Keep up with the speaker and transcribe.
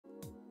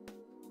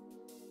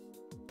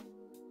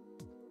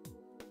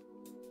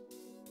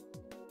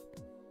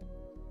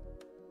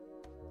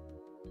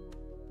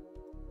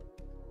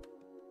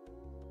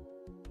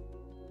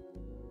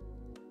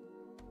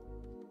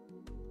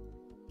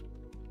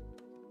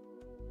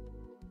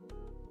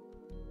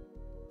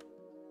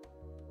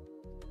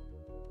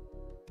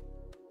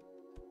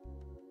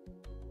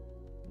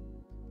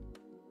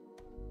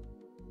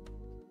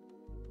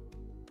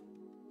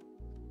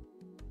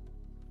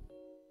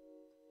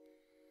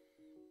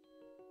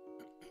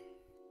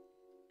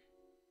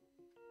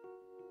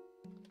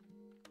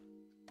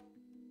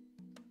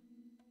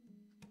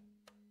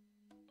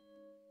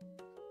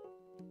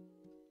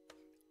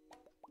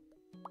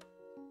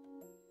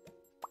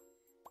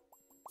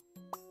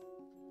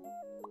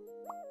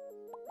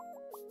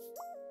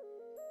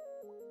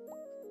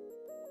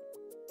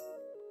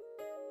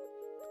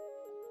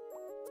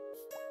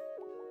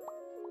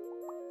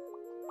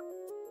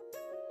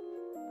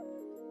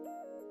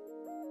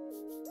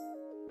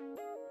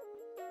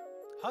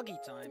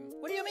Huggy time?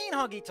 What do you mean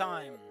huggy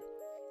time?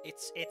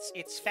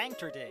 It's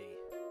Fanctor Day.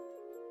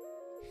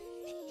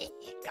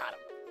 Got him.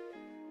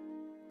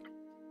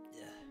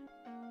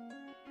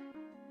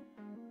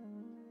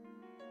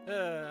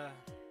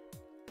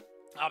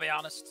 I'll be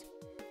honest.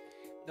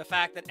 The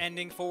fact that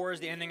ending 4 is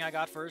the ending I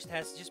got first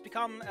has just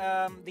become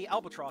the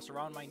albatross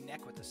around my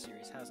neck with this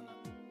series, hasn't it?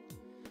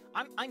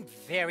 I'm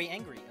very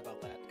angry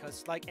about that,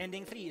 because like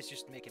ending 3 is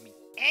just making me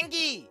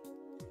angry.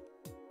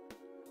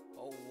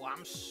 Oh,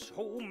 I'm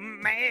so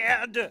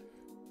mad.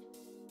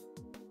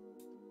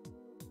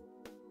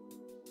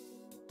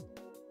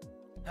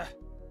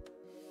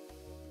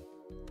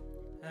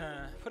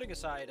 Putting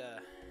aside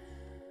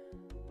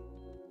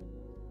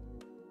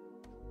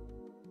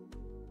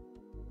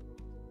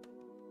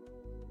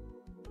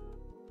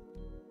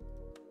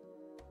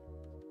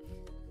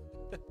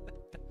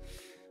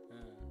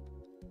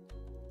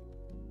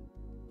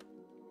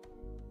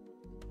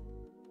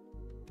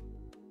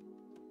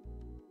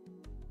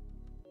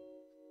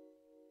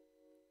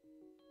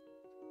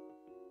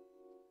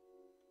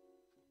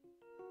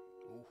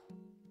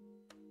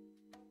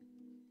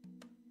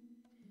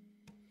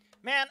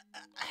man,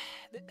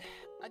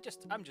 I'm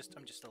just a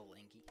little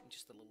angry. I'm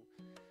just a little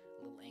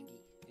angry.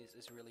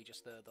 Is really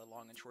just the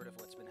long and short of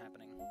what's been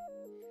happening.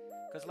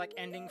 Because like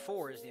ending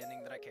 4 is the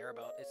ending that I care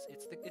about.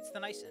 It's the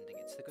nice ending.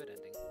 It's the good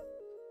ending.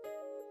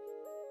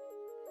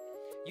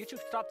 YouTube,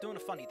 stop doing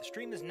it funny. The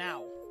stream is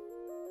now.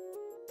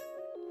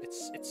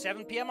 It's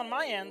 7 p.m. on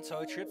my end, so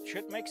it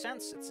should make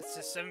sense.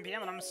 It's 7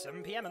 p.m. and I'm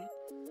 7 p.m.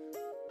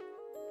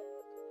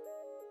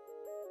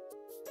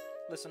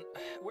 Listen,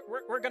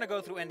 we're gonna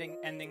go through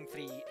ending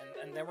 3,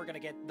 and then we're gonna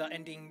get the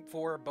ending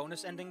 4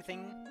 bonus ending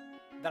thing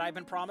that I've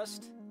been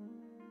promised.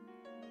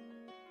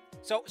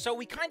 So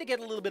we kind of get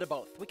a little bit of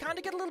both. We kind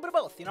of get a little bit of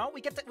both, you know.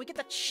 We get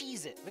to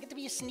cheese it. We get to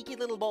be a sneaky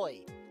little boy,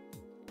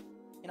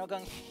 you know,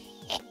 going.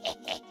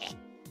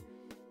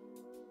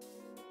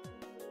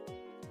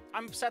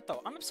 I'm upset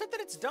though. I'm upset that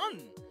it's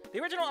done.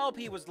 The original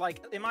LP was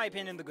like, in my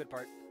opinion, the good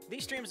part.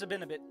 These streams have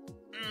been a bit.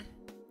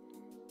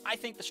 I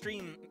think the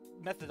stream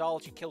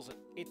methodology kills it.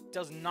 It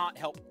does not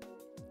help.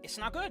 It's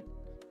not good.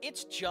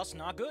 It's just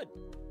not good.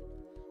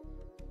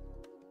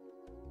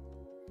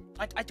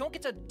 I don't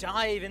get to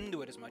dive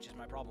into it as much as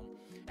my problem.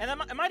 And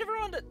it might have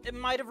ruined it. It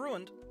might have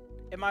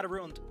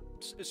ruined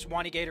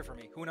Swanee Gator for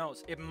me. Who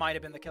knows? It might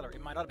have been the killer. It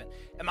might not have been.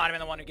 It might have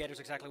been the one who Gator's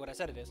exactly what I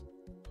said it is.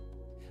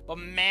 But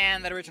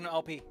man, that original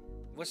LP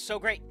was so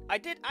great. I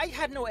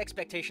had no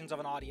expectations of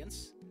an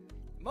audience.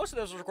 Most of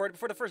those was recorded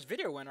before the first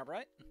video went up,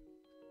 right?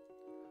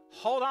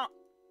 Hold on.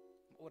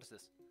 What is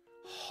this?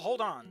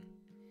 Hold on.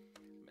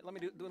 Let me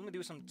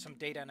do some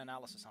data and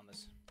analysis on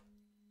this.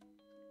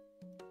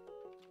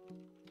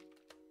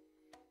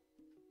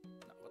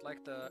 No, I would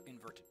like the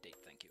inverted date,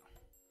 thank you.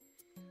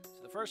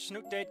 So the first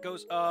Snoot date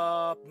goes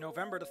up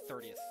November the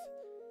 30th.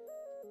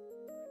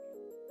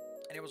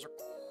 And it was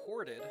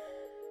recorded.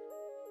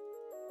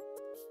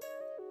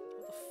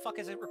 What the fuck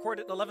is it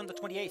recorded 11th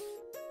to 28th?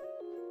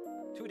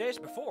 2 days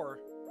before.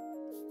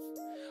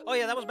 Oh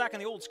yeah, that was back in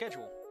the old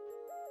schedule.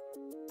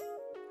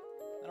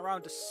 And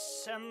around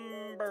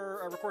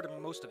December, I recorded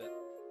most of it.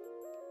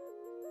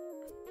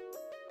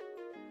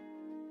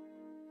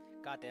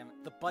 God damn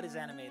it. The butt is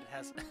animated. It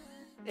has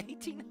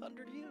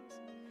 1,800 views.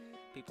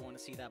 People want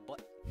to see that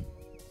butt.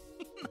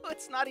 No,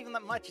 it's not even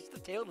that much. It's the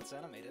tail that's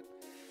animated.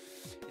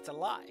 It's a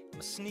lie. I'm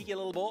a sneaky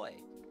little boy.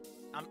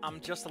 I'm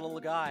just a little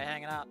guy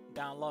hanging out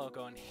down low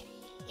going...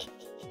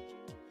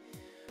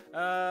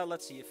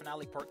 let's see.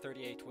 Finale Part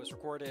 38 was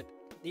recorded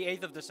the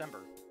 8th of December.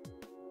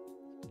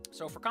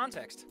 So for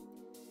context...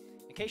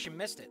 in case you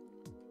missed it,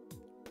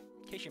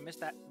 in case you missed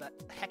that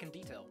heckin'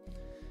 detail,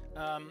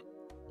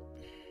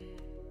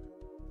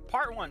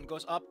 Part 1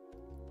 goes up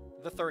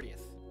the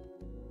 30th.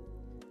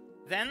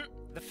 Then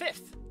the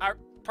 5th,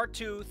 Part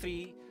 2,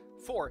 3,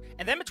 4,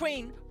 and then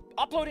between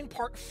uploading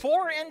Part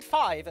 4 and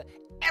 5,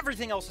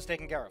 everything else is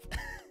taken care of.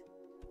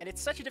 And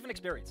it's such a different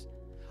experience.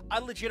 I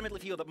legitimately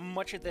feel that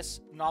much of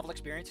this novel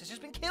experience has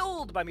just been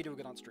killed by me doing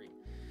it on stream.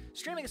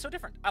 Streaming is so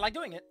different. I like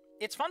doing it.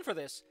 It's fun for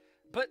this,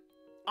 but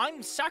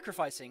I'm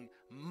sacrificing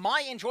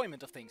my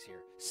enjoyment of things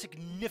here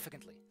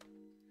significantly.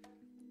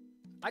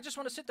 I just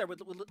want to sit there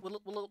with a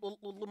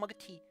little mug of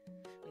tea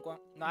and go,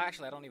 no,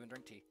 actually, I don't even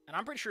drink tea. And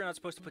I'm pretty sure you're not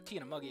supposed to put tea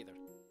in a mug either.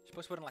 You're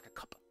supposed to put it in like a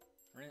cup,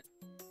 right?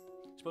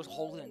 You're supposed to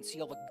hold it and see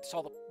all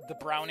the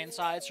brown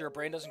inside so your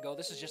brain doesn't go,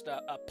 this is just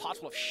a pot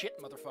full of shit,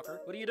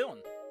 motherfucker. What are you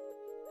doing?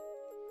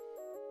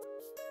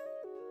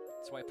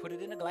 That's why I put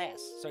it in a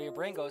glass. So your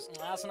brain goes,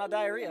 nah, that's not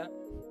diarrhea.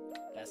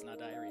 That's not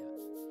diarrhea.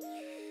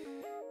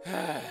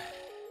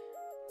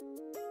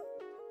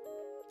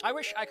 I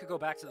wish I could go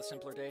back to the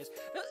simpler days.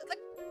 Like,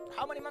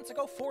 how many months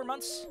ago? 4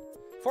 months?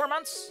 4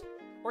 months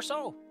or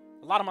so?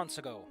 A lot of months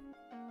ago.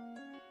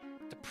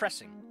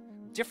 Depressing.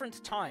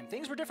 Different time.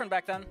 Things were different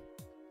back then.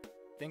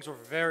 Things were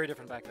very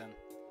different back then.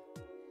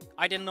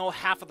 I didn't know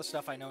half of the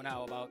stuff I know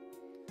now about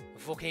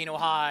Volcano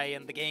High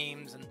and the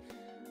games and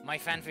my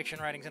fanfiction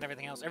writings and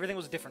everything else. Everything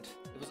was different.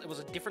 It was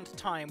a different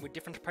time with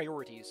different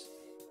priorities.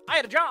 I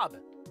had a job!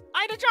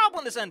 I had a job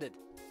when this ended!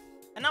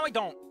 And now I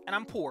don't, and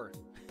I'm poor.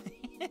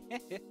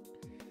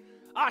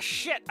 Ah,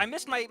 shit! I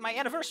missed my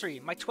anniversary,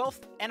 my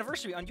 12th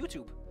anniversary on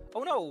YouTube.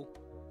 Oh no!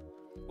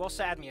 Well,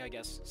 sad me, I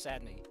guess.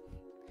 Sad me.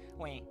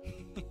 Wait.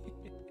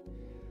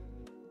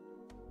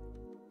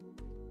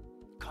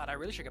 God, I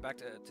really should get back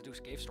to Duke's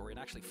Cave Story and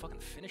actually fucking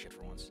finish it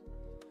for once.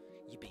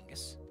 You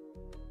bingus.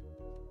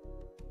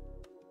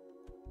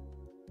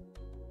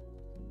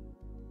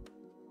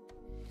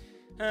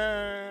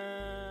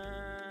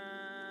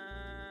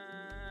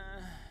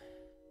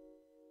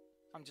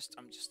 I'm just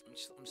a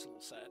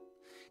little sad.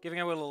 Giving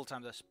away a little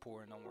time to this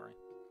poor, don't worry.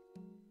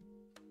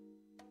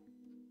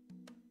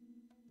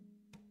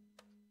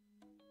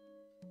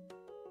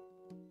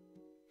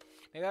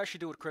 Maybe I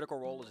should do what Critical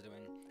Role is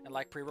doing and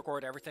like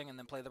pre-record everything and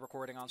then play the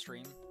recording on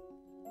stream.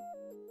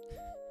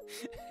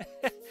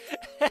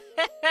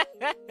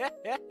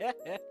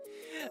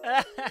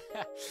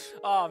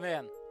 Oh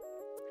man.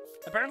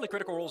 Apparently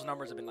Critical Role's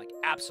numbers have been like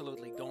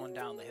absolutely going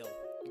down the hill.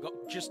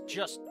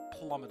 Just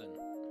plummeting.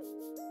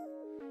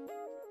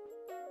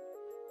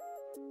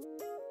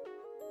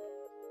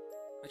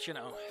 But you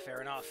know,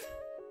 fair enough.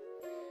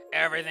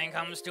 Everything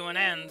comes to an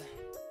end.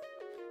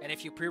 And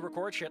if you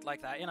pre-record shit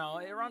like that, you know,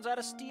 it runs out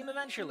of steam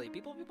eventually.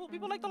 People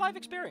like the live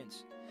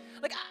experience.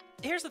 Like,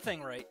 here's the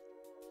thing, right?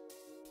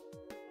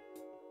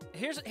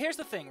 Here's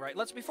the thing, right?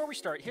 Before we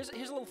start, here's a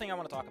little thing I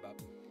want to talk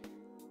about.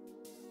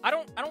 I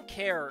don't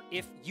care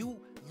if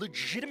you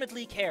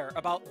legitimately care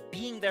about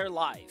being there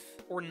live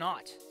or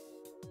not.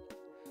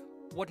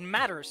 What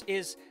matters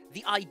is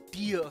the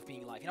idea of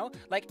being live, you know?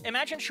 Like,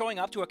 imagine showing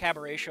up to a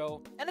cabaret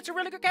show, and it's a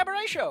really good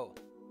cabaret show.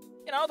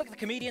 You know, the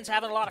comedian's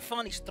having a lot of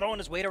fun, he's throwing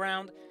his weight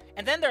around,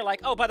 and then they're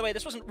like, oh, by the way,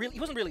 he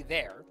wasn't really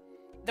there.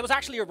 There was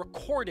actually a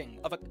recording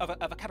of a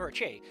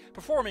cabaretier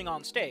performing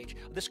on stage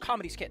this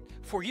comedy skit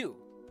for you.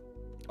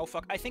 Oh,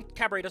 fuck, I think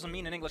cabaret doesn't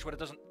mean in English what it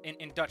doesn't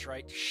in Dutch,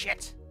 right?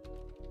 Shit.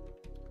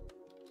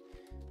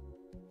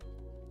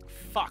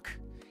 Fuck.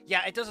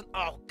 Yeah, it doesn't...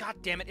 Oh, god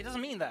damn it, it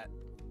doesn't mean that.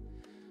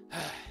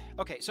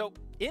 Okay, so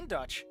in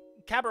Dutch,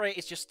 cabaret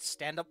is just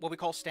stand-up, what we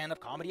call stand-up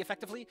comedy,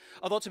 effectively.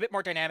 Although it's a bit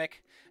more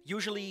dynamic.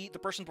 Usually, the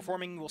person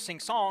performing will sing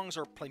songs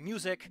or play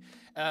music,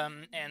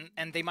 and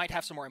they might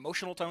have some more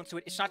emotional tones to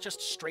it. It's not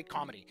just straight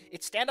comedy.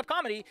 It's stand-up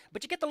comedy,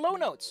 but you get the low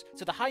notes,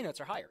 so the high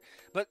notes are higher.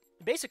 But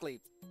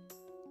basically,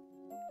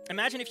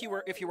 imagine if you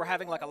were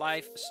having like a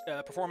live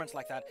performance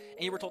like that,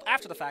 and you were told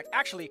after the fact,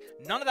 actually,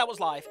 none of that was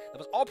live. That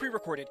was all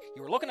pre-recorded.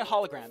 You were looking at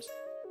holograms.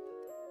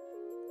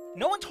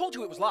 No one told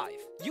you it was live.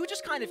 You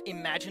just kind of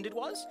imagined it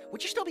was.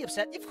 Would you still be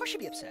upset? Of course you'd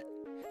be upset.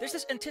 There's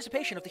this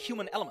anticipation of the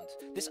human element.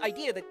 This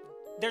idea that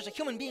there's a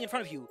human being in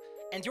front of you,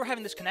 and you're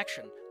having this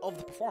connection of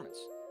the performance.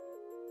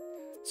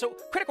 So,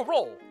 Critical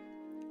Role,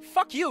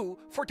 fuck you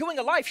for doing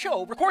a live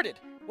show recorded.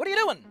 What are you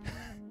doing?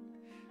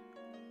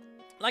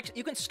 Like,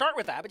 you can start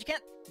with that, but you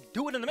can't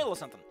do it in the middle of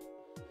something.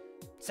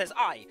 Says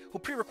I, who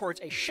pre-records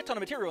a shit ton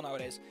of material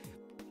nowadays.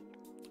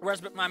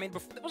 Whereas, I mean,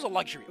 it was a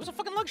luxury. It was a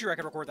fucking luxury I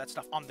could record that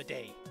stuff on the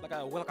day. Like a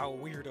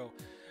weirdo.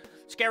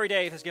 Scary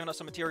Dave has given us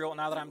some material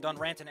now that I'm done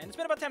ranting, and it's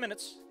been about 10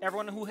 minutes.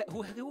 Everyone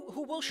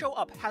who will show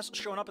up has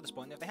shown up at this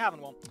point. If they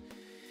haven't, well,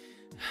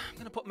 I'm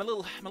gonna put my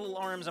little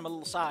arms and my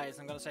little sides,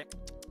 and I'm gonna say,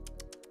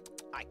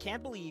 I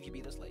can't believe you be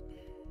this late.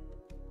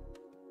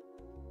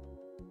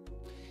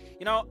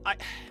 You know, I've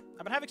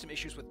been having some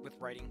issues with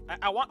writing.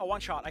 I want a one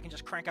shot I can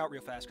just crank out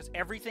real fast, because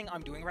everything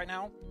I'm doing right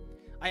now,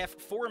 I have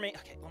 4 main...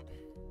 Okay,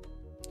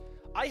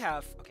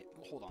 okay,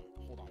 hold on.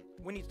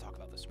 We need to talk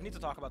about this.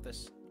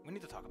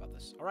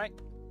 All right?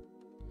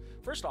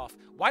 First off,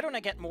 why don't I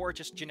get more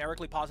just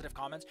generically positive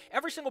comments?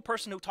 Every single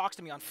person who talks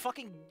to me on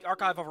fucking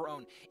Archive of Our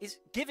Own is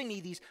giving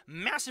me these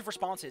massive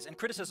responses and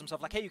criticisms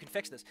of like, hey, you can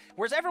fix this.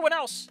 Whereas everyone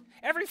else,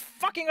 every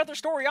fucking other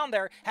story on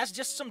there has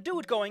just some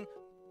dude going,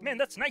 man,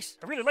 that's nice.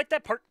 I really like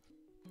that part.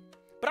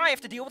 But I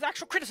have to deal with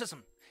actual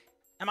criticism.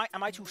 Am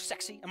I too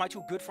sexy? Am I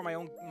too good for my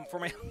own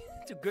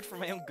too good for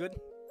my own good?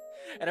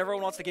 And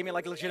everyone wants to give me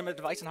like legitimate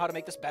advice on how to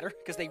make this better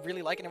because they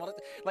really like it and want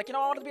it. Like, you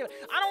know, I want it to be.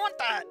 I don't want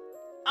that.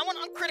 I want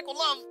uncritical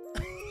love.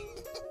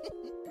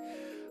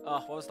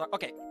 What was that?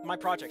 Okay, my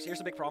projects. Here's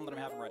the big problem that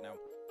I'm having right now.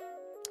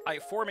 I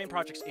have 4 main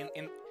projects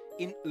in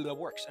the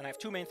works, and I have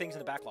 2 main things in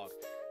the backlog.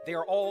 They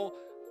are all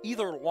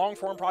either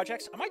long-form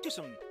projects. I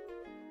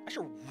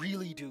should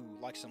really do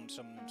like some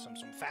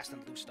fast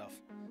and loose stuff,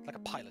 like a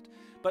pilot.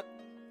 But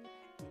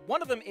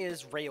one of them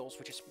is Rails,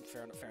 which is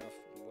fair enough,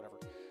 whatever.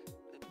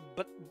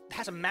 But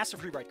has a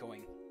massive rewrite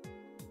going.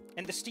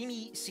 And the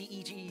Steamy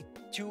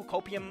CEG2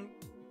 Copium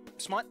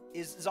smut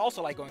is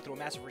also like going through a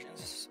massive version.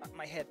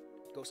 My head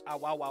goes, ow,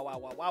 wow, wow, wow,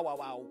 wow, wow, wow,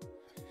 wow.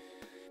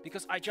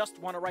 Because I just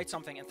want to write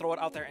something and throw it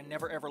out there and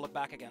never ever look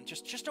back again.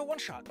 Just a one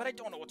shot, but I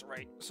don't know what to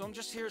write. So I'm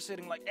just here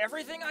sitting like,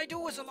 everything I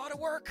do is a lot of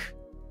work.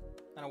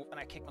 And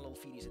I kick my little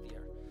feeties in the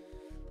air.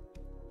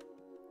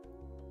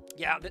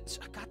 Yeah, that's,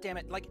 god damn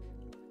it, like...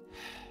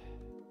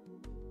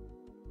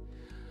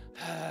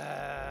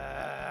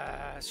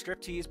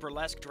 striptease,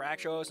 burlesque, drag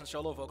shows, and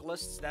solo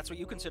vocalists. That's what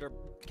you consider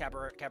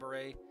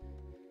cabaret.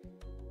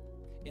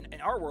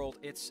 In our world,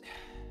 it's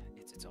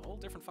It's a whole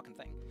different fucking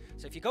thing.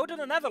 So if you go to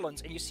the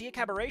Netherlands and you see a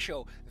cabaret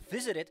show,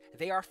 visit it.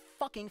 They are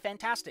fucking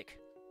fantastic.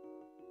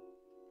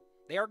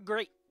 They are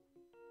great.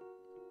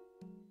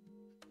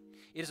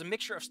 It is a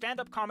mixture of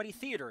stand-up comedy,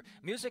 theater,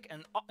 music,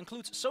 and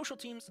includes social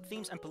themes,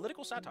 and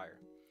political satire.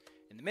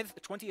 In the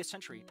mid-20th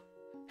century...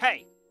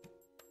 Hey!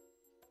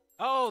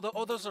 Oh,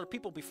 those are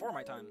people before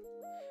my time.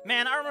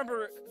 Man, I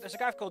remember there's a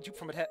guy called Duke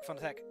from the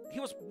Tech.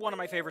 He was one of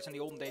my favorites in the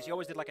olden days. He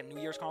always did like a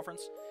New Year's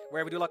conference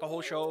where we do like a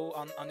whole show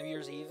on New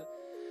Year's Eve.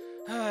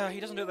 He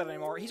doesn't do that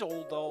anymore. He's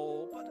old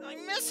though, but I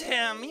miss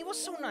him. He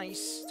was so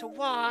nice to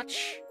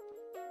watch.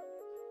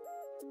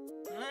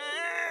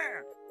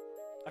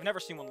 I've never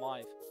seen one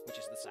live, which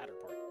is the sadder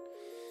part.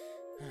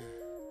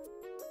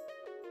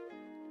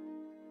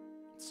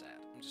 It's sad.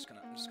 I'm just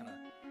gonna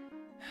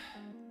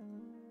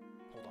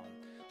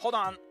Hold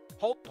on.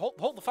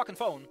 Hold the fucking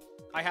phone.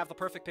 I have the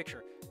perfect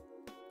picture.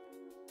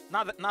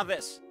 Not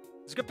this.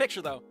 It's a good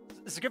picture though.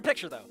 It's a good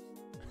picture though.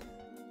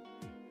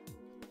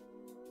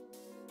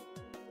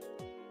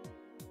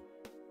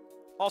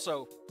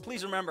 Also,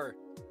 please remember,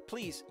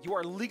 please, you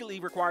are legally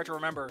required to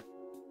remember.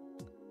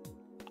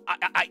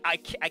 I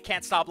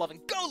can't stop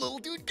loving. Go, little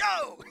dude,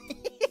 go!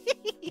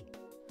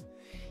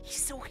 He's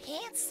so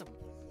handsome.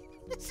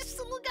 It's just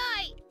a little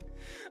guy.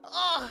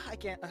 Oh, I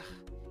can't.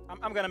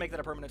 I'm gonna make that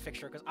a permanent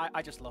fixture because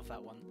I just love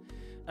that one.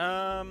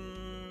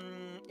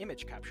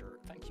 Image capture,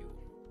 thank you.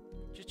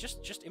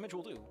 Just image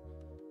will do.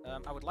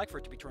 I would like for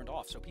it to be turned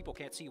off so people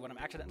can't see when I'm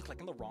accidentally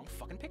clicking the wrong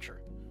fucking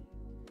picture.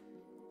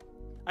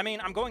 I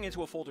mean, I'm going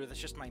into a folder that's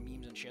just my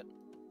memes and shit.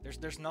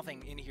 There's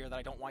nothing in here that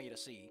I don't want you to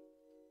see.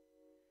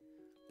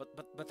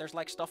 But there's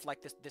like stuff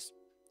like this.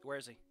 Where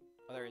is he?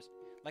 Oh, there he is.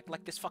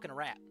 Like this fucking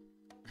rat.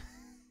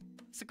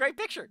 It's a great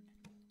picture.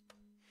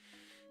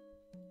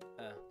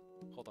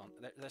 Hold on.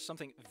 There's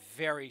something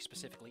very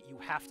specifically you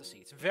have to see.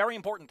 It's very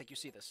important that you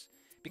see this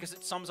because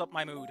it sums up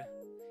my mood.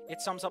 It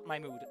sums up my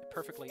mood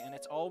perfectly, and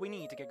it's all we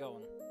need to get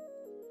going.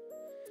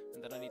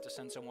 And then I need to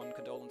send someone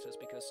condolences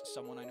because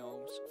someone I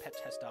know's pet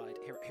has died.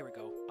 Here we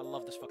go. I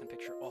love this fucking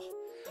picture. Oh,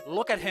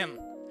 look at him.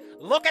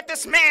 Look at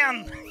this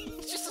man.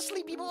 He's just a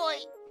sleepy boy.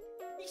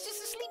 He's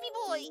just a sleepy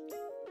boy.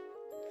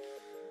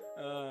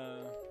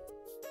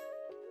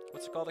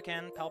 What's it called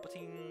again?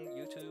 Palpatine,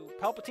 YouTube.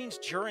 Palpatine's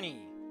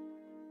Journey.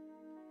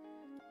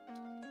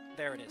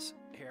 There it is.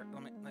 Here,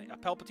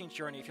 Palpatine's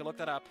Journey. If you look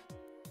that up,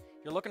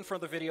 you're looking for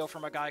the video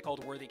from a guy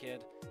called Worthy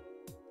Kid.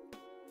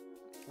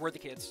 Worthy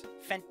Kids.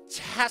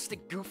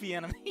 Fantastic, goofy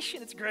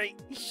animation. It's great.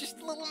 He's just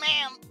a little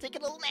man. Take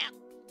a little nap.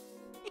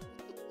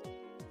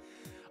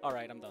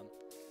 Alright, I'm done.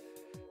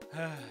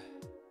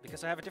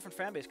 Because I have a different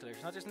fan base clear.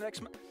 It's not just the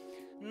next...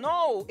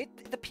 No!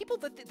 The people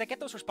that get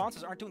those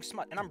responses aren't doing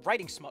smut. And I'm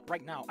writing smut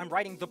right now. I'm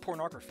writing the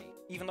pornography.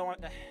 Even though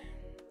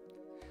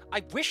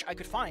I wish I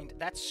could find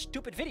that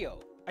stupid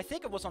video. I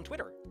think it was on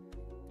Twitter.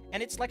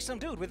 And it's like some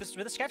dude with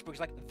a sketchbook. He's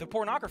like, the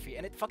pornography.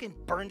 And it fucking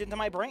burned into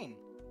my brain.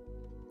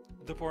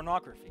 The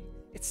pornography.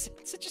 It's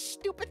such a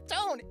stupid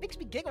tone. It makes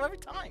me giggle every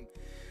time.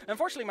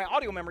 Unfortunately, my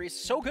audio memory is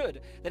so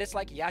good that it's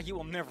like, yeah, you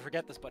will never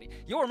forget this, buddy.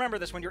 You'll remember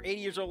this when you're 80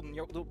 years old and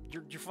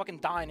you're fucking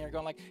dying and you're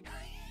going like...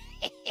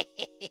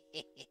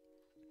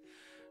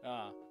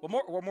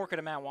 what more could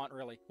a man want,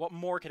 really? What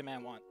more could a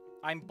man want?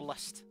 I'm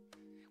blessed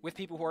with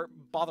people who are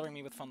bothering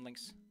me with fun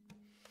links.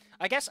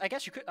 I guess I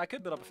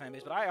could build up a fan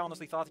base, but I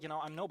honestly thought, you know,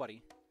 I'm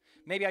nobody.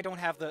 Maybe I don't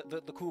have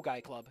the cool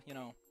guy club, you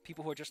know.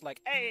 People who are just like,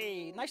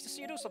 hey, nice to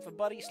see you do something,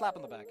 buddy. Slap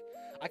in the back.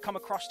 I come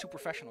across too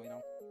professional, you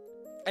know.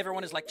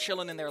 Everyone is like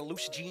chilling in their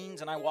loose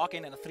jeans, and I walk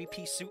in a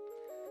three-piece suit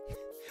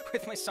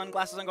with my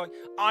sunglasses on going,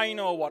 I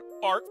know what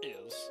art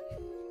is.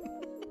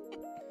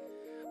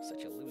 I'm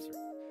such a loser.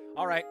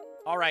 All right.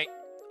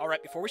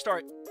 Before we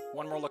start,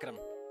 one more look at him.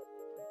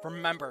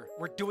 Remember,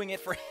 we're doing it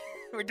for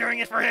we're doing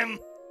it for him.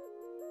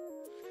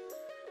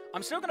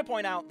 I'm still going to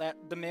point out that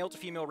the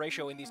male-to-female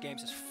ratio in these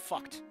games is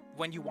fucked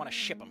when you want to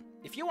ship them.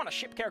 If you want to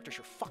ship characters,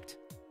 you're fucked.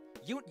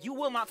 You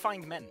will not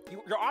find men.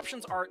 Your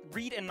options are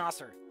Reed and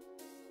Nasser.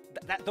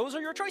 Those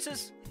are your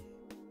choices.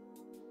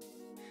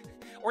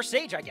 Or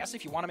Sage, I guess,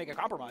 if you want to make a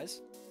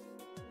compromise.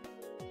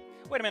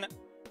 Wait a minute.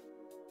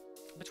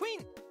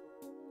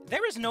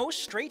 There is no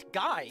straight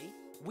guy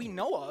we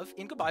know of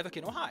in Goodbye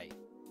Volcano High.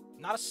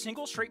 Not a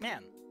single straight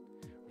man.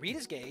 Reed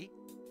is gay.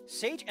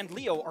 Sage and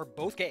Leo are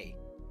both gay.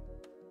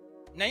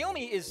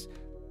 Naomi is...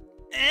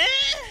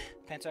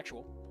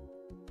 pansexual.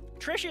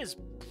 Trish is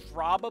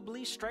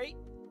probably straight.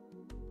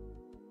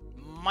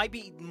 Might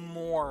be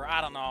more, I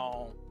don't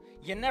know.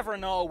 You never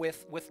know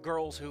with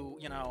girls who,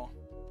 you know...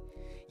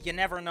 You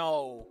never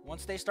know.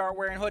 Once they start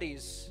wearing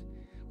hoodies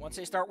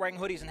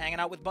and hanging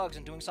out with bugs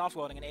and doing soft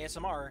loading and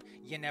ASMR,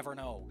 you never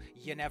know.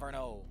 You never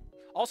know.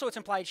 Also, it's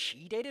implied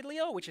she dated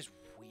Leo, which is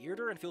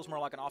weirder and feels more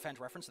like an offhand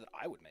reference that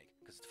I would make,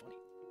 because it's funny.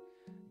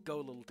 Go,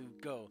 little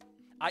dude, go.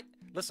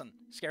 Listen,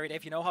 Scary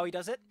Dave, you know how he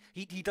does it?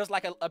 He does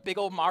like a big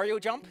old Mario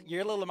jump. You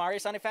hear a little Mario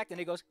sound effect, and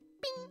he goes,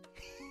 bing!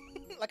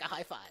 Like a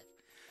high five.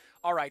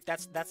 Alright,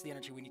 that's the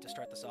energy we need to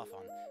start this off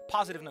on.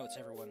 Positive notes,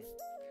 everyone.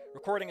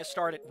 Recording has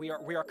started. We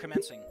are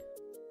commencing.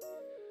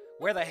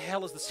 Where the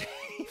hell is the save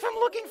I'm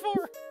looking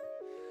for?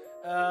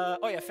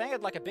 Oh yeah, Fang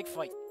had like a big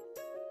fight.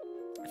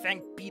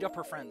 Fang beat up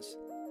her friends.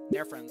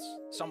 Their friends.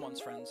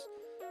 Someone's friends.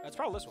 It's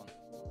probably this one.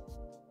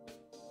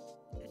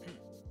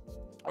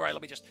 Alright,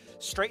 let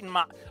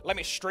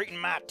me straighten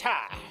my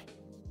tie.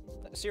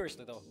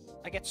 Seriously though,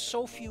 I get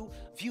so few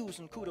views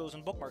and kudos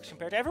and bookmarks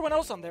compared to everyone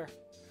else on there.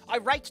 I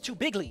write too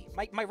bigly.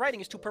 My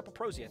writing is too purple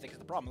prosy, I think is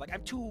the problem. Like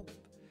I'm too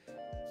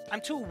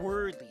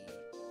wordy.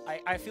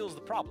 I feel is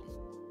the problem.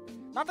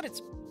 Not that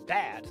it's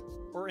bad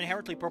or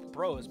inherently purple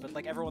prose, but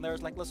like everyone there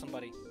is like, listen,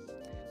 buddy,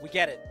 we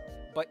get it,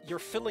 but you're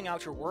filling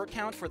out your word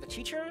count for the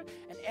teacher,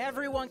 and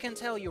everyone can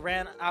tell you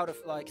ran out of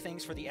like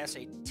things for the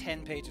essay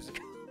 10 pages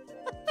ago.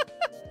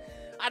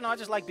 I don't know, I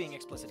just like being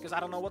explicit because I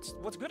don't know what's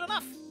good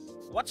enough.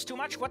 What's too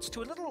much? What's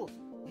too little?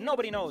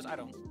 Nobody knows. I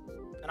don't.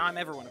 And I'm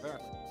everyone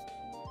apparently.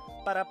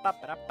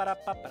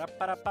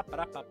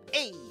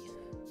 Hey!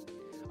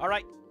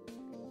 Alright.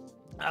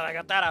 I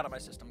got that out of my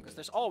system, because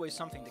there's always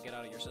something to get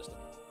out of your system.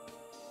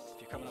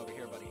 If you're coming over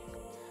here, buddy, I'm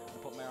going to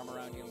put my arm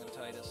around you, I'm going to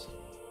tell you this.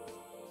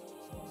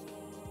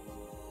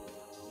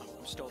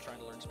 I'm still trying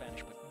to learn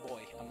Spanish, but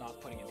boy, I'm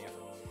not putting in the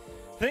effort.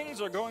 Things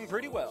are going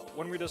pretty well,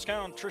 when we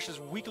discount Trish's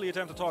weekly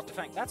attempt to talk to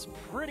Fang. That's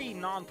pretty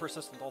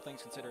non-persistent, all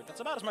things considered. That's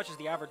about as much as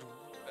the average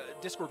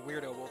Discord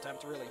weirdo will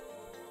attempt, really.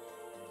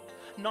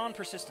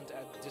 Non-persistent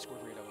Discord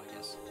weirdo, I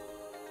guess.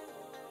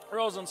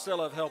 Rose and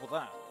Stella have helped with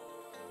that.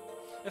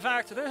 In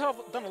fact, they have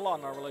done a lot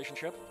in our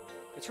relationship.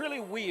 It's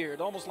really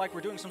weird, almost like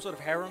we're doing some sort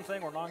of harem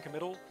thing or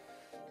non-committal.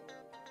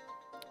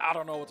 I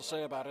don't know what to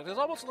say about it. It's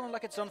almost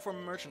like it's done for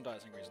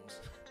merchandising reasons.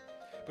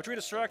 Between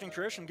distracting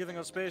Trish and giving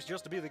us space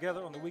just to be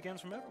together on the weekends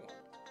from everyone.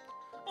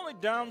 The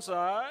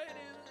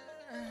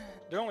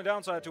only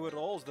downside to it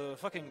all is the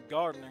fucking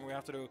gardening we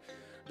have to do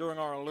during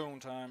our alone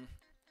time.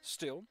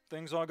 Still,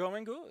 things are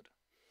going good.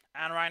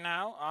 And right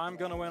now, I'm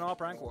gonna win our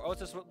prank war. Oh,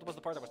 this was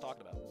the part I was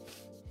talking about.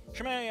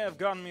 She may have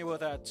gotten me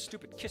with that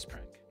stupid kiss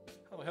prank.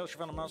 How the hell she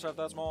found a mouse out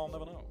that small, I'll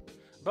never know.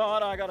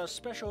 But I got a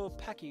special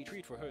packy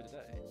treat for her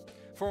today.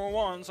 For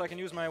once, I can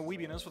use my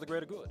weebiness for the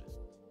greater good.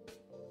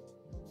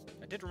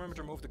 I did remember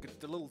to remove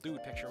the little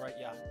dude picture, right?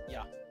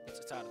 Yeah,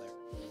 it's out of there.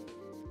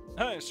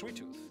 Hey, Sweet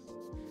Tooth.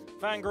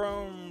 Fang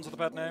groans at the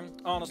pet name.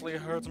 Honestly,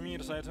 it hurts me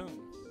to say too.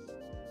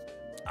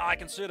 I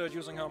considered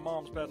using her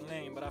mom's pet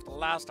name, but after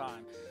last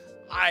time,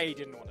 I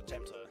didn't want to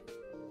tempt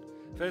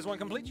her. Phase 1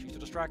 complete. She's too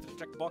distracted to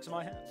check the box in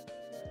my hand.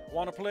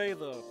 Want to play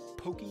the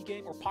Pokey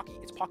game? Or Pocky?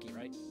 It's Pocky,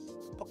 right?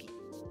 Pokey.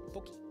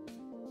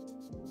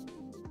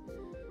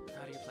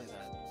 How do you play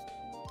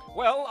that?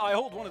 Well, I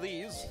hold one of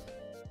these.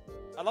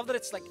 I love that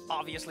it's, like,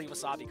 obviously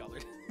wasabi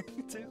colored,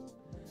 too.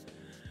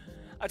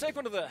 I take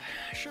one of the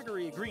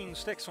sugary green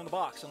sticks from the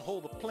box and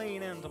hold the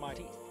plain end to my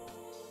teeth.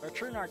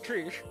 Between our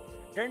teeth,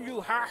 then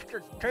you have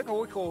to take a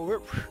with your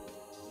lips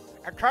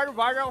and try to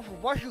bite off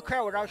as much you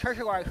can without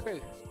touching my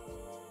face.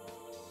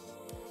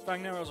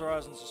 Fang narrows her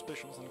eyes in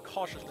suspicions and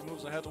cautiously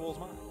moves her head towards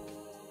mine.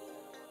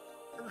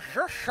 It's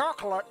just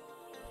chocolate.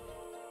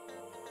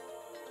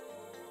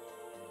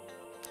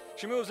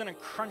 She moves in and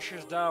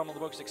crunches down on the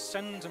book 6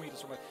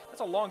 centimeters from it.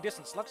 That's a long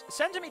distance.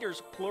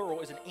 Centimeters, plural,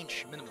 is an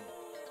inch minimum.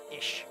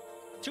 Ish.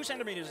 2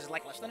 centimeters is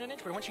like less than an inch,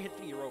 but once you hit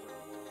 3, you're over.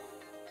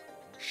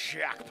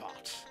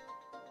 Jackpot.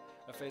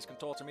 Her face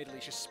contorts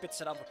immediately. She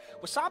spits it out.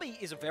 Wasabi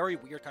is a very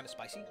weird kind of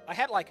spicy. I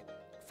had, like,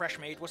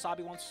 fresh-made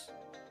wasabi once.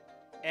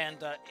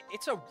 And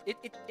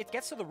it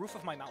gets to the roof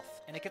of my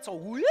mouth, and it gets all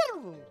woo.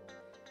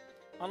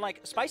 Unlike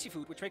spicy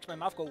food, which makes my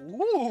mouth go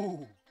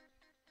woo.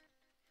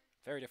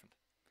 Very different.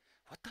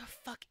 What the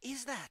fuck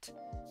is that?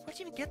 Where'd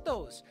you even get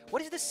those?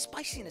 What is this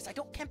spiciness?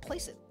 Can't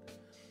place it.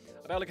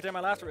 I barely contain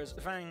my laughter as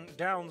Fang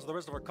downs the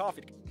rest of her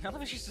coffee. I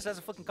love if she just has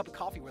a fucking cup of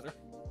coffee with her.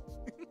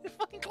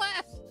 Fucking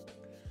class.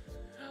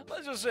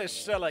 Let's just say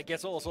Stella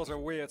gets all sorts of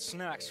weird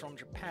snacks from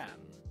Japan.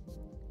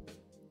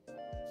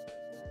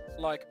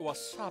 Like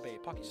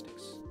wasabi pocky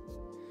sticks.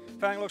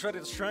 Fang looks ready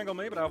to strangle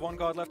me, but I have one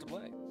card left to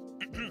play.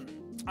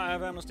 I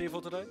have amnesty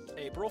for today.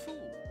 April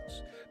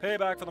Fools.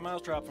 Payback for the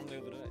mousetrap from the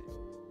other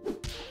day.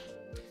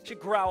 She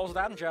growls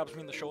that and jabs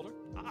me in the shoulder.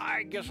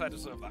 I guess I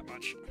deserve that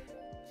much.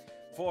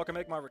 Before I can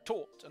make my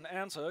retort, an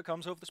answer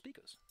comes over the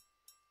speakers.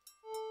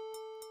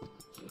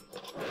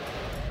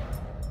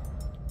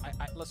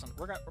 Listen,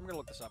 we're gonna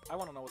look this up. I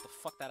want to know what the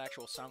fuck that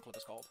actual sound clip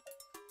is called.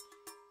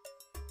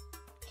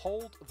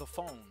 Hold the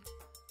phone.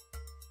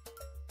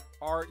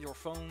 Are your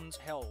phones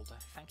held?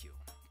 Thank you.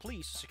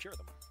 Please secure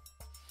them.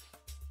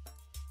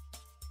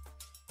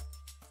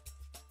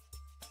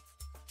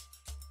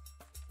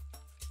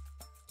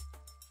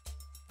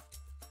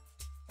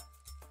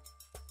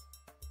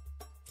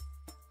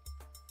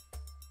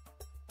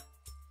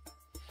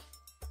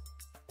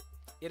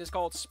 It is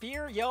called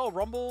Spear, Yell,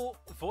 Rumble,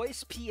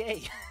 Voice, PA.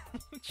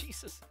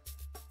 Jesus.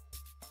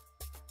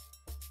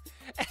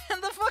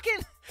 And the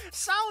fucking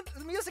sound,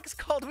 the music is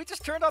called We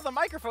Just Turned On the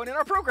Microphone in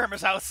Our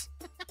Programmer's House.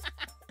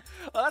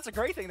 Well, that's a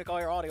great thing to call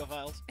your audio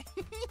files.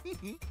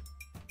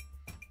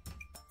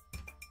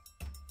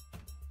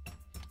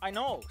 I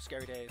know,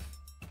 Scary Dave.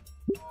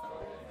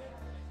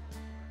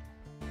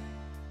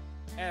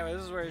 Anyway,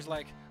 this is where he's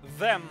like,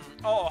 them.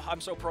 Oh, I'm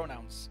so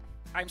pronouns.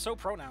 I'm so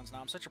pronouns now.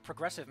 I'm such a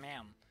progressive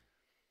man.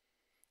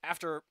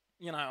 After,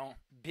 you know,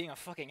 being a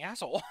fucking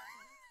asshole.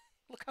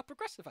 Look how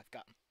progressive I've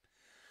gotten.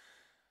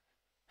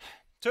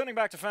 Turning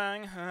back to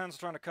Fang, her hands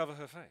trying to cover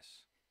her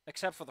face.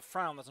 Except for the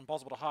frown that's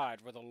impossible to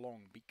hide with a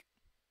long beak.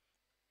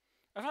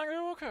 Fang, are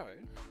you okay?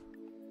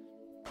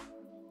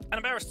 An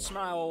embarrassed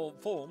smile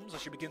forms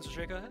as she begins to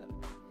shake her head.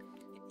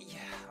 Yeah,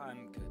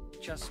 I'm good.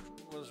 Just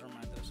was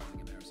reminded of something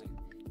embarrassing.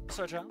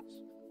 Sir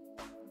Charles?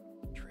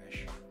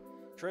 Trish.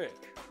 Trish.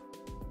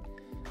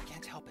 I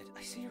can't help it.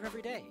 I see her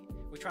every day.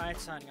 We tried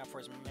signing up for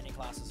as many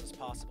classes as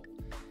possible,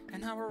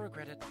 and now we'll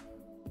regret it.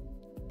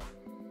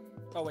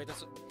 Oh wait,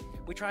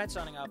 we tried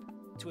signing up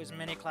to as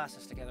many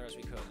classes together as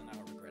we could, and now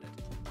we'll regret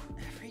it.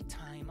 Every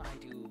time I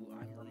do,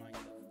 I'm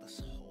reminded of this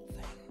whole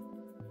thing.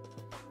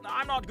 No,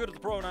 I'm not good at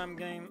the pronoun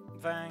game,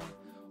 Fang.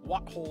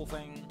 What whole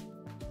thing?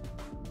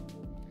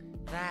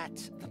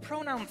 The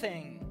pronoun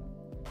thing.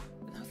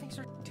 Now things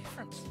are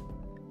different.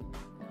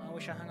 I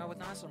wish I hung out with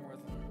nicer more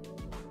than her.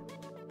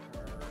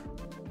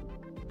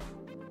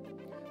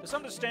 There's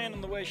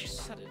understanding the way she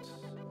said it.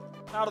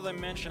 Now that they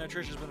mention it,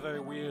 Tricia's been very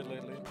weird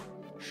lately.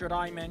 Should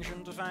I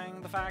mention to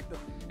Fang the fact that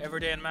every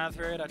day in math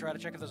period I try to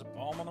check if there's a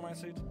bomb under my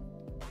seat?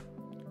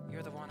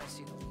 You're the one I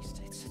see the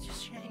least. It's such a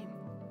shame.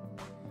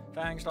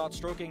 Fang starts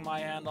stroking my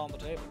hand on the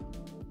table.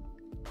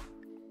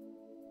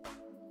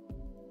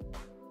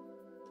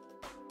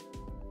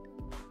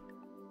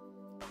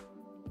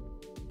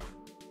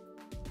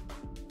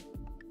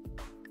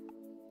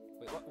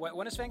 Wait,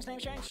 when is Fang's name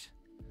changed?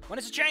 When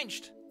is it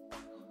changed?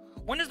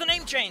 When is the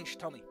name changed?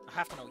 Tell me. I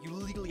have to know. You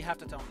legally have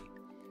to tell me.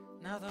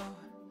 Now, though,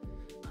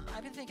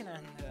 I've been thinking,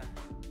 and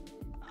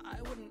I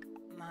wouldn't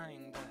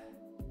mind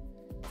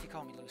if you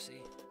call me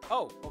Lucy.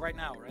 Oh, right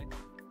now, right?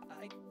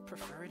 I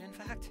prefer it, in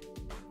fact.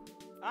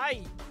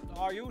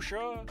 Are you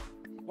sure?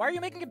 Why are you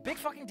making a big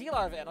fucking deal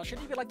out of it?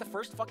 Shouldn't you be like the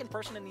first fucking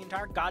person in the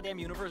entire goddamn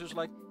universe who's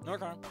like, no,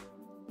 okay.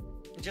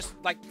 And just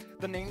like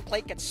the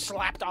nameplate gets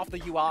slapped off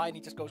the UI and he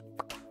just goes.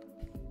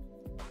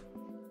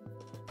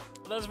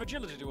 There's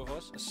fragility to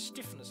us, a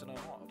stiffness in her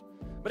heart.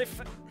 But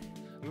if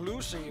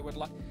Lucy would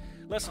like...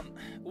 Listen,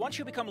 once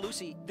you become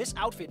Lucy, this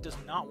outfit does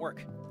not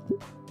work.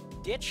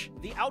 Ditch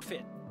the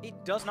outfit.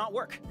 It does not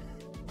work.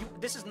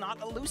 This is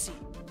not a Lucy.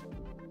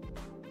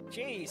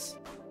 Jeez.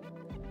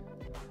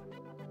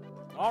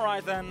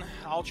 Alright then,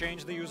 I'll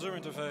change the user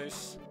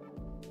interface.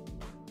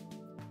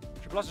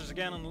 She blushes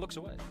again and looks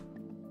away.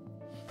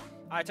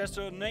 I test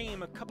her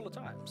name a couple of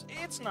times.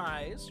 It's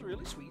nice,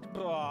 really sweet,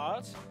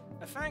 but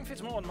a Fang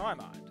fits more in my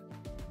mind.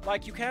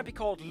 Like, you can't be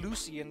called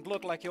Lucy and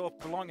look like you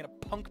belong in a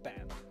punk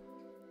band.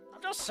 I'm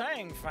just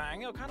saying,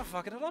 Fang, you're kind of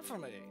fucking it up for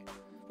me.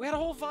 We had a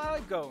whole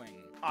vibe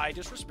going. I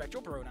disrespect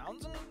your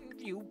pronouns, and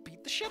you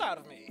beat the shit out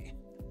of me.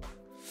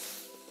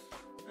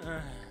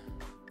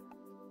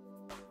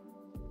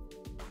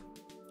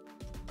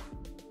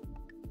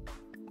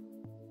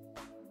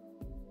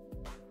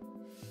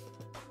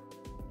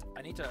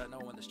 I need to know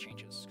when this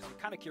changes, because I'm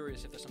kind of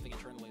curious if there's something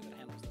internally that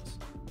handles this.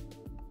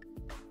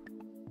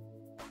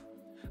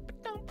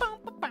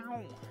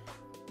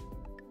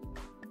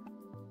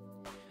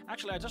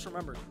 Actually, I just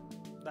remembered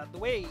that the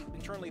way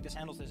internally this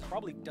handles this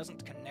probably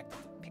doesn't connect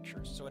with the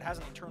pictures, so it has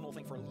an internal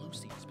thing for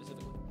Lucy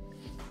specifically.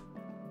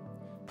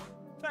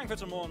 Fang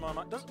fits more in my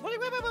mind. Wait,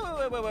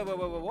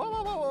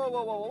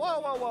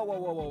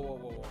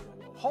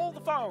 hold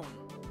the phone.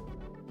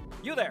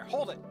 You there,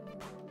 hold it.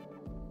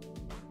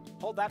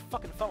 Hold that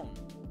fucking phone.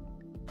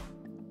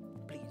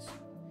 Please.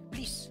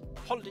 Please,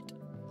 hold it.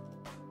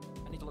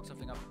 I need to look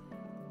something up.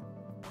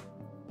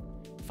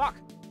 Fuck.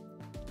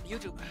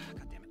 YouTube.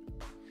 God damn it.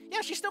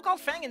 Yeah, she's still called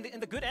Fang in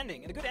the good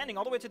ending. In the good ending,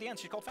 all the way to the end,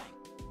 she's called Fang.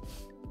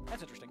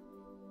 That's interesting.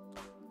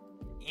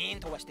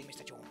 Interesting,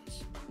 Mr.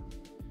 Jones.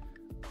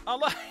 Oh,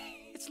 look.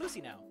 It's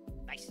Lucy now.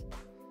 Nice.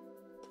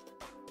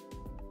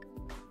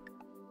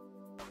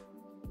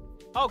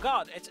 Oh,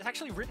 God. It's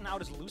actually written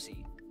out as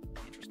Lucy.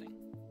 Interesting.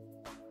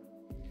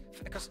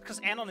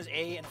 Because Anon is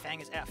A and Fang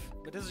is F.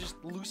 But this is just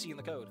Lucy in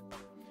the code.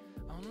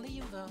 Only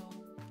you, though.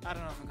 I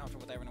don't know if I'm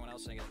comfortable with everyone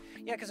else saying it.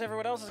 Yeah, because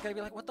everyone else is going to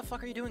be like, what the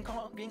fuck are you doing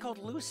being called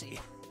Lucy?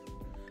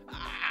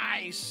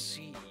 I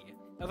see.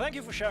 Now, thank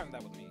you for sharing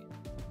that with me.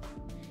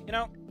 You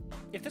know,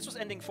 if this was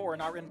ending 4 and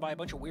not written by a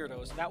bunch of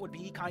weirdos, that would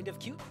be kind of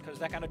cute, because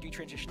that kind of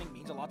detransitioning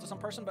means a lot to some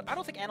person, but I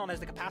don't think Anon has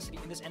the capacity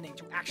in this ending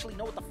to actually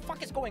know what the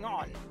fuck is going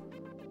on.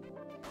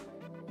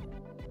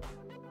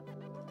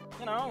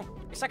 You know,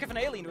 it's like if an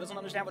alien who doesn't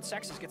understand what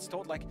sex is gets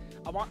told, like,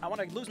 I want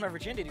to lose my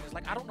virginity, and it's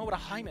like, I don't know what a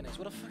hymen is.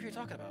 What the fuck are you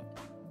talking about?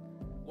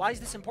 Why is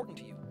this important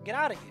to you? Get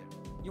out of here.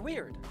 You're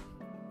weird.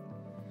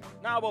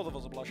 Now both of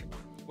us are blushing.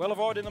 Well,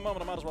 avoiding the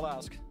moment, I might as well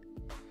ask.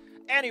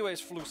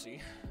 Anyways,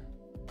 Lucy.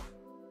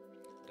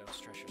 Don't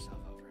stress yourself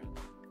over it.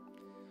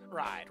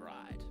 Right.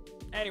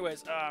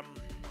 Anyways,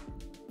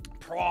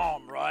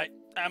 prom, right?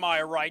 Am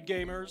I right,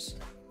 gamers?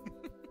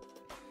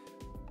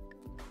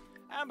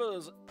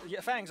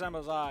 Fang's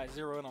Amber's eyes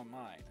zero in on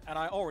mine, and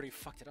I already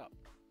fucked it up.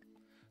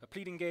 A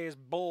pleading gaze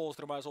bowls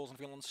through my soul and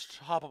feel an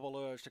unstoppable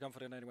urge to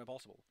comfort in any way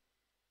possible.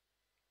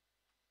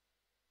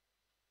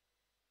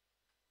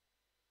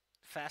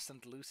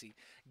 Fastened Lucy.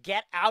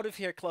 Get out of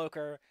here,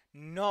 Cloaker.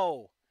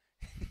 No.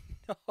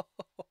 No.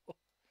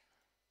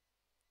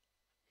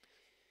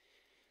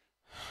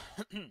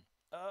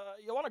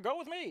 You want to go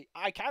with me?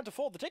 I can't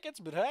afford the tickets,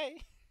 but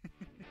hey.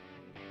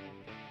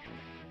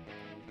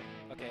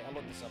 Okay, I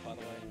looked this up, by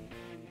the way.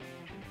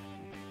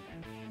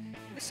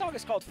 This song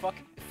is called Fuck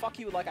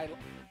You, I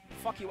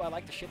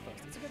Like the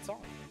Shitpost. It's a good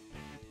song.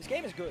 This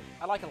game is good.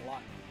 I like it a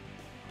lot.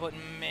 But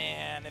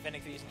man, if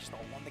anything, it's just the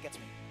one that gets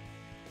me.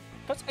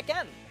 Because,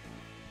 again,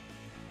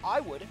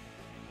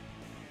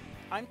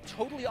 I'm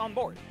totally on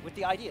board with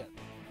the idea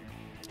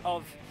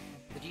of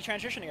the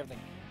detransitioning and everything.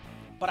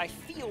 But I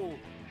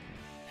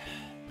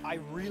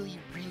really,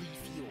 really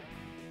feel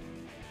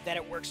that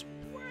it works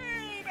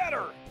way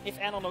better if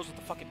Anon knows what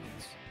the fuck it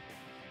means.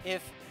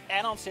 If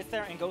Anon sits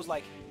there and goes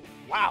like,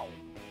 wow,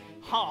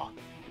 huh,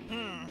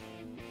 and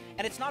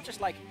it's not just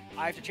like,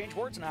 I have to change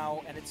words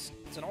now, and it's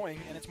annoying,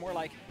 and it's more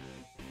like,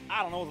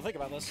 I don't know what to think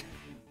about this.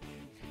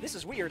 This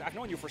is weird, I've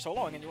known you for so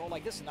long, and you're all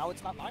like this, and now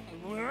it's not mine.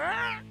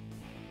 I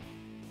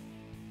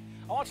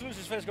watch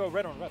Lucy's face go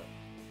redder and redder.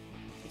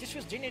 It just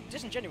feels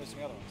disingenuous to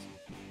me otherwise.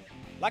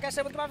 Like I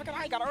said with Graphic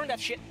High, you gotta earn that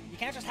shit. You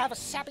can't just have a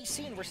sappy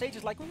scene where Sage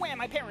is like, wham,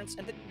 my parents,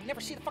 and then you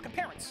never see the fucking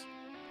parents.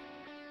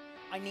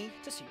 I need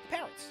to see the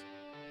parents.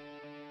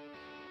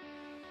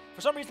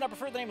 For some reason, I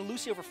prefer the name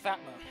Lucy over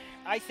Fatma.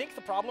 I think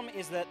the problem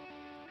is that...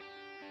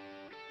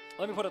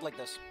 Let me put it like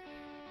this.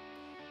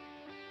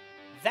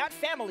 That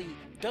family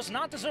does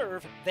not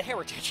deserve the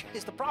heritage,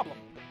 is the problem.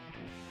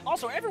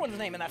 Also, everyone's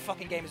name in that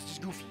fucking game is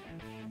just goofy.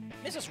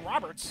 Mrs.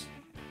 Roberts?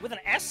 With an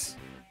S?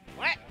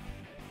 What?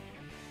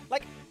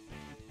 Like,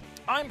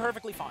 I'm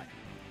perfectly fine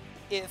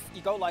if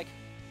you go like...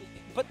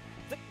 But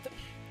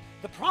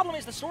the problem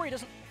is the story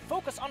doesn't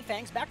focus on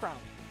Fang's background.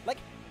 Like,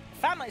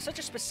 Fatma is such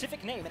a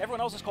specific name, and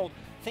everyone else is called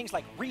things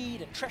like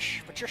Reed and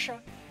Trish,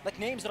 Patricia, like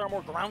names that are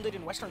more grounded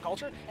in Western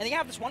culture, and you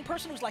have this one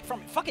person who's like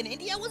from fucking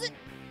India, was it?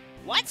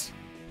 What?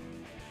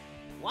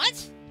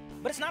 What?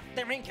 But it's not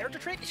their main character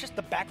trait, it's just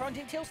the background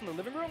details in the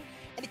living room,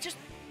 and it just...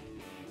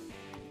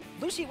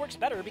 Lucy works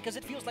better because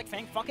it feels like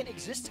Fang fucking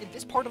exists in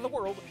this part of the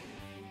world,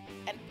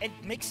 and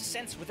makes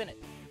sense within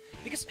it.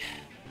 Because...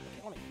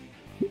 Okay,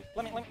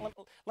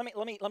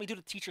 let me do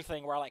the teacher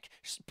thing where I like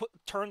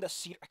turn the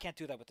seat. I can't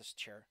do that with this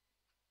chair.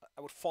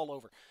 I would fall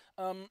over.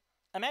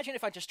 Imagine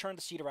if I just turned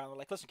the seat around and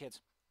like, listen, kids,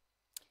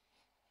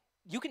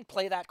 you can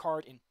play that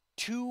card in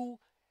two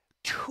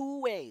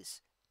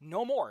ways,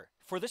 no more,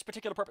 for this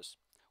particular purpose.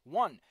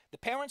 One, the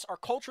parents are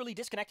culturally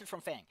disconnected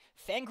from Fang.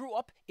 Fang grew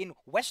up in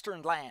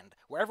Western land,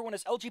 where everyone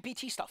is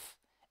LGBT stuff,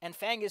 and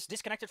Fang is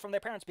disconnected from their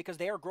parents because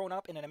they are grown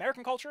up in an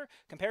American culture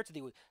compared to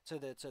the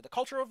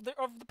culture of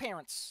the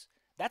parents.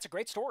 That's a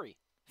great story.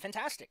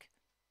 Fantastic.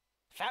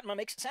 Fatma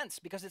makes sense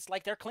because it's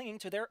like they're clinging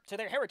to their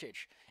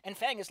heritage. And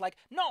Fang is like,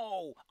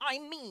 no,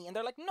 I'm me. And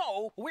they're like,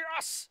 no, we're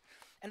us.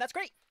 And that's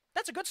great.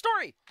 That's a good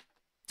story.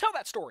 Tell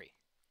that story.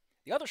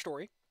 The other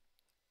story,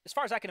 as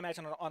far as I can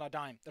imagine on a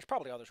dime, there's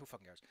probably others, who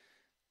fucking cares.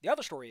 The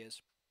other story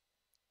is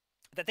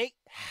that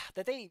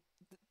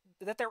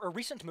they're a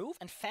recent move,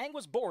 and Fang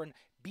was born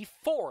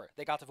before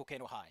they got to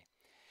Volcano High.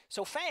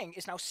 So Fang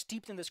is now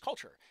steeped in this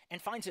culture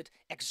and finds it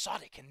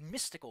exotic and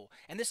mystical.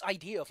 And this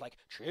idea of like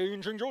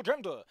changing your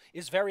gender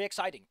is very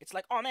exciting. It's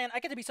like, oh man, I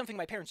get to be something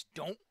my parents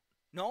don't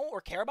know or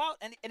care about.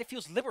 And it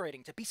feels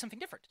liberating to be something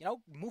different, you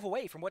know, move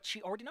away from what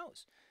she already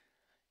knows.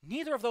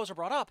 Neither of those are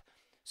brought up.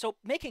 So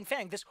making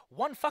Fang this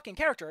one fucking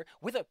character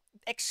with a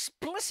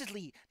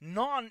explicitly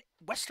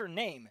non-Western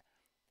name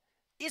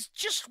is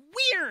just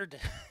weird.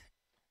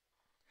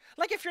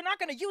 Like, if you're not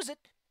going to use it,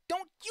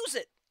 don't use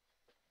it.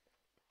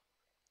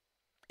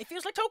 It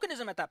feels like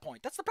tokenism at that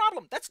point. That's the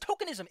problem. That's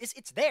tokenism.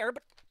 It's there,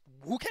 but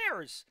who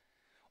cares?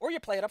 Or you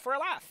play it up for a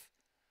laugh.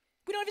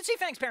 We don't even see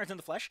Fang's parents in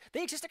the flesh.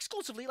 They exist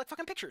exclusively like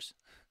fucking pictures.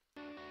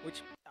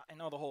 Which, I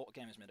know the whole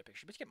game is made a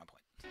picture, but you get my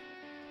point.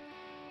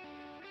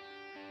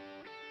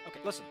 Okay,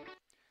 listen.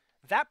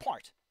 That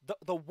part,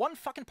 the one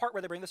fucking part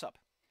where they bring this up,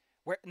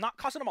 where, not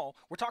cussing them all,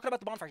 we're talking about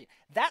the bonfire here.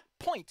 That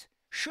point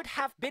should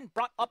have been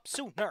brought up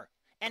sooner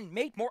and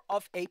made more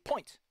of a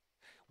point.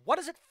 What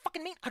does it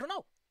fucking mean? I don't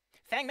know.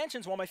 Fang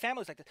mentions, well, my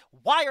family's like this.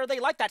 Why are they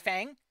like that,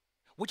 Fang?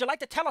 Would you like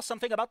to tell us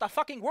something about the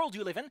fucking world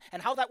you live in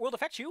and how that world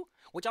affects you?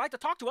 Would you like to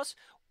talk to us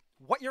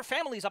what your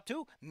family's up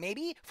to?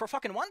 Maybe, for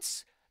fucking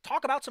once?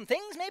 Talk about some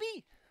things,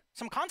 maybe?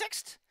 Some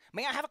context?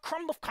 May I have a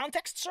crumb of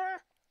context,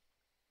 sir?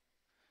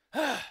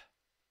 I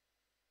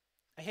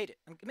hate it.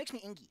 It makes me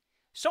ingy.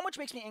 So much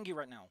makes me ingy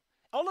right now.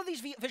 All of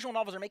these visual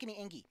novels are making me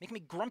ingy. Making me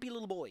grumpy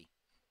little boy.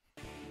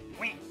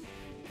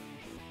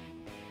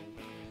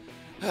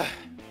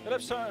 Her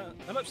lips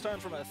turn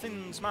from a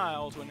thin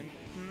smile to an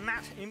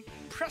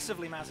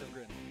impressively massive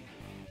grin.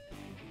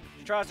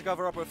 She tries to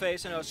cover up her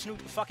face and her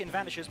snoot fucking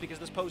vanishes because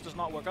this pose does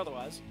not work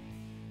otherwise.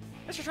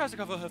 As she tries to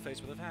cover her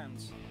face with her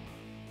hands.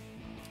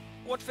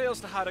 What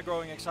fails to hide a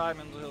growing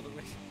excitement?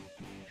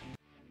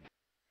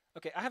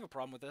 Okay, I have a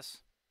problem with this.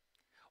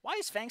 Why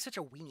is Fang such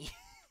a weenie?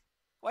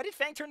 Why did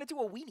Fang turn into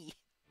a weenie?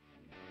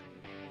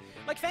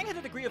 Like, Fang had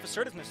a degree of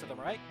assertiveness to them,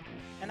 right?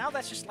 And now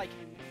that's just like,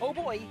 oh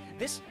boy,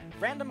 this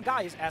random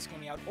guy is asking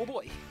me out, oh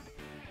boy.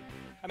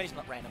 I mean, he's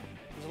not random.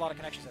 There's a lot of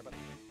connections there, but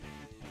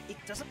it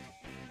doesn't...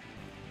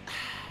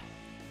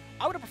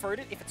 I would have preferred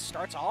it if it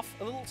starts off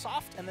a little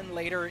soft, and then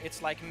later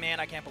it's like,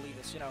 man, I can't believe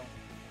this, you know.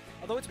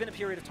 Although it's been a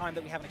period of time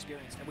that we haven't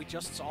experienced, and we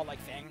just saw, like,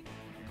 Fang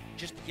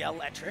just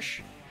yell at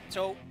Trish.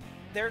 So,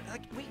 they're,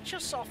 like, we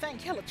just saw Fang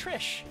yell at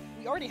Trish.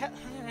 We already had...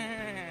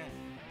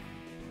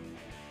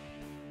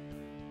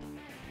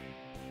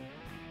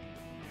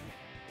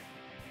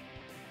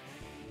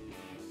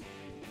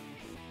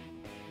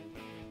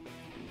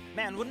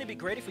 Man, wouldn't it be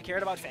great if we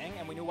cared about Fang,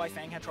 and we knew why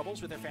Fang had troubles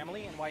with her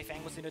family, and why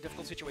Fang was in a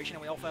difficult situation,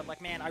 and we all felt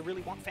like, man, I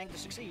really want Fang to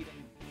succeed.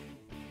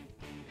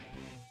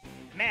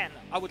 Man,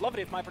 I would love it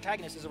if my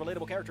protagonist is a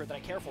relatable character that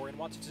I care for and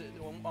wants to...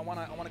 I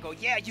wanna go,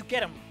 yeah, you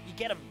get him! You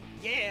get him!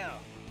 Yeah!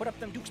 Put up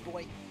them dukes,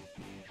 boy!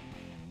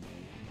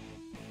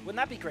 Wouldn't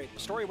that be great? A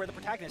story where the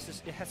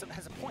protagonist has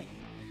a point.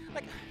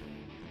 Like...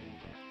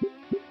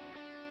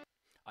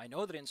 I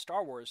know that in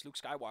Star Wars, Luke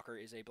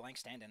Skywalker is a blank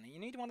stand-in, and you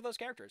need one of those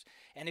characters.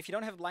 And if you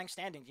don't have a blank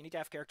stand-in, you need to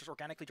have characters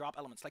organically drop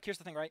elements. Like, here's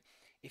the thing, right?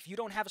 If you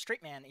don't have a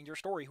straight man in your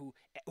story who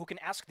can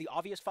ask the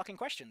obvious fucking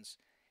questions,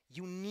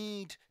 you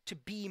need to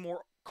be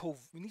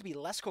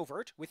less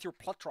covert with your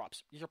plot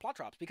drops,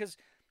 because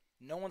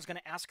no one's going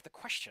to ask the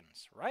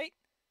questions, right?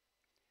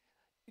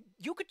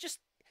 You could just...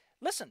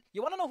 Listen,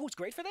 you want to know who's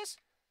great for this?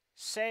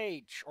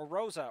 Sage or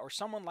Rosa or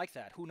someone like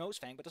that who knows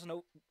Fang but doesn't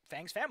know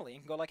Fang's family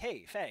and can go like,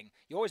 hey, Fang,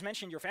 you always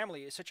mention your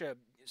family is such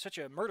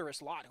a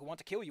murderous lot who want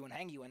to kill you and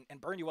hang you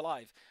and burn you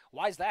alive.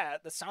 Why is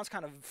that? That sounds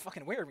kind of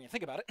fucking weird when you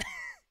think about it.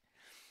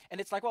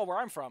 And it's like, well, where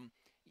I'm from,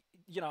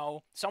 you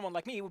know, someone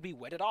like me would be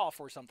wedded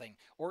off or something.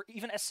 Or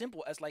even as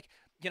simple as, like,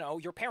 you know,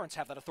 your parents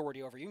have that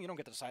authority over you. You don't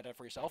get to decide that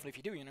for yourself. And if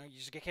you do, you know, you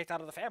just get kicked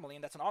out of the family,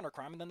 and that's an honor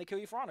crime, and then they kill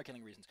you for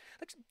honor-killing reasons.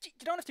 Like, you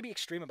don't have to be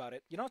extreme about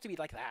it. You don't have to be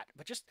like that.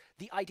 But just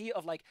the idea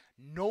of, like,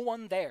 no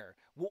one there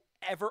will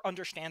ever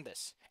understand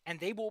this. And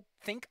they will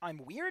think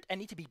I'm weird and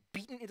need to be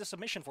beaten into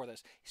submission for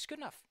this. It's good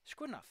enough. It's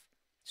good enough.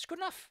 It's good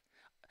enough.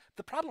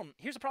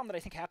 Here's the problem that I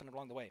think happened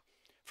along the way.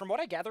 From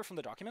what I gather from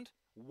the document,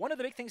 one of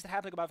the big things that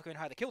happened about and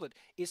how they killed it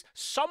is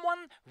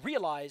someone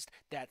realized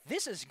that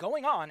this is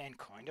going on and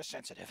kind of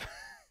sensitive.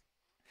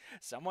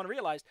 Someone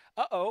realized,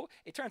 uh-oh,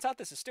 it turns out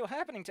this is still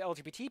happening to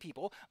LGBT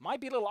people.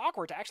 Might be a little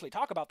awkward to actually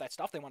talk about that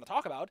stuff they want to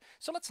talk about,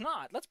 so let's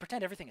not. Let's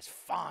pretend everything is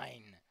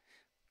fine.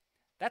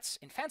 That's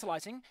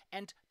infantilizing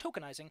and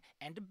tokenizing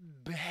and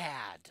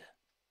bad.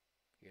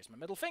 Here's my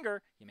middle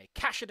finger. You may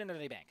cash it in at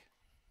any bank.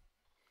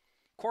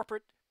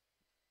 Corporate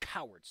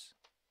cowards.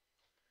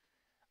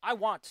 I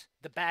want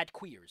the bad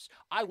queers.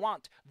 I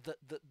want the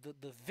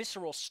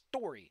visceral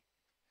story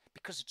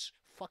because it's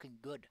fucking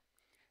good.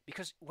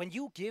 Because when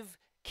you give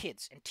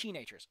kids and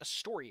teenagers a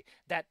story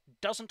that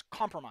doesn't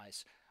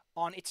compromise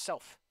on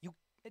itself, you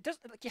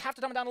have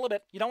to dumb it down a little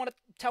bit. You don't want to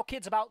tell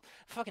kids about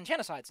fucking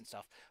genocides and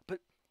stuff. But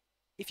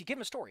if you give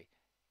them a story,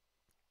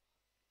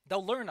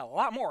 they'll learn a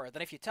lot more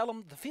than if you tell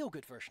them the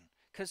feel-good version.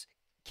 Because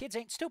kids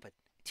ain't stupid.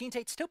 Teens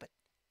ain't stupid.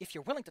 If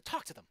you're willing to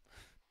talk to them,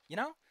 you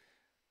know?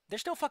 They're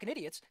still fucking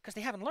idiots because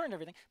they haven't learned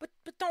everything, but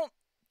don't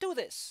do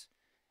this.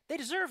 They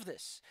deserve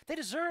this. They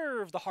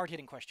deserve the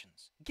hard-hitting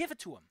questions. Give it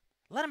to them.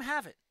 Let them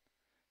have it.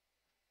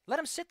 Let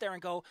them sit there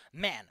and go,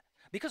 man,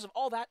 because of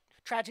all that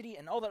tragedy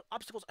and all the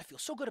obstacles, I feel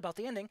so good about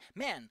the ending.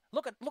 Man,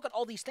 look at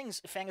all these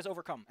things Fang has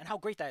overcome and how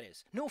great that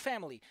is. New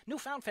family,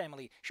 newfound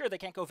family. Sure, they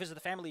can't go visit the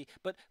family,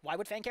 but why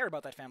would Fang care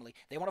about that family?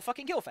 They want to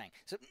fucking kill Fang.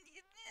 So,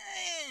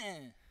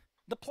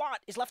 the plot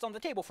is left on the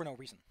table for no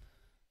reason.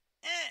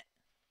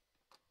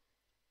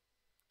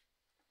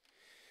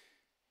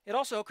 It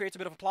also creates a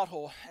bit of a plot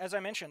hole. As I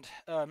mentioned,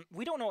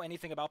 we don't know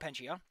anything about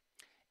Pangea,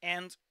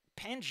 and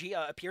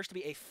Pangea appears to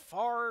be a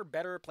far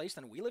better place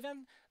than we live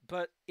in,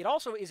 but it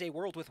also is a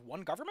world with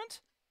one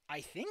government.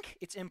 I think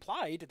it's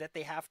implied that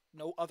they have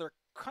no other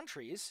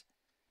countries,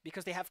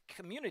 because they have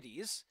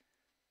communities,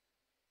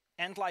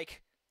 and,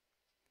 like,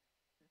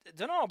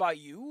 don't know about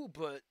you,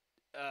 but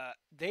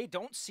they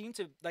don't seem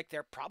to, like,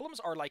 their problems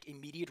are, like,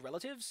 immediate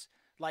relatives.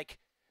 Like,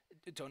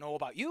 don't know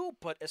about you,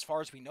 but as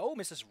far as we know,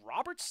 Mrs.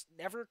 Roberts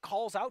never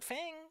calls out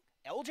Fang.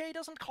 LJ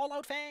doesn't call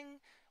out Fang,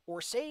 or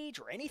Sage,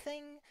 or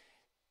anything.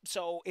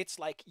 So it's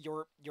like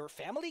your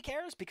family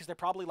cares because they're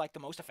probably, like, the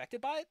most affected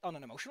by it on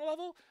an emotional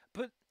level,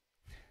 but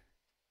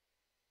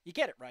you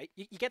get it, right?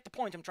 You get the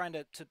point I'm trying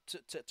to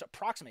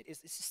approximate.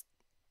 It's just...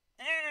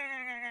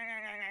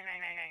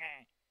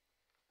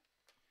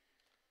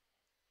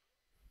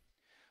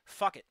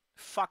 Fuck it.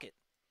 Fuck it.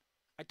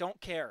 I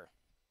don't care.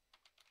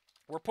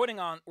 We're putting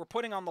on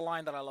the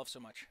line that I love so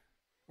much.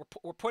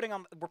 We're putting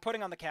on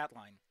the cat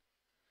line.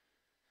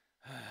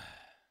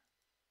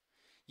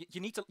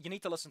 You need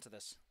to listen to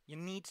this. You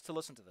need to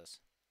listen to this.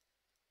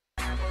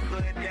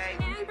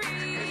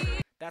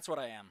 That's what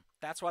I am.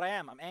 That's what I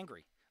am. I'm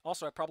angry.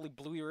 Also, I probably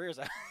blew your ears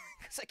out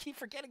because I keep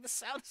forgetting the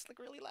sound is, like,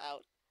 really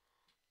loud.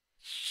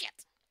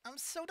 Shit. I'm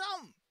so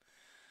dumb.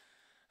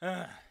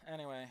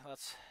 Anyway,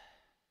 let's...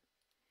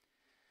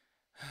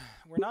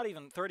 We're not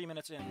even 30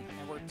 minutes in,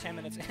 and we're 10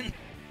 minutes in.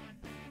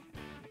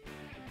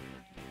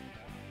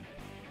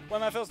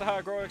 When I feels the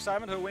high growing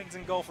excitement, her wings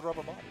engulf her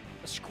rubber body.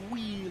 A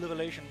squeal of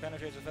elation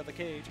penetrates her feather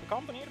cage,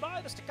 accompanied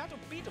by the staccato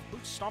beat of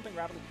boots stomping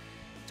rapidly.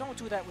 Don't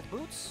do that with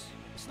boots.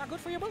 It's not good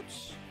for your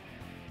boots.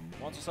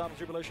 Once the sound of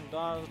jubilation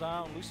dies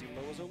down, Lucy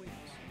lowers her wings.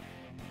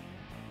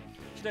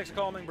 She takes a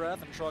calming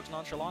breath and shrugs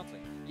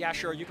nonchalantly. Yeah,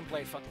 sure, you can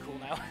play it fucking cool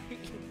now.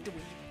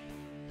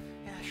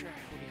 Yeah, sure,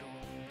 it'll be cool.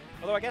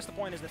 Although I guess the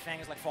point is that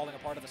Fang is like falling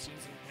apart at the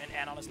seams and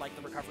Anon is like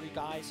the recovery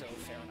guy, so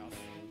fair enough.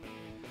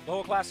 The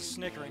whole class is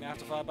snickering. I have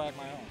to fight back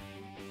my own.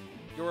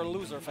 You're a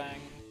loser, Fang.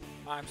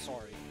 I'm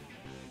sorry.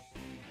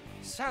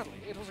 Sadly,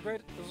 it was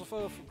a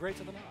foe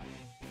greater than I.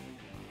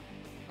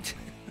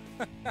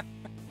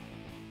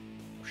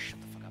 Oh,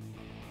 shut the fuck up.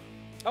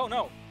 Oh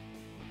no!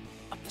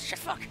 Shit,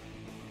 fuck!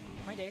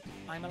 My date,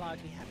 I'm allowed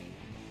to be happy.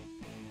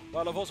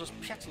 While her voice was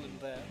petulant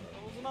there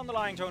was an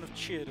underlying tone of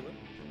cheer to it.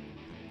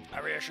 I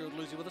reassured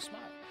Lucy with a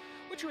smile,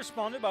 which she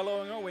responded by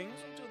lowering her wings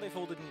until they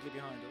folded neatly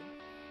behind her.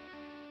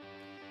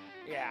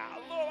 Yeah,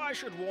 although I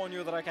should warn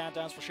you that I can't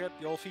dance for shit,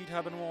 your feet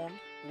have been warned.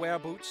 Wear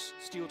boots,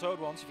 steel-toed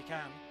ones if you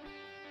can.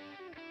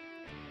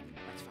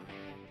 That's fine.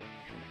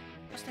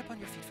 I'll step on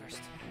your feet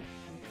first.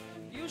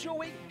 Use your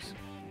wings.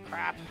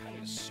 Crap, I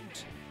need a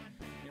suit.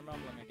 You're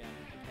mumbling again.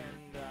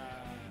 And,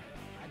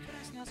 I could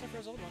ask Nasser for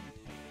his old one.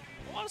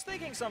 Well, I was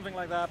thinking something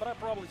like that, but I'd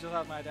probably just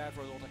ask my dad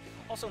for his old one.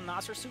 Also,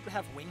 Nasser's suit would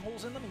have wing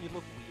holes in them and you'd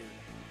look weird.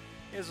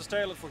 His is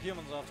tailored for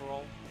humans, after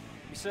all.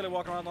 Be silly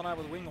walking around all night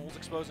with wing holes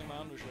exposing my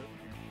undershirt.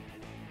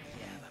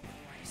 Yeah, that would be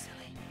pretty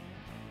silly.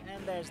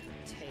 And there's the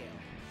tail.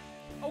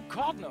 Oh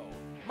god, no!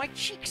 My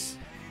cheeks!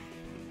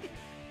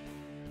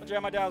 But yeah,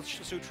 my dad's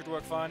suit should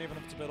work fine, even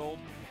if it's a bit old.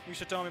 You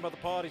should tell me about the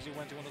parties you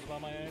went to when he was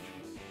about my age.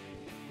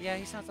 Yeah,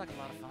 he sounds like a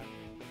lot of fun.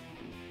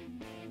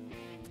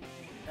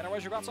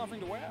 Anyways, you got something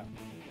to wear?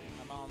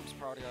 My mom's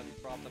party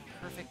brought the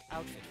perfect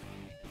outfit for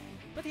me.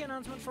 But the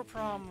announcement for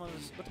prom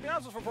was...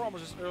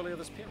 just earlier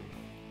this period.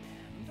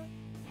 And...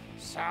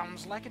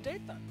 sounds like a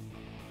date, then.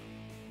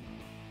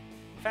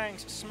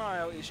 Fang's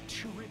smile is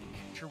cherubic.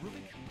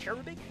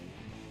 Cherubic?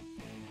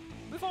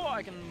 Before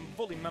I can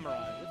fully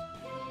memorize it,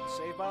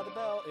 saved by the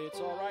bell, it's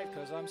alright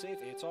cause I'm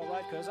safe, it's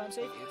alright cause I'm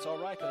safe, it's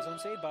alright cause I'm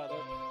saved by the...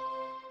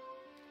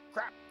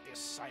 Crap, the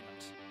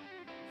assignment.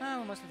 Oh,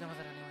 we're mostly done with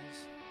it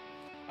anyways.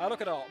 I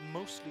look at all,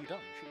 mostly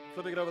done.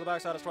 Flipping it over the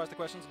backside is twice the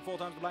questions and 4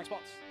 times the blank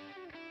spots.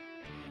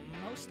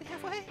 Mostly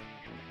halfway?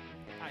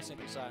 I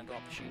simply sigh and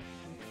drop the sheet.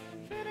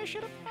 Finish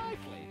it at my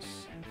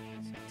place.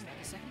 Sounds like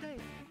a second day.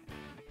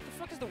 What the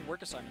fuck is the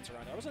work assignments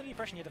around? I was under the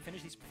impression you had to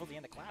finish these before the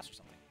end of class or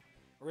something.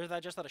 Or is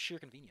that just out of sheer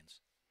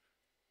convenience?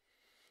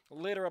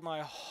 Later at my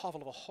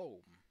hovel of a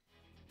home.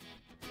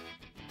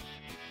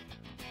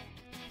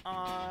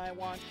 I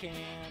want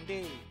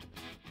candy.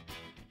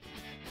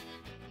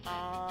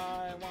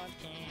 I want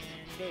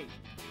candy.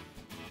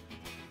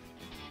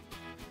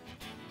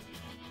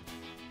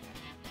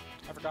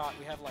 I forgot,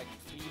 we have like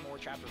 3 more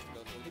chapters to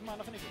go through. Didn't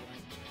mind if I finish it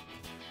tonight.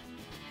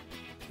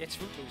 It's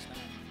Footloose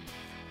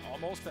now.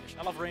 Almost finished.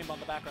 I love Rainbow in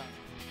the background.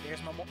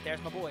 There's my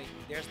boy.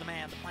 There's the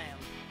man, the plan.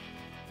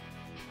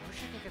 I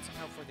wish I could get some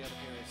help for the other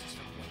periods. It's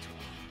taking way too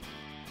long.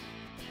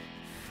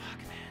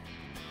 Fuck, man.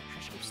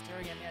 Trish keeps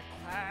staring at me at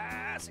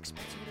class,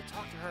 expecting me to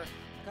talk to her.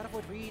 I gotta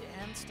avoid Reed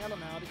and Stella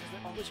now because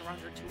they're always around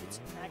her too. It's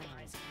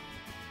agonizing.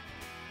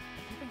 I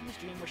keep in this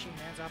dream where she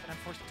mans up and I'm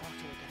forced to talk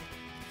to her again.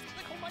 It's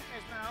like whole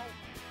nightmares now.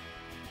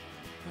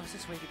 I was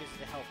just way too busy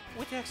to help.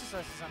 With the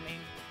exercises, I mean.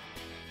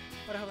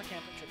 What the hell, a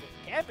camping trip?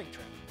 Camping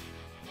trip?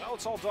 Well,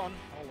 it's all done.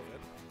 All of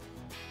it.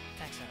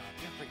 Thanks, Anna.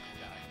 You're a pretty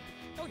cool guy.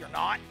 No, you're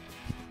not.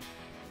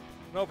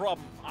 No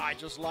problem. I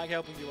just like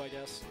helping you, I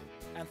guess.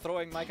 And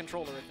throwing my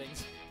controller at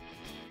things.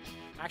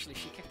 Actually,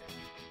 she kicked it.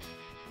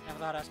 And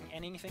without asking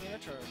anything in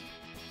return.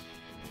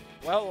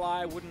 Well,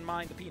 I wouldn't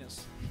mind the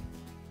penis.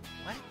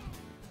 What?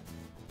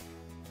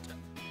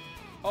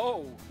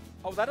 Oh.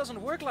 Oh, that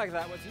doesn't work like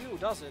that with you,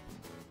 does it?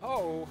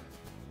 Oh.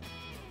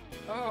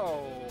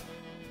 Oh.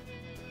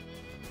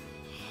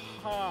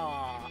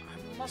 Ha.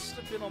 I must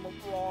have been on the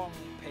wrong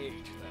page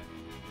then.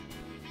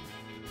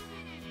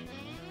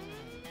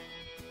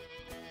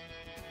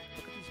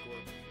 Look at these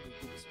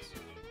gorgeous.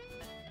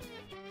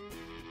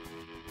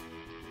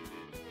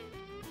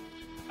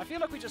 I feel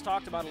like we just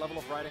talked about a level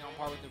of writing on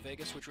par with New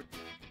Vegas, which would...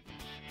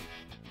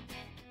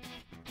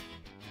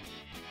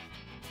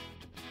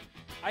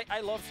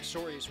 I love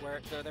stories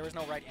where there is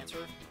no right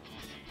answer.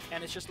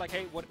 And it's just like,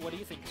 hey, what do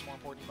you think is more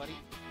important, buddy?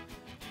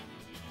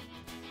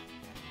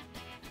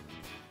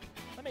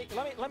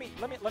 Let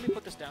me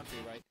put this down for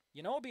you, right?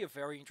 You know, it'll be a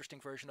very interesting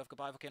version of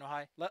Goodbye Volcano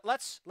High.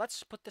 Let's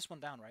put this one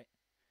down, right?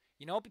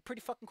 You know, it'd be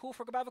pretty fucking cool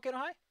for Goodbye Volcano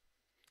High.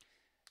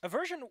 A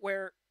version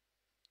where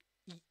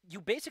you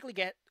basically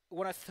get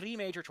one of 3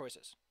 major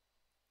choices.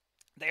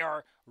 They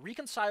are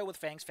reconcile with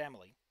Fang's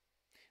family.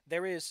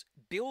 There is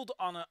build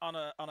on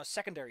a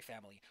secondary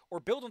family, or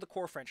build on the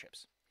core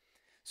friendships.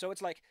 So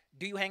it's like,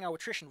 do you hang out with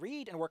Trish and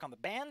Reed and work on the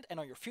band and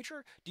on your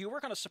future? Do you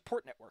work on a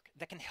support network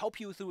that can help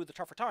you through the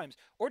tougher times?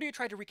 Or do you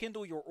try to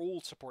rekindle your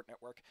old support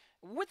network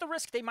with the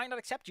risk they might not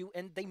accept you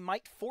and they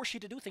might force you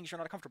to do things you're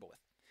not comfortable with?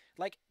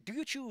 Like, do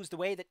you choose the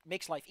way that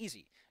makes life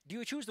easy? Do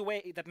you choose the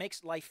way that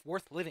makes life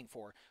worth living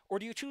for? Or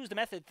do you choose the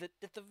method that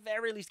at the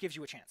very least gives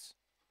you a chance?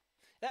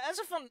 That's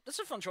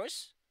a fun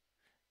choice.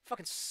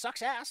 Fucking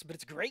sucks ass, but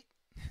it's great,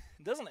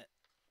 doesn't it?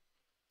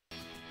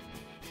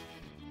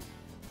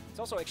 It's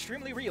also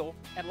extremely real,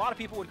 and a lot of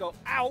people would go,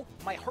 ow,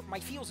 my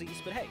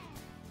feelsies, but hey.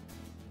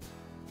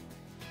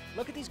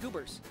 Look at these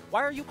goobers.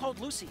 Why are you called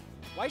Lucy?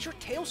 Why is your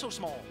tail so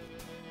small?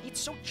 It's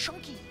so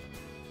chunky.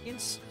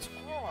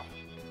 Oh.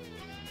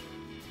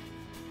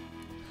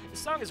 This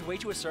song is way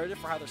too assertive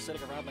for how they're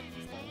sitting around like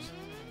goofballs.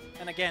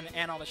 And again,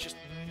 Anon is just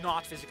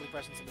not physically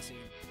present in the scene.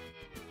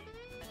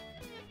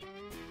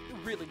 You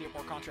really need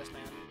more contrast,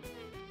 man.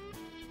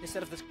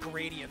 Instead of this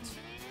gradient.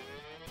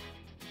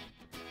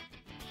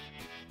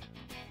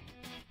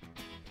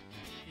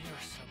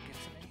 You're so good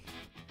to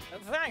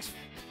me. Thanks,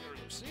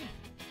 Lucy.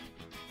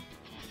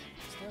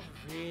 Is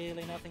there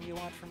really nothing you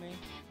want from me?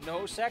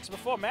 No sex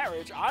before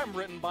marriage. I'm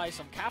written by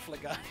some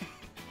Catholic guy.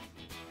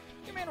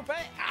 You mean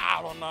repay?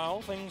 I don't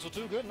know. Things are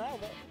too good now,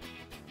 though.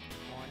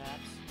 More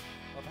naps?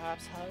 Or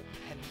perhaps hug?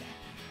 And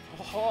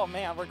oh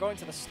man, we're going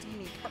to the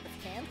steamy part of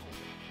hand holding.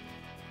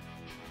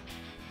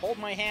 Hold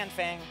my hand,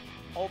 Fang.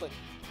 Hold it.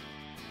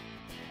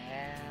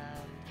 And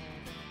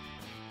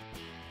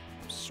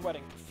I'm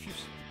sweating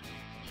profusely.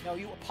 No,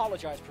 you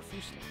apologize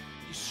profusely.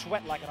 You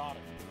sweat like an otter.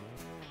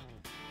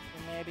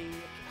 And maybe...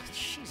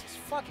 Jesus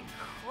fucking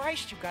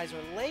Christ, you guys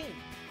are lame.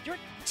 You're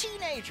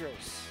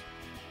teenagers.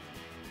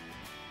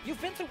 You've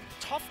been through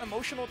tough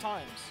emotional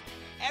times.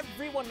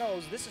 Everyone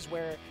knows this is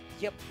where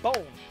you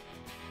bone.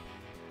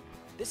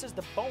 This is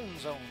the bone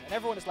zone. And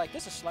everyone is like,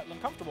 this is slightly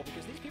uncomfortable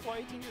because these people are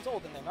 18 years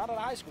old and they're not out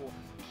of high school.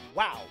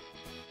 Wow.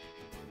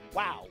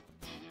 Wow.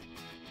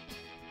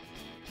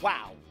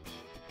 Wow.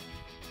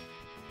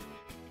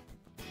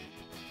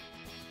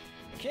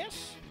 A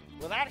kiss?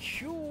 With that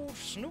huge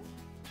snoot?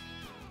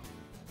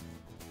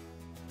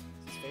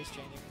 Is his face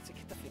changing? It's a,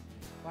 get the feel.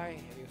 Why are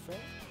you afraid?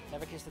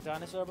 Never kissed a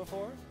dinosaur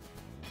before?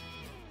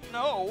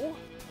 No.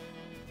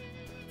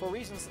 For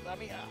reasons, I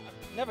mean,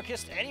 I've never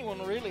kissed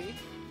anyone really.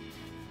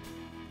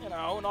 You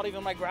know, not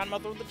even my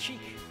grandmother on the cheek.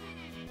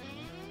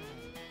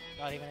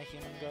 Not even a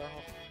human girl.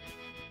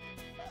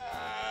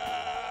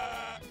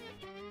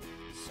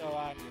 So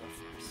I'm your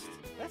first.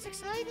 That's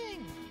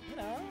exciting, you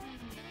know.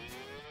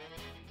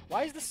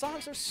 Why is the song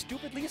so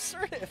stupidly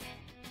assertive?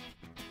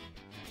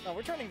 No,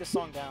 we're turning this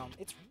song down.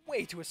 It's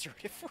way too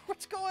assertive for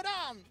what's going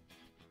on.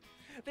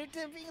 They're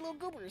being little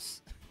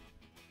goobers.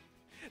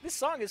 This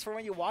song is for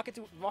when you're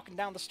walking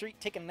down the street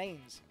taking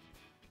names.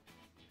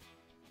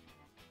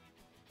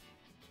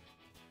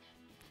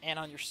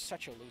 Anon, you're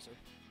such a loser.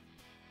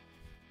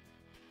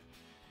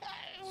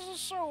 This is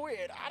so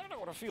weird. I don't know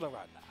what I'm feeling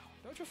right now.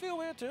 Don't you feel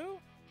weird too?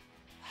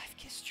 I've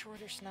kissed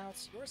shorter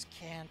snouts. Yours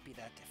can't be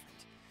that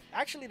different.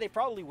 Actually, they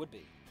probably would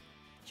be.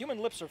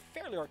 Human lips are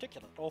fairly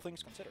articulate, all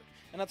things considered.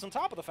 And that's on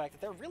top of the fact that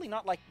they're really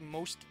not like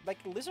most... Like,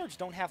 lizards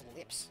don't have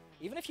lips.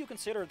 Even if you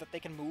consider that they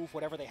can move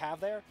whatever they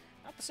have there,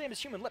 not the same as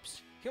human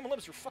lips. Human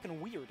lips are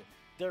fucking weird.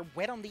 They're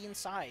wet on the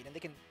inside, and they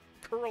can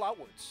curl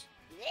outwards.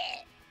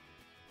 Yeah.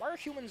 Why are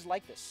humans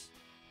like this?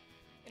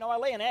 You know, I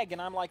lay an egg,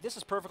 and I'm like, this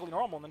is perfectly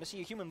normal, and then to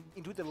see a human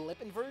do the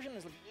lip inversion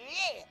is like,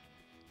 yeah.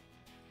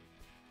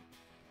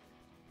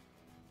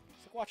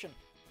 It's like watching...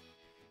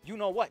 You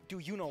know what? Do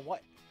you know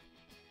what?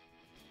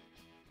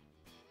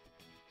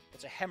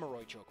 It's a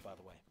hemorrhoid joke, by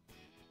the way.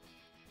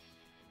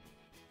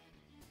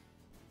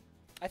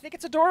 I think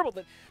it's adorable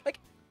that, like...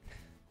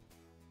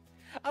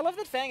 I love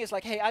that Fang is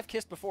like, hey, I've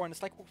kissed before, and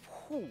it's like,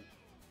 who?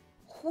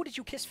 Who did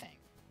you kiss, Fang?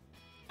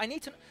 I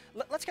need to...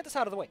 Let's get this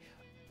out of the way.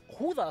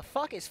 Who the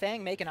fuck is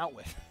Fang making out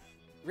with?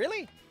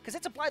 Really? Because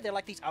it's implied they're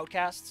like these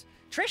outcasts.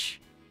 Trish?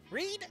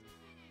 Reed?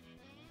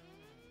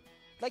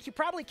 Like, you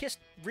probably kissed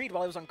Reed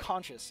while he was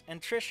unconscious, and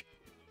Trish,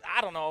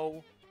 I don't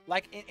know,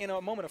 like, in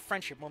a moment of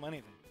friendship more than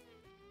anything.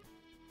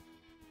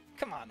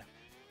 Come on.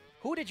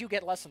 Who did you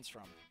get lessons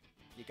from?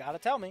 You gotta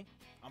tell me.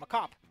 I'm a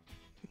cop.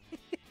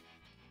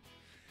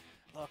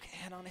 Look,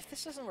 Anon, if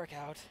this doesn't work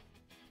out,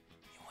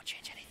 you won't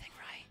change anything,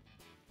 right?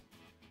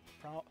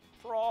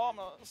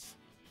 Promise.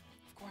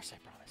 Of course I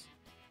promise.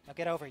 Now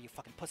get over it, you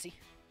fucking pussy.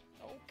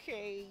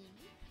 Okay.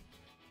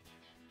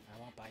 I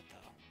won't bite,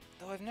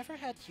 though. Though I've never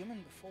had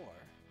human before.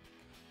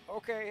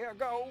 Okay, here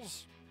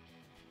goes.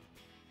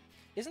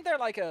 Isn't there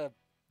like a...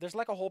 There's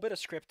like a whole bit of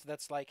script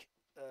that's like...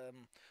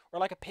 or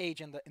like a page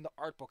in the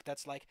art book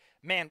that's like,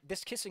 man,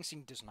 this kissing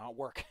scene does not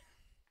work.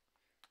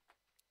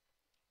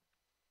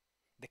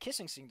 The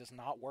kissing scene does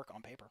not work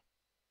on paper.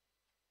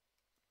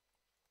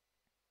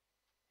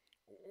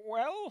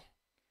 Well,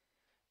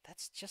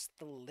 that's just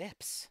the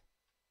lips.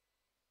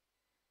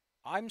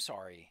 I'm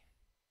sorry.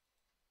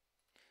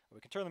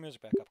 We can turn the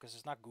music back up because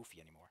it's not goofy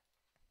anymore.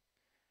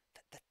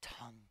 The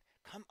tongue.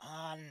 Come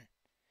on.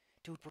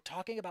 Dude, we're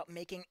talking about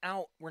making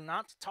out. We're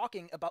not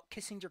talking about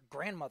kissing your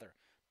grandmother.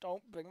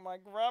 Don't bring my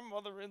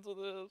grandmother into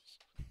this.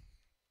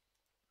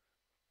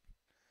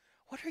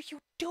 What are you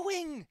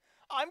doing?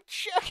 I'm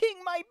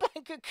checking my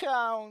bank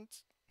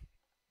account.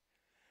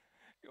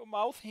 Your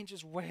mouth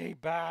hinges way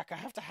back. I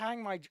have to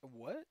hang my...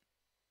 What?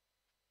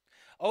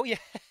 Oh, yeah.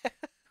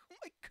 Oh,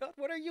 my God.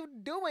 What are you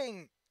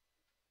doing?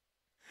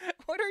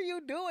 What are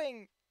you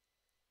doing?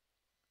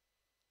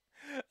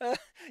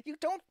 You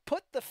don't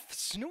put the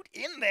snoot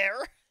in there.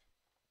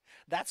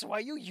 That's why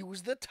you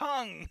use the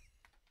tongue.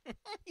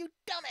 You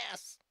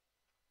dumbass.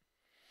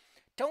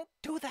 Don't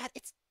do that.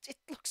 It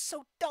looks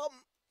so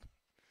dumb.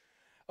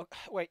 Oh,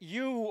 wait,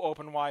 you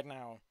open wide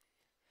now.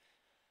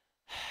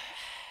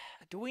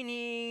 Do we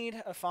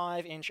need a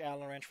 5-inch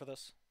Allen wrench for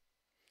this?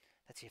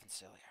 That's even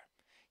sillier.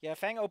 Yeah,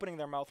 Fang opening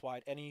their mouth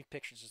wide. Any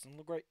pictures doesn't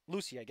look great.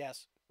 Lucy, I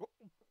guess.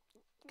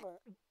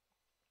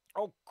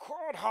 Oh,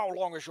 God, how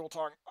long is your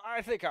tongue?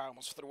 I think I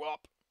almost threw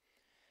up.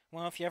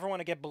 Well, if you ever want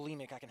to get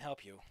bulimic, I can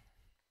help you.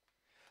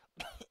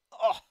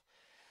 Oh,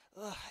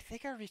 ugh, I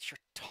think I reached your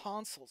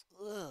tonsils.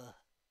 Ugh.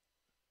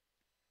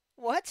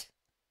 What?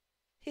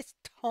 His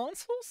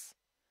tonsils?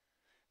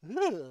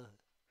 Ugh.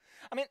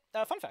 I mean,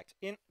 fun fact.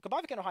 In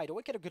Goodbye Volcano High, I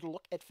don't get a good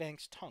look at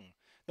Fang's tongue.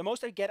 The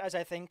most I get is,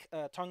 I think,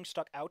 tongue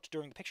stuck out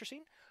during the picture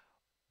scene.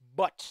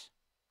 But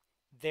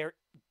there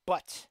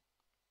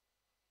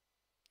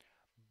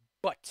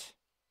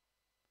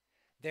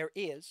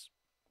is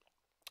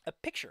a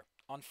picture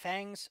on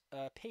Fang's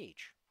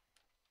page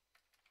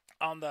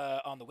on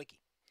the wiki,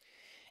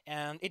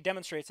 and it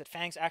demonstrates that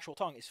Fang's actual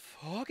tongue is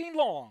fucking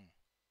long.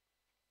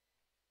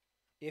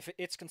 If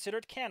it's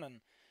considered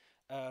canon,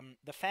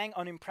 the Fang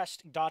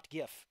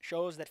unimpressed.gif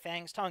shows that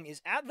Fang's tongue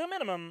is at the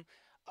minimum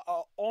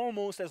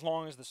almost as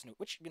long as the snoot,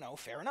 which, you know,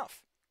 fair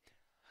enough.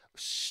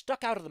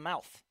 Stuck out of the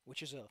mouth,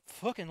 which is a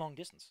fucking long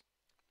distance.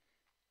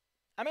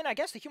 I mean, I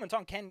guess the human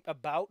tongue can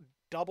about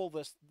double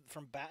this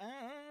from back.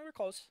 We're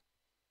close.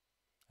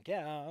 I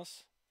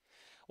guess.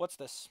 What's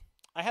this?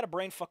 I had a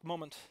brain fuck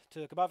moment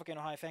to Goodbye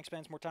Volcano High. Fang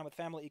spends more time with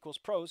family equals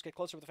pros. Get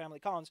closer with the family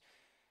cons.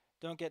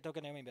 Don't get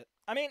Naomi bit.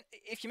 I mean,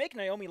 if you make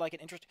Naomi like an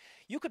interest,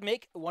 you could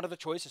make one of the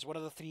choices, one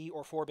of the 3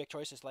 or 4 big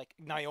choices, like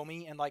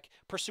Naomi, and like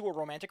pursue a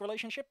romantic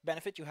relationship.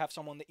 Benefit, you have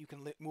someone that you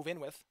can move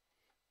in with.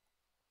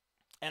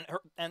 And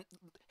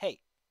hey,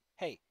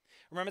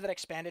 remember that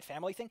expanded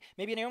family thing?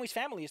 Maybe Naomi's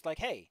family is like,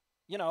 hey,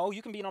 you know,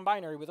 you can be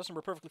non-binary with us and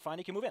we're perfectly fine.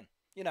 You can move in.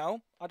 You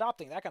know,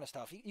 adopting, that kind of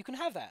stuff. You can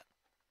have that.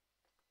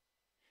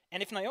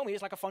 And if Naomi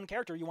is like a fun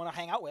character you want to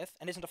hang out with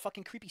and isn't a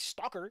fucking creepy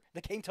stalker the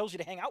game tells you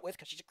to hang out with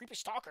because she's a creepy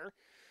stalker,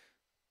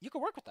 you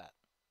can work with that.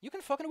 You can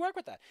fucking work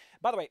with that.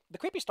 By the way, the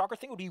creepy stalker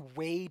thing would be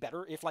way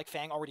better if like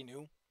Fang already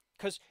knew.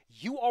 Because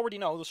you already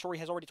know, the story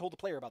has already told the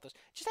player about this.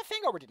 Just have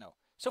Fang already know.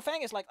 So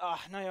Fang is like,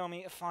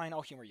 Naomi, fine,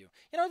 I'll humor you.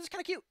 You know, it's kind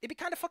of cute. It'd be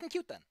kind of fucking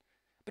cute then.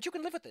 But you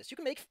can live with this. You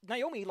can make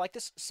Naomi like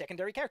this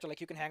secondary character.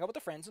 Like, you can hang out with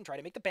the friends and try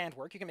to make the band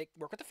work. You can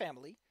work with the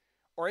family.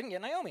 Or you can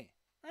get Naomi.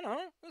 I don't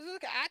know.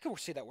 I could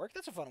see that work.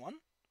 That's a fun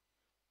one.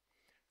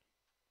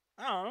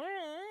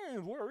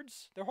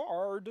 Words. They're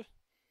hard.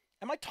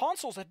 And my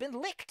tonsils have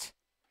been licked.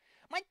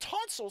 My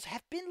tonsils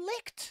have been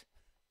licked.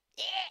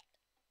 Yeah.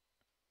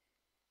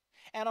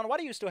 And on why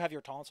do you still have your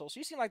tonsils?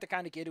 You seem like the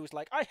kind of kid who's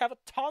like, I have a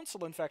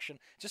tonsil infection,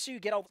 just so you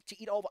get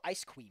to eat all the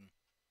ice cream.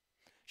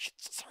 Shit,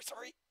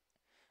 sorry.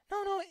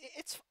 No,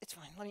 it's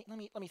fine.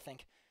 Let me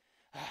think.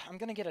 I'm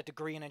gonna get a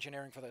degree in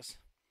engineering for this.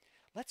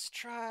 Let's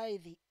try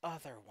the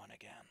other one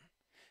again.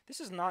 This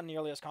is not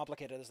nearly as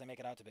complicated as they make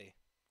it out to be,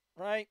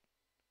 right?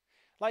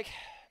 Like,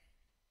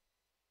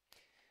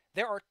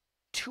 there are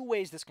 2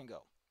 ways this can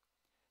go.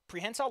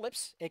 Prehensile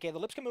lips, aka the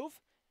lips can move.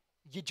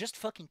 You just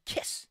fucking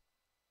kiss.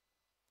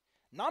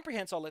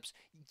 Non-prehensile lips,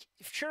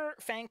 sure,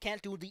 Fang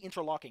can't do the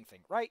interlocking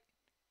thing, right?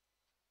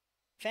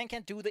 Fang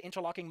can't do the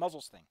interlocking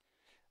muzzles thing.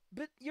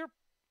 But you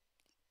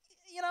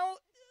know,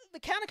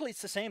 mechanically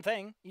it's the same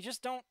thing. You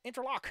just don't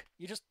interlock.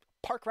 You just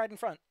park right in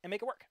front and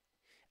make it work.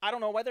 I don't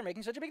know why they're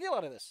making such a big deal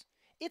out of this.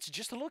 It's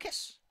just a little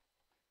kiss.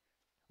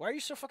 Why are you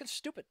so fucking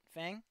stupid,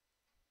 Fang?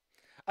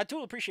 I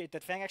do appreciate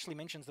that Fang actually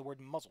mentions the word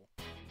muzzle.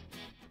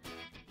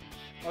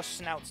 Oh,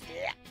 snouts.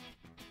 Yeah.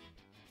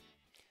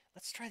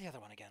 Let's try the other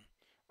one again.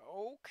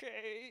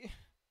 Okay.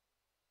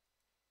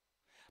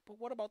 But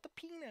what about the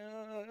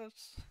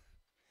penis?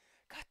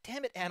 God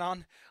damn it,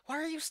 Anon. Why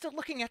are you still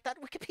looking at that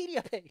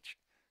Wikipedia page?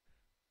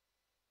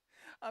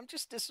 I'm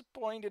just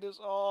disappointed is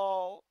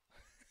all.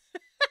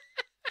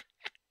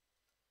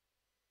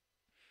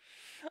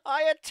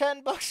 I had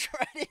 $10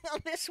 writing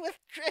on this with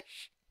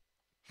Trish.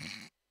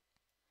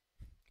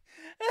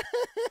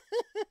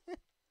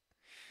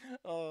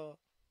 Oh.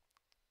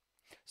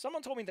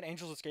 Someone told me that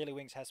Angels with Scaly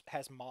Wings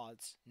has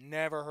mods.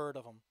 Never heard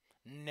of them.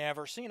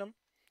 Never seen them.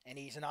 And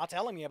he's not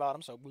telling me about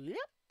them, so...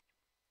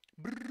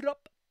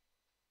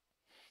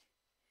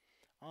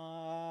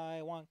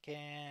 I want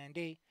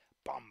candy.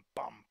 Bum,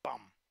 bum,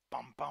 bum,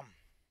 bum, bum.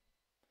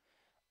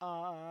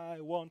 I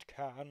want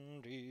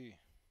candy.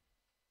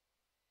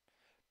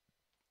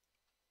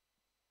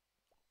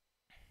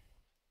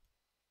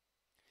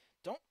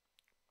 Don't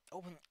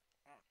open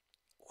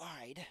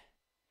wide.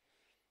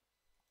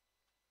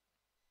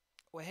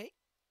 Wait.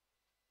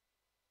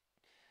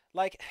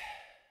 Like,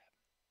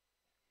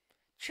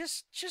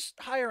 just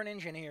hire an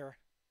engineer.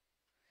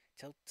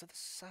 Tilt to the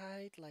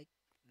side like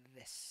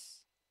this.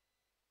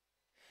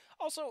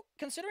 Also,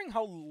 considering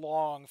how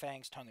long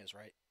Fang's tongue is,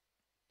 right?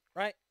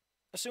 Right?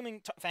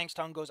 Assuming Fang's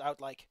tongue goes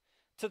out, like,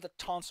 to the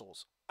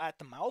tonsils at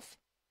the mouth.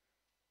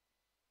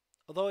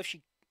 Although if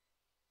she...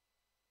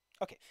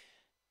 Okay.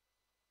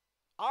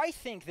 I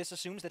think this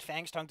assumes that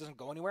Fang's tongue doesn't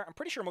go anywhere. I'm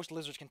pretty sure most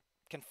lizards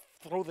can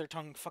throw their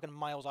tongue fucking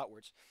miles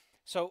outwards.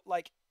 So,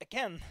 like,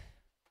 again,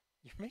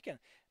 you're making...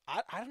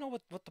 I don't know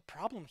what the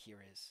problem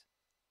here is.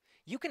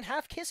 You can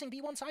have kissing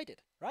be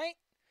one-sided, right?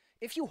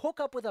 If you hook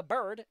up with a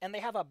bird and they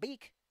have a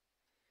beak,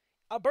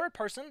 a bird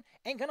person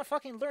ain't gonna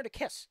fucking learn to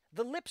kiss.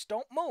 The lips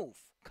don't move,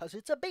 because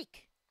it's a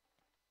beak.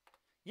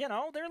 You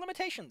know, there are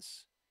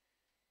limitations.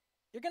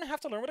 You're gonna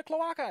have to learn what a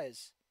cloaca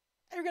is.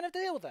 And you're gonna have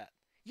to deal with that.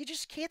 You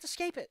just can't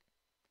escape it.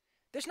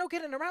 There's no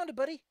getting around it,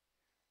 buddy.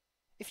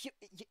 If you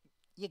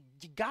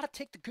gotta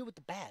take the good with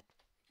the bad.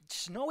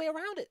 There's no way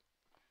around it.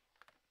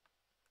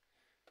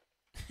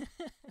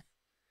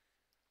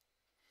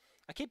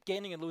 I keep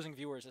gaining and losing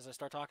viewers as I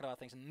start talking about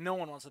things no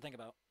one wants to think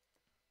about.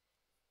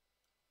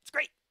 It's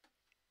great.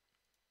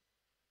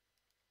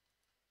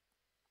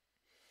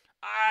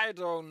 I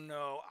don't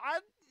know. I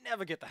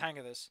never get the hang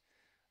of this.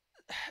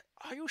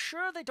 Are you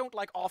sure they don't,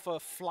 like, offer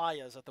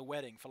flyers at the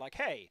wedding for, like,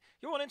 hey,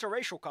 you're an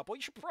interracial couple,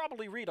 you should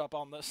probably read up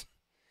on this.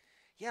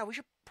 Yeah, we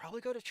should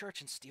probably go to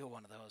church and steal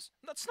one of those.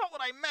 That's not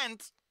what I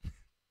meant!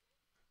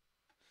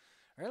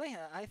 Really?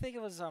 I think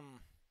it was,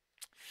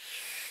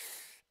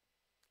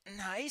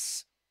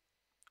 nice.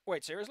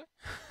 Wait, seriously?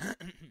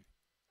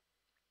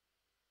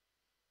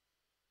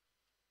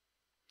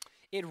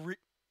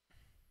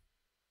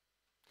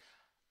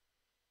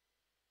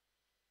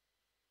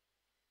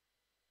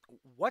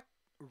 What?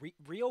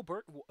 Rio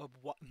Bert?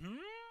 What? Hmm?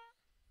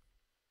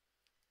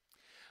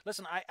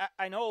 Listen,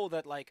 I know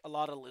that, like, a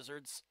lot of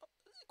lizards,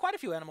 quite a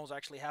few animals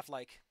actually have,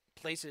 like,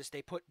 places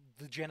they put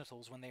the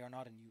genitals when they are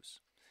not in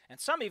use. And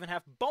some even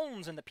have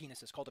bones in the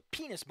penises called a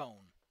penis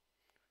bone.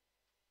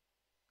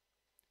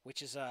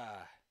 Which is,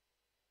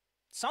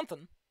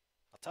 something.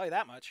 I'll tell you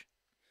that much.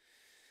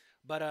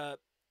 But, aren't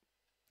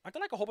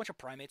there, like, a whole bunch of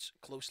primates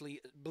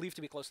believed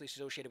to be closely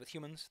associated with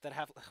humans that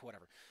have,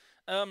 whatever.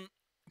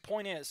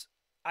 Point is,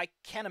 I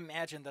can't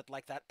imagine that,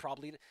 like, that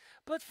probably...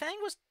 But Fang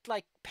was,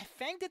 like...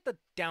 Fang did the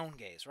down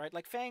gaze, right?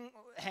 Like, Fang,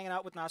 hanging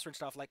out with Nasser and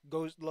stuff, like,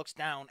 looks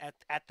down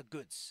at the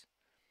goods.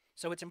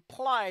 So it's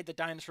implied that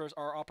dinosaurs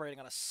are operating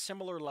on a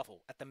similar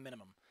level, at the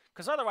minimum.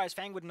 Because otherwise,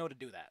 Fang wouldn't know to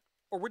do that.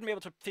 Or wouldn't be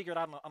able to figure it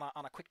out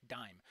on a quick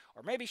dime.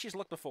 Or maybe she's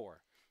looked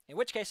before. In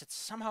which case, it's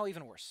somehow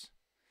even worse.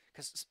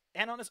 Because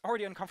Anon is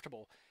already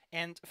uncomfortable.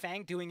 And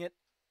Fang doing it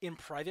in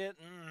private...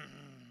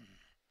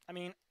 I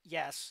mean,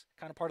 yes,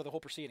 kind of part of the whole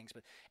proceedings,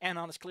 but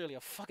Anon is clearly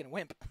a fucking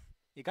wimp.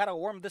 You gotta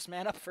warm this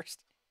man up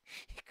first.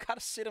 You gotta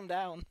sit him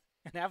down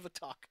and have the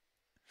talk.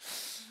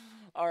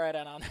 Alright,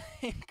 Anon.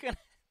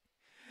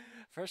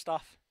 First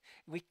off,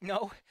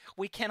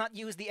 we cannot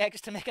use the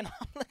eggs to make an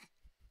omelet.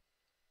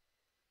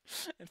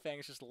 And Fang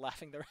is just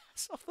laughing their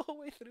ass off the whole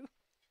way through.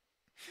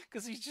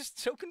 Because he's just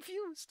so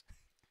confused.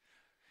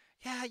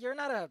 Yeah, you're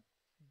not a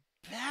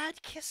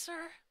bad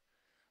kisser?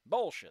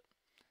 Bullshit.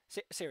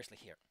 Seriously,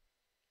 here.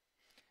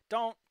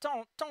 Don't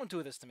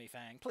do this to me,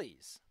 Fang,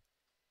 please.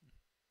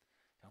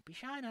 Don't be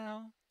shy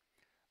now.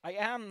 I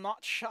am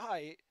not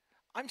shy.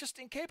 I'm just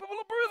incapable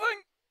of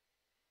breathing.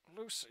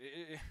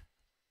 Lucy.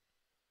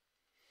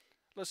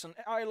 Listen,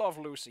 I love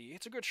Lucy.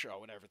 It's a good show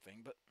and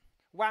everything, but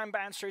Wham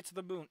Bam Straight to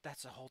the Moon,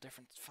 that's a whole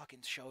different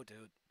fucking show,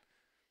 dude.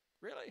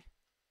 Really?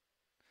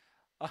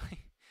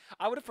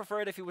 I would have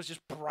preferred if he was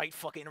just bright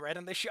fucking red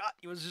in the shot.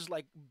 He was just,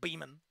 like,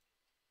 beaming.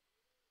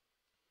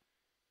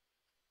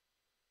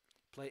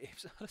 Play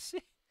Apes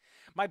Odyssey.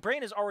 My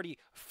brain is already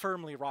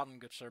firmly rotten,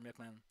 good Sir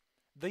McMahon.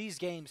 These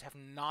games have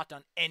not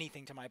done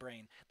anything to my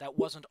brain that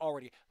wasn't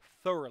already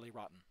thoroughly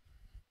rotten.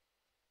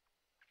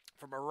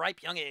 From a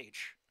ripe young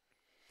age,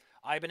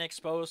 I've been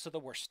exposed to the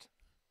worst.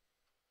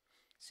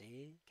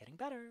 See? Getting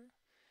better.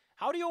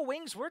 How do your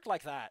wings work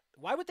like that?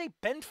 Why would they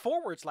bend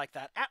forwards like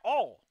that at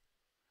all?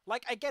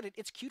 Like, I get it,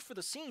 it's cute for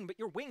the scene, but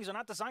your wings are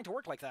not designed to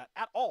work like that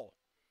at all.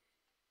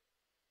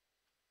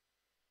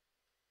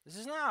 This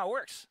is not how it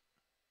works.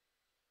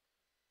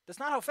 That's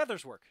not how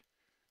feathers work.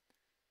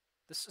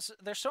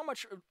 There's so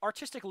much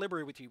artistic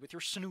liberty with you, with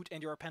your snoot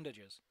and your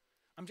appendages.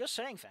 I'm just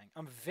saying, Fang.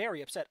 I'm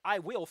very upset. I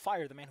will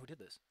fire the man who did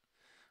this.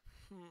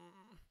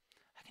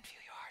 I can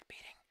feel your heart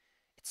beating.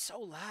 It's so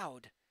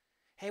loud.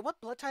 Hey,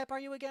 what blood type are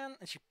you again?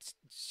 And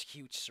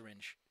huge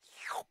syringe.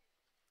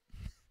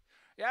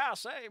 Yeah,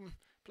 same.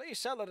 Please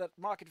sell it at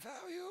market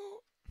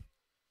value.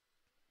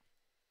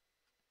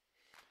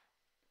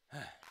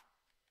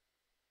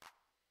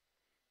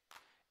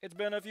 It's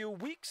been a few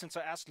weeks since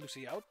I asked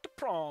Lucy out to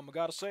prom. I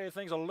gotta say,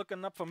 things are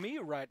looking up for me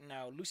right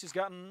now. Lucy's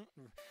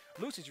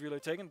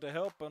really taken to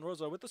help and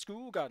Rosa with the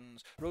school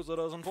gardens. Rosa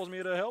doesn't force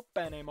me to help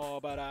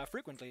anymore, but I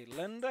frequently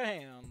lend a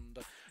hand.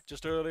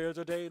 Just earlier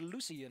today,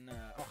 Lucy and,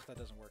 oh, that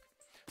doesn't work.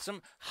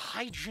 Some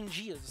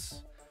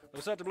hydrangeas.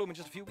 They're set to bloom in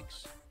just a few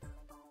weeks.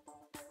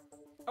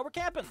 Oh, we're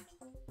camping!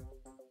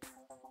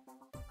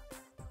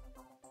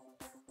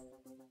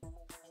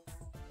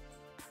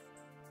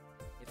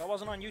 If I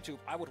wasn't on YouTube,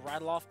 I would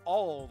rattle off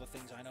all the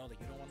things I know that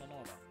you don't want to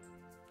know about.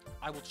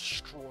 I will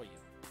destroy you.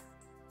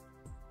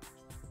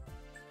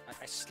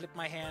 I slip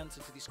my hands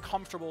into these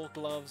comfortable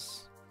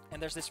gloves,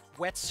 and there's this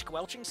wet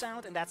squelching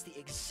sound, and that's the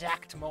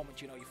exact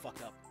moment you know you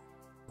fucked up.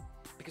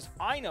 Because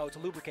I know to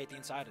lubricate the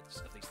inside of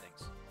these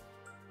things.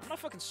 I'm not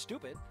fucking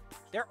stupid.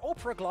 They're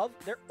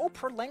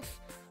Oprah length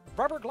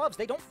rubber gloves.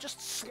 They don't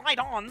just slide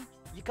on.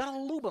 You gotta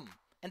lube them.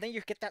 And then you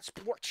get that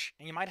splorch,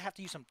 and you might have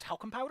to use some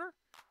talcum powder.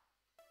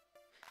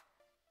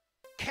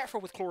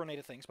 Careful with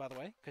chlorinated things, by the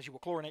way, because you will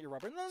chlorinate your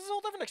rubber, and this is a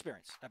whole different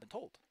experience, I've been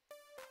told.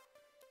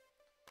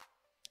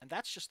 And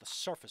that's just the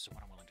surface of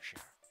what I'm willing to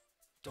share.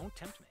 Don't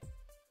tempt me.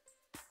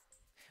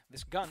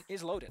 This gun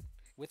is loaded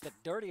with the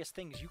dirtiest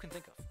things you can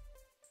think of.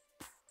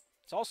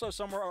 It's also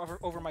somewhere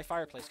over my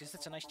fireplace, because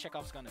it's a nice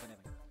Chekhov's gun, if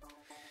anything.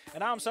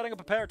 And now I'm setting up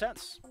a pair of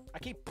tents. I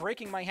keep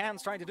breaking my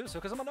hands trying to do so,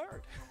 because I'm a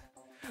nerd.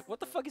 What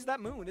the fuck is that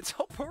moon? It's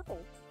all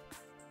purple.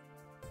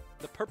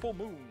 The purple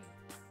moon.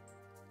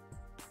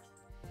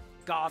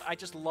 God, I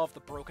just love the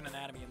broken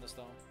anatomy in this,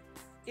 though.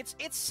 It's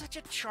such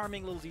a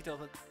charming little detail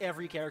that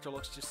every character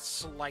looks just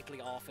slightly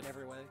off in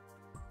every way.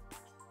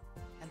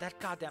 And that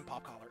goddamn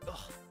pop collar.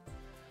 Ugh.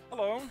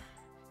 Hello.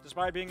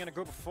 Despite being in a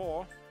group of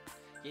 4,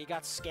 yeah, you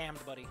got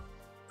scammed, buddy.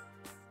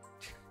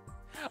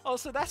 Oh,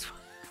 so that's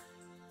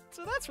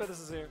where this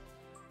is here.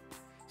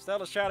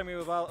 Stella's chatting me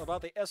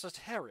about the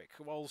esoteric,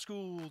 while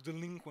school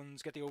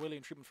delinquents get the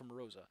Orwellian treatment from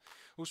Rosa,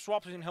 who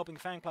swaps between helping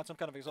Fang plant some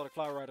kind of exotic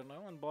flower I don't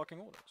know and barking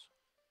orders.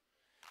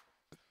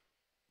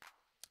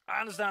 I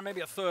understand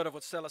maybe a third of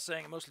what Stella's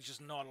saying and mostly just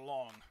nod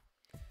along.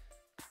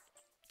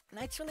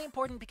 Night's really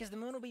important because the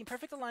moon will be in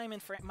perfect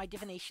alignment for my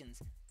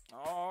divinations.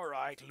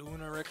 Alright,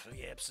 lunar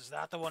eclipse. Is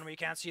that the one where you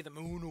can't see the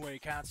moon or where you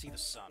can't see the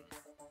sun?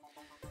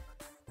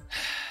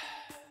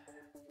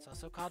 It's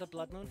also called a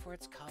blood moon for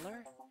its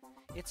color.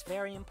 It's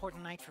very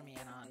important night for me,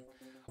 Anon.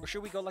 Or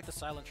should we go like the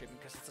silent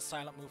treatment because it's a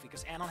silent movie?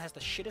 Because Anon has the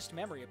shittest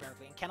memory,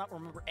 apparently, and cannot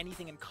remember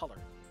anything in color.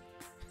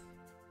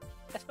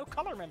 Has no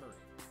color memory.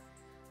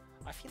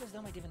 I feel as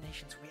though my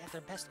divinations will be at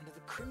their best under the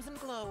crimson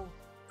glow.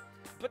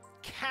 But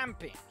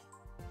camping!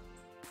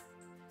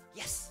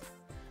 Yes!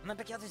 My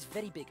backyard is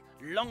very big,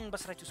 long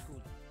bus ride to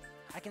school.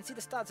 I can see the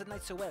stars at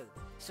night so well,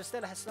 so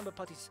Stella has slumber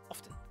parties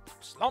often.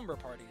 Slumber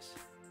parties?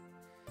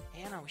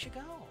 Hey, Anon, we should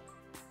go.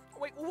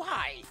 Wait,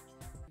 why?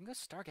 We can go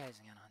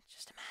stargazing, Anon.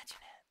 Just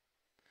imagine it.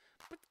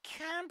 But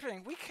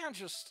camping, we can't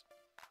just...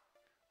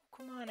 Oh,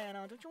 come on,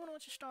 Anon, don't you want to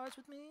watch the stars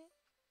with me?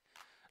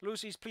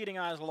 Lucy's pleading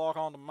eyes lock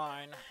onto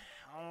mine.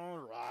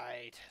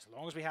 Alright, as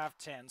long as we have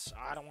tents,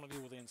 I don't want to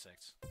deal with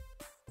insects.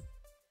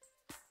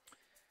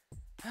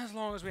 As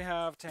long as we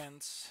have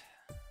tents.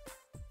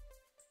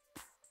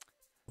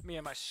 Me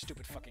and my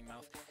stupid fucking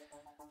mouth.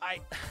 I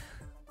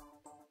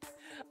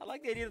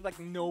like the idea that, like,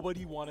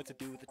 nobody wanted to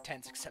do the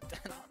tents except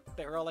Anon.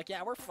 They were all like,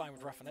 yeah, we're fine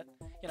with roughing it.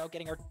 You know,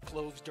 getting our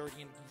clothes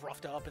dirty and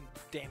roughed up and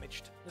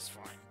damaged. That's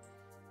fine.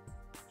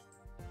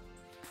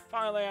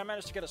 Finally, I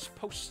managed to get us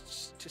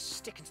posts to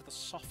stick into the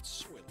soft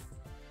soil.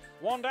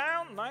 1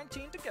 down,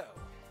 19 to go.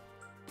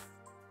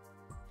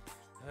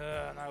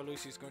 Now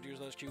Lucy's going to use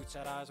those cute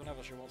sad eyes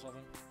whenever she wants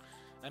something.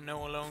 And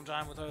no alone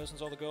time with her since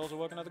all the girls are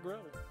working at the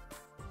grill.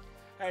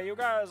 Hey, you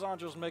guys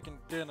aren't just making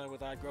dinner with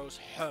that gross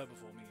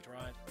herbivore meat,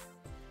 right?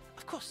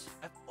 Of course,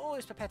 I've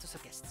always prepared to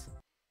serve guests.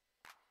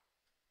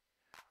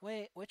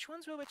 Wait, which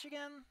ones were which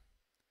again?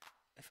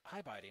 If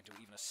I bite into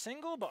even a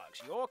single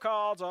box, your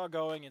cards are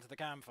going into the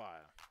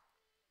campfire.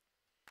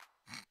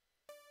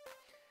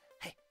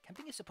 Hey,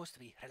 camping is supposed to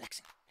be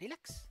relaxing.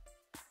 Relax.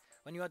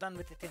 When you are done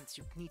with the tents,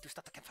 you need to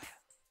start the campfire.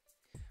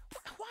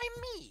 Why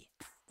me?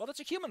 Well, that's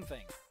a human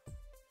thing.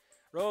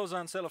 Rosa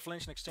and Stella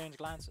flinch and exchange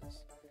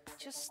glances.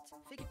 Just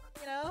figured,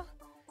 you know,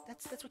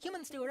 that's what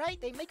humans do, right?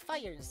 They make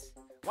fires.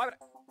 Why would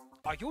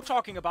I... Are you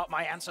talking about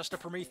my ancestor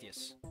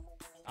Prometheus?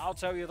 I'll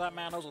tell you that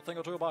man knows a thing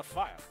or two about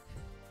fire.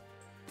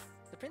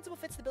 The principle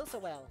fits the bill so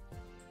well.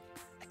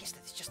 I guess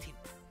that's just him.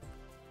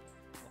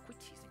 Well, quit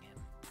teasing him.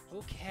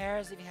 Who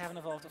cares if you haven't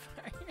evolved a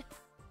fire?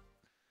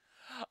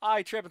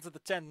 I trip into the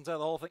tent and tell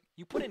the whole thing.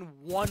 You put in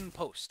 1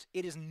 post.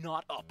 It is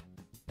not up.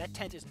 That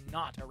tent is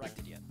not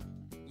erected yet.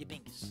 You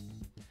bingus.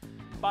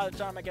 By the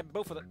time I get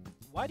both of the...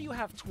 Why do you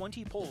have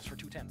 20 poles for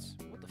 2 tents?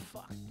 What the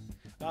fuck?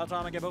 By the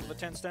time I get both of the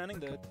tents standing,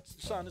 the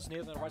sun is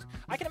near the horizon.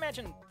 I can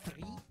imagine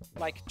 3,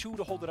 like 2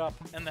 to hold it up,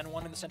 and then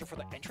 1 in the center for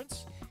the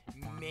entrance.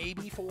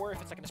 Maybe 4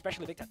 if it's like an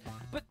especially big tent.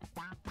 But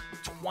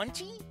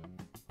 20?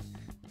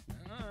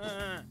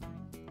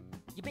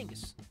 You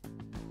bingus.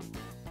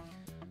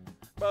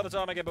 By the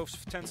time I get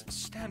both tents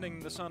standing,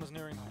 the sun is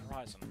nearing the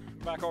horizon.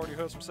 Back already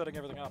hurts from setting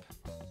everything up.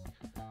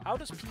 How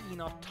does PE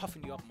not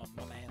toughen you up,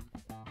 my man?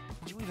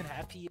 Did you even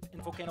have PE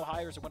in Volcano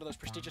High, or is it one of those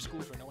prestigious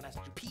schools where no one has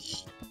to do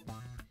PE?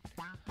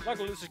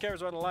 Luckily, Lucy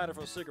carries out a lighter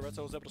for a cigarette,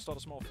 so I was able to start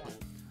a small fire.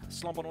 I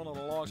slump on one of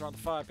the logs around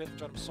the fire pit and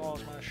try to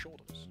massage my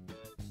shoulders.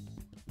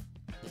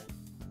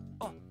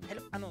 Oh,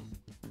 hello, Anon.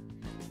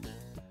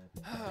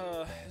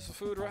 Is the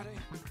food ready?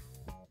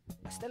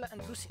 Stella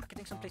and Lucy are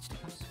getting some plates to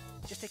use.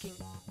 Just taking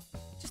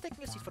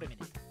a seat for a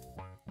minute.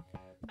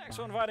 Thanks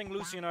for inviting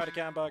Lucy and I to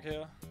camp back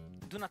here.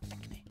 Do not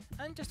thank me.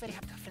 I'm just very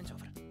happy to have friends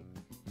over.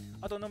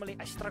 Although normally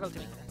I struggle to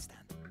make them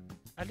understand.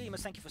 I really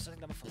must thank you for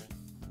setting them up for me.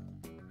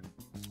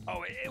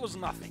 Oh, it was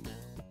nothing.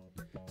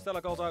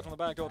 Stella calls out from the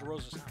back door to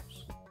Rosa's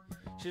house.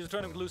 She's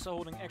returning with Lucy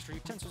holding extra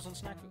utensils and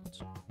snack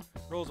foods.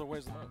 Rosa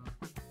weighs them out.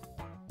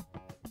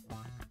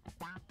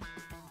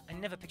 I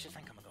never pictured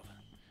Frank coming over.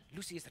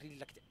 Lucy is really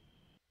lucky.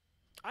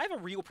 I have a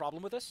real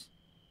problem with this.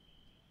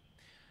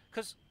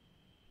 Because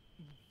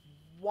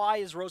why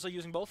is Rosa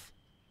using both?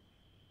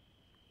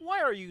 Why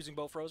are you using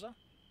both, Rosa?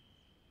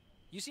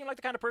 You seem like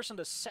the kind of person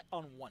to set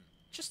on one.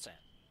 Just saying.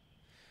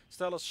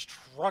 Stella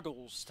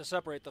struggles to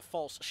separate the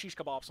false shish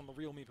kebabs from the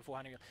real meat before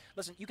handing it.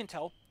 Listen, you can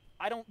tell.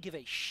 I don't give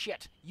a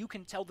shit. You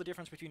can tell the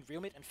difference between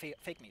real meat and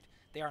fake meat.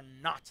 They are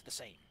not the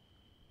same.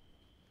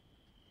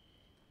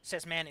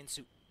 Says man in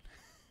suit.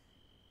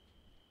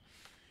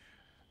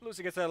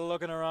 Lucy gets that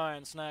look in her eye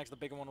and snags the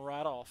bigger one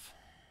right off.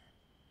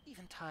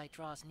 Eventide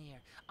draws near.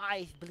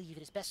 I believe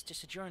it is best to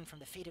sojourn from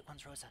the faded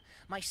ones, Rosa.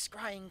 My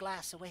scrying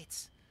glass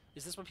awaits.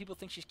 Is this when people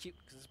think she's cute?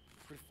 Because it's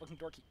pretty fucking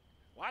dorky.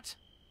 What?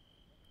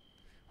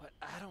 What?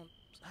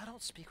 I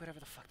don't speak whatever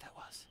the fuck that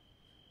was.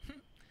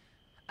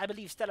 I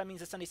believe Stella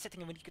means the sun is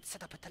setting and when you could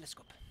set up a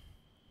telescope.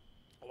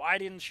 Why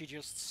didn't she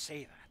just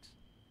say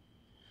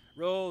that?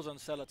 Rose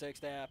and Stella takes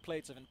their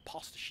plates of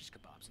imposter shish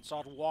kebabs and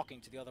start walking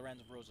to the other end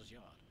of Rosa's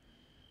yard.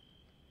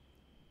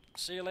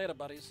 See you later,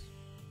 buddies.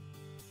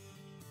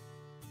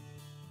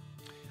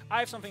 I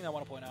have something I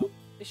want to point out.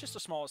 It's just a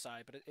small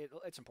aside, but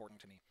it's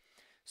important to me.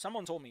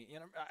 Someone told me,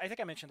 I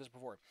think I mentioned this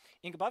before.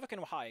 In Gabavican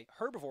Wahai,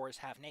 herbivores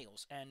have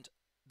nails, and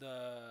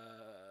the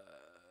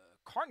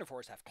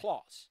carnivores have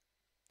claws.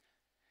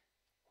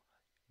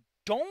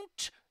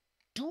 Don't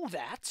do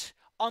that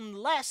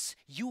unless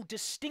you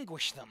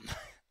distinguish them.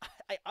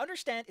 I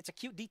understand it's a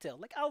cute detail,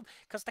 like, oh,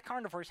 because the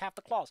carnivores have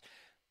the claws.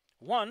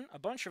 One, a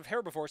bunch of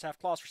herbivores have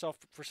claws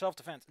for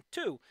self-defense. And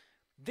two,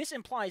 this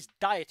implies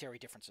dietary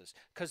differences,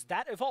 because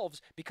that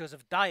evolves because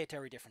of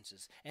dietary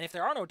differences. And if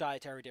there are no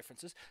dietary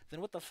differences,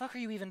 then what the fuck are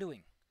you even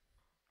doing?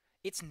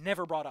 It's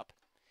never brought up.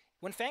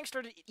 When Fang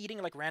started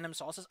eating, like, random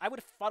sauces, I would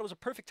have thought it was a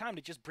perfect time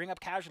to just bring up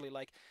casually,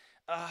 like,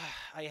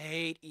 I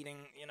hate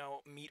eating,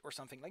 meat or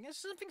something. Like, it's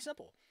something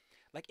simple.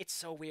 Like, it's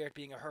so weird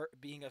being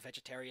a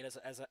vegetarian as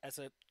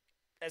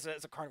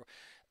a carnivore.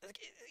 Like,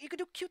 you can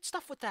do cute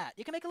stuff with that.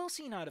 You can make a little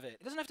scene out of it.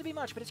 It doesn't have to be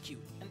much, but it's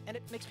cute. And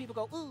it makes people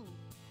go, ooh.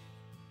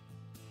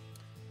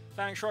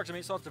 Fang shrugs at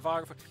me, starts to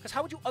devour. Because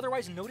how would you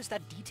otherwise notice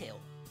that detail?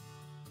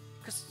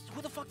 Because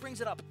who the fuck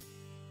brings it up?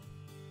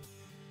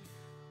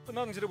 But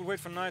nothing to do with wait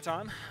for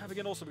nighttime.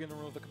 I also begin to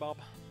remove the kebab.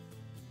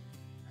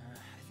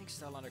 I think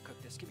Stella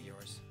undercooked this. Give me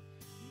yours.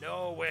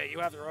 No way, you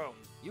have your own.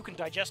 You can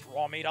digest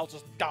raw meat, I'll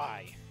just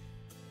die.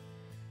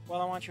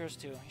 Well, I want yours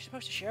too. You're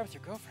supposed to share with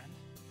your girlfriend.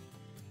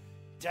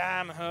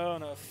 Damn her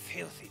and her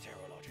filthy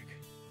tarot logic.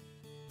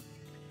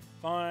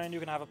 Fine, you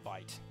can have a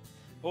bite.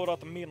 Hold out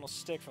the meat on a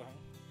stick for her.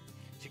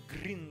 She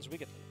grins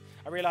wickedly.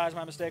 I realize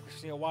my mistake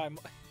was, why...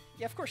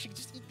 Yeah, of course, she could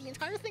just eat the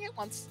entire thing at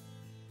once.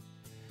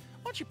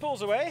 Once she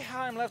pulls away,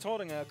 I'm left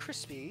holding a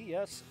crispy,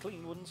 yes,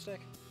 clean wooden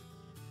stick.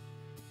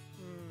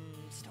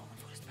 Stolen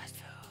food is the best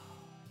food.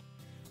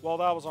 Well,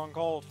 that was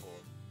uncalled for.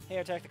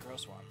 Here, take the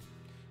gross one.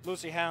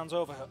 Lucy hands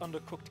over her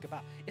undercooked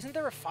kebab. Isn't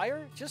there a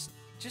fire? Just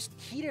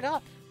heat it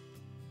up.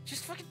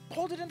 Just fucking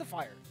hold it in the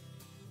fire.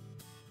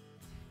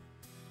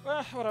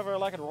 Well, whatever, I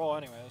like it raw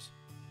anyways.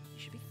 You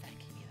should be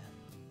thanking me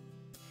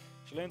then.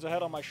 She leans her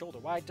head on my shoulder.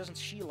 Why doesn't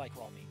she like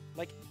raw meat?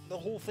 Like, the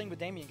whole thing with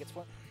Damien gets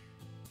what?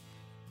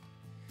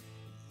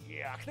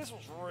 Yuck, this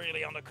was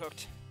really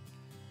undercooked.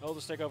 Hold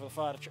the stick over the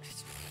fire to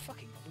it's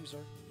fucking loser.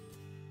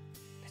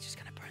 That's just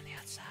gonna burn the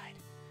outside.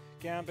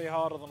 Can't be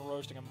harder than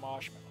roasting a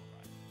marshmallow,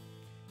 right?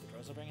 Did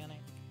Rosa bring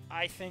any?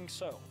 I think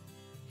so.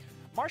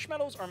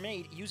 Marshmallows are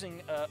made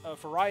using a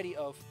variety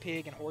of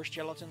pig and horse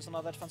gelatins and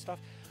all that fun stuff.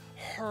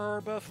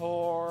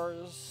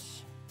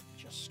 Herbivores.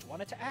 Just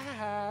wanted to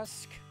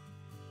ask.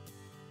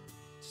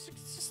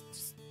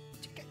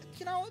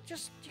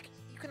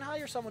 You can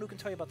hire someone who can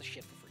tell you about the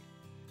shit for free.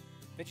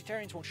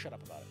 Vegetarians won't shut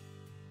up about it.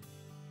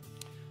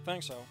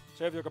 Think so.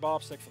 Save your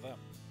kebab stick for them.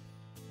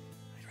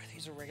 I'd rather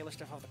use a regular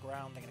stuff off the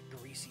ground than a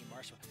greasy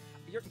marshmallow.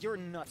 You're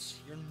nuts.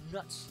 You're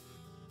nuts.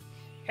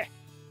 Heh.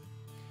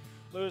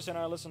 Lucy and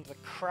I listened to the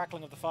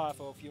crackling of the fire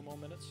for a few more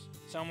minutes.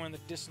 Somewhere in the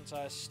distance,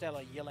 I heard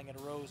Stella yelling at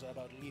Rosa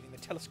about leaving the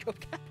telescope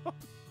cap on.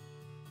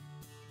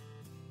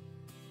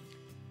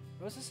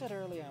 Rosa said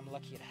earlier, I'm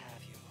lucky to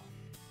have you.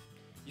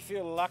 You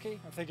feel lucky?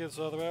 I think it's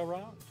the other way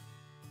around.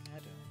 I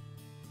do.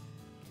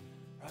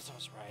 Rosa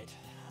was right.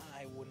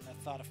 I wouldn't have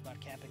thought about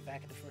camping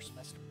back in the first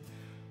semester.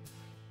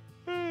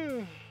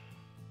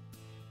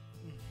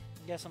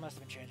 Guess I must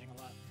have been changing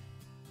a lot.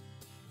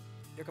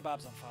 Your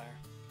kebab's on fire.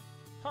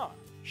 Huh.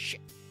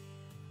 Shit.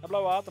 I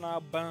blow out and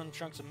I'll burn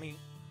chunks of meat.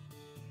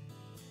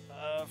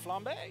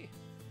 Flambe?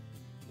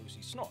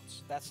 Lucy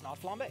snorts. That's not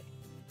flambe.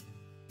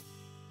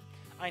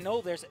 I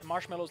know there's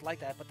marshmallows like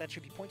that, but that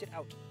should be pointed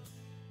out.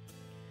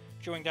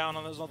 Chewing down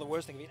on is not the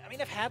worst thing to eat. I mean,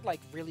 I've had,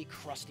 like, really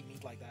crusty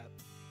meat like that.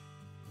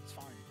 It's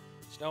fine.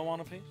 Still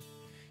want a piece?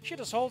 She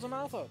just holds her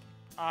mouth open.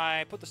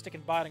 I put the stick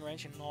in biting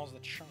range and gnaws the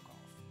chunk off.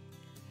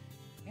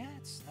 Yeah,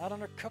 it's not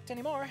undercooked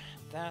anymore,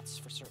 that's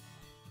for certain.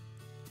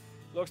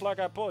 Looks like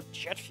I put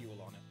jet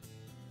fuel on it.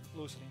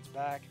 Lucy leans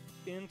back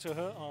into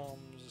her arms,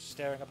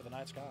 staring up at the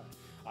night sky.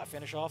 I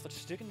finish off the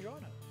stick and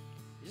join her.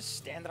 You just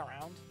standing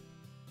around?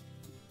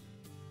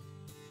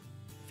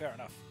 Fair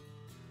enough.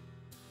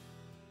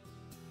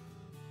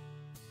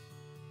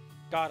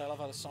 God, I love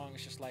how the song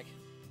is just like...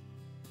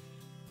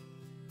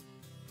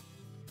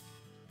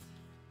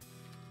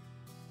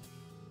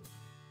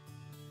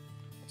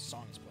 What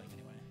song is playing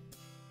anyway?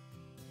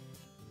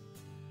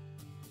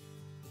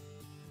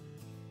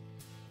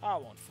 I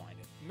won't find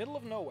it. Middle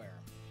of nowhere.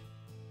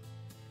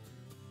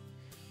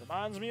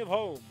 Reminds me of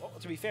home. Well,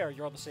 to be fair,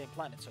 you're on the same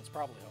planet, so it's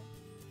probably home.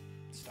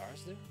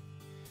 Stars do?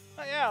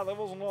 Oh, yeah, there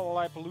wasn't a lot of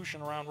light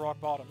pollution around rock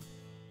bottom.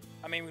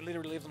 I mean, we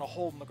literally lived in a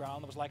hole in the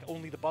ground that was like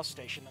only the bus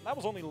station, and that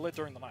was only lit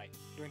during the night,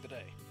 during the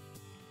day.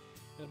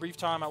 In the brief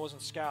time I was in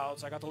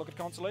Scouts, I got to look at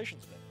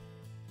constellations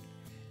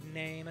then.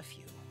 Name a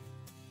few.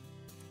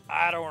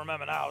 I don't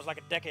remember now, it was like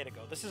a decade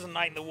ago. This is a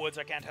night in the woods,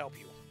 I can't help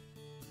you.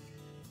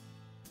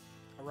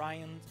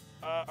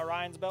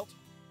 Orion's Belt?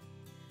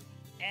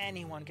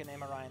 Anyone can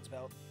name Orion's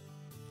Belt.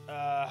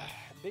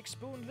 Big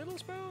Spoon, Little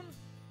Spoon?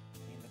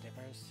 Mean the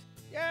Dippers?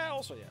 Yeah,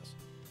 also yes.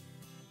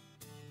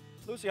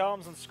 Lucy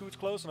hums and scoots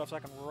close enough so I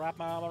can wrap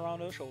my arm around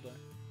her shoulder.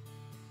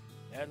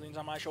 Head leans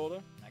on my shoulder.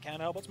 I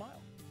can't help but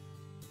smile.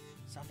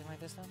 Something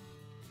like this then?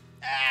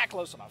 Ah,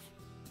 close enough.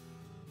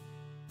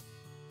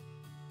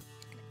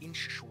 An inch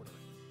shorter.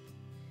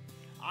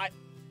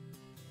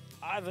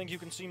 I think you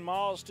can see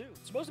Mars too.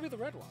 It's supposed to be the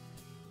red one.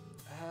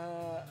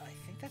 I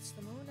think that's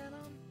the moon,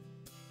 Anon.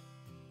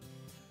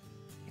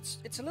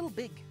 It's a little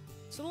big.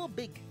 It's a little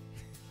big.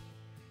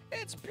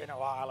 It's been a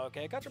while,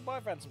 okay? Cut your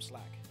boyfriend some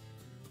slack.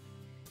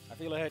 I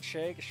feel her head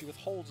shake as she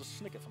withholds a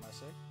snicker for my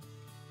sake.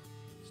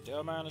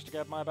 Still managed to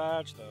get my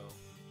badge, though.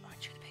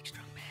 Aren't you the big,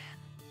 strong man?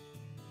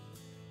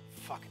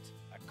 Fuck it.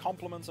 A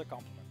compliment's a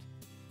compliment.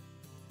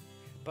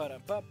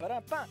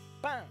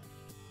 Ba-da-ba-ba-da-ba-ba.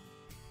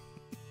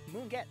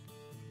 Moon get.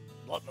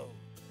 Blood moon.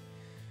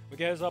 We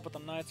gaze up at the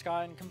night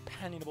sky in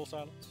companionable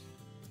silence.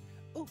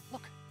 Ooh,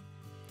 look.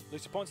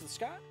 Lucy points to the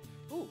sky.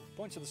 Ooh,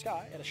 points to the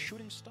sky at a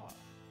shooting star.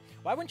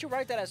 Why wouldn't you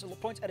write that as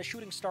points at a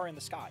shooting star in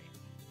the sky?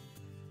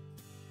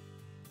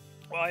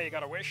 Well, you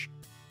got a wish.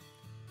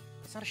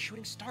 It's not a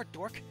shooting star,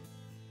 dork.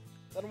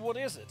 Then what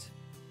is it?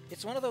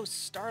 It's one of those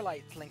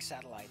Starlight Link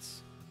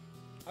satellites.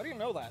 How do you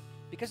know that?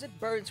 Because it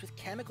burns with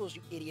chemicals,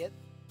 you idiot.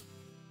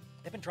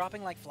 They've been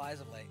dropping like flies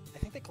of late. I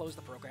think they closed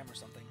the program or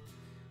something.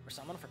 Or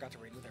someone forgot to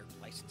renew their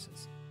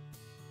licenses.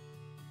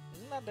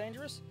 Isn't that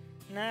dangerous?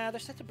 Nah, they're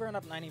set to burn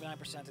up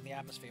 99% in the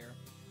atmosphere.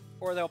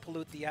 Or they'll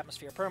pollute the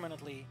atmosphere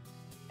permanently.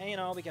 And you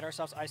know, we get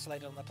ourselves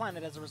isolated on the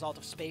planet as a result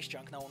of space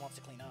junk no one wants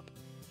to clean up.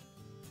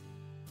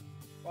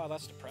 Wow,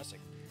 that's depressing.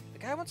 The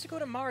guy wants to go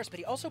to Mars, but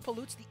he also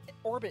pollutes the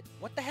orbit.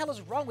 What the hell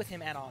is wrong with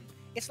him, Anon?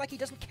 It's like he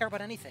doesn't care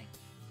about anything.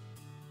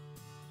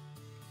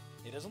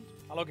 It isn't?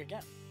 I'll look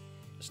again.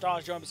 The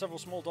stars joined by several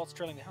small dots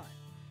trailing behind.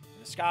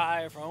 In the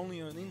sky, for only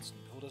an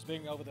instant, pulled us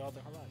being over the other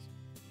horizon.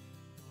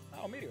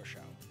 Oh, a meteor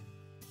shower.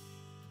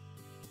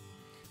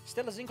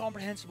 Still as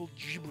incomprehensible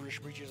gibberish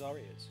reaches our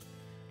ears.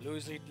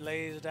 Lucy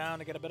lays down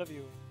to get a better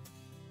view.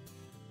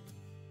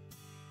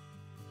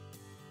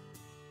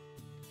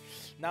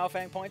 Now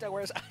Fang points out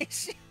where his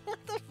icy.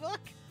 What the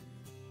fuck?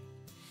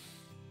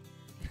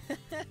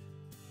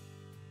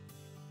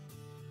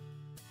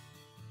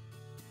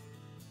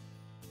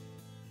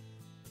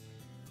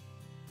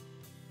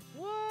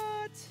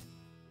 What?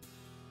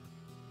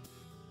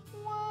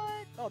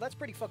 What? Oh, that's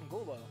pretty fucking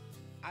cool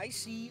though.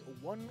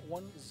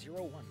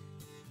 IC1101.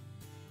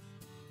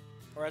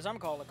 Or as I'm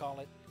call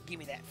it, give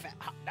me that fat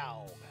hot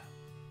dog.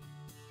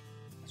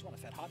 I just want a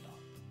fat hot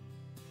dog.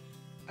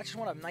 I just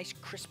want a nice,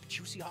 crisp,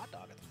 juicy hot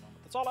dog at the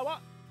moment. That's all I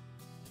want.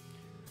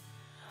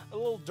 A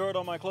little dirt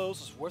on my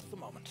clothes is worth the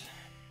moment.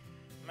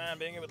 Man,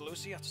 being here with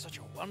Lucy after such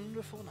a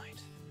wonderful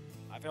night.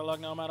 I feel like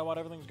no matter what,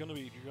 everything's gonna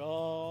be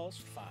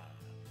just fine.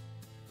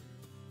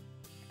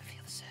 I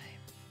feel the same.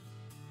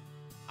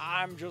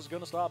 I'm just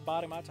gonna stop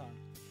biding my time.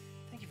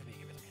 Thank you for being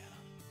here with me, Anna.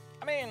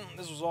 I mean,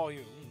 this was all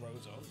you,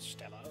 Rosa,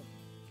 Stella,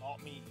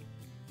 not me.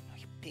 Oh,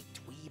 you big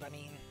dweeb, I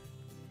mean.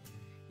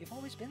 You've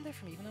always been there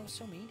for me, even though I was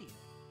so mean to you.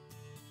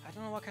 I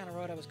don't know what kind of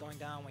road I was going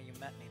down when you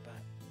met me, but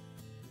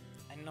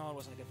I know it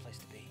wasn't a good place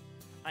to be.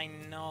 I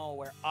know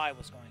where I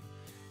was going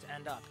to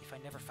end up if I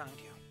never found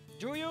you.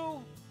 Do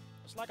you?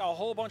 There's like a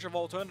whole bunch of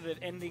alternative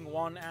ending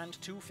 1 and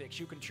 2 fics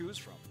you can choose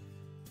from.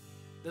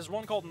 There's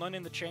one called None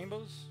in the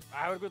Chambers.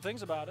 I heard good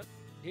things about it.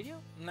 Did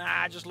you? Nah,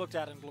 I just looked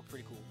at it and it looked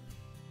pretty cool.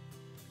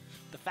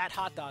 The Fat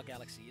Hot Dog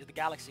Galaxy is the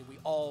galaxy we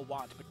all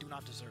want but do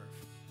not deserve.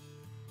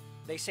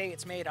 They say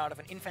it's made out of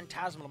an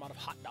infinitesimal amount of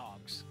hot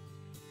dogs,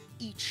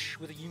 each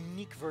with a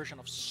unique version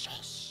of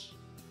sauce.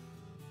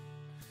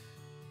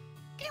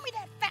 Give me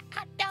that fat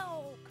hot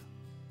dog!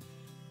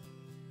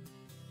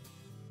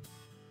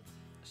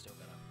 I still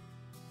gotta...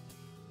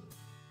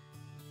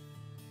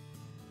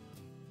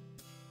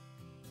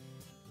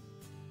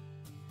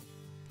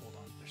 Hold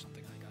on, there's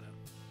something I gotta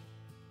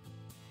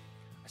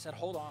said,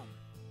 hold on.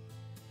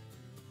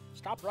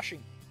 Stop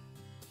rushing.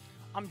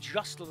 I'm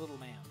just a little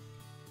man.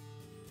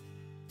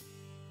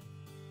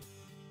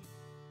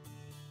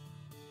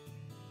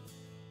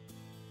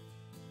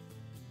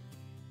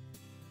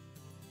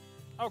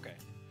 Okay.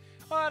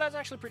 Well, that's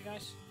actually pretty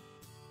nice.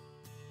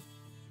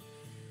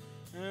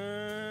 Okay,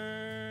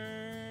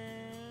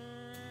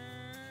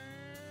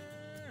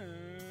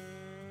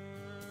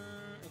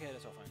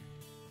 that's all fine.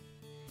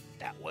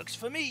 That works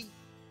for me.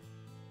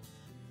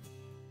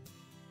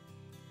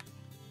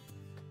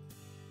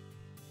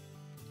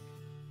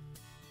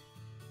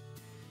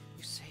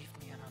 You saved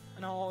me,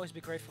 and I'll always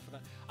be grateful for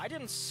that. I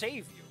didn't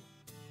save you.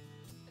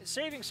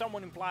 Saving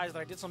someone implies that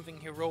I did something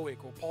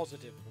heroic or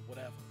positive or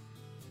whatever.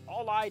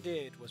 All I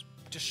did was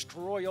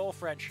destroy your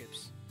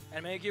friendships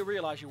and make you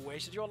realize you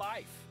wasted your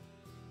life.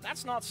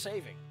 That's not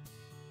saving.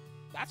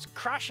 That's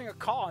crashing a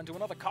car into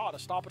another car to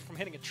stop it from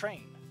hitting a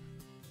train.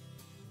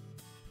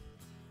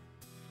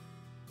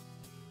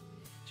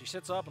 She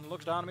sits up and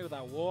looks down at me with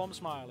that warm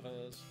smile of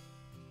hers.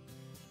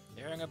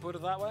 Hearing her put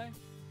it that way,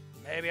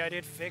 maybe I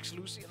did fix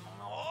Lucy and...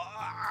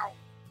 Oh!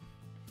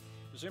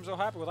 She seems so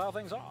happy with how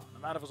things are, no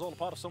matter if it's all a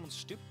part of someone's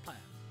stupid plan.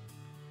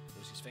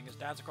 Lucy's fingers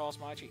dance across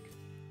my cheek.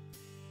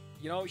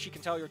 You know, she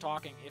can tell you're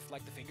talking if,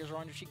 like, the fingers are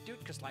on your cheek, dude,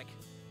 because, like,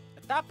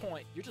 at that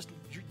point, you're just...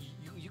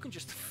 You can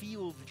just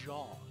feel the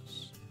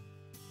jaws.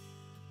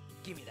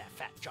 Give me that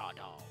fat jaw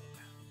dog.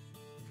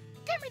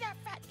 Give me that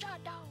fat jaw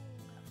dog.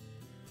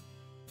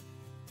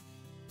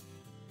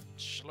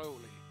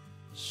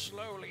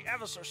 Slowly,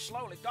 ever so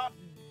slowly. God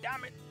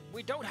damn it.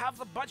 We don't have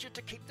the budget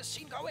to keep the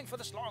scene going for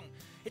this long.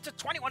 It's a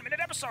 21-minute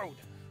episode.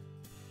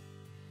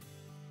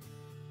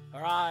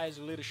 Her eyes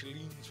are lit as she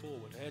leans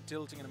forward, head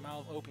tilting and her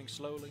mouth opening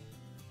slowly.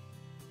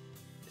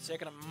 It's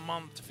taken a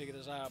month to figure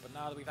this out, but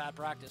now that we've had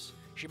practice,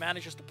 she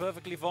manages to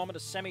perfectly vomit a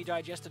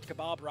semi-digested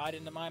kebab right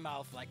into my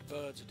mouth like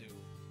birds do.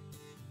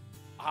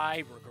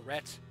 I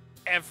regret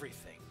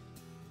everything.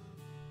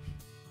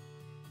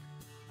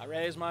 I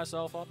raise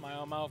myself up, my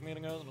own mouth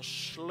meeting hers in a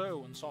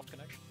slow and soft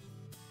connection.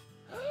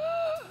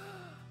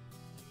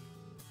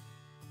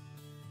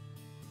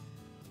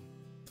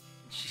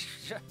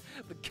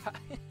 The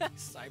guy...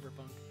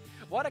 Cyberpunk.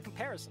 What a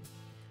comparison.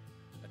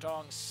 Her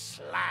tongue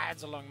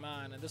slides along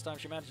mine, and this time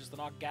she manages to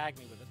not gag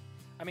me with it.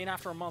 I mean,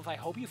 after a month, I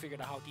hope you figured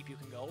out how deep you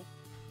can go.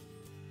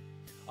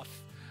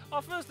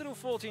 Our first little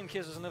 14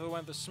 kisses never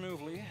went this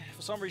smoothly.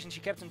 For some reason, she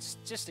kept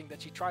insisting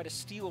that she try to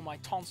steal my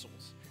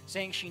tonsils,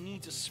 saying she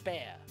needs a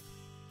spare.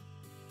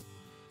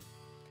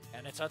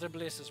 And it's utter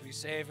bliss as we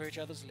savor each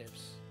other's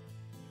lips.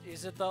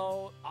 Is it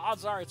though?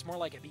 Odds are it's more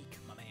like a beak,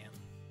 my man.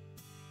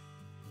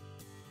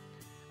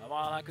 And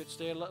while I could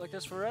stay like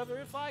this forever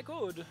if I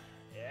could,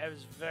 it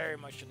was very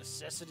much a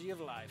necessity of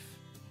life.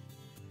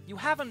 You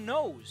have a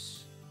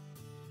nose.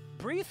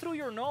 Breathe through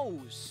your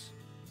nose.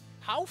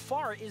 How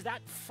far is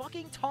that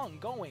fucking tongue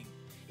going?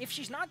 If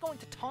she's not going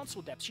to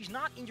tonsil depth, she's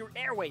not in your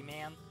airway,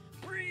 man.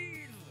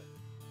 Breathe!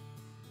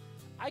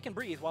 I can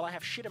breathe while I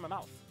have shit in my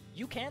mouth.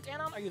 You can't,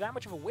 Anon? Are you that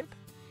much of a wimp?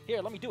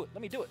 Here, let me do it.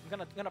 Let me do it. I'm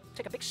gonna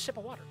take a big sip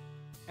of water.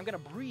 I'm gonna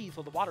breathe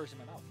while the water is in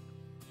my mouth.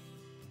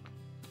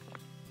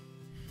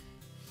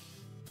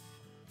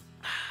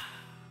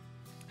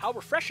 How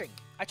refreshing!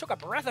 I took a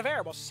breath of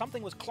air while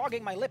something was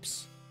clogging my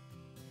lips.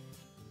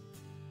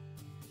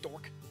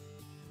 Dork.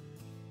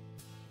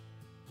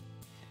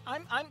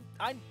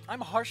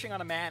 I'm harshing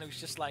on a man who's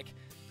just like,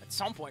 at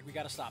some point we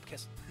gotta stop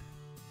kissing.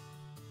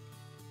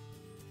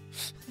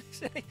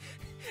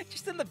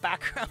 Just in the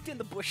background, in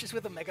the bushes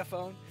with a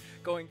megaphone,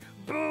 going,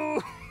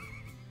 boo!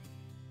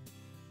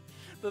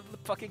 the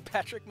fucking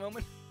Patrick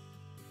moment.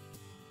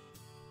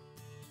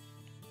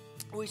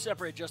 We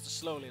separate just as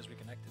slowly as we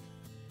connected.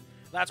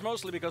 That's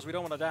mostly because we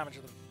don't want to damage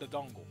the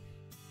dongle.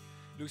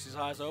 Lucy's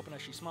eyes open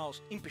as she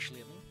smiles impishly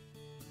at me.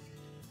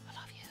 I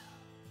love you.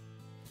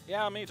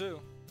 Yeah, me too.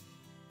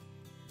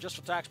 Just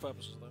for tax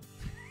purposes, though.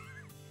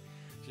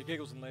 She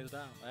giggles and lays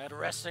down, my head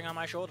resting on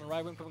my shoulder and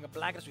right wing putting a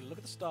blanket as we look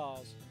at the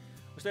stars.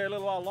 We stay a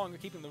little while longer,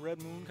 keeping the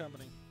Red Moon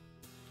company.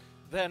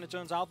 Then, it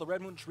turns out the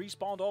Red Moon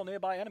respawned all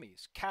nearby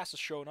enemies. Cass has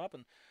shown up,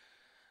 and...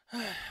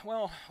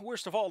 well,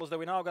 worst of all is that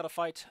we now gotta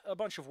fight a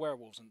bunch of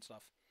werewolves and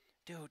stuff.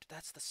 Dude,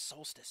 that's the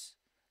solstice.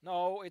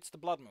 No, it's the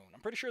Blood Moon.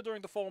 I'm pretty sure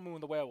during the full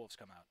moon the werewolves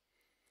come out.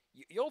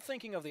 You're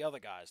thinking of the other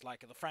guys,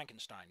 like the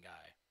Frankenstein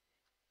guy.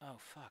 Oh,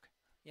 fuck.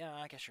 Yeah,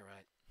 I guess you're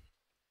right.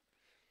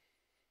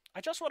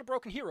 I just want a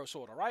broken hero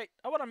sword, alright?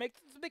 I want to make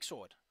the big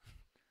sword.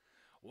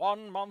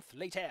 1 month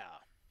later.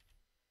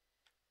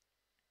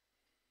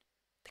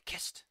 They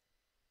kissed.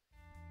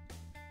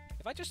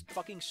 If I just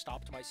fucking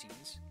stopped my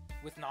scenes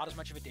with not as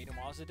much of a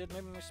denouement as it did,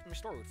 maybe my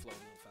story would flow a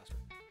little faster.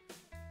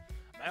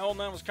 My old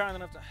man was kind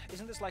enough to...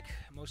 Isn't this, like,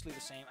 mostly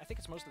the same? I think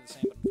it's mostly the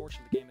same, but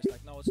unfortunately the game is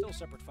like, no, it's still a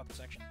separate fucking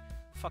section.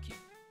 Fuck you.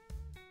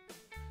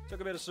 Took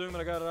a bit of zoom,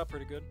 but I got it up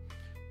pretty good.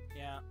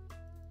 Yeah.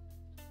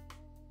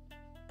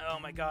 Oh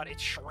my god,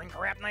 it's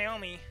Shrink-Wrap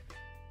Naomi!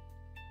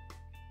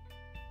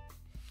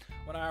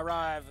 When I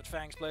arrive at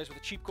Fang's place with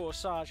a cheap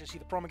corsage, I see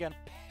the prom again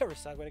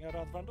parasite waiting out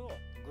the front door.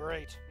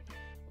 Great.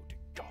 Oh dear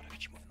god, I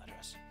bet you moving that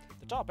dress.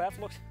 The top half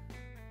looked...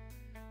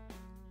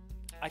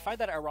 I find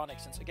that ironic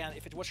since, again,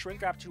 if it was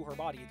shrink wrapped to her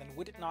body, then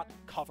would it not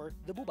cover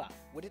the booba?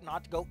 Would it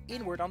not go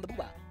inward on the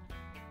booba?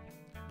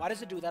 Why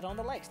does it do that on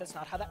the legs? That's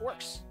not how that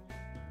works.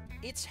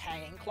 It's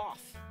hanging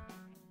cloth.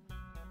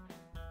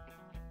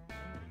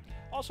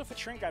 Also, if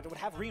it's shrink wrapped, it would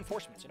have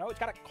reinforcements, you know? It's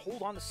got to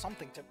hold on to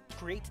something to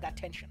create that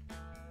tension.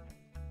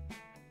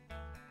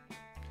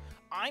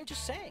 I'm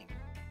just saying.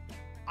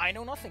 I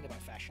know nothing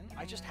about fashion.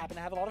 I just happen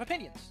to have a lot of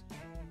opinions.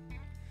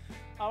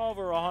 I'm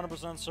over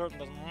 100% certain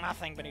there's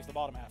nothing beneath the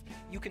bottom half.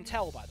 You can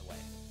tell, by the way.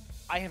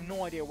 I have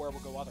no idea where we'll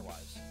go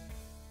otherwise.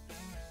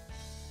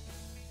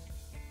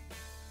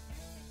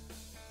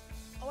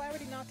 Oh, I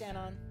already knocked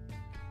Anon.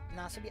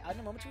 Nas will be out in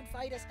a moment to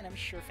invite us, and I'm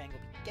sure Fang will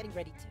be getting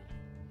ready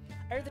too.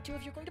 Are the two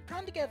of you going to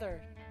prom together?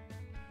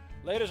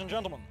 Ladies and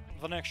gentlemen,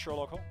 the next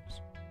Sherlock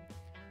Holmes.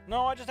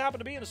 No, I just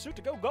happened to be in a suit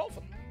to go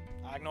golfing.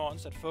 I ignored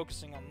instead,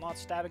 focusing on not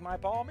stabbing my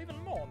palm even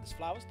more on this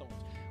flower's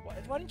thorns.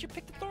 Why didn't you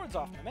pick the thorns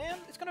off me, man?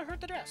 It's gonna hurt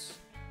the dress.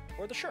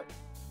 Or the shirt.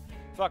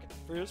 Fuck it,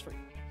 free is free.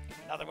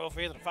 Nothing more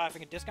free than a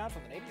 5-finger discount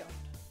from the Navy Yard.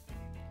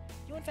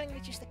 You and Fang are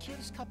just the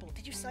cutest couple.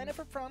 Did you sign up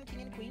for prom,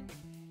 King and Queen?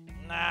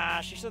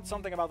 Nah, she said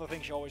something about the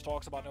thing she always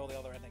talks about in all the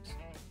other endings.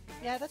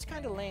 Yeah, that's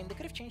kinda lame. They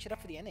could have changed it up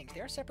for the endings.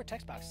 They are separate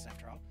text boxes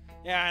after all.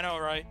 Yeah, I know,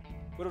 right?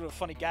 Would have been a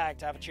funny gag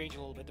to have it change a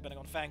little bit depending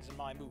on Fang's and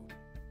my mood.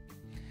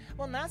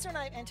 Well, Nasser and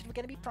I have entered. We're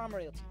gonna be prom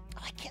royalty.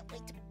 Oh, I can't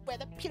wait to wear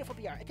that beautiful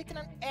BR. I picked it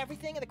on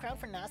everything in the crown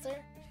for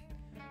Nasser.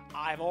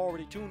 I've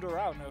already tuned her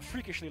out in her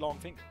freakishly long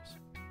fingers.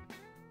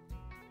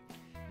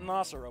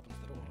 Nasser opens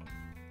the door.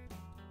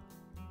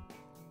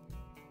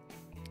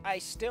 I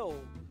still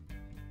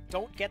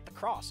don't get the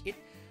cross.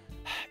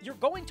 You're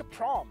going to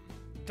prom.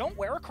 Don't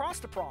wear a cross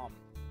to prom.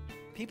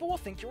 People will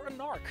think you're a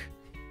narc.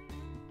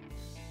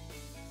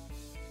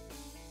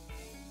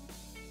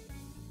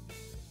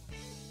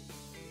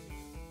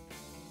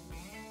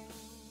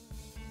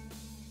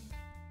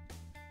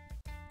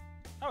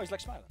 Oh, he's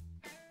like smiling.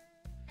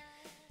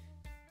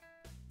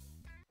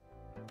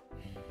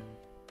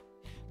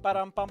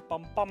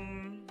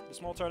 Ba-dum-bum-bum-bum. The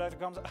small pterodactyl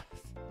comes up.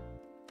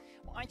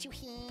 Well, aren't you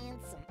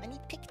handsome? I need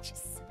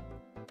pictures.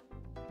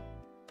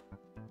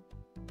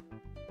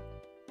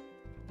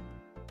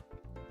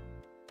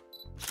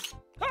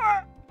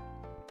 Ah!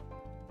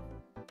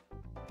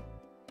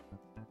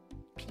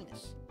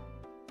 Penis.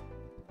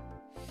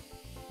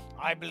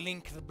 I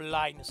blink the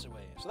blindness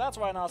away. So that's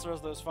why Nasser has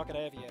those fucking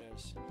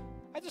aviators.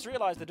 I just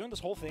realized that doing this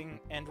whole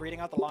thing and reading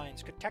out the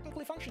lines could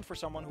technically function for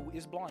someone who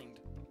is blind.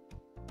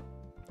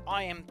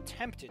 I am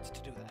tempted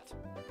to do that.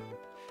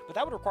 But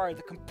that would require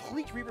the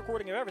complete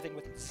re-recording of everything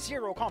with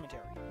zero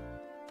commentary.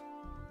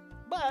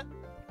 But,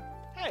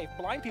 hey, if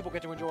blind people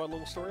get to enjoy a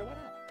little story, why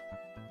not?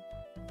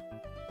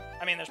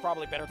 I mean, there's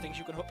probably better things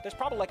you can hook. There's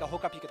probably like a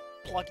hookup you could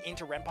plug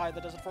into Ren'Py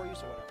that does it for you,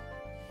 so whatever.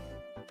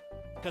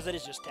 Because it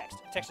is just text.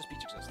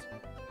 Text-to-speech exists.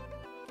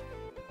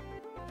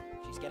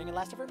 She's getting the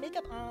last of her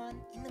makeup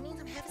on. In the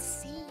meantime, have a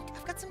seat.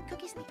 I've got some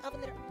cookies in the oven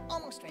that are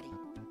almost ready.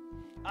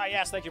 Ah,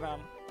 yes, thank you, ma'am.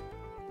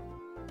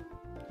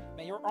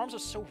 Man, your arms are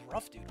so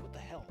rough, dude. What the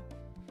hell?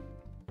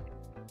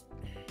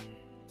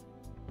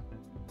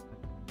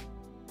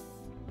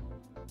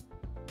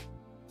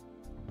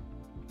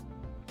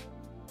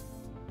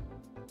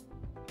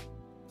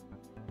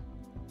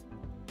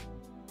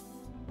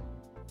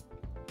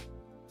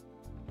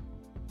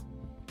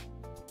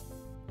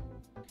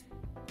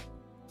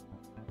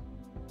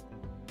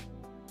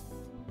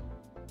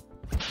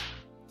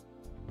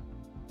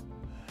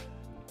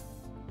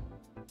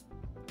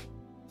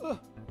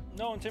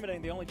 No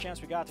intimidating, the only chance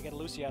we got to get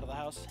Lucy out of the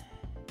house.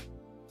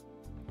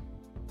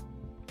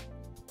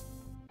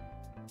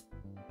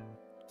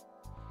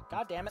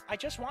 God damn it, I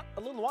just want a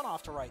little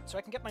one-off to write so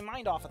I can get my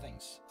mind off of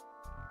things.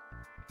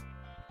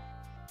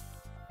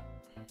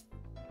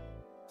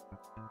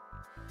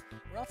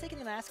 We're all taking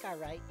the mask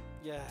out, right?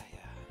 Yeah.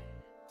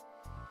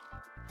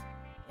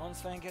 Once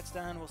Fang gets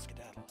done, we'll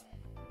skedaddle.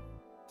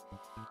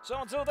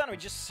 So until then, we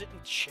just sit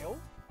and chill?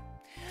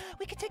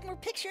 We could take more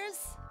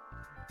pictures!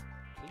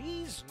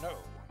 Please, no.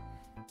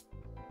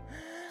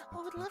 Oh,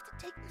 I would love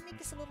to make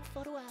this a little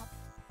photo album.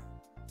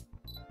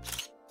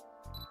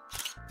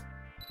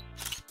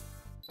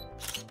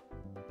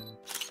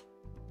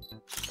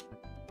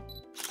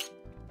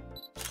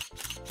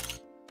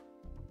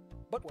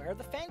 But where are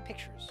the Fang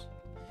pictures?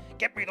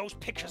 Get me those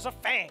pictures of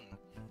Fang!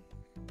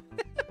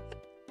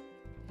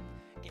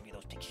 Give me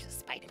those pictures of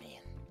Spider-Man.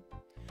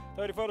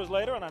 30 photos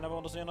later, and I never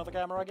want to see another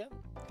camera again?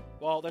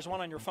 Well, there's one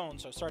on your phone,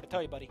 so sorry to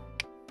tell you, buddy.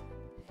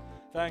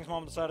 Fang's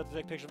mom decided to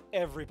take pictures of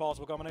every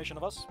possible combination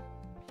of us.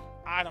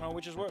 I don't know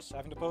which is worse,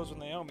 having to pose with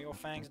Naomi or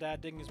Fang's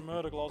dad digging his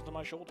murder claws into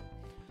my shoulder.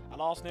 I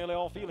lost nearly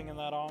all feeling in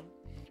that arm.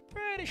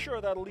 Pretty sure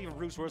that'll leave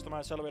Bruce worse than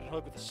my celebrated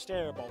hug with a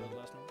stare ball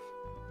last night.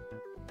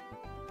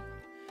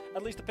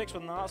 At least the pics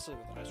with Nasi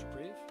with a nice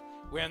reprieve.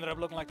 We ended up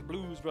looking like the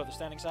Blues Brothers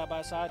standing side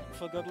by side in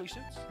full ugly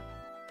suits.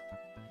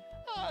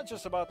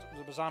 Just about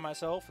to beside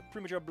myself, with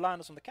premature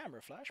blindness on the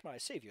camera flash, my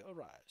savior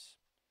arrives.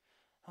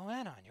 Oh,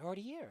 Anon, you're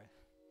already here.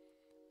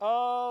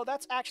 Oh,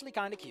 that's actually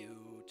kinda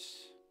cute.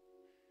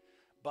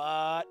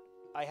 But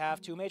I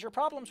have two major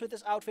problems with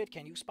this outfit.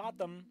 Can you spot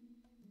them?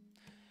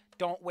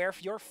 don't wear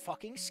your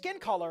fucking skin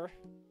color,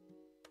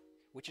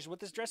 which is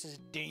what this dress is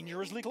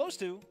dangerously close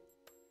to.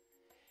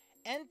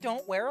 And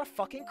don't wear a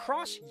fucking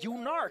cross, you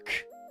narc.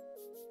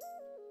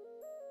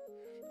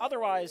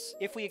 Otherwise,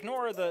 if we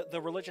ignore the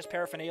religious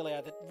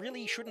paraphernalia that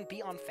really shouldn't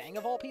be on Fang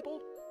of all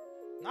people,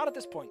 not at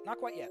this point, not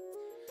quite yet.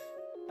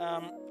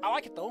 I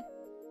like it though.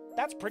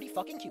 That's pretty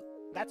fucking cute.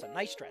 That's a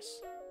nice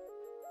dress.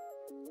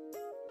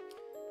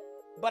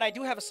 But I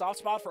do have a soft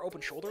spot for open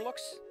shoulder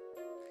looks.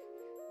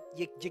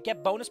 You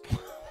get bonus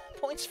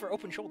points for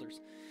open shoulders.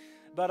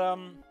 But I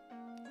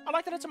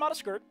like that it's a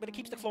modest skirt, but it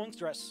keeps the flowing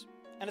dress.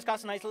 And it's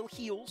got some nice little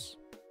heels.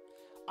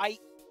 I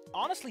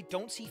honestly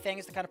don't see Fang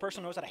as the kind of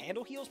person who knows how to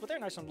handle heels, but they're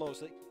nice and low,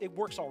 so it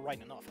works all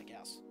right enough, I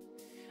guess.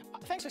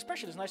 Fang's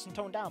expression is nice and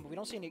toned down, but we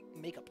don't see any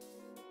makeup.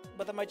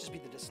 But that might just be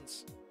the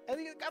distance.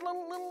 And you got a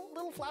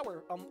little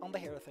flower on the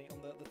hair thing, on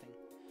the thing.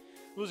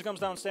 Lucy comes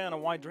downstairs in a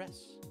white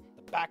dress.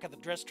 The back of the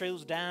dress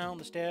trails down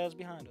the stairs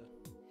behind her.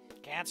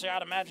 Can't say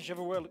I'd imagine she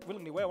ever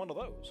willingly wear one of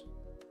those.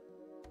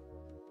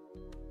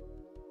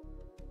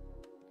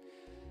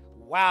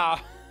 Wow.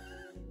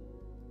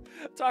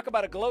 Talk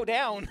about a glow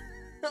down.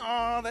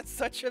 Oh, that's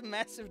such a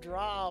massive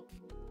drop.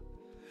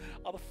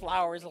 All the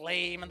flowers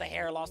lame and the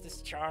hair lost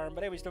its charm,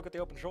 but anyway, still got the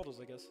open shoulders,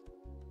 I guess.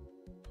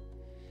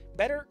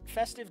 Better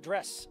festive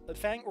dress,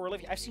 Fang or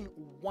Olivia? I've seen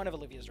one of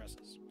Olivia's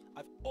dresses.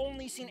 I've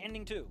only seen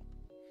Ending 2.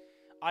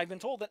 I've been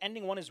told that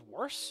Ending 1 is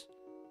worse,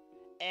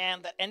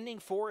 and that Ending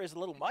 4 is a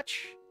little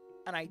much,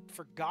 and I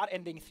forgot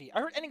Ending 3.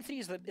 I heard Ending 3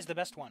 is the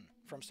best one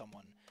from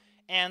someone,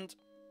 and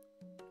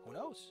who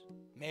knows?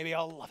 Maybe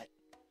I'll love it.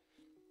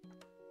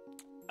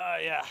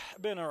 Yeah,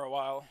 been here a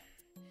while.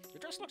 Your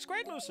dress looks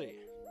great, Lucy.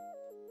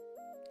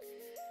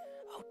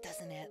 Oh,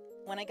 doesn't it?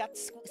 When I got to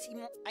school, see,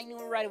 I knew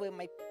right away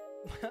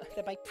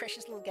that my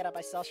precious little getup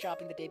I saw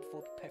shopping the day before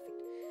would be perfect.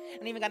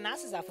 And even got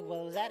Nasa's outfit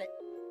while I was at it.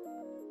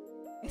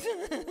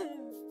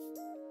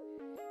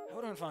 I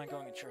wouldn't find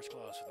going in church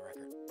clothes for the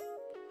record.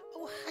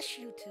 Oh, hush,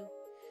 you two.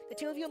 The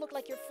two of you look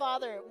like your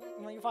father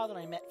and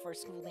I met for a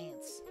school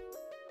dance.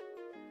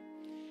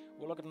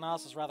 We'll look at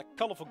Nasa's rather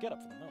colorful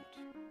getup for the moment.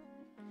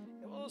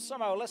 It was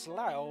somehow less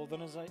loud than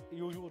his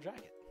usual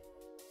jacket.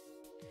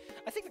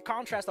 I think the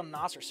contrast on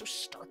Nasser is so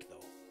stark,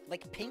 though.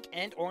 Like pink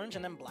and orange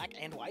and then black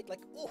and white.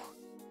 Like, ooh.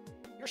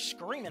 You're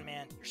screaming,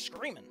 man. You're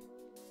screaming.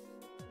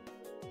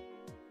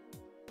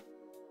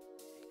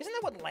 Isn't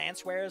that what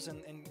Lance wears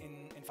in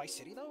Vice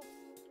City, though?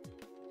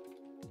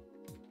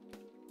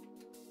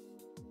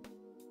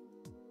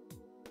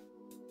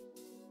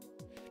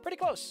 Pretty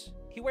close.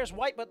 He wears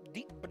white, but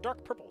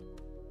dark purple.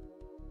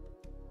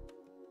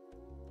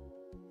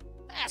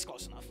 That's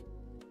close enough.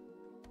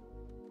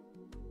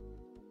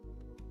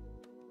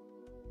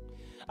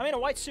 I mean, a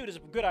white suit is a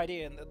good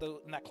idea in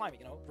that climate,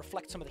 you know?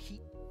 Reflect some of the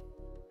heat.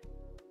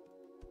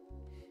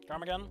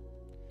 Come again?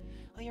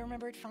 Oh, you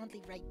remember it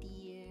fondly, right,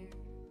 dear?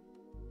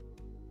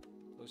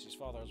 Lucy's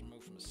father has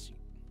removed from his seat.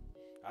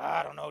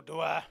 I don't know, do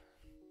I?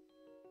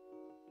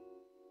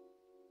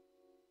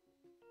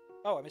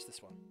 Oh, I missed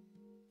this one.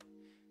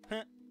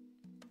 Huh.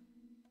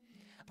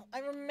 Oh, I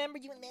remember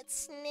you in that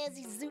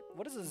snazzy zoot.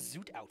 What is a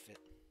zoot outfit?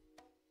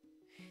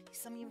 You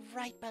saw me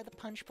right by the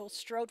punch bowl,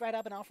 strode right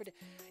up and offered it.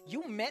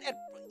 You met at...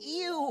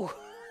 Ew!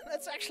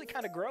 That's actually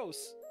kind of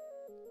gross.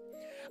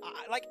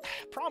 Like,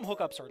 prom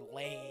hookups are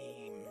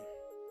lame.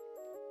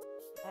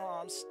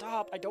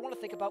 Stop. I don't want to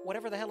think about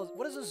whatever the hell is...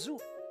 What is a zoot?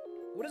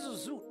 What is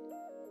a zoot?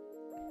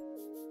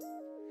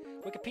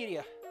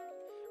 Wikipedia.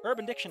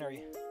 Urban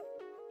Dictionary.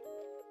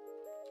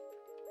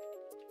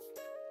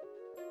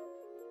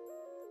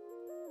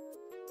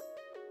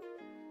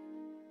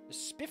 A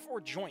spiff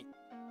or joint?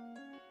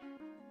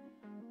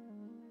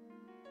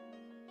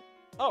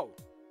 Oh.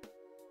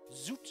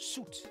 Zoot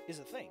suit is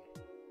a thing.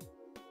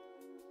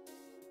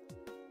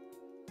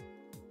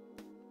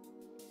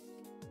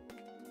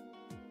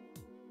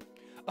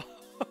 Oh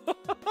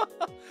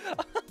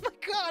my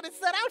god, it's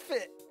that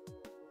outfit!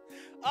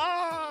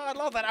 Oh, I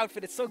love that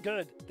outfit. It's so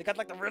good. They got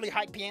like the really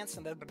high pants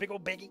and the big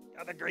old baggy.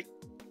 Oh, they're great.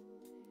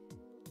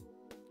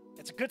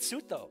 It's a good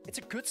suit though. It's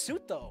a good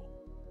suit though.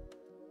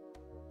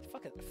 It's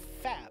fucking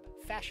fab.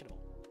 Fashionable.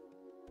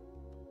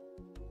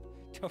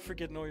 Don't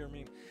forget know your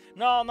meme.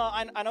 No,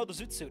 I know the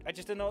zoot suit. I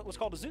just didn't know it was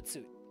called a zoot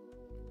suit.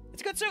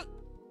 It's a good suit.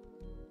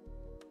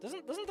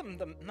 Doesn't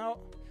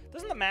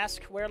the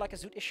mask wear like a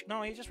zoot-ish?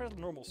 No, he just wears a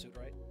normal suit,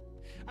 right?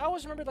 I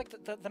always remember like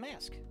the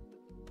mask.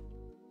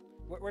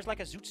 Wears like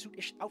a zoot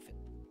suit-ish outfit.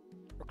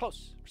 Or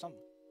close, or something.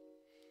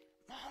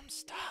 Mom,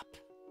 stop.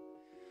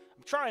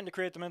 I'm trying to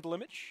create the mental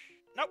image.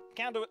 Nope,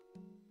 can't do it.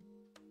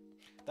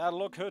 That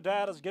look her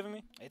dad has given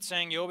me, it's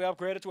saying you'll be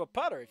upgraded to a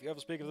putter if you ever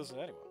speak of this to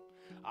anyone.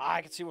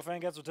 I can see where Fang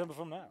gets her temper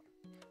from now.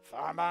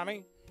 Fine by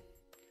me.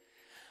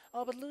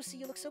 Oh, but Lucy,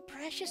 you look so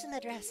precious in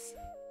that dress.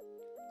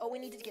 Oh, we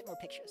need to get more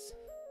pictures.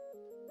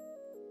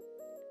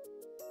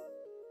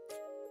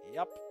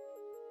 Yup.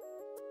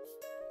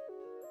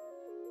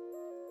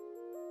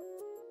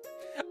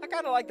 I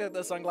kind of like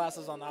the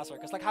sunglasses on Nasser,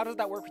 because, like, how does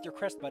that work with your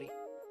crest, buddy?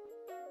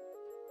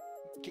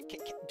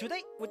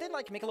 Would they,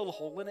 like, make a little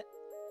hole in it?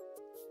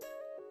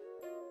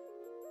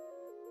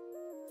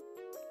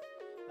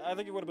 I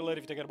think you would have been late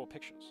if you take more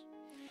pictures.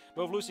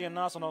 Both Lucy and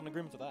Nas are not in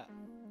agreement to that.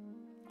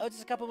 Oh,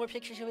 just a couple more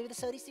pictures. You'll be the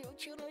Sodi Zero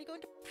children. Are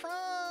going to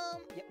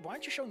prom? Yeah, why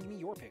aren't you showing me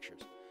your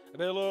pictures? A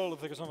bit little,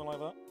 think of something like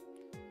that.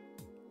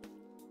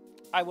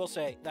 I will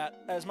say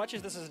that as much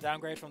as this is a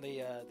downgrade from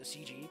the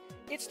CG,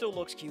 it still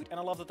looks cute, and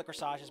I love that the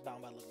corsage is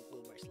bound by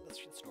little bracelet. That's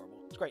adorable.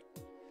 It's great.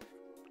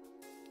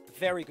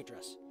 Very good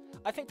dress.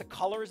 I think the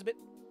color is a bit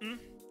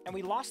and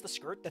we lost the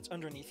skirt that's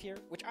underneath here,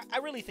 which I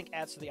really think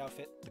adds to the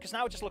outfit, because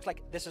now it just looks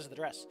like this is the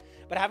dress.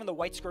 But having the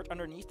white skirt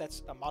underneath,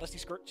 that's a modesty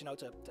skirt, you know,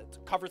 to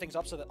cover things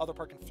up so that other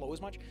part can flow as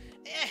much,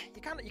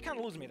 you kind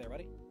of lose me there,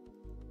 buddy.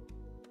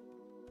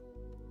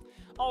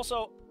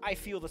 Also, I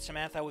feel that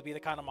Samantha would be the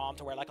kind of mom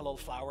to wear like a little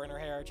flower in her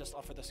hair just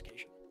for this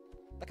occasion.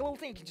 Like a little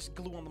thing you can just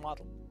glue on the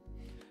model.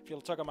 Feel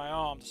a tug on my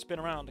arm to spin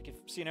around to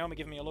see Naomi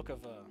give me a look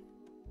of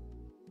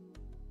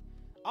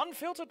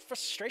unfiltered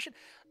frustration.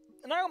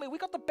 Naomi, we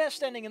got the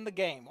best ending in the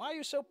game. Why are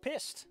you so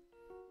pissed?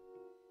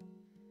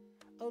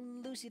 Oh,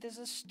 Lucy, there's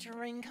a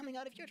string coming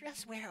out of your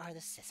dress. Where are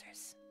the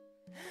scissors?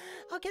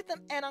 I'll get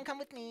them. Anon, come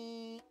with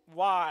me.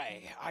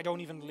 Why? I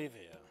don't even live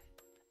here.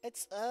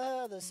 It's,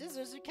 the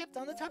scissors are kept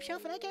on the top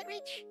shelf and I can't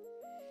reach.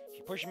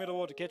 She pushed me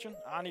toward the kitchen.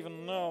 I don't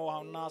even know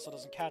how Nasa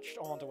doesn't catch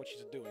on to what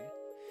she's doing.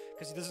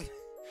 Because he doesn't...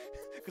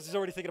 Because he's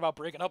already thinking about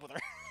breaking up with her.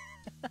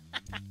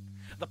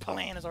 The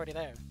plan is already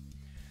there.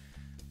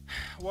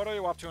 What are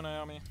you up to,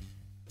 Naomi?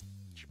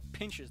 She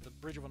pinches the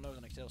bridge of her nose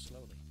and exhales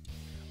slowly.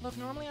 Look,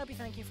 normally I'd be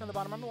thanking you from the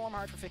bottom of my warm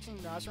heart for fixing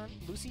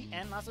Lucy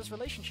and Nasa's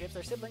relationships.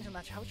 They're siblings and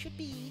that's how it should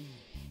be.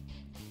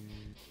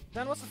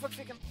 Then what's the fuck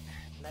freaking...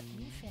 Let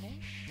me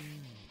finish.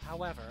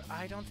 However,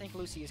 I don't think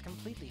Lucy is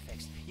completely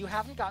fixed. You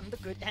haven't gotten the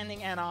good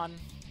ending, Anon.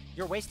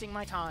 You're wasting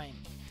my time.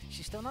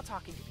 She's still not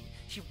talking to me.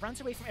 She runs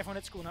away from everyone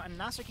at school now, and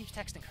Nasser keeps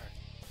texting her.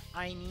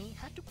 Aini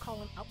had to call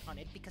him out on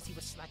it because he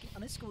was slacking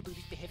on his school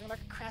duties, behaving like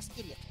a crass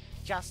idiot.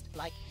 Just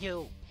like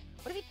you.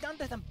 What have you done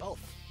to them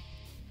both?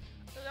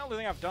 The only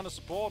thing I've done is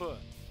support her.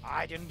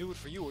 I didn't do it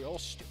for you or your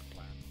stupid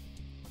plan.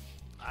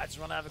 I just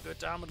want to have a good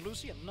time with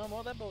Lucy and no more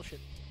of that bullshit.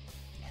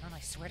 Anon, I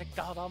swear to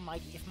God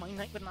Almighty, if my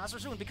night with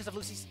Nasser's ruined because of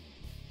Lucy's...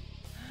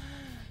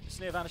 The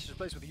sneer vanishes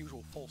replaced with the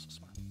usual false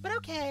smile. But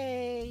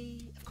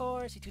okay. Of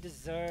course, you two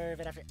deserve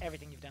it after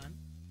everything you've done.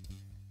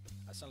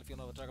 I suddenly feel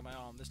another tug on my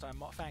arm. This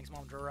time, Fang's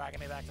mom dragging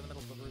me back to the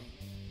middle of the room.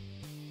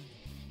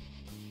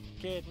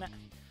 Kid,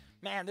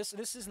 man, this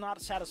is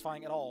not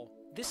satisfying at all.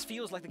 This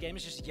feels like the game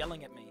is just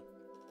yelling at me.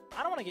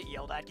 I don't want to get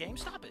yelled at, game.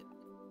 Stop it.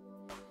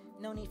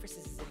 No need for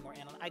scissors anymore,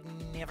 Anon. I've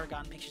never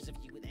gotten pictures of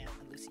you with Aunt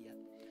and Lucy yet.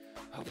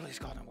 Oh, please,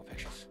 God, no more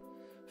pictures.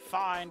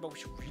 Fine, but we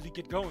should really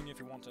get going if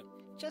you want it.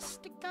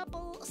 Just a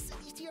couple.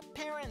 Send these to your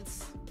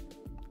parents.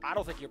 I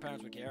don't think your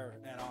parents would care,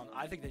 Anon.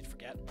 I think they'd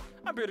forget.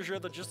 I'm pretty sure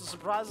they're just as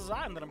surprised as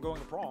I am that I'm going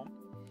to prom.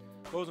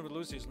 Posing with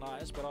Lucy is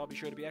nice, but I'll be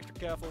sure to be extra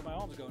careful when my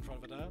arms go in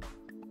front of her dad.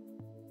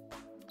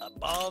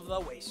 Above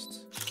the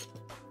waist.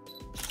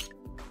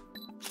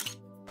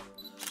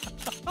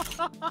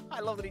 I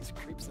love that he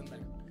creeps in there.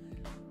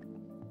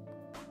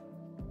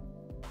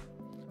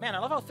 Man, I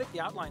love how thick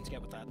the outlines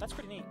get with that. That's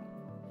pretty neat.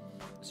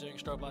 Considering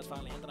strobe lights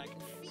finally hit, and I can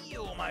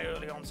feel my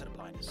early onset of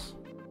blindness.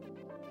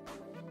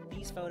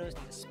 These photos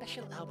need a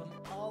special album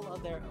all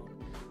of their own.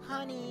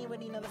 Honey, we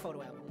need another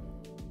photo album.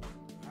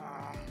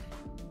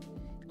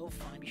 Oh,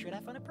 fine. Be sure to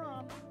have fun at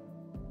prom.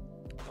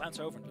 I glance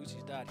over and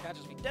Lucy's dad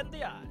catches me dead in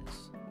the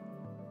eyes.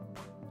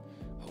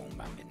 Home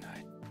by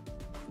midnight.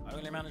 I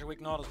only manage a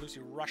weak nod as Lucy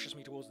rushes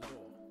me towards the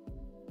door.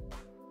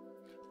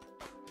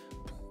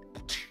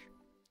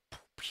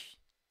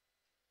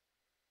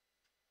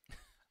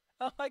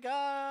 Oh my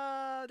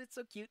god, it's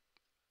so cute.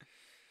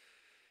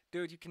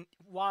 Dude,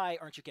 why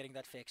aren't you getting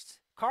that fixed?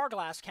 Car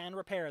glass can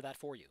repair that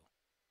for you.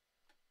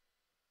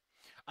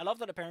 I love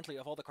that apparently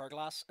of all the car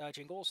glass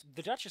jingles,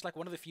 the Dutch is like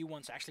one of the few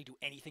ones to actually do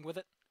anything with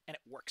it, and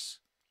it works.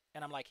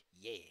 And I'm like,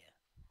 yeah.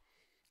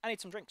 I need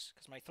some drinks,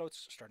 because my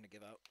throat's starting to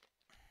give out.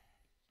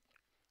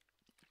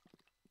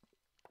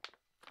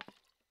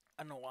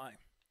 I don't know why.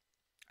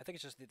 I think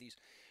it's just that these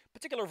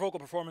particular vocal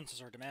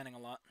performances are demanding a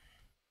lot.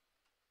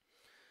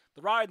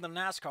 The ride in the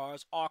NASCAR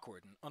is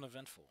awkward and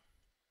uneventful.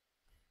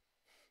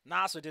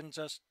 NASA didn't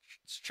just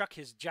chuck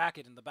his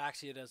jacket in the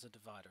backseat as a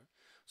divider,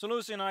 so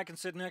Lucy and I can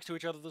sit next to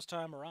each other this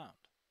time around.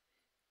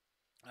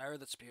 I heard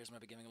that Spears might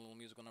be giving a little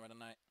musical number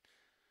tonight.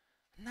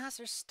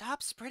 Nasser,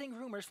 stop spreading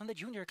rumors from the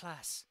junior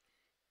class.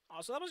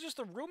 Oh, so that was just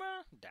a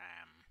rumor? Damn.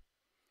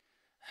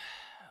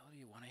 Well, do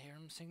you want to hear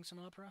him sing some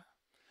opera?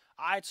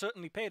 I'd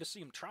certainly pay to see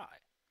him try.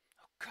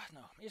 Oh, God,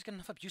 no. He's got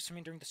enough abuse from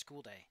me during the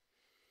school day.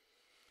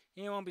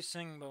 He won't be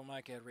singing, but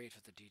might get raped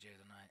with the DJ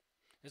tonight.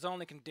 His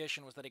only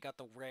condition was that he got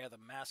to wear the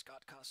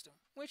mascot costume,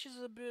 which is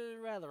a bit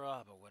rather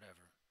odd, but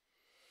whatever.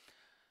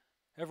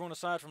 Everyone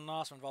aside from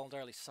Nasser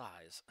involuntarily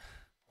sighs.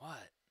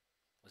 What?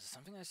 Was it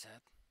something I said?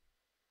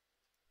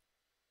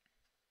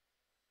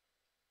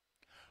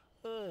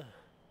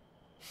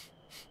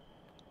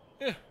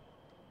 Yeah.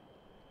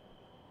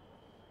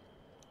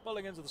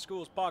 Pulling into the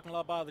school's parking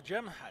lot by the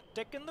gym, I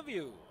take in the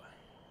view.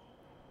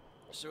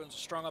 The students are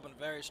strung up in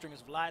various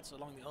strings of lights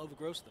along the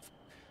overgrowth of the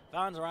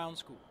vines around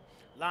school.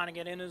 Line to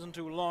get in isn't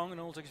too long, and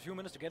it only takes a few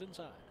minutes to get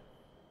inside.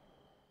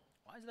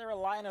 Why is there a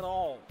line at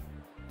all?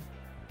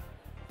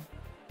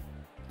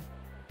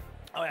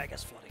 Oh yeah, I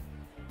guess flooding.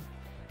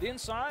 The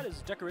inside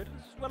is decorated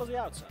as well as the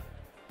outside.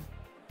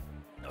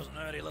 Those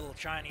nerdy little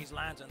Chinese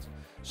lanterns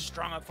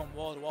strung up from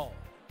wall to wall.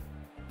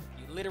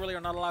 You literally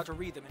are not allowed to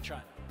read them in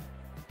China.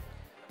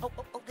 Oh,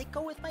 they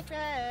go with my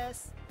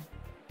dress.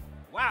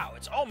 Wow,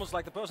 it's almost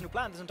like the person who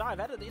planned this entire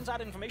event had the inside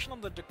information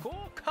on the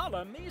decor.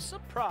 Color me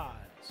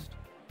surprised.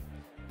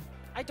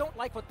 I don't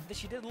like what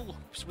she did little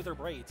hoops with her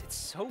braids. It's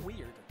so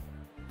weird.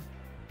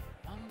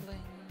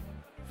 Mumbling.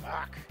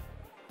 Fuck.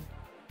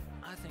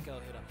 I think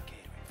I'll hit up the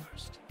catering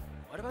first.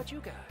 What about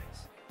you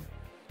guys?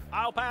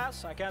 I'll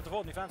pass. I can't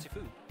afford any fancy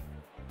food.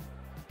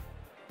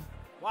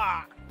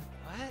 What?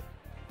 What?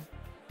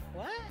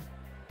 What?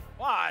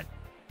 What?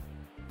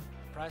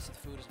 The price of the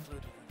food is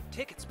included in the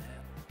tickets, man.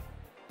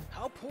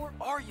 How poor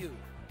are you?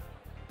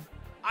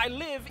 I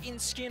live in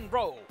Skin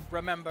Row,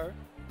 remember?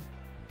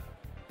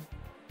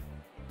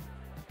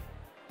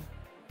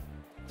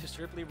 Just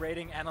strictly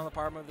raiding Anna's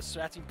apartment with the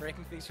Stratzy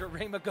breaking things so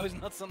Rainbow goes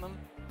nuts on them.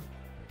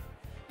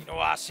 You know,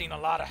 I've seen a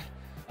lot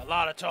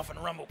of tough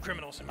and rumble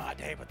criminals in my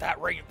day, but that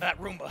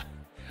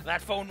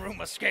phone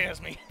Roomba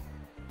scares me.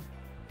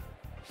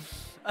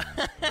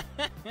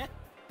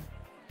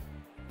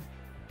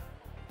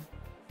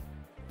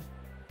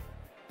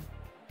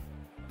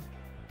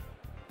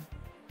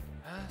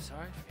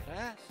 Sorry, forget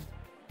I asked.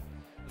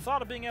 The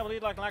thought of being able to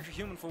eat like an actual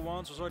human for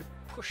once was already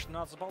pushed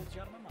Nazi apology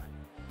out of my mind.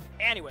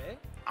 Anyway,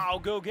 I'll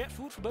go get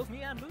food for both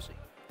me and Lucy.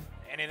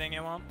 Anything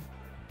you want?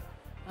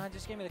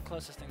 Just give me the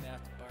closest thing to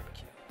have to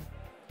barbecue.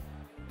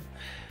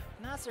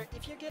 Nasser,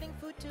 if you're getting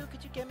food too,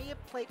 could you get me a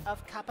plate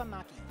of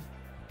kapamaki?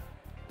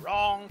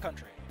 Wrong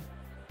country.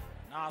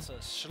 Nasser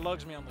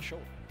slugs me on the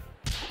shoulder.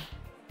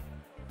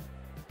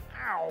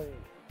 Ow!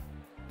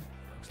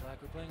 Looks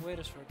like we're playing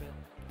waiters for a bit.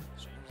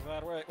 Seems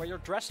that way. Well, you're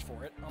dressed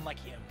for it, unlike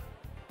him.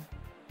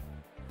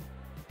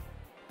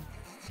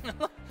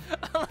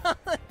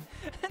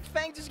 And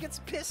Fang just gets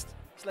pissed.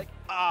 He's like,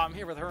 I'm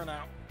here with her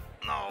now.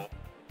 No.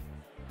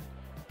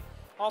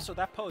 Also,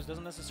 that pose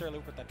doesn't necessarily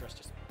work with that dress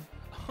just.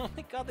 Oh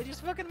my god, they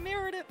just fucking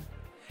mirrored it.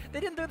 They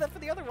didn't do that for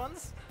the other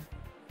ones.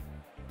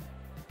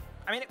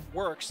 I mean, it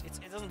works.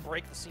 It doesn't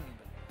break the scene,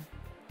 but.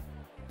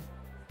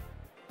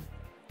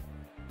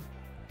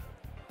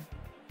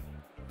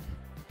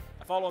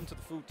 I follow him to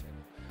the food table.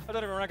 I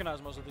don't even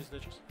recognize most of these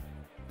dishes.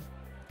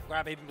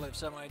 Grab a heaping plate of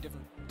 7 or 8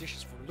 different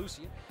dishes for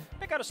Lucy.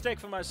 Pick out a steak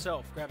for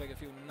myself, grabbing a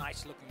few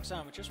nice-looking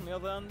sandwiches from the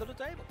other end of the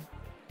table.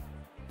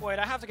 Wait,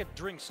 I have to get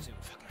drinks too.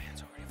 Fuck, my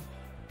hand's already full.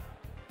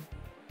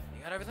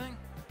 You got everything?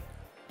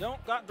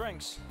 Don't got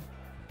drinks.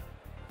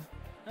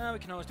 We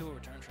can always do a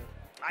return trip.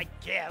 I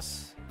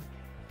guess.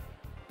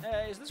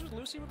 Is this what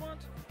Lucy would want?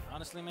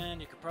 Honestly, man,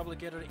 you could probably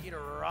get her to eat a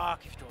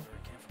rock if you told her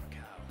it came from a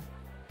cow.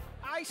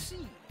 I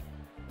see.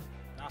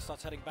 Now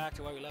starts heading back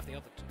to where we left the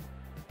other two.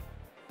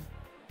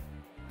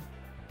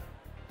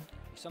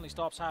 He suddenly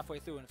stops halfway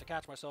through, and if I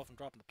catch myself, I'm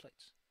dropping the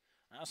plates.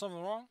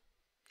 Something wrong?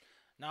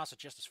 Now it's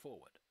just as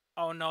forward.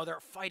 Oh no, they're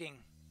fighting.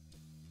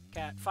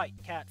 Cat fight,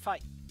 cat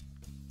fight.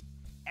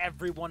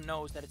 Everyone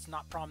knows that it's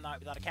not prom night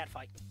without a cat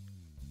fight.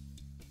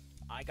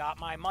 I got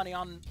my money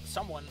on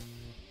someone.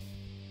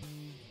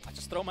 I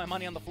just throw my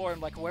money on the floor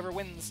and like whoever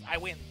wins, I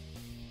win.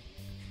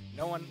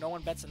 No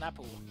one bets in that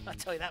pool. I'll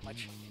tell you that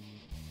much.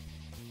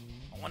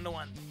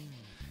 1-to-1.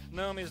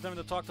 Naomi is having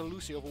to talk to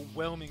Lucy,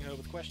 overwhelming her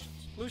with questions.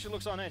 Lucy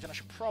looks on edge, and I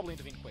should probably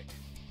intervene quick.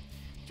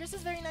 Dress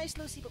is very nice,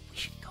 Lucy, but we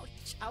should go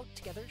out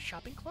together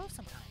shopping clothes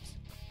sometimes.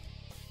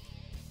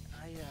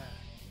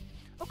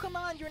 Oh, come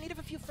on, you're in need of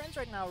a few friends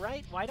right now,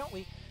 right? Why don't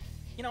we?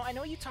 You know, I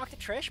know you talk to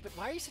Trish, but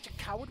why are you such a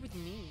coward with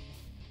me?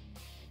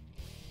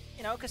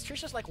 You know, because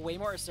Trish is, like, way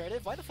more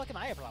assertive. Why the fuck am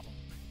I a problem?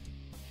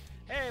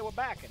 Hey, we're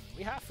back, and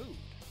we have food.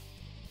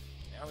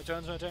 Now we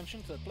turn our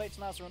attention to the plates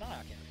Nasser and I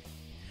are carrying.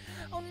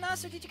 Oh,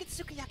 Nasser, did you get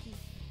the sukiyaki?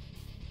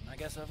 I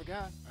guess I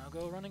forgot. I'll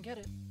go run and get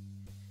it.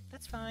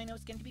 That's fine. I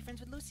was getting to be friends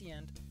with Lucy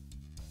and...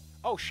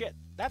 Oh, shit.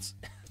 That's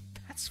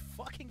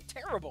fucking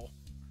terrible.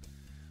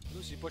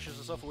 Lucy pushes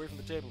herself away from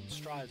the table and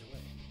strides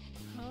away.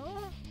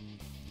 Huh?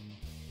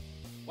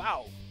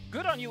 Wow.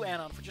 Good on you,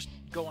 Anon, for just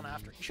going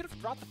after it. You should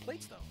have brought the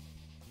plates, though.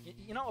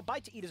 You know, a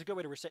bite to eat is a good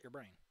way to reset your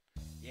brain.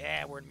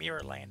 Yeah, we're in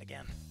Mirror Land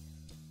again.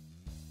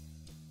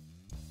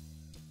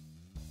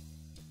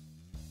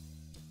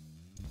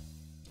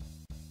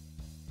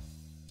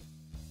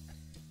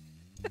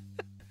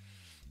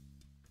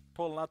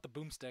 Pulling out the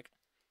boomstick.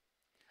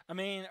 I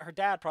mean, her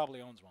dad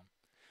probably owns one.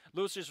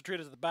 Lucy's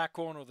retreated to the back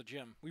corner of the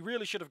gym. We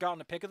really should have gotten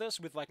a pic of this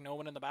with, like, no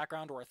one in the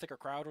background or a thicker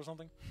crowd or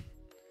something.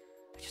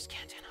 I just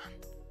can't, Anon.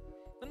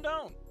 Then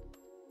don't.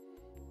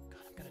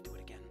 God, I'm gonna do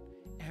it again.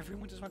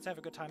 Everyone just wants to have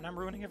a good time, and I'm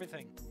ruining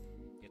everything.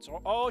 It's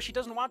all... Oh, she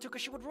doesn't want to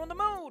because she would ruin the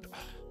mood.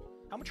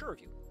 How mature of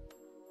you.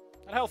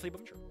 Not healthy, but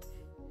mature.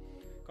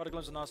 Got a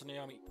glimpse of Nas and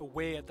Naomi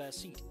away at their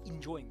seat,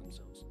 enjoying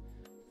themselves.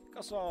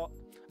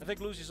 I think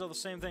Lucy saw the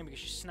same thing because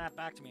she snapped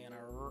back to me and I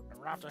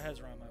wrapped her heads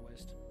around my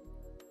waist.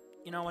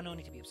 You know, I no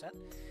need to be upset.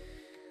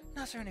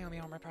 No, sir, Naomi,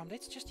 on my prom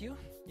dates, just you.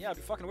 Yeah,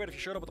 it'd be fucking weird if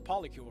you showed up with a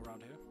polycule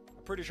around here.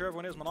 I'm pretty sure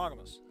everyone is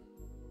monogamous.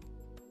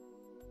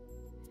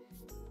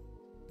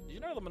 Did you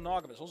know that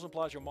monogamous also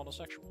implies you're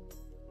monosexual?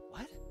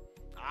 What?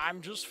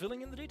 I'm just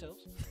filling in the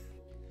details.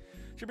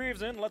 She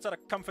breathes in, lets out a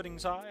comforting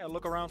sigh. I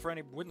look around for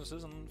any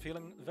witnesses and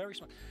feeling very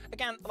smart.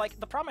 Again, like,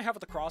 the problem I have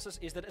with the crosses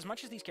is that as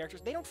much as these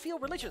characters, they don't feel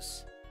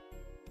religious.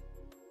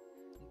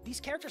 These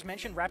characters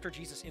mention Raptor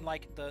Jesus in,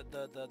 like, the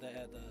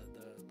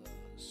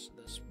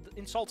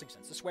insulting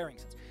sense, the swearing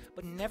sense,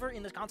 but never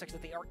in this context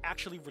that they are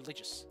actually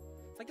religious.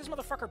 It's like this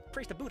motherfucker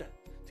prays to Buddha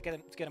to get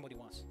him what he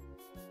wants.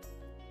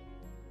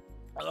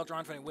 I looked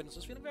around for any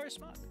witnesses, feeling very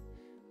smug.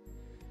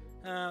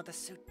 The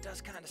suit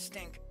does kind of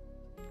stink.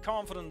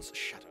 Confidence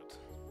shattered.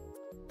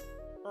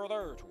 Oh,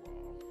 there you are.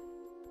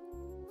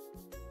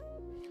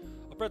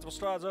 The principal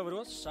strides over to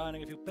us,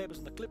 signing a few papers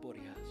in the clipboard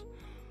he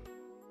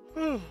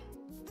has.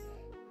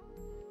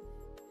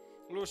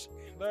 Lucy,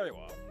 there you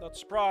are. That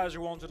surprise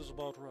you wanted is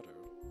about ready.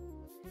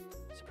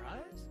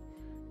 Surprise?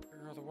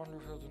 You're the one who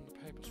filled in the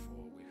papers for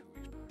a week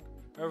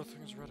back.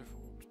 Everything is ready for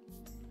it.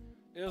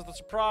 Here's the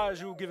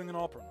surprise you giving an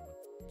opera.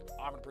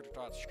 I'm on a pretty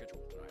tight schedule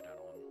tonight,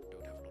 Anon.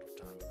 Don't have a lot of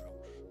time,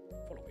 folks.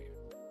 Follow me.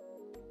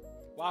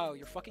 Wow,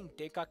 your fucking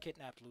date got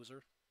kidnapped,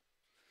 loser.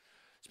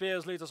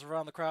 Spears leads us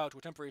around the crowd to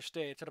a temporary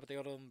stage set up at the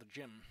other end of the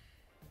gym.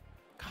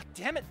 God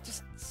damn it,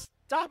 just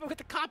stop it with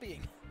the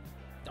copying.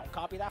 Don't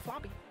copy that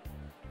floppy.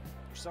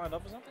 You signed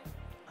up for something?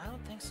 I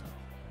don't think so.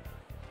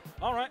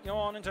 Alright, you're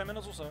on in 10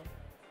 minutes or so.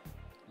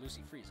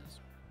 Lucy freezes.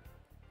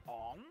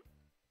 On?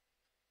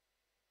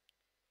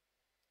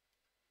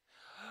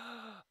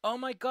 Oh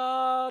my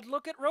god,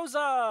 look at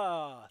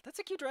Rosa! That's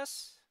a cute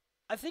dress.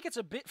 I think it's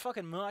a bit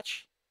fucking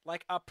much.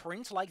 Like, a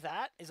print like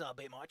that is a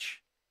bit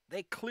much.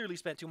 They clearly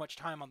spent too much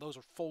time on those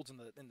folds in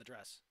the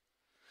dress.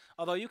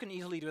 Although you can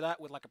easily do that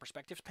with like a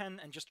perspective pen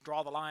and just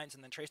draw the lines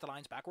and then trace the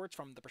lines backwards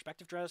from the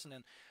perspective dress and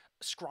then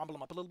scrumble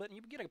them up a little bit and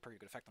you get a pretty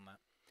good effect on that.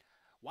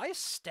 Why is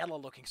Stella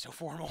looking so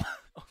formal?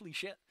 Holy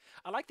shit.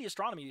 I like the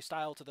astronomy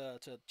style to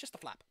just the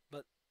flap,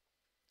 but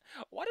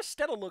why does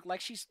Stella look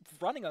like she's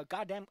running a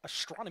goddamn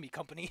astronomy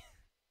company?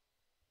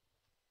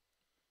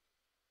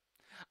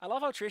 I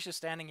love how Trish is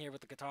standing here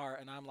with the guitar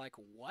and I'm like,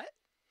 what?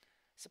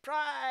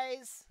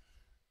 Surprise!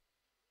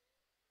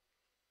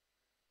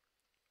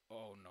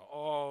 Oh no,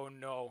 oh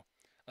no.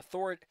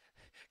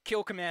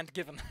 Kill command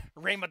given.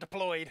 Rayma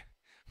deployed.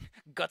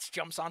 Guts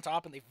jumps on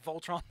top and they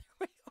Voltron their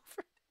way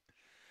over.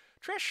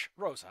 Trish,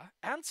 Rosa,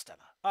 and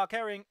Stella are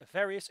carrying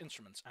various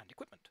instruments and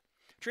equipment.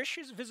 Trish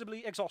is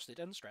visibly exhausted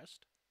and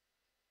stressed.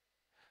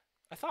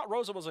 I thought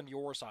Rosa was on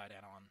your side,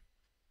 Anon.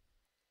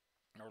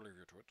 I'll leave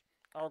you to it.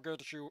 I'll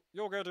get at you.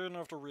 You'll get in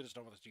after Rita's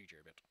done with this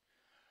DJ bit.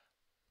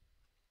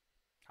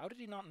 How did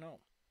he not know?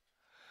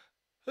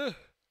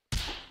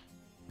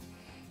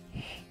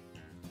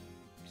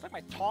 It's like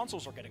my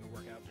tonsils are getting a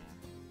workout.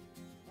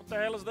 What the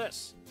hell is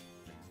this?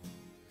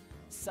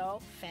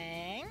 So,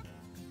 Fang,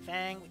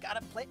 we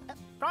gotta play at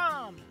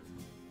prom.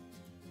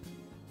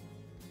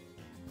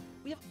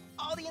 We have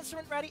all the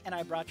instrument ready, and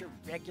I brought your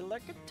regular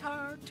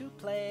guitar to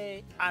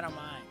play. I don't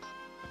mind.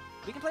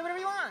 We can play whatever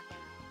you want.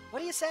 What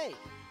do you say?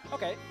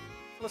 Okay,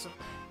 listen.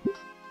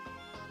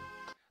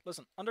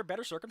 Listen, under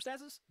better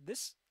circumstances,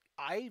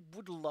 I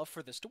would love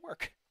for this to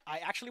work. I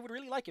actually would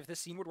really like if this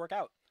scene would work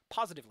out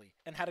positively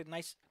and had a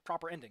nice,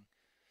 proper ending.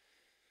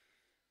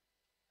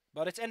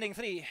 But it's ending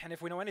 3, and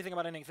if we know anything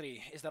about ending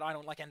 3, is that I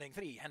don't like ending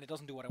 3, and it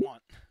doesn't do what I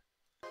want.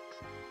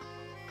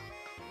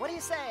 What do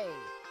you say?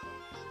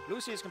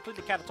 Lucy is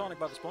completely catatonic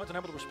by this point,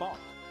 unable to respond.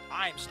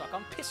 I'm stuck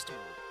on pissed mode.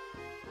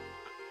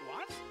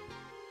 What?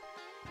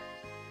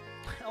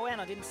 Oh,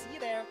 Anna, didn't see you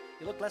there.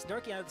 You look less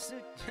dorky out of the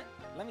suit.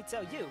 Let me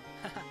tell you.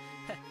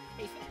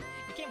 Hey,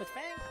 you came with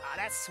Fang? Ah,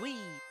 that's sweet.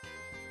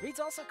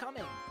 Reed's also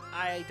coming.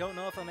 I don't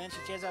know if he'll manage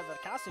to chase out of the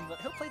costume, but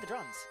he'll play the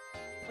drums.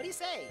 What do you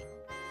say?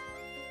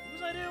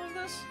 Whose idea was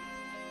this?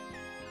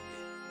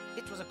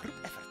 It was a group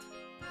effort.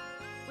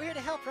 We're here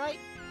to help, right?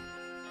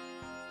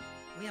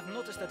 We have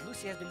noticed that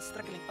Lucy has been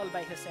struggling all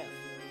by herself.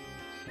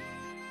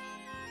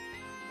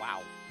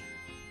 Wow.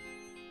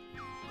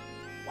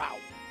 Wow.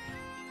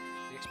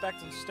 The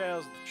expectant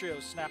stares at the trio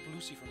snap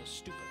Lucy from a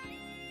stupor.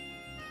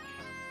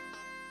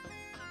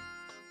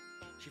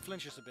 She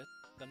flinches a bit,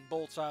 then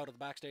bolts out of the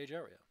backstage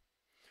area.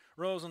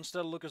 Rose and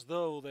Stella look as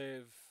though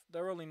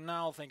they're only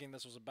now thinking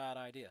this was a bad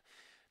idea.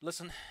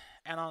 Listen,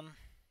 Anon,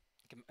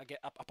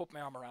 I put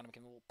my arm around him,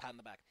 give him a little pat in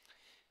the back.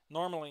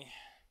 Normally,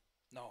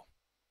 no.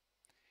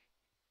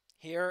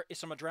 Here is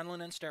some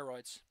adrenaline and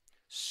steroids.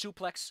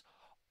 Suplex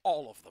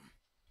all of them.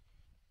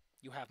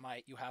 You have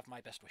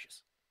my best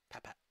wishes.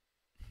 Pat pat.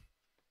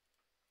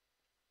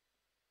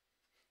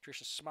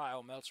 Trish's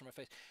smile melts from her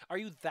face. Are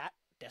you that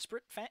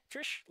desperate,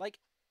 Trish? Like,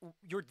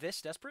 you're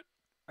this desperate?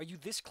 Are you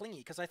this clingy?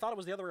 Because I thought it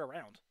was the other way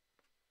around.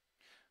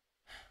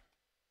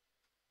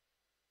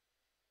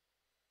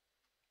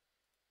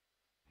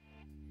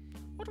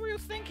 What were you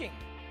thinking?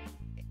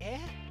 Eh?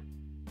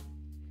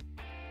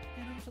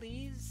 Anna,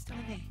 please, tell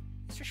me,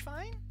 is Trish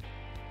fine?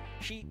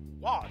 She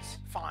was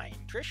fine,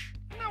 Trish.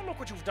 Now look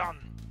what you've done.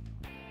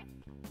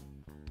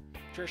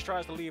 Trish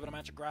tries to leave and I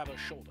manage to grab her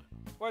shoulder.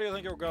 Where do you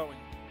think you're going?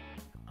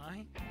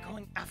 I'm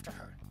going after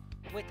her.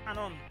 Wait,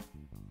 Anon.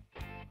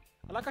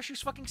 I like how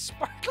she's fucking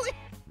sparkly.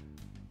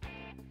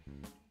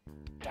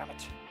 Damn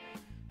it.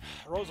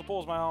 Rosa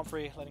pulls my arm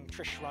free, letting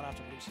Trish run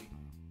after Lucy.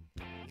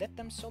 Let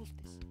them solve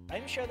this.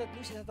 I'm sure that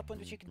Lucy's at the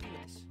point where she can deal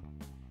with this.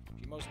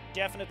 She most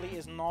definitely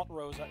is not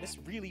Rosa. This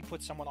really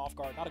puts someone off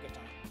guard. Not a good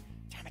time.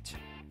 Damn it.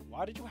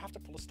 Why did you have to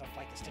pull a stunt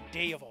like this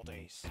today of all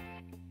days?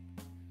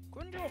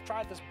 Couldn't you have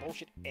tried this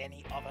bullshit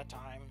any other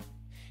time?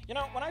 You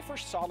know, when I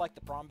first saw, like,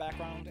 the prom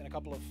background in a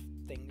couple of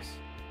things,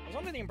 I was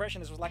under the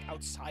impression this was, like,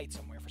 outside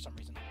somewhere for some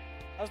reason.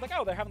 I was like,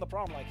 oh, they're having the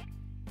prom, like,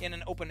 in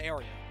an open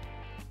area.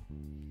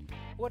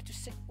 Who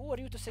are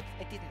you to say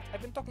I didn't?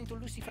 I've been talking to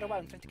Lucy for a while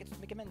and trying to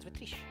make amends with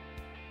Trish.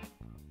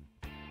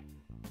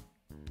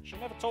 She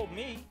never told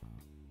me.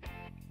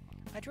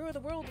 I drew her the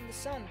world in the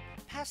sun.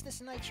 Past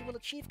this night, she will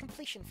achieve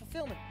completion,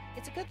 fulfillment.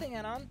 It's a good thing,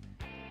 Anon.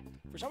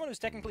 For someone who's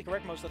technically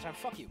correct most of the time,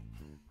 fuck you.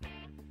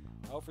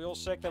 I hope for your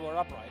sake they were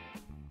upright.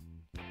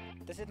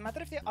 Does it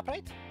matter if they're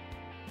upright?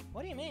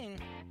 What do you mean?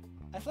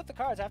 I flipped the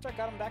cards after I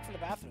got them back from the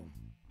bathroom.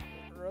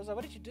 Rosa,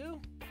 what did you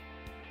do?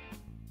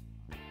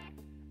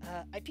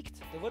 I peeked.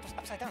 The wood was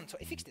upside down, so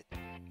I fixed it.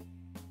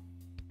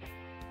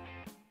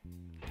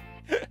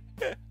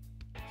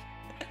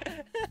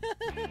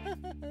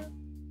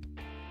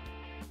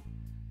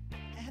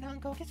 Anon,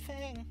 go get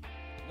Fang.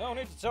 No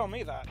need to tell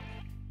me that.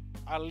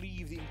 I'll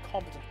leave the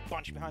incompetent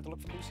bunch behind to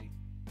look for Lucy.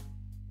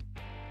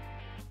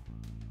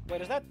 Wait,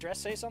 does that dress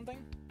say something?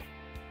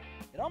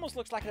 It almost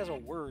looks like there's a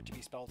word to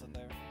be spelled in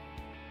there.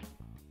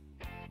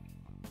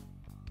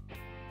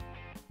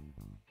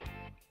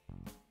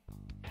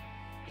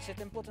 Is it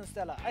important,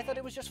 Stella? I thought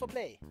it was just for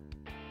play.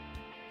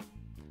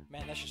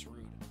 Man, that's just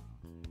rude.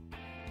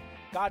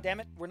 God damn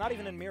it, we're not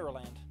even in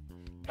Mirrorland.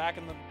 Back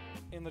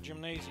in the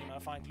gymnasium, I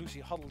find Lucy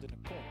huddled in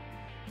a corner.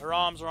 Her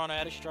arms are on her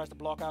head as she tries to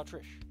block out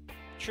Trish.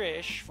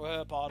 Trish, for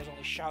her part, is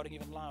only shouting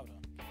even louder.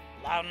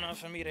 Loud enough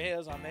for me to hear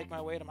as I make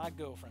my way to my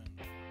girlfriend.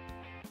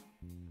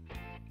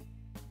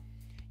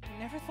 You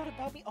never thought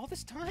about me all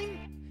this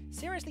time?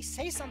 Seriously,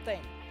 say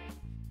something!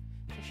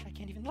 Trish, I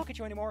can't even look at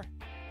you anymore.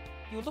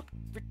 You look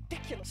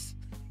ridiculous.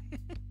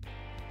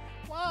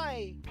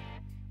 Why?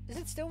 Is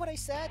it still what I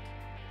said?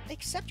 I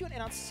accept you and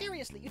Anon,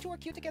 seriously. You two are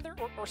cute together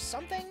or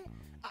something?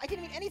 I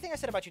didn't mean anything I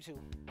said about you two.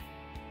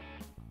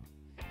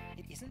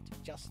 It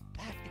isn't just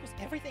that. It was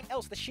everything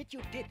else. The shit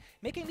you did,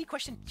 making me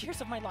question years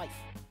of my life.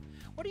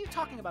 What are you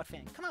talking about,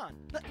 Fang? Come on,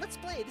 let's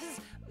play.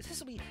 This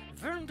will be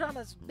Vern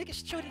Drama's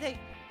biggest show today.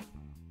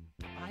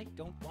 I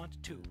don't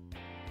want to.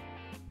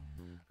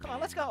 Come on,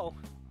 let's go.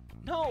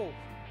 No.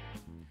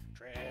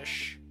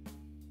 Trish.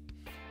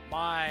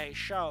 My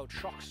shout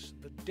shocks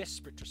the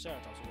desperate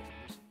Triceratops away from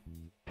Lucy.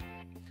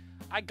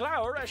 I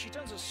glower as she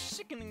turns a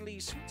sickeningly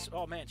sweet...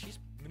 Oh man, she's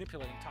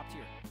manipulating top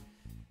tier.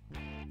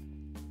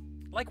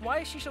 Like, why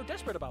is she so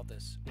desperate about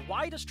this?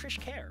 Why does Trish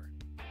care?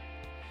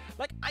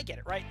 Like, I get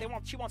it, right?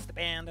 She wants the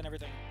band and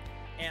everything,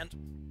 and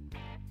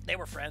they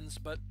were friends,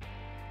 but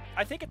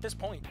I think at this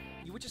point,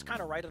 you would just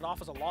kind of write it off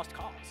as a lost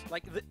cause.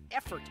 Like, the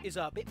effort is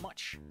a bit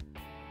much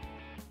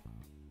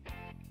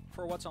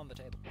for what's on the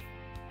table.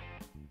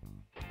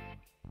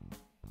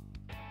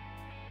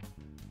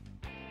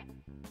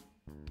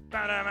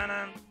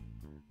 Ba-da-ba-da.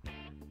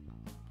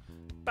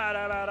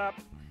 Ba-da-ba-da.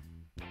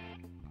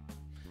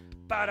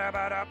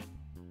 Ba-da-ba-da.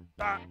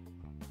 Ba.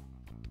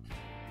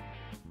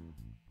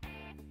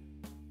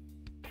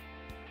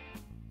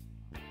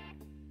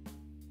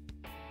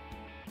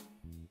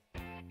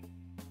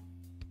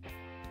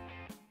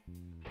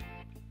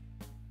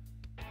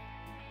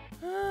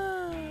 I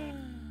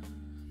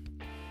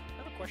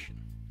have a question.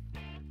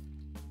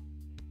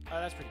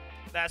 Oh,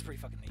 that's pretty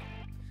fucking neat.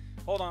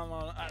 Hold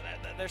on,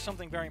 there's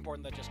something very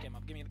important that just came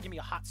up. Give me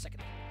a hot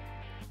second.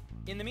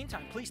 In the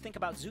meantime, please think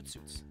about zoot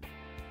suits.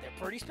 They're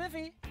pretty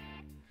spiffy.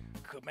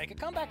 Could make a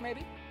comeback,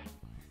 maybe.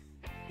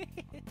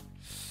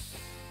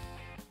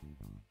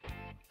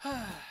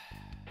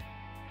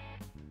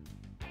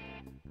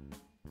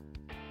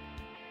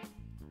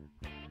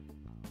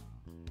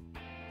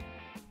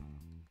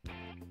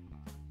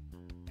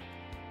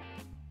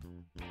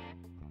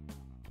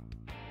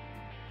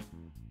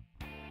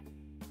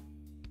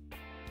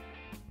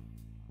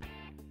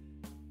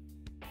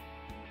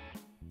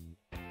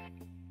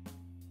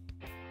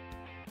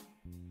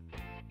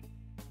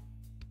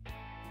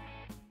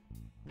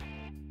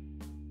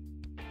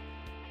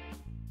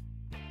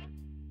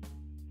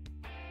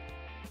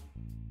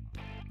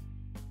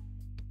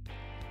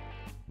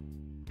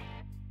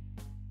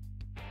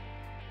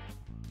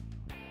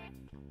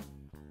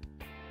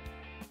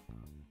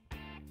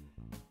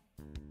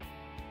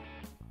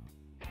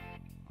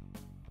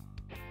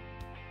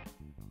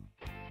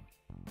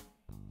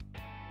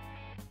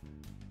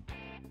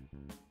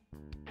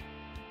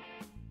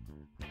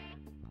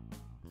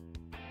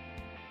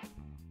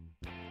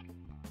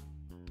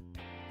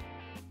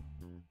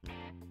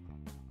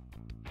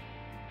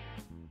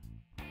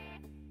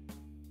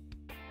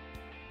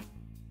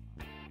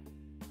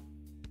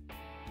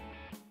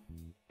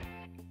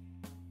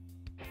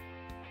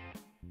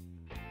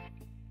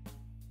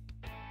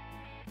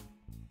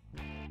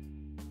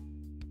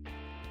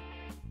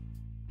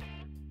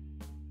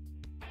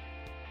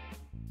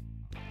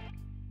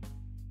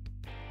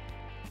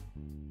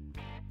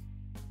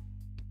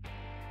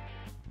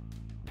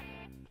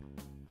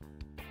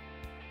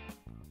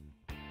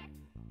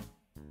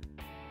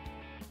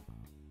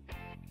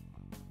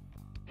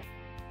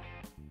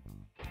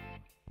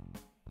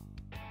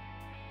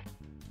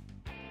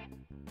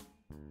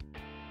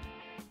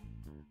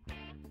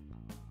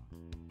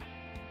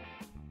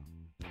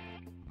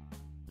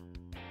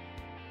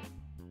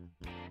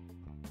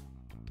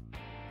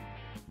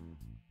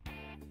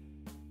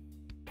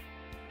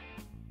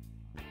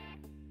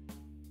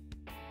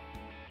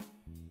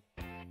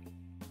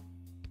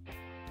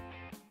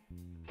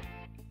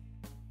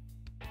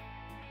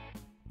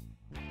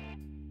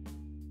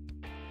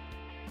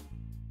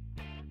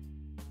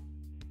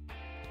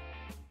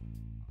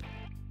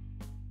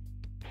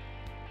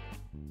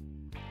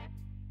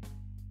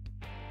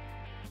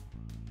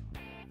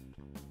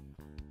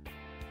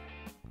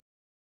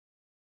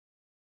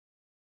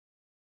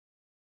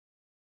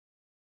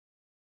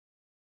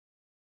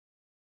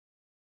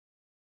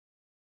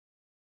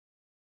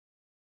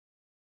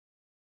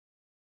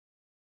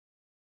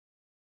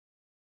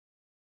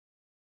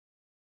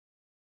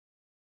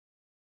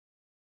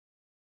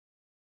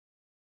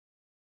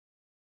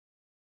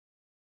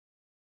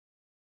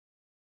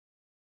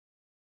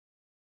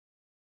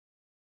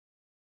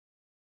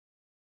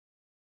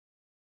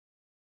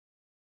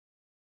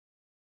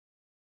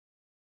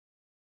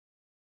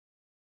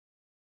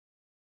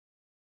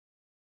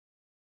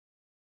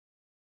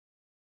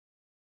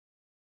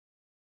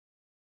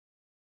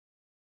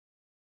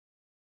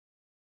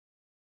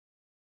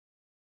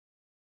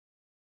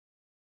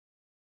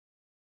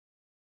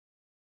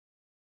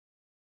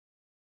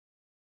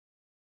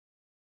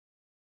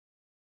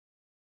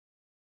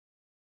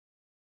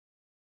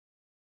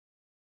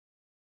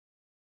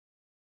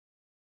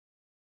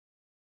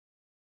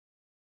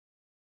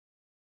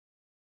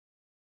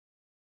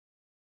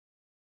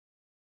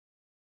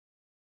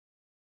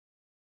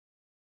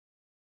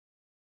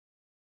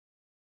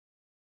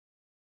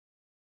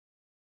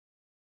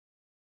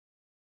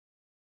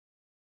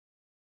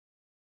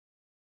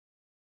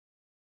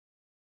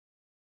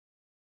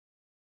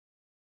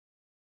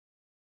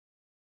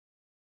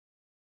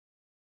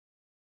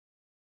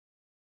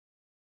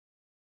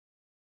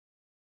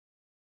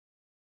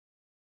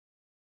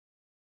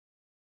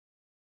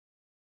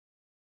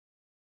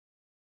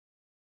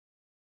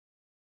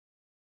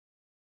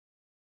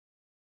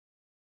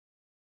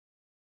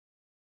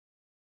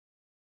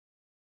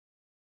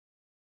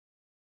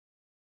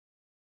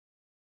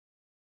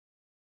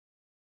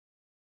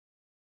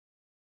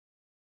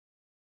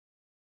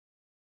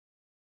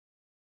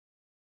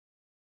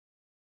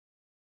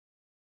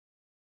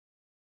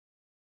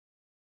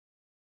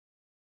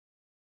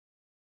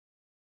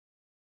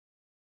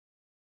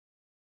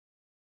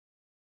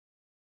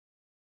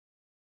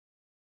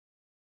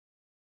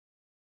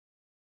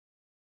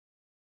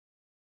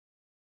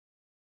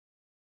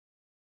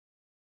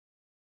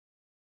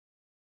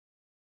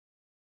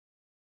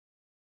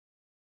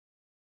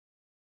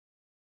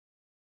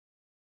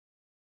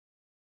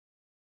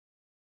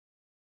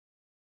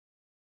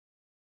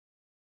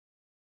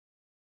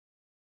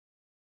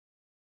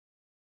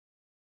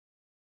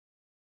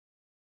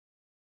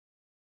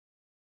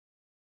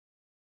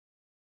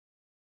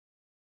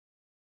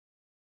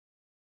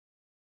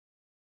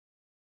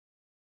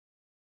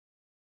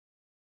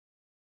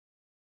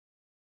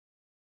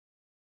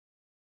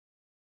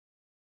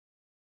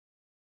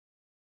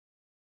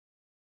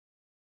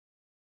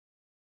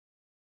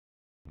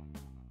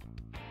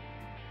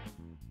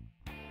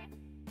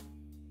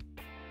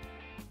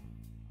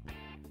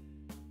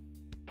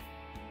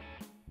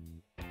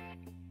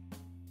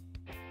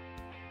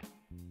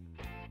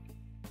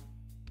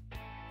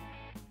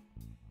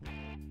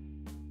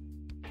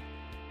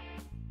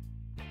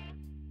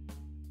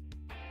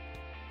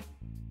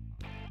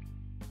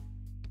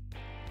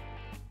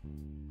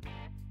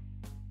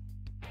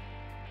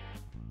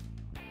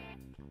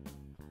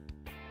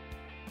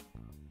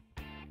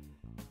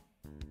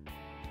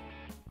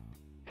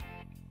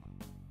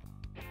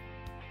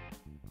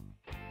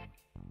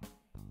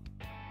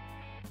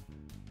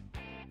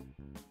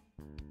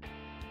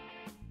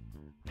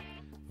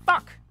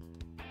 Fuck!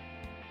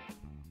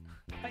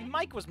 My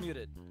mic was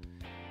muted.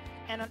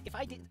 And if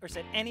I did or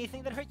said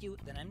anything that hurt you,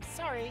 then I'm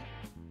sorry.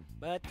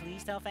 But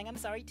please tell Fang I'm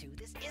sorry too.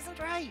 This isn't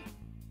right.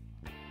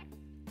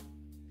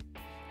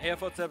 Hey,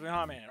 footsteps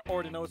behind me, and I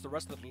already know it's the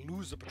rest of the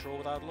loser patrol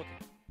without looking.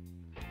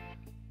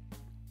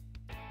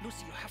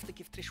 Lucy, you have to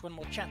give Trish one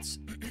more chance.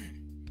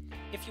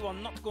 If you are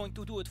not going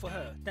to do it for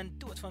her, then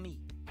do it for me.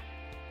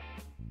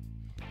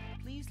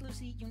 Please,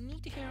 Lucy, you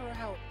need to hear her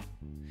out.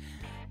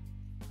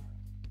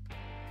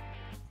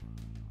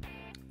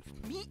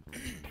 Me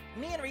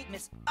and Reed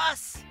miss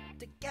us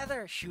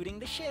together, shooting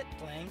the shit,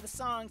 playing the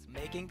songs,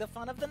 making the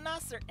fun of the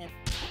Nasser, and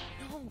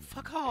no,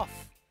 fuck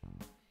off.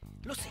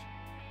 Lucy,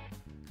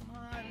 come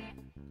on.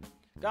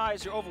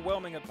 Guys, you're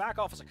overwhelming a back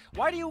officer.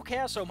 Why do you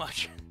care so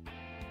much?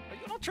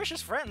 You're not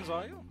Trish's friends,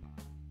 are you?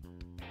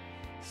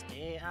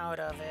 Stay out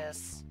of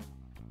this.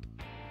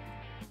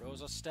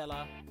 Rosa,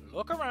 Stella,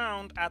 look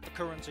around at the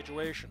current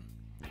situation.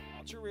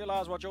 Once you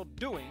realize what you're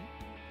doing,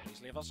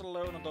 please leave us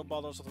alone and don't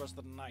bother us for the rest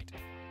of the night.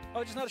 Oh,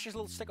 I just noticed she's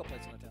little sticker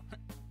plates on her tail.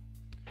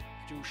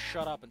 Do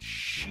shut up and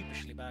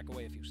sheepishly back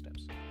away a few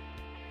steps.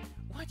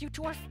 What? You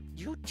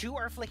two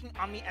are flicking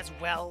on me as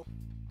well?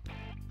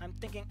 I'm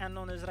thinking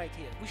unknown is right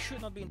here. We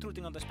should not be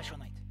intruding on the special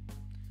night.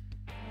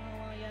 Oh,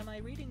 well, yeah, my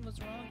reading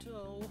was wrong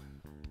too.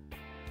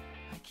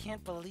 I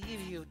can't believe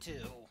you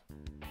two.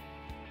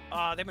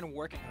 They've been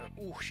working her.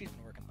 Ooh, she's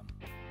been working them.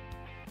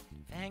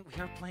 Fang,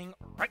 we are playing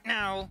right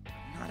now.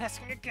 I'm not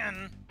asking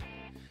again.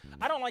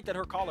 I don't like that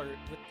her collar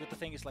with the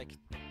thing is like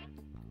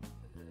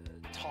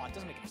taut. It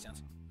doesn't make any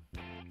sense.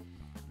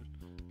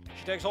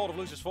 She takes hold of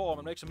Lucy's form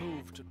and makes a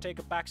move to take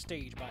her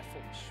backstage by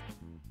force.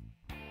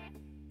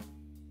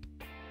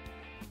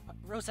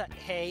 Rosa,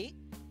 hey.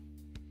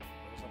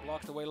 Rosa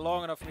blocks the way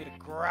long enough for me to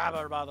grab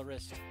her by the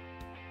wrist.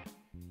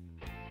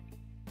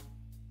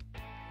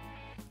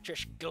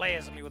 Trish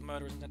glares at me with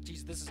murderous intent.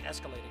 Jeez, this is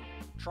escalating.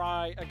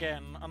 Try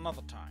again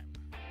another time.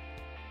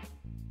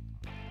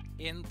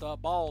 In the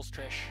balls,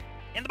 Trish.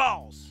 In the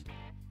balls!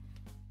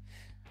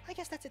 I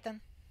guess that's it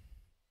then.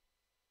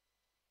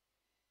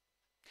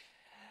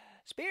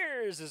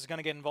 Spears is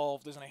gonna get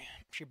involved, isn't he?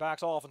 She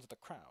backs off into the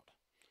crowd.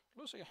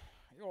 Lucy,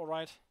 are you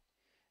alright?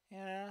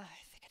 Yeah,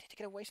 I think I need to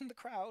get away from the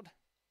crowd.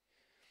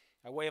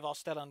 I wave off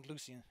Stella and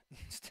Lucy,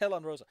 Stella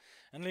and Rosa,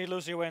 and lead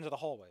Lucy away into the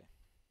hallway.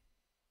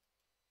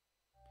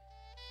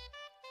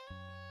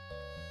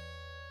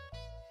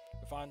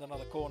 We find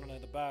another corner near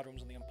the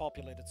bathrooms on the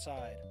unpopulated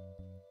side.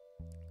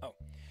 Oh.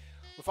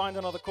 We find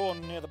another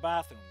corner near the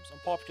bathrooms,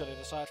 unpopulated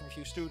aside from a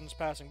few students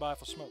passing by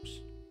for smokes.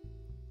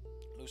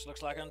 Lucy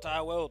looks like her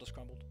entire world has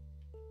crumbled.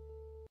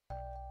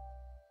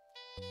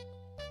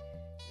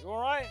 You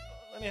alright?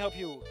 Let me help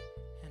you.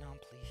 Hang on,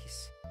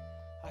 please.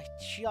 I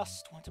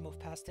just want to move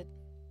past it.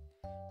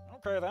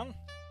 Okay, then.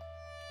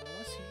 I don't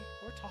want to see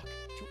or talk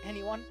to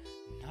anyone,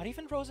 not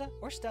even Rosa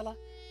or Stella,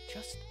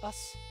 just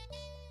us.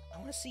 I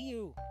want to see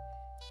you.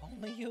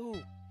 Only you.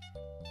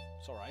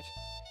 It's alright.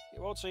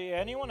 You won't see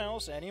anyone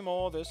else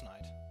anymore this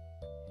night.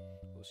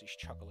 Lucy's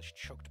chuckle is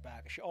choked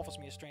back as she offers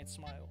me a strange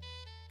smile.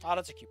 Ah,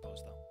 that's a cute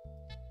pose,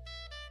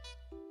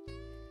 though.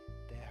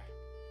 There.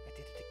 I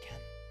did it again.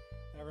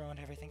 I ruined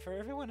everything for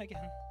everyone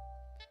again.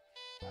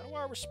 How do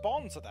I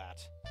respond to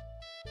that?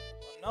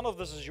 None of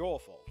this is your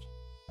fault.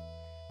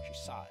 She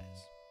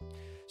sighs.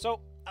 So,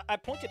 I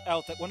pointed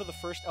out that one of the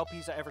first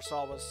LPs I ever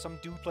saw was some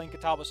dude playing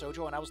Kataba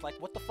Sojo, and I was like,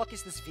 what the fuck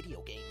is this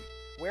video game?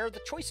 Where are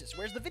the choices?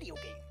 Where's the video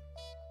game?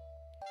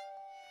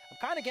 I'm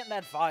kind of getting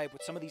that vibe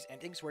with some of these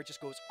endings where it just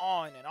goes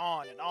on and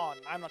on and on,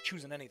 and I'm not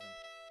choosing anything.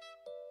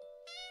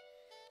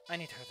 I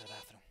need to go to the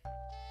bathroom.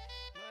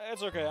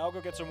 It's okay, I'll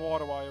go get some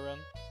water while you're in.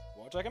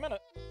 Won't take a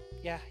minute.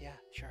 Yeah,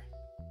 sure.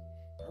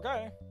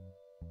 Okay.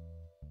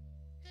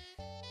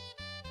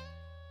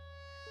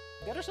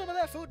 Get her some of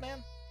that food,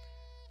 man.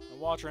 I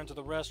watch her into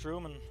the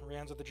restroom and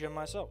re-enter the gym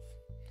myself.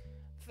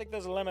 I think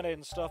there's lemonade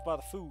and stuff by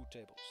the food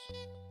tables.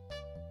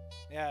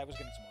 Yeah, I was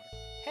getting some water.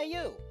 Hey,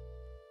 you!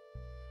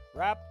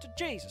 Wrapped to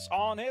Jesus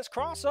on his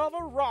cross of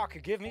a rock.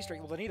 Give me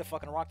strength. Well, they need a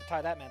fucking rock to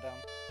tie that man down.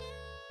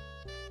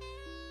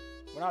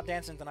 We're not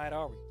dancing tonight,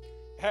 are we?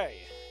 Hey.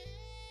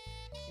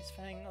 Is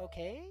Fang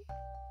okay?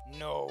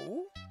 No.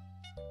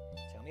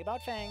 Tell me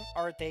about Fang.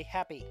 Are they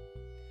happy?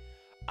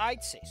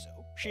 I'd say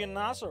so. She and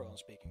Nasser are on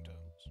speaking terms.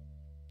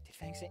 Did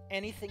Fang say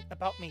anything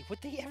about me?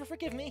 Would they ever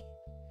forgive me?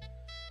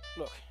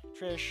 Look,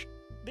 Trish,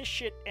 this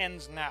shit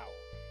ends now.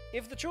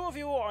 If the two of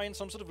you are in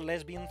some sort of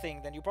lesbian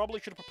thing, then you probably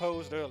should have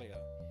proposed earlier.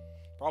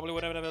 Probably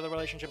would have had a better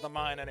relationship than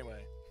mine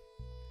anyway.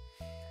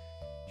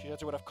 She said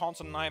she would have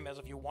constant nightmares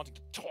of you wanting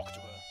to talk to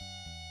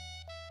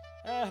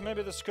her.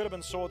 Maybe this could have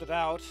been sorted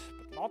out,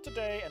 but not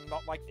today and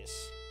not like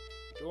this.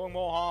 You're doing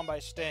more harm by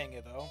staying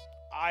here, though.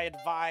 I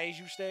advise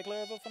you stay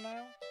clear of her for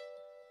now.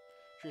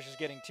 Trish is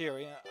getting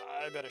teary.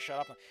 I better shut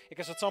up,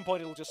 because at some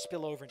point it'll just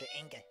spill over into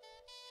anger.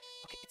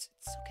 Okay, it's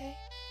okay.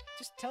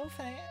 Just tell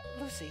Fang,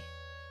 Lucy.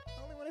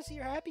 I only want to see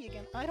her happy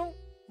again. I don't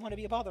want to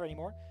be a bother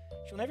anymore.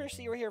 She'll never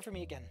see or hear from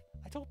me again.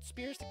 I told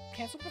Spears to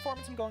cancel the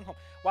performance. I'm going home.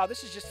 Wow,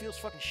 this just feels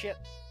fucking shit.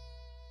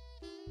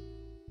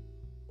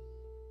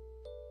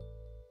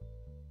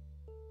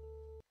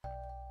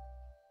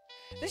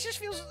 This just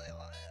feels...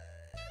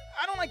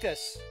 I don't like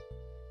this.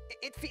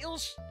 It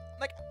feels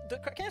like the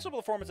cancelable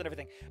performance and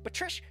everything, but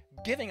Trish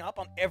giving up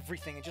on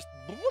everything and just...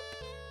 Bloop.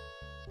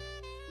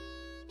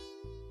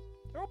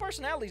 Her whole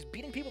personality is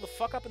beating people the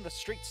fuck up in the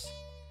streets.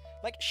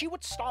 Like, she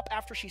would stop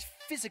after she's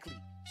physically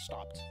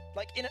stopped.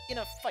 Like, in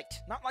a fight.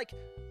 Not like,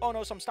 oh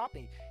no, someone stopped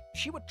me.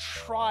 She would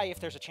try if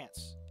there's a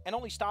chance. And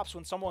only stops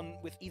when someone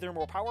with either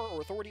more power or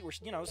authority or,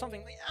 you know,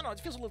 something... I don't know, it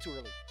feels a little too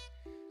early.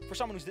 For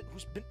someone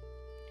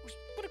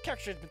what a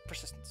character has been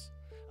persistence.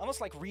 Unless,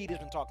 like, Reed has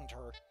been talking to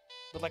her.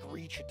 But, like,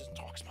 Reed doesn't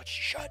talk as much.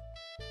 She should.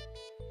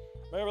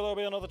 Maybe there'll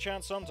be another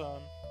chance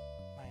sometime.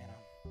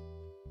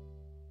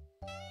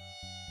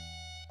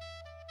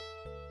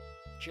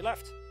 She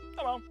left.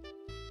 Oh well.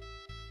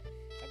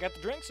 I got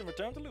the drinks and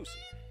returned to Lucy.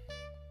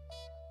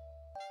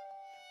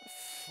 What a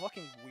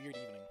fucking weird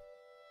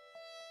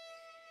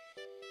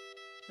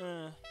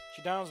evening.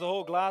 She downs the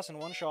whole glass in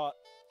one shot.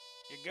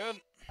 You good?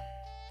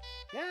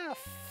 Yeah,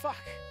 fuck.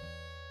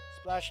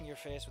 Splashing your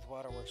face with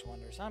water works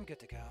wonders. I'm good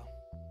to go.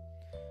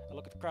 I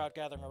look at the crowd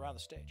gathering around the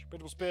stage.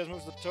 Principal Spears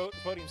moves to the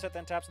podium set,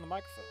 then taps on the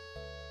microphone.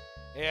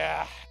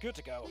 Yeah, good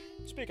to go.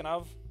 Speaking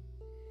of,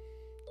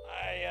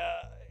 I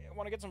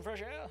want to get some fresh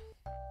air.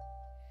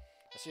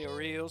 I see a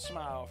real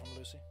smile from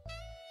Lucy.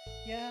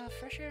 Yeah,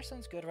 fresh air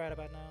sounds good right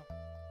about now.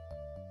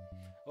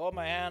 Hold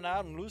my hand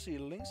out and Lucy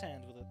links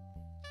hands with it.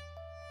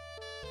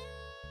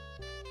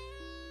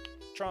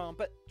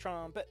 Trumpet,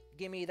 trumpet,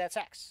 give me that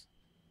sax.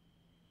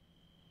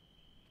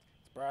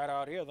 It's bright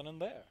out here than in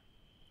there.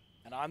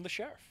 And I'm the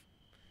sheriff.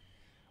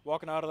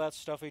 Walking out of that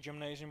stuffy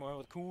gymnasium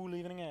with cool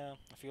evening air,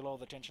 I feel all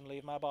the tension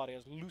leave my body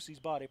as Lucy's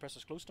body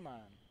presses close to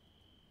mine.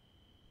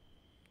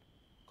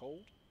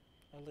 Cold?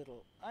 A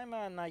little. I'm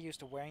not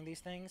used to wearing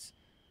these things.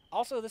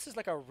 Also, this is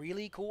like a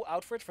really cool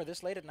outfit for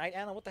this late at night.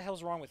 Anna, what the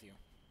hell's wrong with you?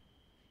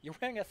 You're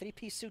wearing a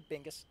three-piece suit,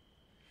 Bingus.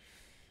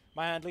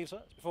 My hand leaves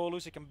hers. Before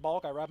Lucy can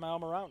balk, I wrap my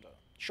arm around her.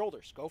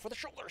 Shoulders. Go for the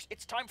shoulders.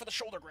 It's time for the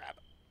shoulder grab.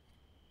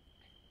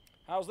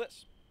 How's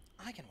this?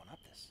 I can one-up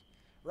this.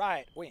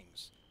 Right,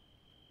 wings.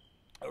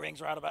 The rings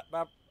wrap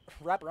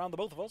around the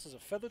both of us as a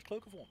feathered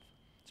cloak of warmth.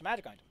 It's a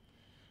magic item.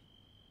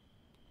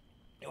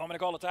 You want me to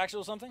call a taxi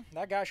or something?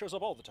 That guy shows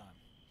up all the time.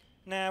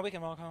 Nah, we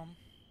can walk home.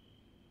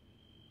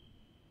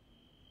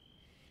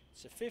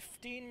 It's a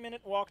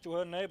 15-minute walk to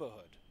her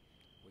neighborhood,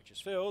 which is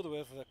filled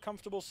with a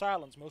comfortable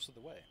silence most of the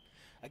way.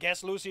 I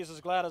guess Lucy is as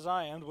glad as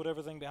I am to put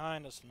everything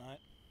behind us tonight.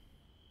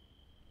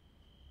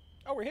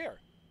 Oh, we're here.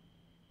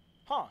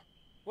 Huh.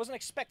 Wasn't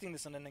expecting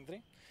this in Ending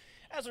 3.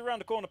 As we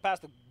round the corner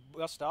past the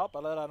bus stop, I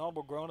let out an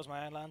audible groan as my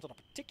hand lands on a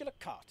particular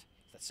cart.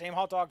 It's that same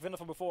hot dog vendor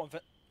from before.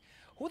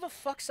 Who the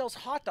fuck sells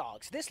hot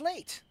dogs this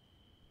late?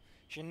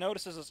 She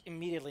notices us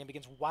immediately and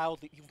begins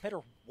wildly... You've met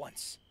her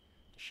once.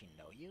 Does she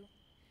know you?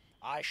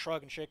 I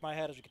shrug and shake my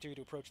head as we continue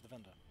to approach the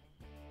vendor.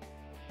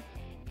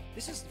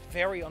 This is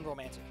very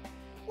unromantic.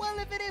 Well,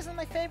 if it isn't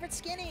my favorite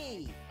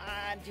skinny.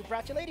 And you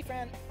brought your lady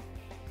friend.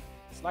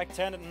 It's like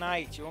 10 at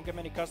night. You won't get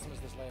many customers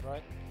this late,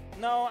 right?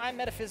 No, I'm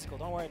metaphysical.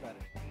 Don't worry about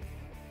it.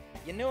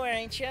 You knew her,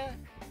 ain't ya?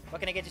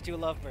 What can I get you to,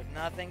 Lovebird?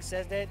 Nothing,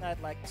 says date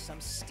night, like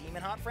some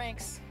steaming hot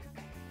franks.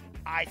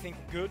 I think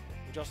we're good.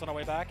 We're just on our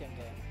way back, and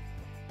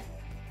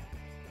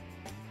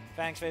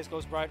Fang's face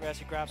goes bright as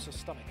he grabs her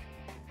stomach.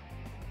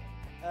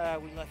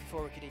 We left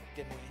before we could eat,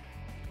 didn't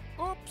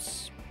we?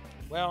 Oops.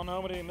 Well,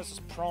 nobody misses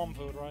prom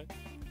food, right?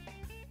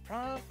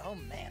 Prom? Oh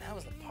man, that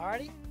was the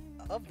party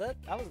of the...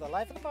 That was the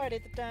life of the party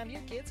at the time. You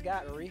kids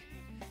got Reef.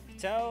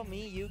 Tell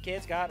me you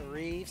kids got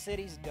Reef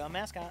City's dumb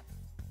mascot.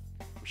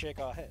 We shake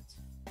our heads.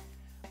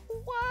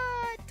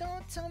 What?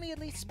 Don't tell me at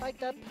least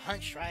spiked up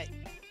punch, right?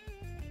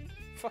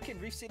 Fucking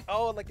Reef City.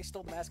 Oh, like they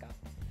stole the mascot.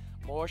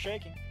 More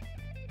shaking.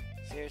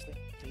 Seriously,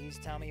 please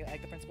tell me you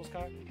egged the principal's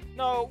car?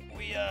 No,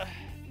 we,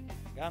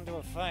 got into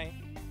a fight.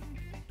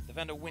 The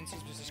vendor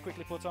winces but just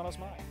quickly puts on a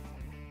smile.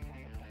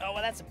 Oh,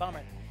 well, that's a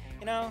bummer.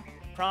 You know,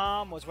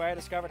 prom was where I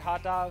discovered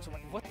hot dogs.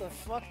 What the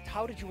fuck?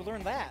 How did you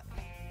learn that?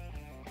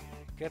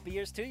 Could be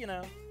yours too, you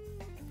know.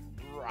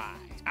 Right.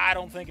 I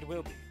don't think it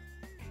will be.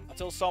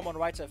 Until someone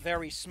writes a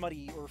very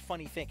smutty or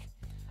funny thing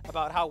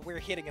about how we're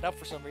hitting it up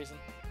for some reason.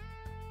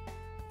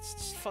 It's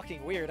just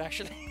fucking weird,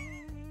 actually.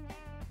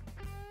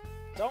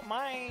 Don't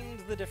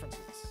mind the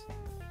differences.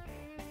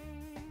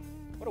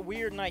 What a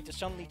weird night to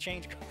suddenly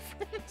change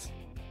girlfriends.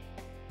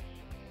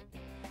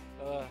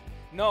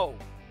 No.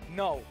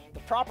 The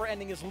proper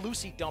ending is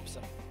Lucy dumps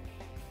him.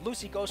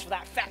 Lucy goes for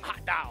that fat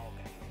hot dog.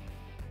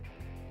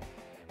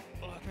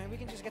 Look, man, we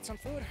can just get some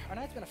food. Our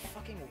night's been a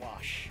fucking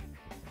wash.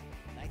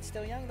 Night's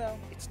still young, though.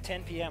 It's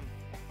 10 p.m.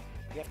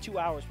 We have 2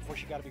 hours before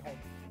she gotta be home.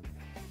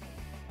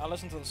 I'll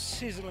listen to the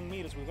sizzling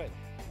meat as we wait.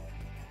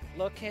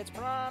 Look, kids,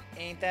 prom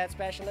ain't that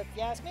special if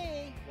you ask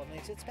me. What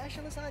makes it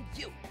special is on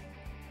you.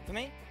 For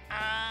me,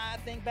 I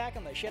think back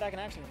on the shit I can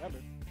actually remember.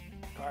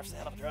 Carf's a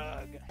hell of a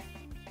drug.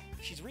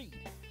 She's Reed.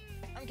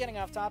 I'm getting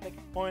off topic.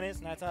 Point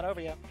is, night's not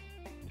over yet.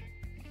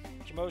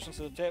 She motions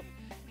to the table.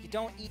 You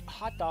don't eat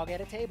hot dog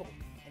at a table.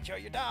 Enjoy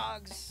your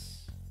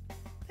dogs.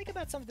 Think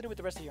about something to do with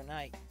the rest of your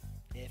night.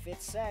 If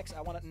it's sex,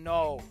 I want to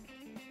know.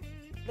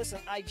 Listen,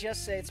 I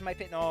just say it's my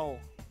pit. No.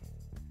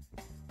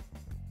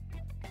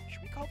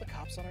 Should we call the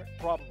cops on her?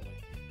 Probably.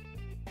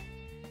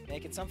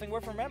 Make it something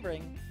worth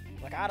remembering.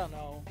 Like, I don't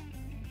know.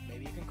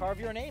 Maybe you can carve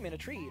your name in a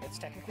tree that's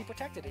technically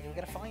protected and you'll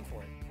get a fine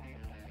for it.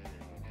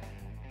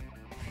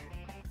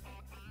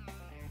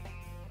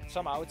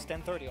 Somehow it's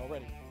 10:30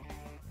 already.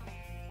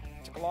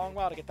 It took a long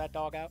while to get that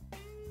dog out.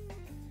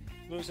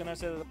 Lucy and I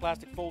sit at the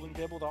plastic folding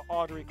table with our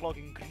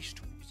artery-clogging grease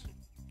tubes.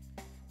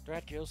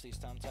 Dread kills these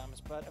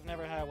sometimes, but I've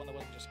never had one that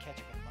wasn't just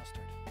ketchup and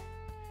mustard.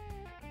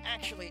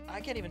 Actually,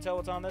 I can't even tell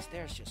what's on this.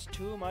 There's just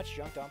too much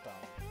junk dumped on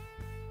it.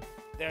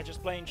 They're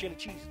just plain chili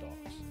cheese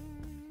dogs.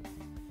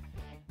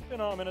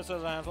 Been on a minute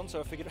since I had one,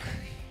 so I figured...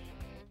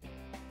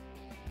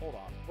 Hold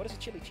on. What is a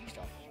chili cheese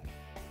dog?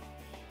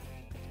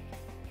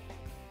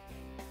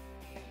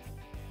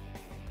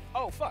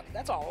 Oh fuck!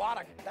 That's a lot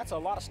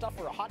of stuff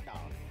for a hot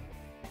dog.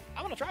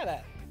 I want to try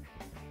that.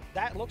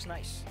 That looks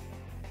nice.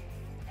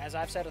 As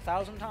I've said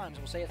 1,000 times,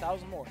 we'll say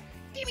 1,000 more.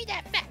 Give me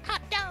that fat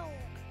hot dog!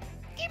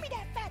 Give me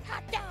that fat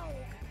hot dog!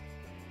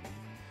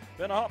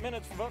 Been a hot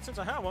minute since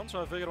I had one,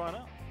 so I figured why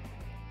not.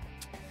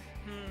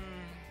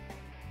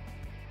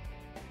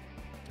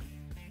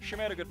 She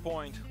made a good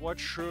point. What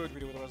should we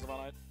do with the rest of our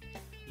night?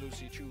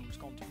 Lucy chews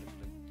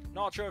contemplatively.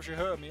 Not sure if she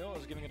heard me or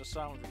was giving it a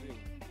silent review.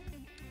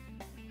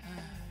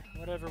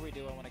 Whatever we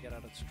do, I want to get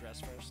out of this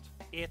dress first.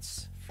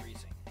 It's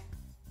freezing.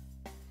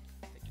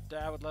 Think your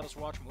dad would let us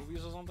watch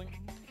movies or something?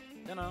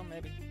 You know,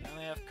 maybe. They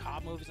only have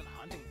cop movies and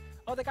hunting.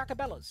 Oh, they got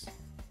Cabela's.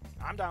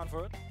 I'm down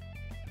for it.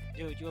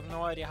 Dude, you have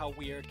no idea how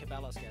weird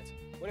Cabela's gets.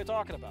 What are you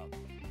talking about?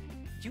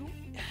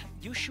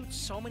 You shoot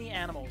so many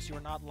animals you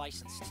are not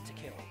licensed to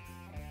kill.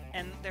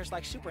 And there's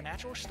like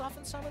supernatural stuff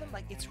in some of them.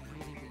 Like, it's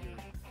really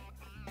weird.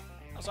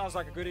 That sounds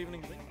like a good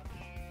evening to me.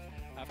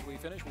 After we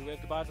finish, we wave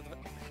goodbye to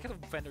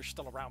the vendor's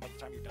still around by the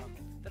time you're done.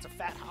 That's a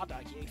fat hot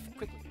dog he ate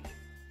quickly.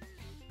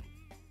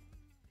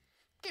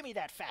 Give me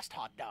that fast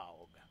hot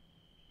dog.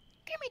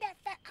 Give me that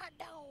fat hot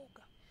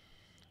dog.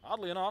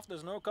 Oddly enough,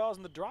 there's no cars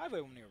in the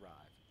driveway when we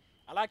arrive.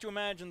 I like to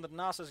imagine that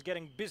NASA's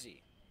getting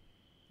busy.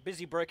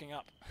 Busy breaking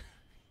up.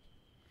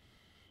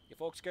 You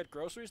folks get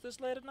groceries this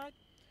late at night?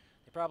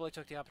 They probably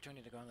took the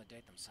opportunity to go on the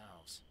date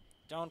themselves.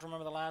 Don't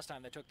remember the last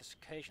time they took this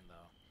occasion,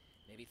 though.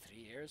 Maybe 3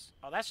 years?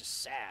 Oh, that's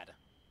just sad.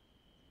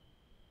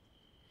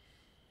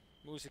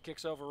 Lucy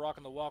kicks over a rock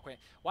on the walkway.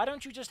 Why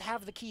don't you just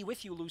have the key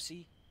with you,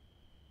 Lucy?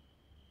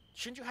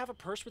 Shouldn't you have a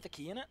purse with a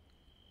key in it?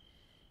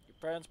 Your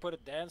parents put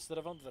it there instead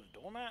of under the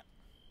doormat?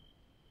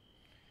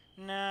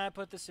 Nah, I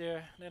put this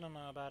here. They don't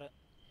know about it.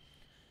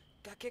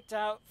 Got kicked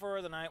out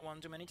for the night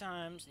one too many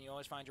times, and you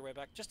always find your way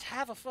back. Just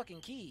have a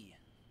fucking key.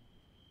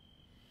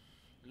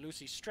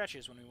 Lucy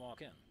stretches when we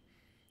walk in.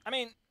 I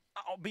mean,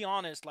 I'll be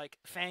honest, like,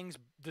 Fang's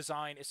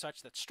design is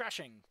such that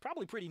stretching,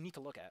 probably pretty neat to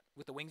look at,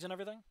 with the wings and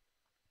everything.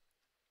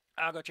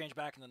 I'll go change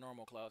back into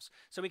normal clothes,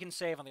 so we can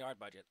save on the art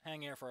budget.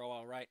 Hang here for a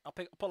while, right? I'll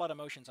pull out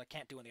emotions I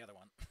can't do in the other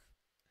one.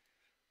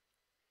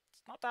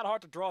 It's not that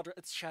hard to draw.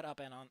 Shut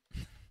up, Anon.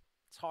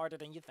 It's harder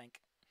than you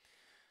think.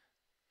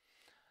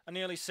 I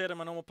nearly sit in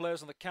my normal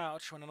place on the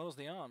couch when I notice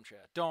the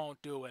armchair.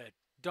 Don't do it.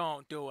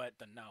 Don't do it.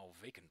 The now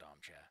vacant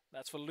armchair.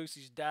 That's for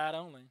Lucy's dad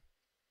only.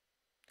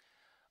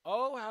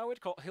 Oh, how it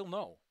call? He'll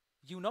know.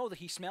 You know that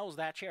he smells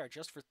that chair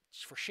just for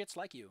shits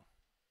like you.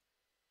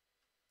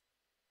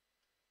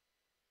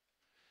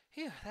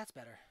 Phew, that's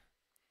better.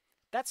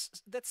 That's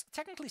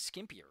technically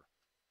skimpier.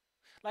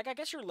 Like, I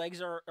guess your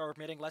legs are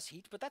emitting less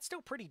heat, but that's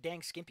still pretty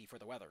dang skimpy for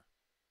the weather.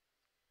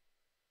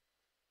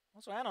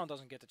 Also, Anon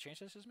doesn't get to change.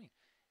 This is me.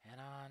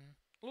 Anon.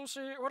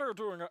 Lucy, what are you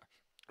doing?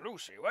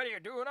 Lucy, what are you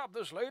doing up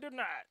this late at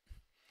night?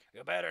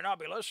 You better not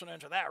be listening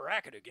to that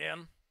racket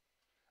again.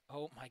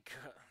 Oh my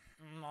god.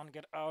 Anon,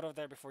 get out of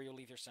there before you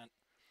leave your scent.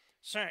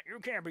 Scent, you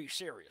can't be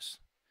serious.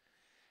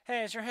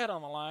 Hey, is your head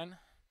on the line?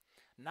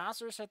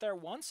 Nasser sat there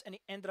once, and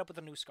he ended up with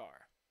a new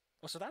scar.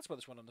 Oh, so that's why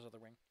there's one on his other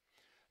wing.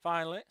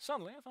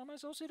 Suddenly, I found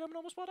myself seated up in a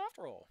normal spot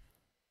after all.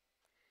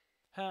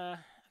 I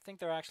think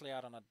they're actually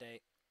out on a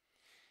date.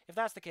 If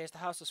that's the case, the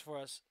house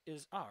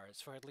is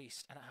ours for at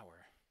least an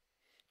hour.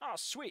 Oh,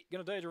 sweet.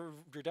 Gonna date your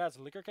dad's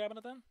liquor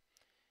cabinet, then?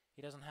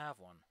 He doesn't have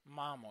one.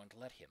 Mom won't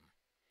let him.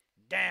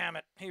 Damn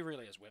it. He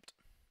really is whipped.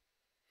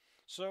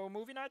 So,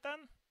 movie night,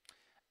 then?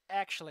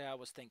 Actually, I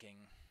was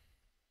thinking...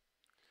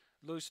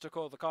 Lucy took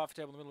over the coffee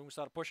table in the middle and we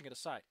started pushing it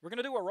aside. We're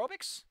gonna do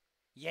aerobics?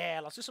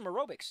 Yeah, let's do some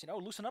aerobics. You know,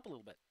 loosen up a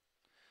little bit.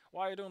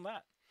 Why are you doing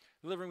that?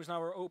 The living room is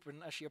now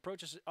open as she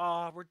approaches...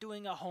 we're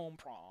doing a home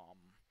prom.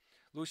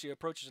 Lucy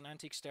approaches an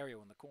antique stereo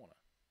in the corner.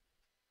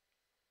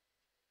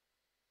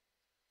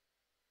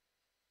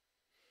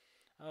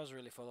 I was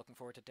really looking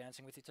forward to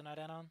dancing with you tonight,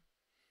 Anon.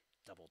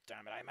 Double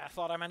damn it, I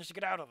thought I managed to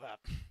get out of that.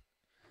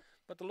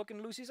 But the look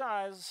in Lucy's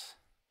eyes...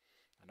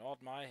 I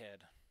nod my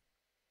head.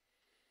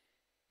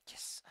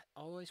 Yes, I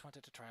always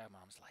wanted to try our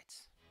mom's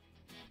lights.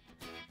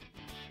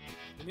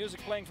 The music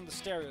playing from the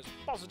stereo is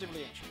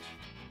positively ancient.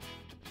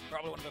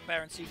 Probably one of her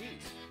parents'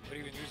 CDs. Who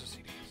even uses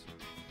CDs?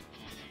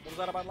 What was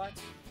that about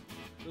lights?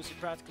 Lucy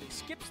practically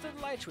skips the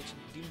light switch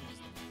and dims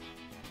them.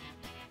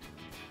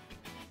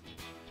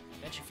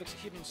 Then and she flicks a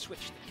hidden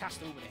switch that casts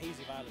the room with a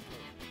hazy violet glow.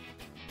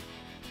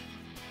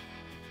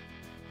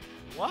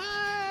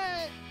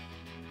 What?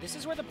 This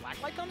is where the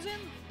black light comes in?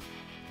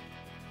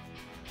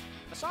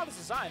 I saw this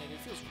design and it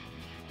feels...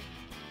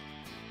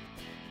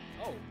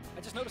 Oh,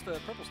 I just noticed the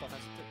purple stuff has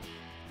it too.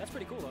 That's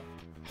pretty cool though.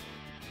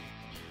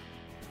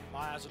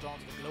 My eyes are drawn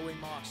to the glowing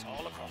marks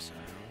all across her.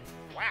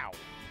 Wow.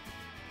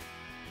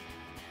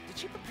 Did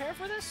she prepare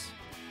for this?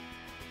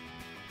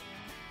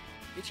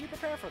 Did she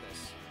prepare for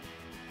this?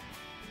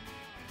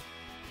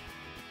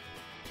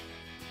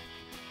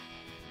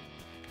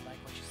 Like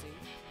what you see?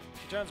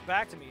 She turns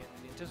back to me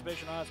and the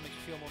anticipation eyes makes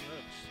me feel more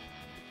nervous.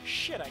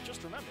 Shit, I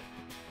just remembered.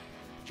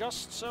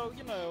 Just so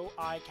you know,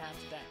 I can't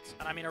dance.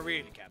 And I mean I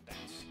really can't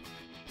dance.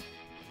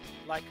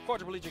 Like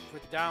quadriplegic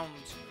with Down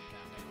syndrome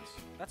can't dance.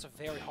 That's a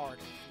very hard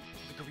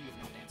degree of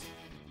not dancing.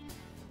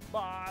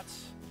 But,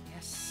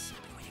 yes,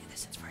 I've been waiting for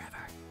this since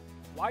forever.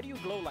 Why do you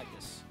glow like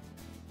this?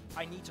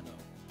 I need to know.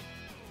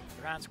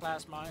 Your hands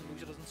clasp mine,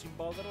 Lucia doesn't seem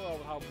bothered at all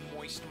with how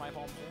moist my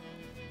palms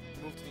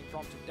are. Move to the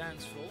impromptu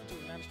dance floor until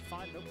we manage to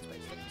find an open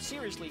space. Like,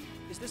 seriously,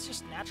 is this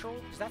just natural?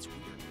 Because that's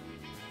weird.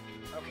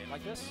 Okay,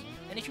 like this.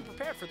 And if you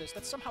prepared for this,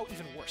 that's somehow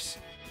even worse.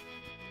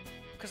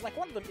 Because, like,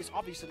 one of them is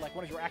obviously, like,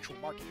 one of your actual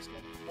markings,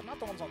 but not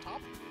the ones on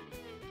top.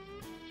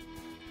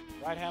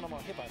 Right hand on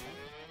my hip, I think.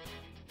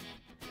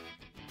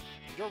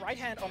 Your right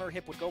hand on her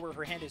hip would go where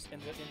her hand is in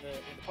the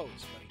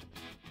pose, buddy.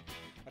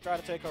 I try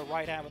to take her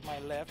right hand with my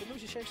left, and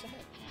Lucy shakes her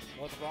head.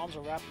 Both of her arms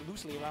are wrapped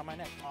loosely around my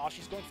neck. Aw,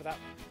 she's going for that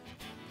one.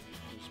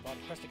 Whose body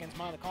pressed against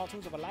mine, the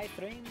contours of a lithe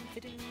frame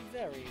fitting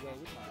very well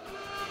with mine.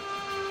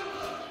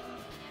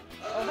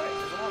 Oh, hey,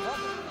 there's an arm on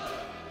there.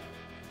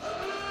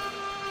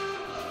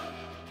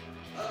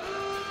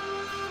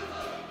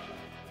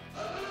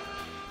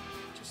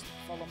 Just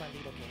follow my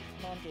lead, okay?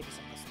 Come on, give me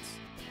some lessons.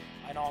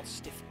 I nod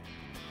stiffly.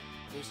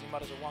 Lucy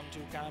mutters a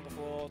 1-2 count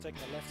before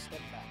taking a left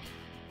step back.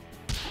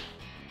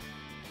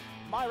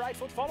 My right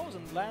foot follows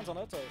and lands on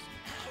her toes.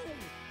 Ow!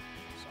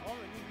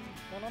 Sorry.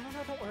 No,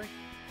 don't worry.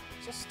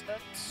 Just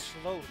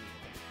slowly.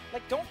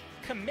 Like, don't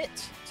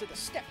commit to the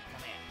step, my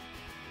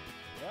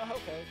man. Yeah,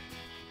 okay.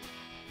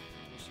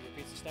 Lucy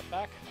repeats the step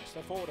back. I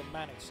step forward and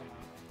manage somehow.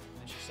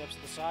 Then she steps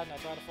to the side and I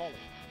try to follow.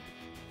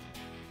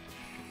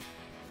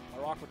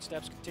 Our awkward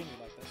steps continue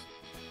like this.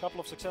 A couple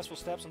of successful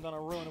steps and then a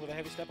ruin with a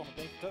heavy step on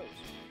the dainty toes.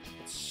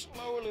 But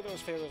slowly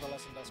those failures are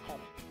less and less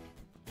common.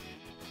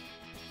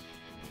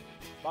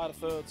 By the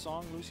third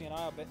song, Lucy and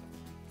I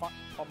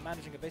are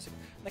managing a basic...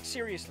 Like,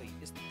 seriously,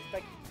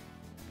 like...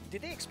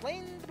 Did they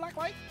explain the black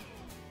light?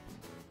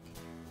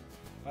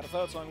 By the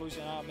third song, Lucy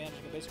and I are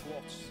managing a basic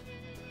waltz.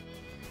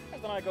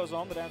 As the night goes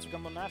on, the dance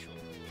becomes unnatural.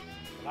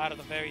 The light of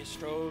the various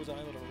strobes, I'm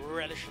able to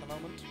relish in the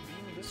moment,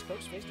 being this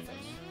close face to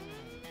face.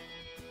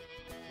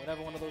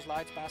 Whenever one of those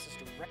lights passes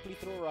directly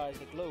through her eyes,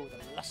 they glow with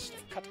the lust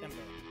of cut ember,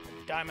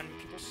 and diamond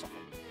people suffer.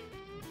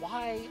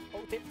 Why?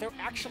 Oh, they're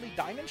actually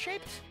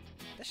diamond-shaped?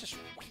 This is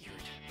weird.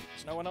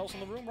 There's no one else in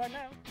the room right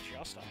now,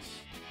 just us.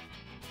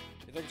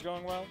 You think it's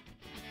going well?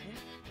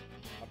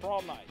 A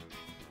prom night.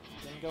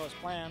 Didn't go as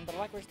planned, but I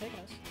like where it's taking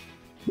us.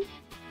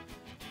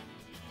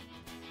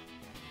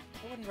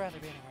 I wouldn't rather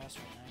be anywhere else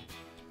right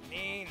now.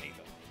 Me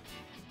neither.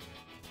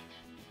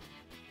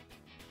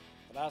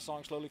 The last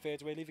song slowly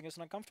fades away, leaving us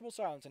in uncomfortable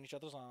silence in each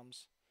other's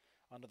arms.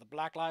 Under the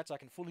black lights, I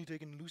can fully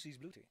take in Lucy's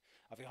beauty.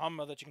 I feel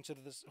humble that you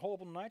consider this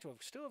horrible night to have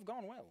still have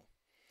gone well.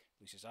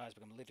 Lucy's eyes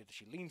become lidded as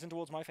she leans in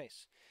towards my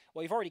face.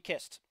 Well, you've already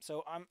kissed,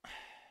 so I'm...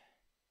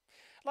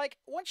 Like,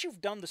 once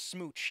you've done the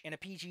smooch in a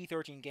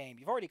PG-13 game,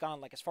 you've already gone,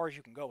 like, as far as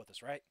you can go with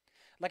this, right?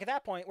 Like, at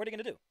that point, what are you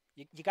going to do?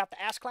 You got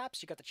the ass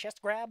claps, you got the chest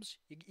grabs,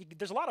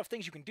 there's a lot of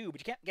things you can do, but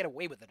you can't get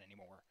away with it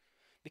anymore.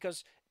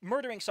 Because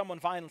murdering someone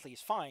violently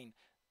is fine.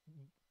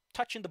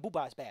 Touching the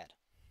booba is bad.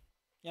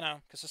 You know,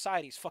 because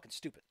society's fucking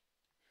stupid.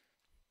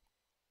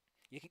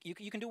 You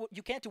can do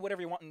you can't do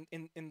whatever you want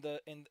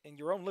in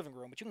your own living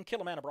room, but you can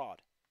kill a man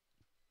abroad.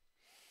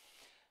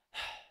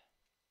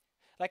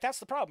 Like, that's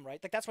the problem, right?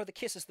 Like, that's why the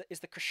kiss is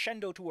the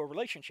crescendo to a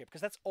relationship, because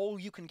that's all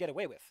you can get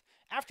away with.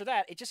 After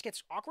that, it just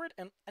gets awkward,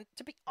 and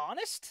to be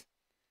honest,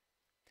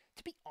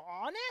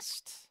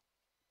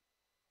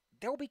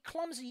 they'll be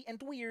clumsy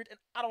and weird, and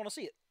I don't want to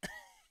see it.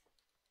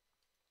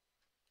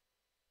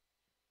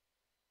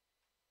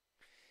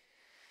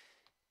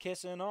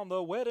 Kissing on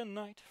the wedding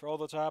night for all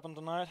that's happened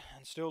tonight,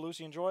 and still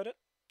Lucy enjoyed it.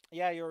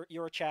 Yeah,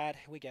 you're a Chad.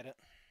 We get it.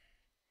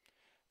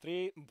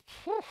 3.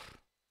 Whew,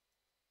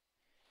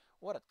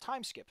 what a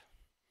time skip.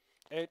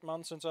 8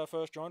 months since I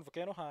first joined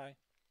Volcano High.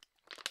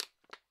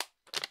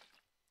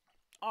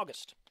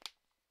 August.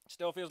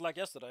 Still feels like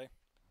yesterday.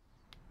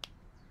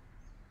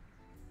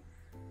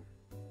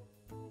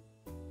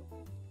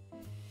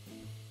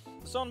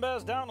 The sun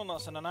bears down on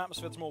us in an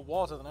atmosphere that's more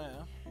water than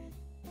air.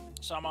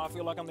 Somehow I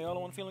feel like I'm the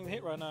only one feeling the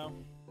heat right now.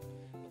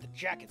 But the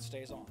jacket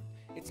stays on.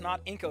 It's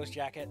not Inko's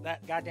jacket.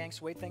 That goddamn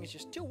suede thing is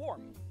just too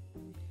warm.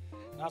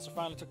 Nasa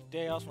finally took the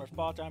day off from her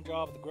part-time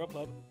job at the Grub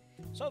Club.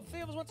 So the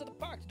three of us went to the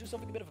park to do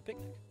something a bit of a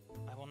picnic.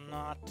 I will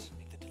not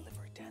make the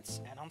delivery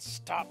dance, and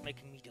stop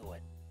making me do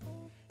it.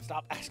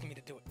 Stop asking me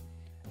to do it.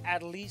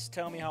 At least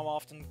tell me how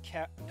often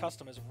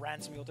customers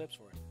ransom your tips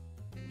for it.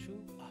 Too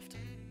often.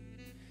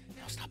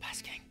 Now stop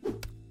asking.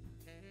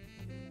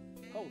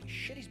 Holy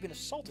shit, he's been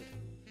assaulted.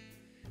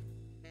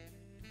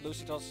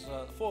 Lucy tosses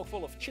a fork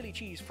full of chili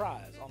cheese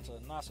fries onto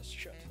Nasa's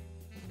shirt.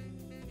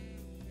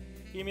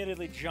 He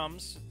immediately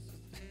jumps.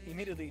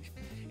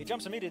 He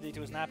jumps immediately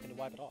to his napkin to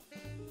wipe it off.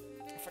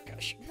 For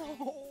gosh,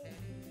 no.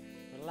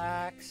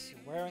 Relax.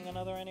 You're wearing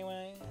another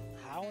anyway.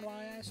 How and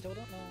why I still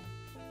don't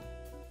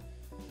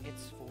know.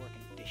 It's for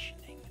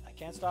conditioning. I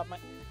can't stop my.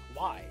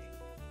 Why?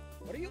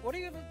 What are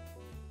you even?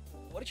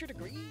 What is your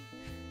degree?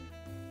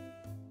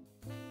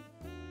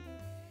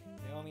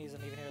 Naomi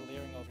isn't even here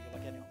leering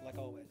over you like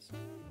always.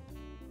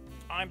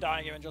 I'm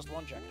dying here in just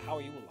one jacket. How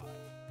are you alive?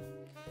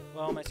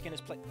 Well, my skin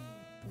is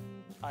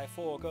I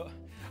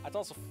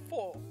toss a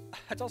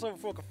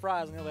fork of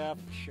fries on the other half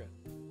of the shirt.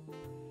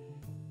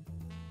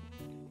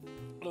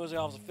 Lucy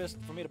offers a fist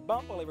for me to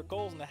bump while he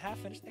recalls in the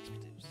half-finished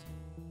expletives.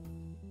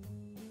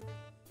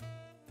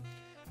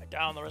 I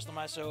down the rest of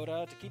my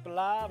soda to keep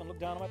alive and look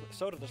down at my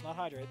soda does not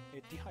hydrate,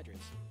 it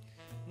dehydrates.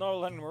 No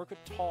letting work a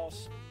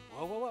toss.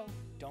 Whoa.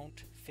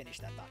 Don't finish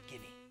that thought,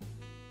 gimme.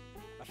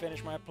 I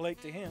finish my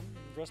plate to him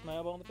and rest my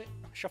elbow on the table.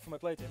 Shuffle my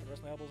plate to him and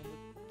rest my elbows on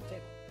the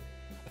table.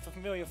 A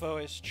familiar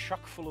voice,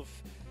 chock full of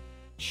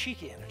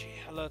cheeky energy,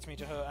 alerts me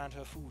to her and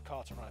her food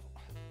cart's arrival.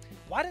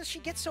 Why does she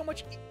get so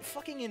much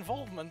fucking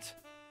involvement?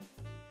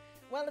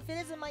 Well, if it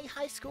isn't my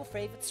high school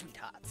favorite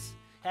sweethearts.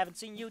 Haven't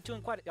seen you two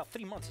in quite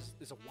 3 months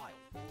is a while.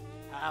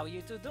 How are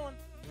you two doing?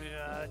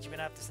 What you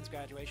been up to since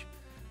graduation?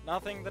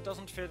 Nothing that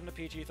doesn't fit in a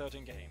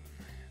PG-13 game.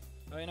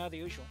 Oh, you know, the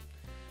usual.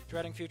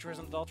 Dreading future as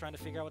an adult, trying to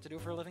figure out what to do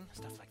for a living.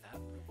 Stuff like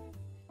that.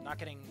 Not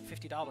getting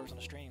 $50 on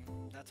a stream.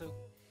 That too.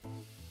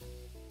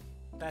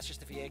 That's just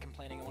the VA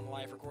complaining on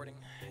live recording.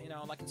 You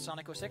know, like in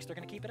Sonic 06, they're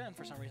gonna keep it in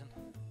for some reason.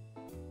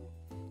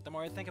 The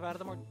more you think about it,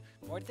 the more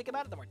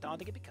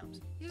daunting it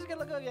becomes. You just gotta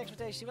look over your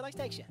expectations, see where life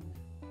takes you.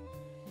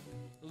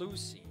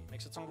 Lucy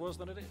makes it sound worse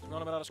than it is. We've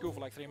only been out of school for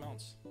like 3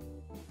 months.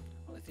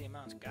 Only 3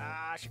 months.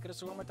 Gosh, I could have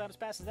sworn my time has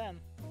passed then.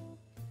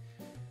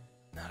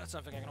 No, that's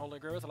something I can wholly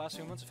agree with. The last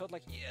few months have felt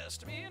like yes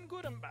to me in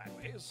good and bad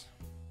ways.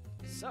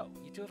 So,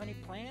 you two have any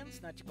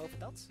plans? Not you both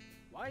adults?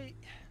 Why?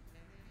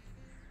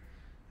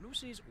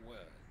 Lucy's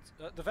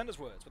words. The vendor's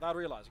words, without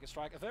realizing it,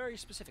 strike a very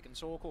specific and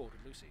sore chord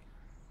with Lucy.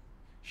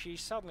 She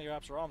suddenly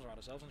wraps her arms around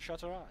herself and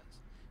shuts her eyes.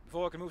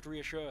 Before I can move to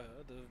reassure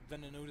her, the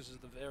vendor notices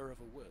the error of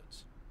her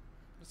words.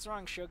 What's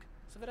wrong, Shug?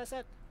 Is that what I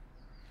said?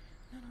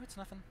 No, it's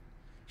nothing.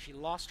 She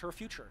lost her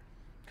future,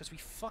 because we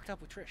fucked up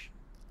with Trish.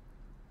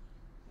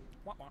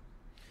 Wah.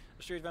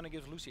 The street vendor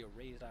gives Lucy a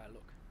raised eye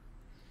look.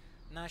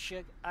 Nah,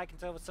 Shug, I can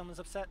tell when someone's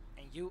upset,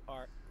 and you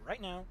are,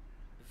 right now,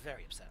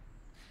 very upset.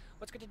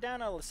 What's got you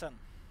down all of a sudden?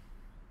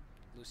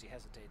 Lucy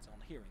hesitates on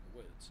hearing the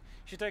words.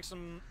 She takes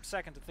some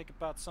second to think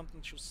about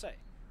something she'll say,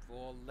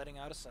 before letting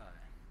out a sigh.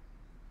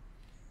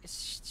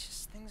 It's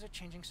just things are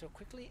changing so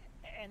quickly,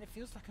 and it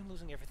feels like I'm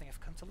losing everything I've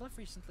come to love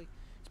recently.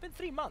 It's been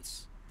 3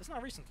 months. That's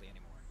not recently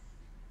anymore.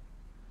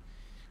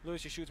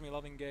 Lucy shoots me a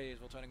loving gaze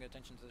while turning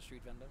attention to the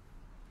street vendor.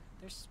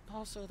 There's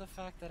also the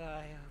fact that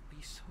I'll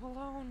be so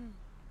alone.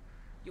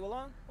 You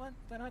alone? What?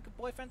 That hunk of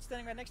boyfriend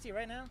standing right next to you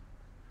right now?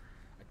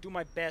 I do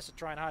my best to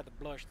try and hide the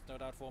blush that's no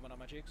doubt forming on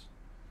my cheeks.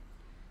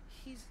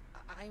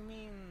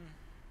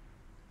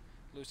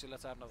 Lucy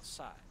lets out another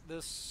sigh.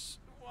 This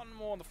one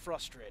more on the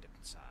frustrated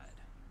side.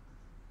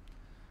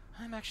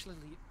 I'm actually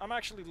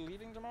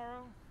leaving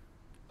tomorrow.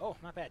 Oh,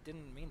 not bad.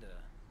 Didn't mean to.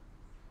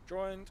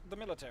 Joined the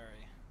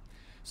military.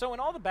 So in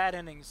all the bad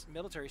endings,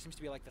 military seems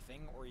to be like the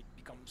thing, or he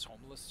becomes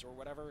homeless or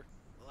whatever.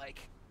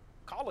 Like,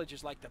 college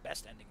is like the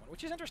best ending one,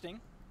 which is interesting.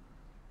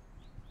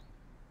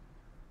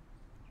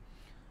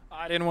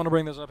 I didn't want to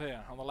bring this up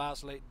here on the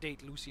last late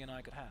date Lucy and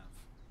I could have.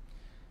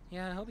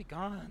 Yeah, he'll be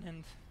gone,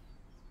 and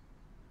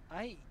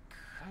I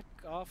cut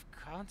off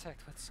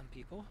contact with some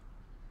people.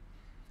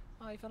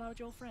 I found out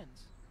your old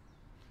friends.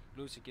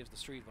 Lucy gives the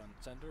street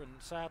vendor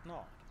a sad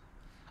nod.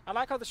 I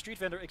like how the street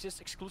vendor exists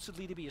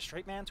exclusively to be a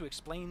straight man to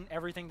explain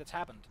everything that's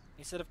happened,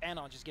 instead of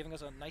Anon just giving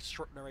us a nice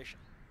short narration.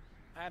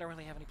 I don't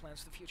really have any plans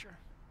for the future.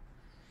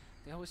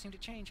 They always seem to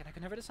change, and I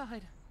could never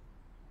decide.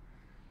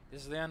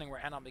 This is the ending where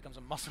Anon becomes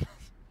a muscle.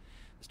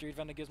 The street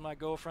vendor gives my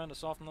girlfriend a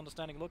soft and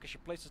understanding look as she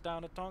places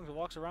down her tongs and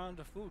walks around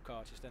the food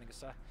cart. She's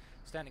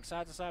standing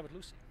side to side with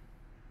Lucy.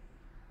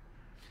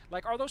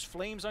 Like, are those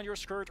flames on your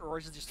skirt, or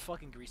is it just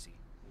fucking greasy?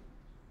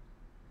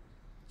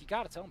 You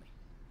gotta tell me.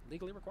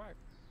 Legally required.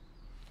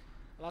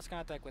 I lost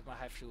contact with my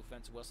high school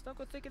friends who still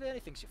go think of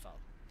anything's your fault.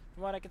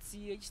 From what I can see,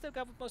 you still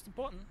got what's most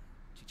important.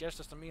 She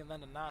gestures to me and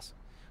then to Nasa,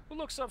 who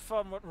looks up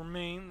from what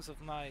remains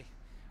of my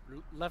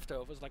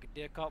leftovers like a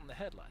deer caught in the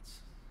headlights.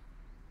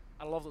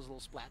 I love those little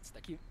splats.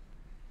 They're cute.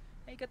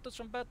 Hey, you got those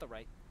from Bertha,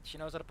 right? She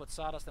knows how to put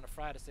sawdust in a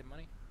fry to save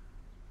money.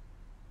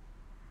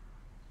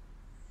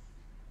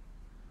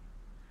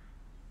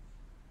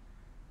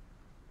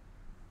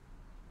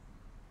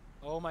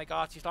 Oh my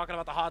god, she's talking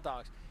about the hot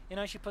dogs. You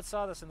know, she put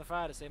sawdust in the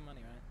fry to save money,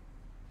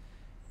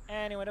 right?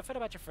 Anyway, don't forget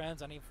about your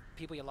friends, any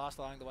people you lost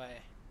along the way.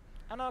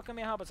 I know it can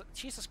be how, but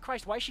Jesus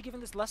Christ, why is she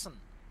giving this lesson?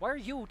 Why are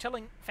you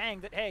telling Fang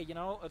that, hey, you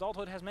know,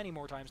 adulthood has many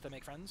more times to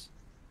make friends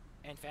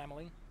and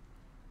family?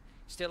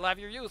 Still have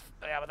your youth.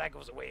 Yeah, but that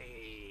goes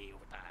way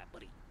over time,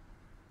 buddy.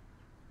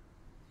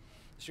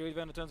 The street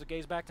vendor turns a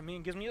gaze back to me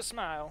and gives me a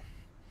smile.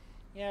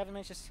 You haven't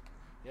managed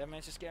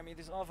to scare me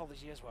all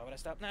these years. Why would I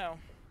stop now?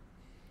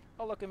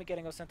 Oh, look at me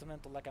getting all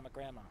sentimental like I'm a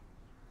grandma.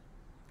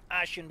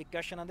 I shouldn't be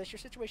gushing on this. Your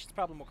situation's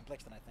probably more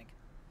complex than I think.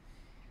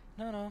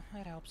 No,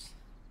 it helps.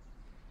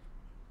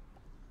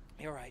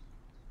 You're right.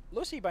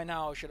 Lucy by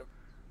now should have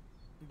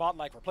bought,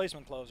 like,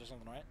 replacement clothes or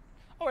something, right?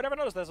 Oh, I never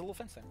noticed there's a little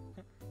fence there.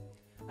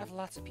 I have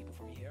lots of people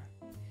for me here.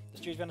 The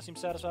street vendor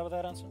seems satisfied with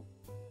that answer.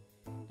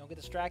 Don't get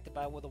distracted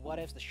by the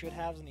what-ifs, the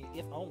should-haves, and the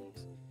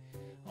if-onlys.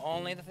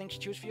 Only the things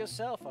you choose for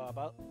yourself are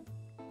about.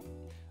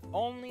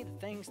 Only the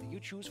things that you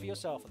choose for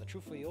yourself are the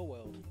truth for your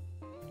world.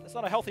 That's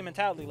not a healthy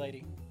mentality,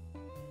 lady.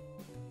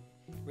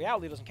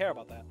 Reality doesn't care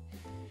about that.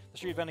 The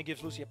street vendor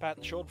gives Lucy a pat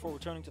on the shoulder before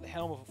returning to the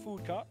helm of a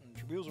food cart, and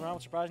she wheels around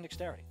with surprising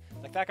dexterity.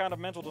 Like, that kind of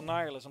mental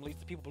denialism leads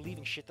to people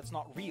believing shit that's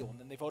not real, and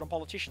then they vote on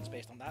politicians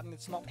based on that, and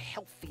it's not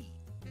healthy.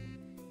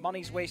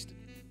 Money's wasted.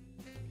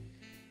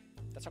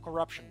 That's how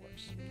corruption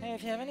works. Hey,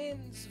 if you have any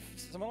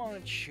similar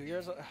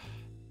cheers or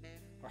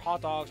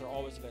hot dogs are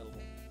always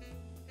available.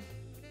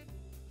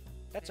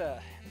 That's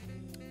a...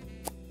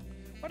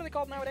 what are they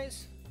called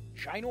nowadays?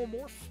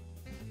 Ginomorph?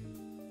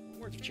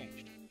 Words have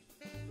changed.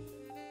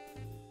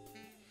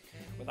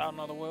 Without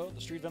another word,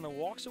 the street vendor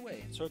walks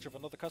away in search of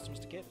another customer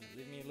to cater,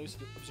 leaving me and Lucy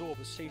to absorb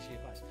his safety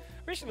advice.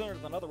 Recently learned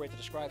that another way to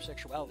describe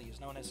sexuality is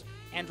known as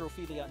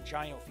androphilia and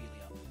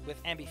gynophilia,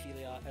 with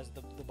ambiphilia as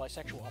the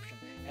bisexual option.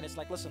 And it's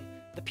like, listen,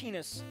 the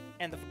penis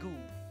and the vagoo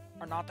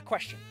are not the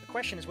question. The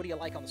question is, what do you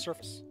like on the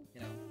surface? You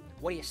know,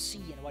 what do you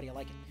see and what do you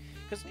like it?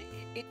 Because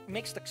it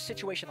makes the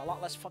situation a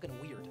lot less fucking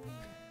weird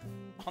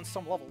on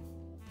some level.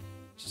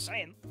 Just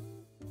saying.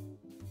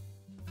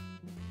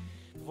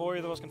 Before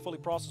either of us can fully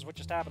process what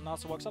just happened,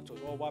 Nasa walks up to us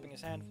while wiping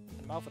his hand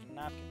and mouth with a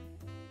napkin.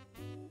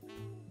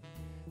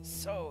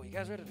 So, you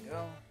guys ready to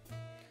go?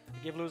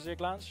 I give Lucy a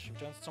glance. She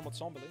returns somewhat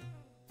somberly.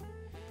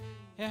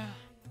 Yeah.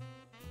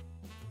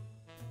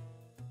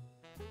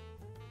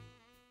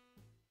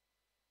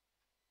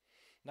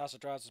 Nasa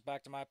drives us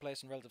back to my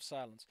place in relative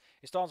silence.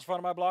 He stands in front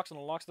of my blocks and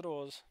unlocks the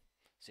doors.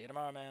 See you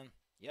tomorrow, man.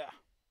 Yeah.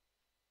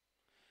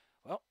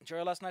 Well, enjoy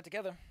your last night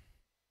together.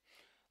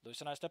 Lucy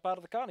and I step out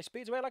of the car and he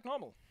speeds away like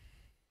normal.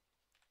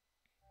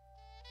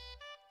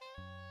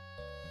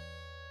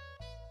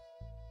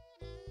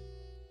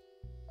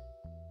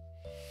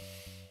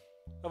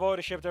 I've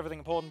already shipped everything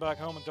important back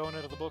home and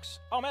donated the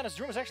books. Oh man, his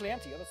room is actually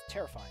empty. Oh, that's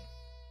terrifying.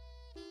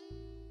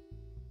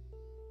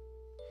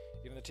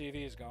 Even the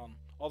TV is gone.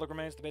 All that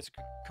remains the basic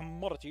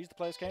commodities the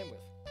place came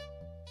with.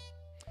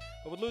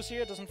 But with Lucy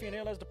here, it doesn't feel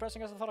nearly as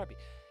depressing as I thought it'd be.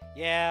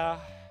 Yeah,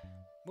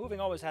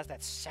 moving always has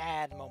that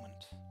sad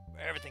moment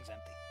where everything's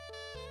empty.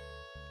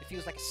 It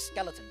feels like a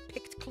skeleton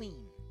picked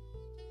clean.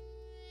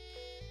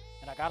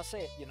 And I gotta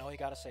say it, you know, you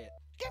gotta say it.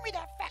 Give me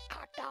that fat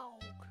hot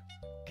dog!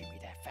 Give me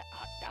that fat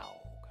hot dog!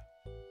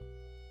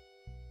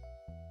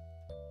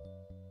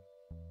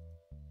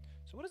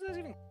 So what is this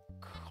even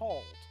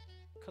called?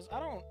 Because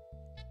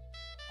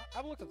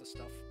I've looked at this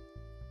stuff.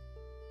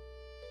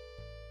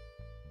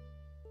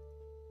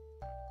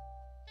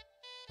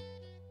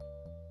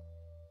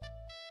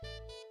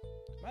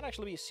 Might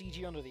actually be a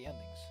CG under the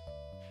endings.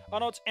 Oh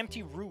no, it's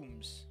empty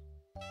rooms.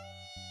 Oh,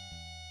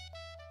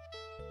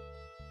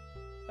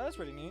 that's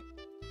pretty neat.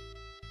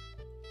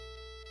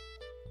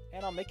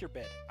 And I'll make your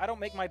bed. I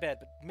don't make my bed,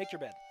 but make your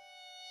bed.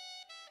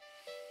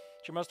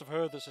 She must have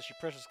heard this as she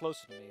presses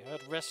closer to me, her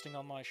head resting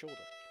on my shoulder.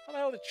 How the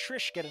hell did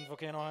Trish get in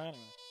Volcano High anyway?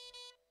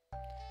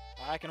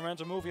 I can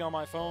rent a movie on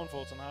my phone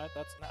for tonight.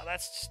 That's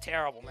just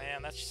terrible,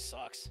 man. That just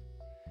sucks.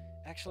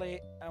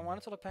 Actually, I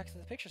wanted to look back to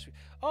the pictures.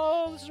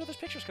 Oh, this is where those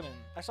pictures come in.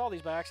 I saw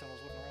these by accident when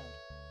I was looking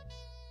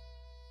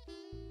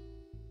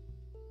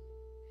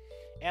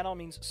around. Anno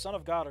means son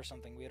of God or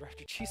something. We had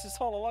after Jesus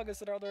all along. I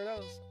said, oh, there it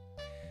is.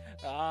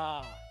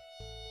 Ah.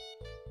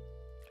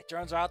 It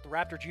turns out the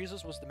Raptor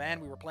Jesus was the man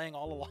we were playing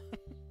all along.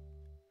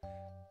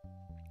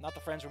 Not the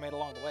friends we made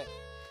along the way.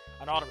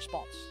 An auto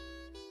response.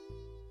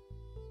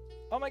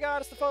 Oh my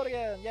god, it's the phone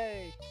again!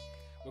 Yay!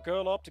 We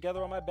curl up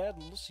together on my bed,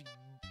 Lucy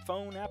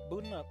phone app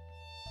booting up.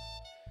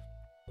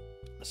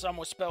 The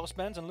summer spell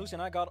spends, and Lucy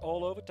and I got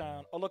all over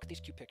town. Oh, look at these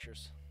cute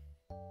pictures.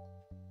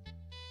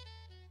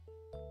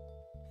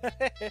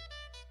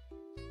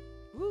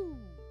 Woo!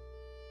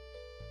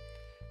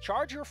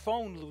 Charge your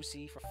phone,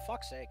 Lucy, for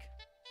fuck's sake.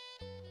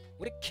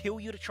 Would it kill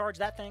you to charge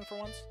that thing for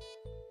once?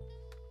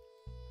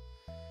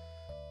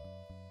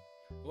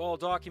 A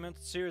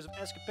well-documented series of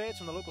escapades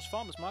from the local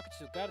farmers market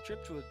to a guided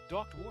trip to a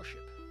docked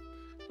warship.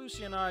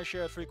 Lucy and I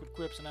shared frequent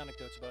quips and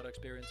anecdotes about our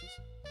experiences.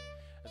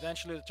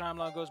 Eventually, the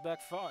timeline goes back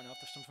far enough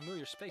that some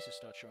familiar spaces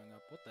start showing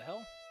up. What the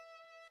hell?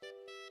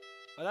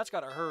 Oh, that's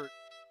gotta hurt.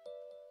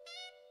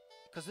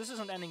 Because this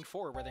isn't ending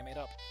 4 where they made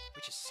up,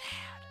 which is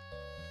sad.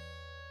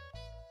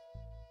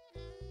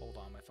 Hold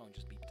on, my phone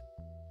just beeped.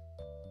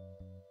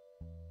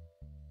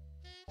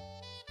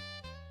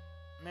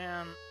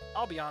 Man,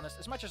 I'll be honest,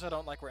 as much as I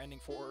don't like where ending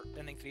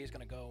 3 is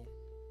gonna go,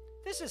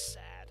 this is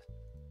sad.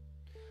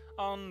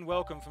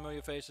 Unwelcome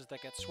familiar faces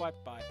that get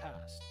swiped by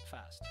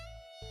fast.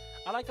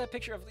 I like that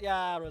picture of...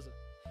 Yeah, Rosa.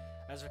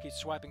 As I keep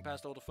swiping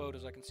past older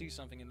photos, I can see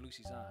something in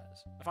Lucy's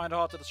eyes. I find it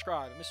hard to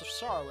describe, a mix of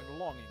sorrow and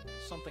longing,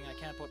 something I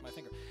can't put my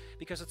finger.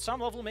 Because at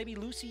some level, maybe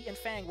Lucy and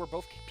Fang were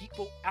both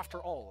people after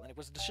all, and it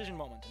was a decision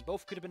moment, and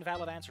both could have been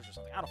valid answers or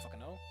something. I don't fucking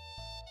know.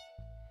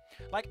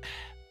 Like,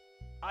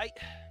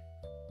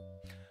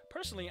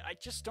 personally, I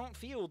just don't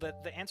feel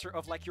that the answer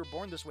of, like, you're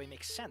born this way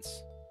makes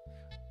sense.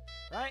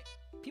 Right?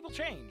 People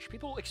change.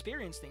 People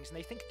experience things, and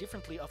they think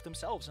differently of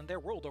themselves and their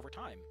world over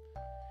time.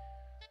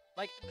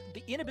 Like,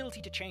 the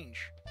inability to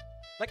change.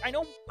 Like, I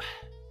know...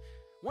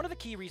 One of the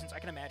key reasons I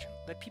can imagine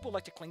that people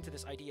like to cling to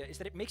this idea is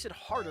that it makes it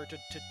harder to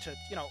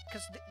you know,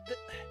 because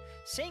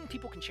saying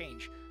people can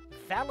change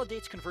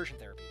validates conversion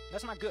therapy.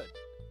 That's not good.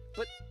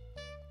 But,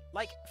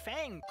 like,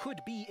 Fang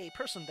could be a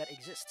person that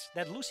exists,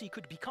 that Lucy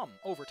could become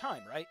over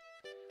time, right?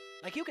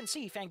 Like, you can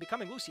see Fang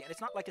becoming Lucy, and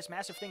it's not like this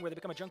massive thing where they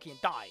become a junkie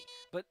and die,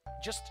 but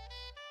just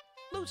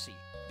Lucy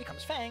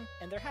becomes Fang,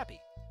 and they're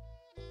happy.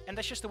 And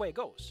that's just the way it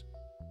goes.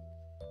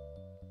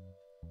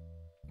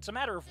 It's a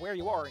matter of where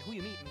you are and who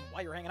you meet and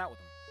why you're hanging out with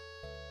them.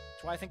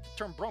 That's why I think the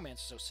term bromance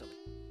is so silly.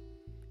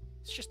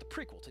 It's just the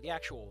prequel to the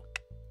actual...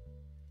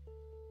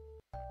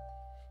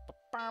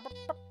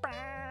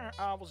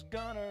 I was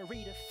gonna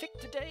read a fic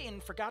today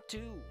and forgot to.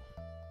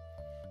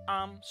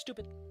 I'm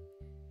stupid.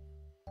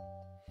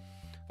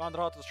 Found it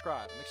hard to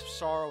describe. A mix of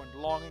sorrow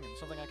and longing and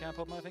something I can't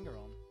put my finger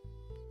on.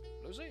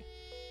 Lucy?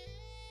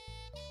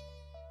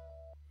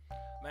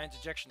 Man's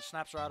ejection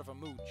snaps her out of her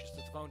mood. She sets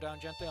the phone down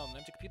gently on an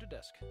empty computer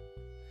desk.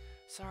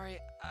 Sorry,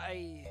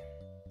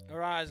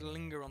 Her eyes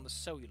linger on the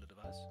cellular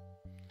device.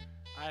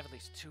 I have at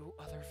least 2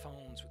 other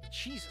phones with...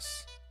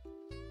 Jesus!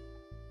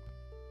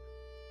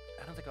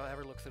 I don't think I'll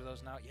ever look through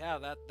those now.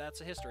 Yeah,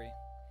 that's a history.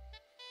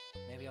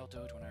 Maybe I'll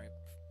do it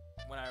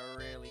when I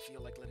really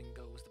feel like letting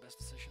go is the best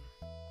decision.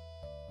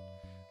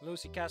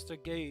 Lucy casts her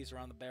gaze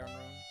around the barren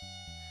room.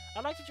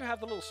 I like that you have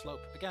the little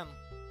slope. Again,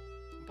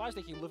 implies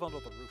that you live under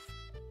the roof.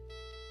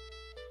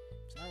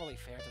 It's not really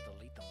fair to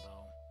delete them,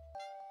 though.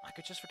 I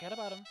could just forget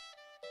about them.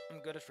 I'm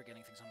good at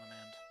forgetting things on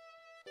demand.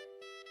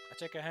 I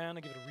take her hand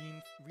and give it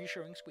a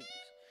reassuring squeeze.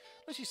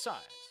 Lucy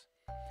sighs.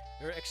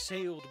 Her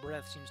exhaled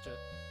breath seems to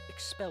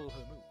expel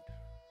her mood.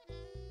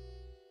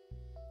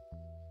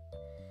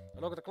 I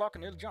look at the clock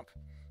and it'll jump.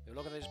 We'll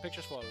look at these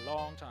pictures for a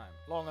long time.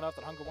 Long enough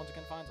that hunger once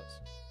again finds us.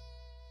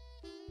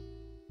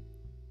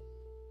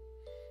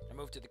 I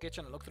move to the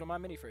kitchen and look through my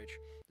mini fridge.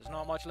 There's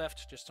not much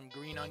left, just some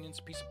green onions,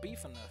 a piece of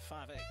beef, and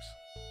 5 eggs.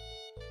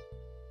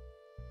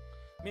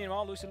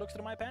 Meanwhile, Lucy looks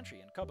through my pantry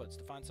and cupboards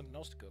to find something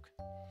else to cook.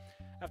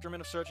 After a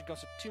minute of searching,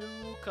 comes to 2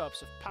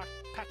 cups of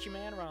Patchy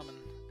Man ramen,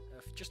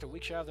 just a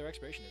week shy of their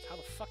expiration dates. How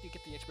the fuck do you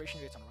get the expiration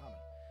dates on ramen?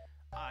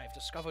 I've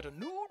discovered a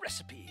new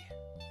recipe!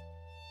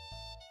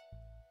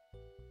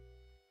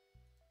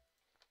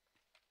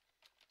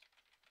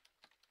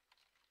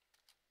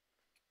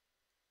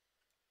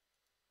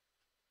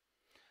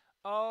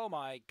 Oh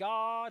my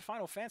god,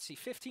 Final Fantasy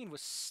 15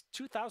 was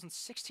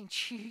 2016,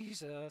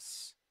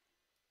 Jesus.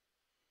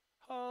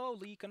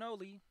 Holy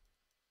cannoli.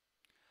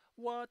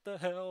 What the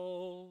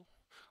hell?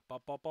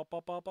 What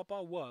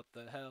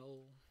the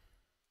hell?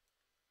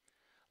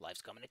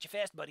 Life's coming at you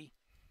fast, buddy.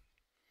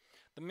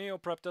 The meal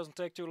prep doesn't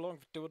take too long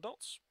for 2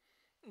 adults.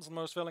 It's the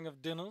most filling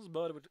of dinners,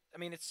 but it would... I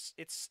mean, it's...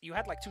 You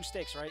had like 2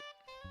 steaks, right?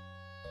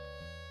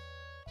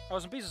 Oh,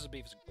 some pieces of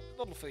beef. It's a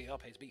little fill you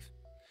up, hates beef.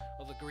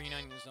 Well, the green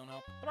onions don't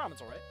help. The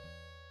ramen's alright.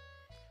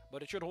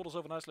 But it should hold us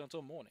over nicely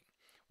until morning.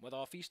 With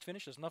our feast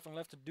finished, there's nothing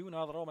left to do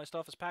now that all my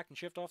stuff is packed and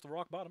shipped off the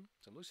rock bottom.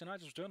 So Lucy and I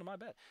just return to my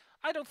bed.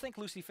 I don't think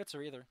Lucy fits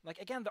her either. Like,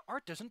 again, the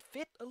art doesn't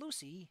fit a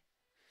Lucy.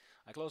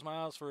 I close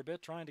my eyes for a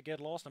bit, trying to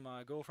get lost in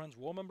my girlfriend's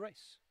warm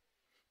embrace.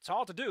 It's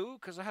hard to do,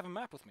 because I have a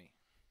map with me.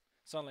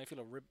 Suddenly I feel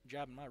a rib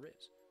jab in my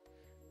ribs.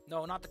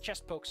 No, not the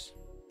chest pokes.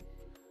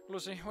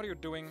 Lucy, what are you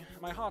doing?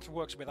 My heart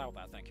works without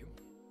that, thank you.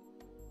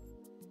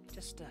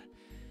 Just,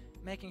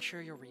 making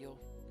sure you're real.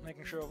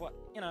 Making sure of what?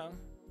 You know,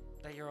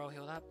 that you're all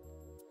healed up.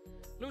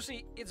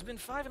 Lucy, it's been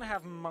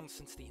 5.5 months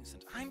since the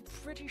incident. I'm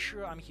pretty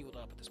sure I'm healed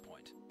up at this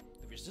point.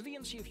 The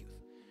resiliency of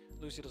youth.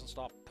 Lucy doesn't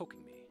stop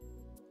poking me.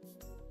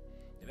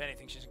 If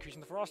anything, she's increasing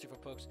the ferocity for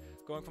pokes.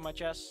 Going from my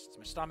chest, to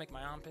my stomach,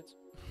 my armpits.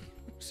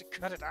 Lucy,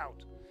 cut it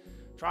out.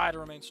 Try to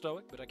remain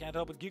stoic, but I can't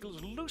help but giggle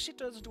as Lucy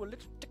turns into a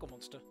little tickle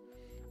monster.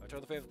 I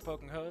turn the favor of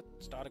poking her,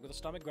 starting with the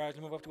stomach,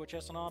 gradually move up to her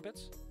chest and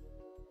armpits.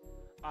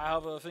 I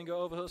hover a finger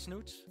over her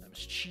snoot. A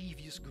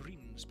mischievous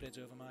grin spreads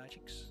over my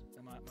cheeks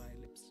and my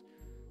lips.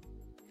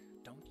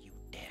 Don't you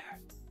dare.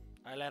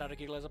 I let out a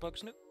giggle as I poke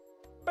Snoot.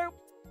 Boop!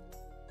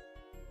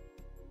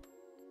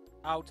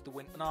 Out the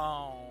window.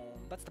 No,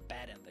 that's the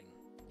bad ending.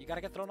 You gotta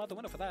get thrown out the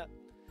window for that.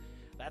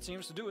 That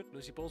seems to do it.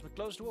 Lucy pulls me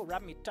close to her,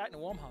 wrapping me tight in a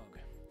warm hug.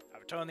 I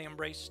return the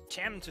embrace,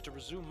 tempted to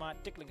resume my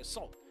tickling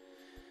assault,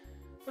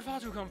 but far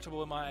too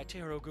comfortable in my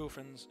Taro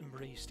girlfriend's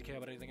embrace to care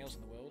about anything else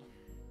in the world.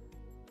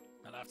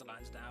 My laughter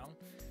lines down.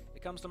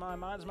 It comes to my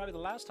mind this might be the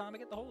last time I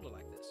get to hold her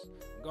like this.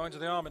 I'm going to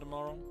the army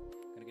tomorrow.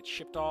 Gonna get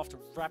shipped off to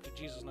Raptor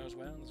Jesus knows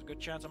where. There's a good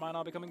chance I might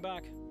not be coming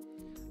back.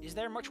 Is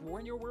there much war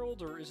in your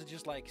world, or is it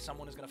just like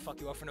someone is gonna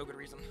fuck you up for no good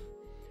reason?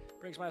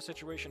 Brings my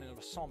situation into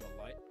a somber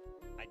light.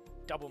 I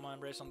double my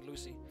embrace on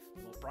Lucy.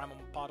 The more primal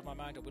part of my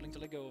mind I'm willing to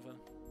let go of her.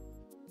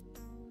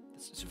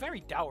 It's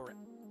very dour.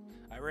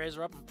 I raise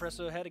her up and press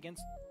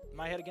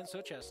my head against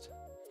her chest.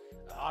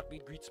 A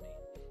heartbeat greets me,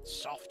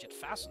 soft yet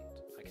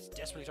fastened, like it's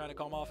desperately trying to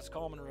come off as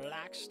calm and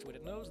relaxed when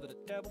it knows that a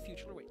terrible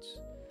future awaits.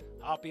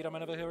 A heartbeat I may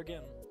never hear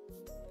again.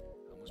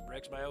 Almost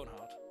breaks my own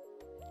heart.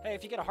 Hey,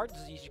 if you get a heart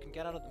disease, you can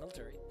get out of the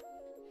military.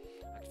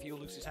 I can feel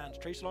Lucy's hands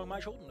trace along my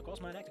shoulder and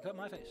across my neck to cut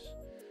my face.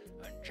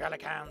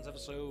 Angelic hands ever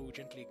so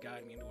gently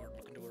guide me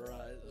look into her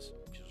eyes.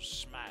 She'll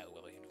smile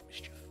with a hint of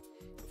mischief.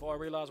 Before I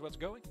realize where it's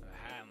going,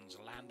 her hands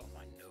land on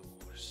my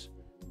nose.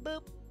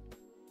 Boop.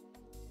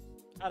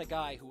 I had a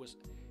guy who was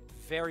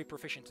very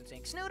proficient in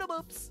saying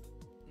snoodle-boops.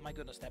 My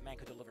goodness, that man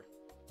could deliver.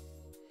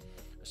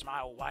 The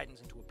smile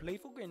widens into a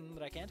playful grin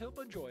that I can't help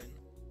but join.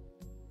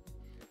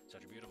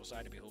 Such a beautiful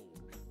sight to behold.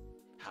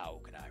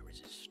 How can I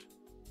resist?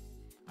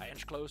 I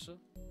inch closer.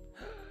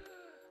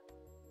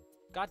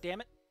 God damn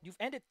it. You've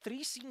ended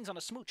 3 scenes on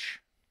a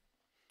smooch.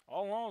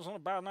 All in all, it's not a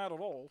bad night at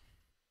all.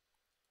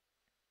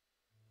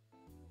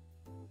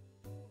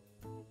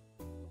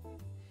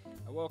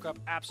 I woke up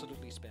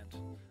absolutely spent.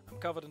 I'm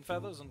covered in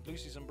feathers and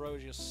Lucy's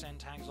ambrosial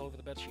scent hangs all over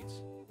the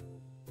bedsheets.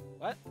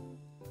 What?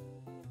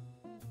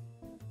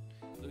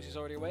 Lucy's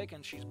already awake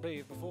and she's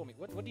bathed before me.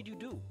 What did you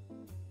do?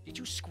 Did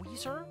you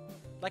squeeze her?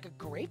 Like a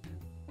grape?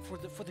 For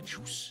the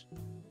juice?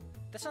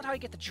 That's not how you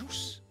get the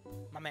juice,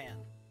 my man.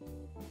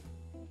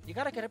 You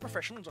gotta get a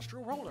professional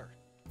industrial roller.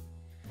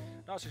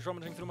 Now she's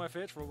rummaging through my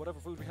fridge for whatever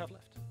food we have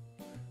left.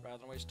 Rather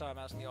than waste time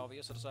asking the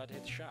obvious, I decide to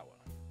hit the shower.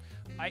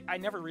 I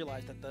never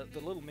realized that the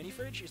little mini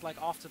fridge is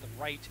like off to the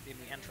right in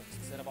the entrance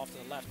instead of off to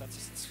the left. That's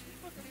just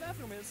what the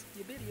bathroom is,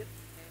 you idiot.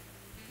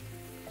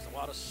 As the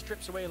water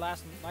strips away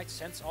last night's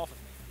sense off of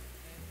me.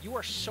 You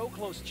are so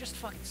close, just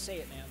fucking say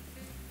it, man.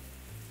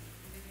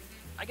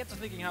 I get to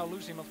thinking how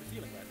Lucy must be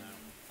feeling right now.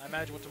 I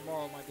imagine what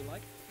tomorrow might be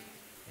like.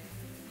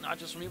 Not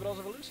just for me, but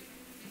also for Lucy.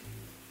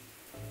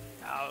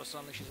 How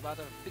suddenly she's about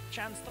to have a big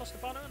chance thrust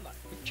upon her life.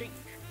 Big change.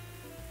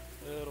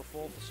 Little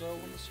fourth or so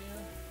in this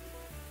year.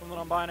 From the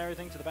non-binary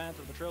thing to the band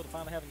to the betrayal to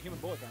finally having a human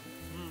boyfriend.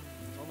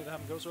 Only to have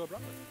him go so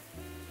abruptly.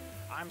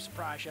 I'm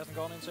surprised she hasn't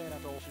gone insane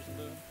after all she's been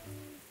doing.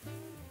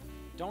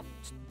 Don't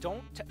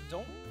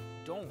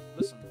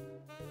listen.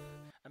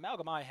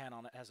 Amalgam my hand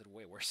on it has it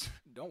way worse.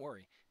 Don't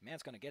worry.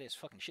 Man's gonna get his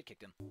fucking shit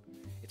kicked in.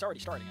 It's already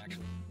starting,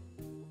 actually.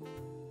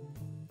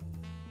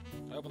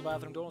 I open the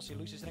bathroom door and see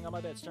Lucy sitting on my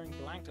bed, staring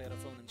blankly at her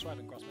phone and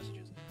swiping across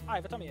messages. I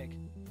have a tummy ache.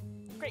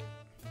 Great.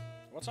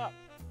 What's up?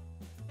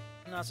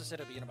 Nasa said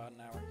it'll be in about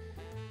an hour.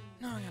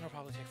 No, it'll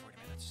probably take 40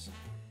 minutes.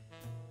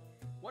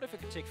 What if it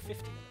could take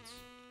 50 minutes?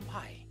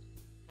 Why?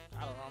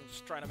 I don't know, I'm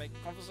just trying to make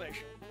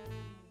conversation.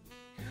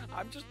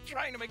 I'm just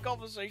trying to make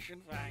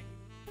conversation, Fang.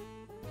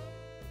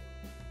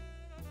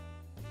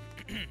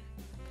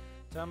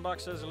 $10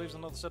 says he leaves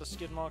another set of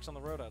skid marks on the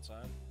road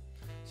outside.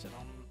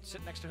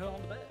 Sit next to her on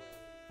the bed.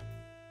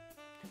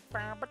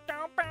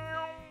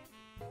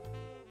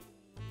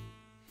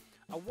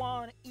 I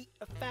wanna eat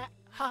a fat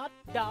hot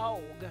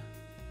dog.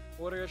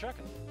 What are you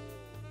checking?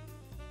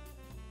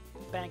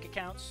 Bank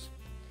accounts,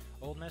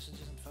 old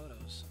messages and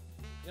photos.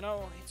 You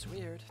know, it's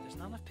weird. There's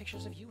not enough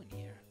pictures of you in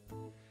here.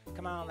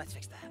 Come on, let's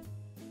fix that.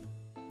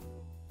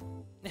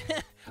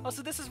 Oh,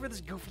 so this is where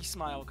this goofy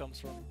smile comes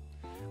from.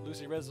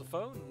 Lucy raises the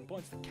phone and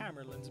points the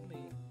camera lens at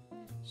me.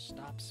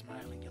 Stop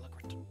smiling, you look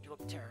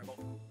terrible.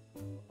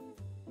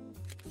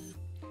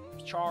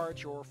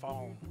 Charge your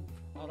phone.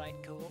 Alright,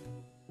 cool.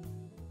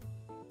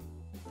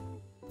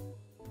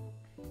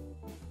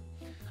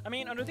 I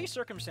mean, under these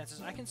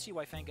circumstances, I can see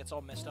why Fang gets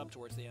all messed up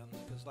towards the end.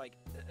 Because, like,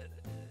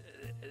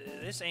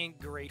 this ain't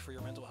great for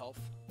your mental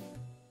health.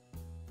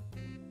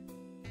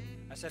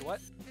 I said what?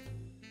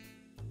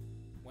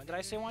 When did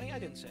I say Wani? I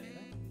didn't say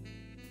anything.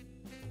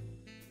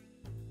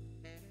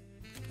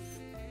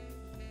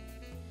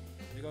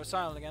 We go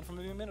silent again for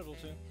maybe a minute or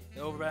two.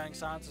 The overbearing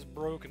silence is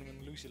broken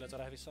when Lucy lets out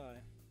a heavy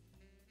sigh.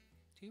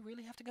 Do you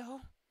really have to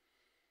go?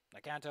 I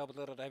can't help but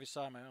let out a heavy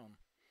sigh of my own.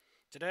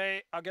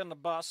 Today, I'll get on the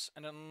bus,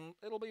 and then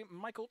it'll be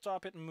Michael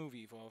Tarpit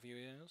movie for a few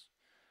years.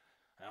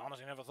 I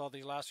honestly never thought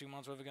these last few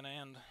months were ever going to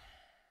end.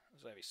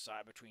 There's a heavy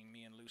sigh between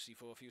me and Lucy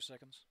for a few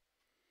seconds.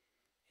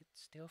 It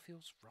still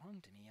feels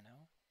wrong to me, you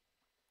know?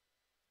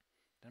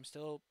 That I'm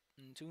still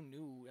too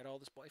new at all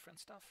this boyfriend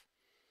stuff.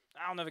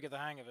 I'll never get the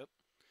hang of it.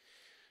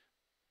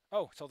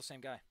 Oh, it's all the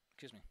same guy.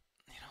 Excuse me.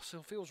 It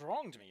also feels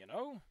wrong to me, you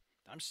know?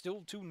 I'm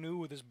still too new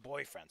with this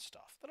boyfriend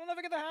stuff. That I'll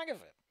never get the hang of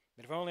it.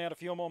 But if I only had a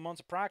few more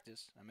months of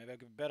practice, then maybe I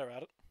could be better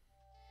at it.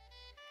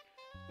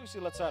 Lucy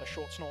lets out a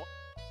short snort.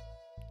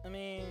 I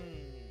mean,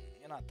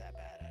 you're not that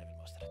bad at it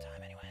most of the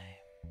time anyway.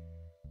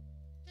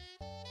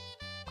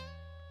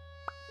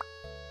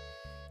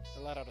 I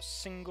let out a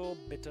single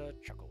bitter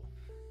chuckle.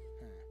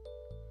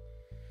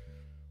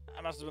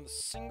 I must have been the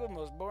single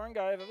most boring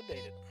guy I've ever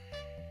dated.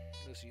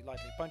 Lucy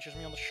lightly punches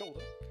me on the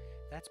shoulder.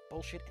 That's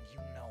bullshit, and you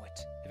know it.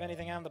 If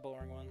anything, I'm the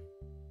boring one.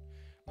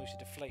 Lucy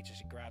deflates as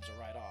she grabs her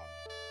right arm.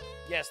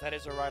 Yes, that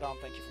is her right arm,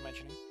 thank you for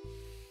mentioning.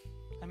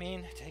 I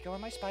mean, take away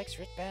my spikes,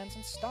 wristbands,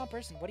 and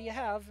stompers, and what do you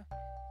have?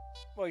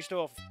 Well, you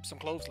still have some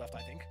clothes left,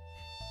 I think.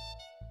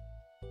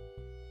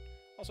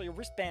 Also, your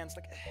wristbands,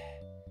 like...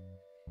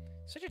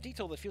 such a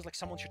detail that feels like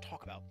someone should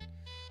talk about.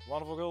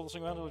 Wonderful girl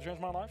single-handedly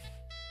changed my life.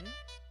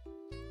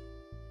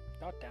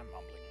 Goddamn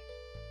mumbling.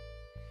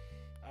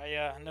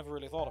 I never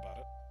really thought about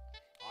it.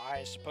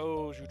 I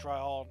suppose you try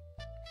hard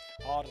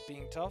at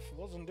being tough. It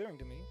was endearing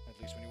to me, at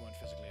least when you weren't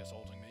physically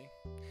assaulting me.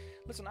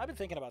 Listen, I've been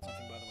thinking about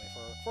something, by the way,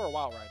 for a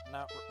while right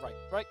now.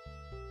 Right?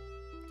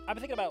 I've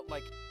been thinking about,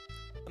 like,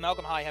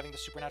 Amalgam High having the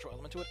supernatural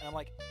element to it, and I'm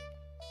like,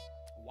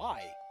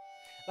 why?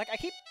 Like, I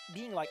keep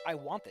being like, I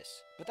want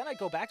this, but then I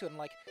go back to it and I'm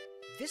like,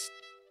 this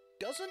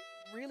doesn't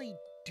really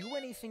do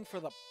anything for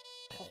the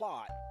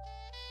plot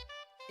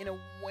in a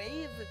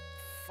way that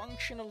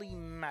functionally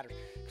matters.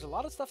 Because a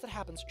lot of stuff that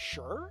happens,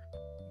 sure,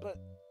 but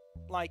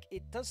like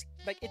it does,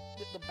 like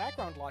the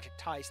background logic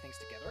ties things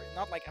together.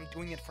 Not like I'm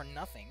doing it for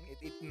nothing.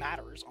 It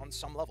matters on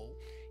some level.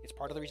 It's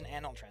part of the reason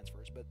Anon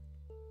transfers. But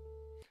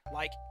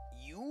like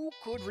you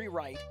could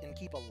rewrite and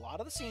keep a lot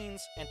of the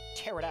scenes and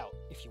tear it out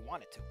if you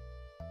wanted to.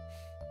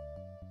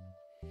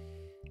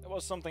 There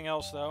was something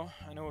else though.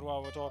 I knew it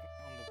while we were talking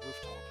on the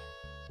rooftop.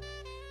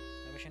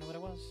 I wish I knew what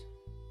it was.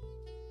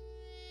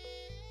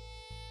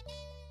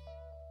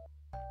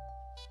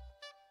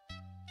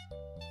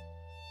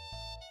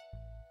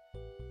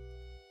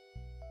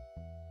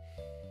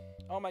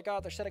 Oh my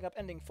god, they're setting up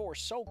ending 4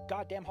 so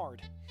goddamn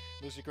hard.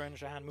 Lucy cringed,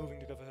 her hand moving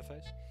to cover her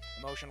face.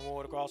 Emotion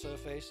roared across her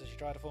face as she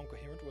tried to form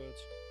coherent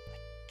words.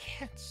 I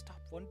can't stop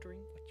wondering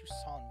what you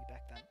saw in me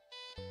back then.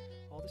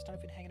 All this time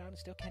I've been hanging out and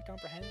still can't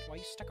comprehend why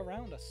you stuck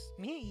around us.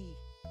 Me!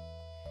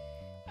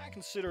 I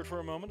considered for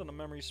a moment, and the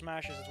memory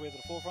smashes its way to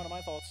the forefront of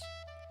my thoughts.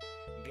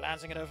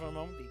 Glancing at her for a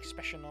moment, the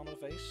expression on her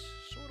face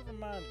sort of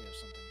reminded me of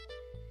something.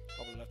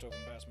 Probably leftover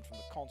embarrassment from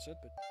the concert,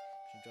 but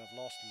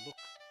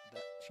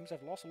seems to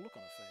have lost a look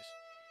on her face.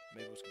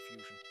 Maybe it was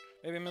confusion.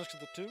 Maybe a mix of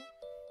the two.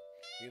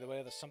 Either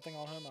way, there's something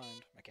on her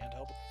mind. I can't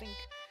help but think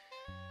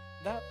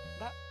that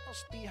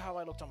must be how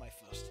I looked on my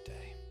first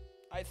day.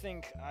 I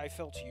think I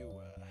felt you,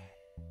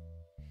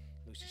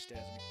 Lucy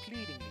stares at me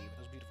pleadingly with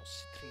those beautiful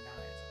citrine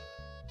eyes of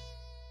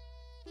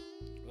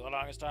her. For the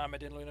longest time, I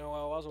didn't really know who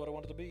I was or what I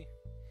wanted to be.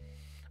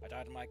 I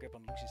tightened my grip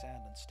on Lucy's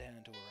hand and stared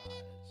into her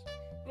eyes.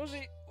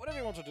 Lucy, whatever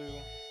you want to do.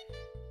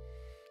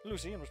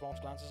 Lucy, in response,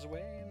 glances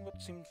away in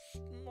what seems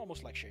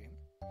almost like shame.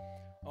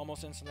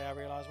 Almost instantly, I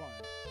realized why.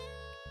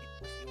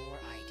 It was your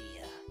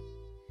idea.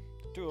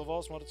 The two of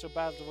us wanted so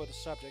badly to avoid the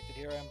subject that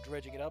here I am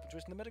dredging it up and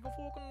twisting the medical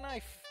fork and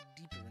knife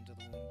deeper into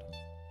the wound.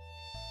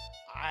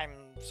 I'm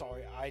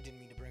sorry, I didn't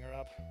mean to bring her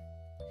up.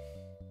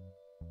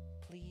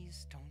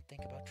 Please don't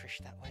think about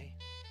Trish that way.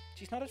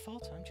 She's not at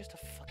fault, I'm just a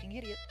fucking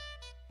idiot.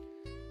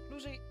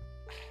 Lucy,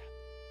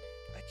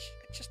 I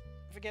just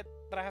forget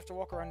that I have to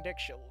walk around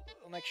eggshells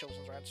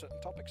around certain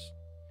topics.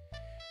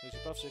 Lucy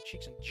puffs her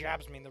cheeks and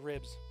jabs me in the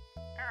ribs.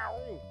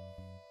 Ow!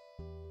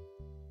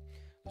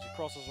 Lucy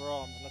crosses her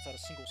arms and lets out a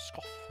single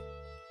scoff.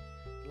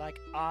 Like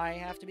I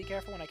have to be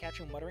careful when I catch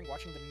you muttering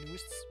watching the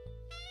newest...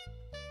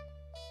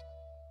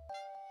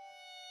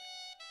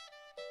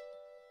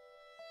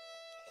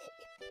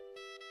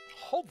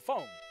 Hold the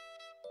phone!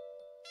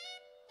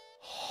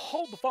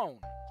 Hold the phone!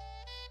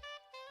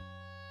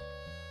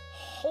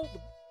 Hold the...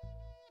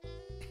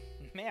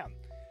 Man,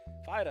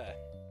 if I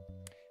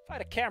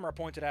had a camera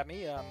pointed at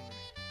me,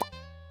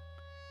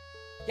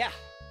 yeah.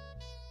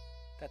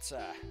 That's,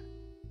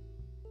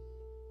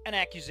 an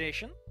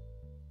accusation.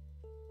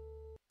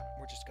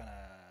 We're just gonna...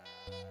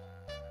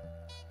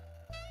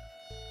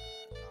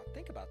 not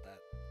think about that.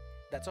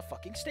 That's a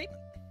fucking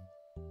statement.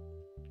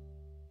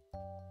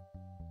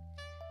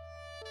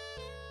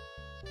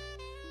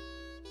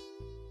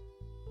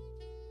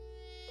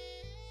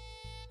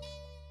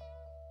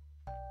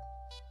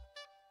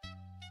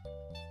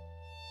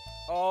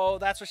 Oh,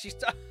 that's what she's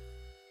done.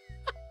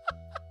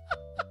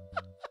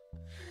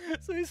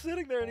 So he's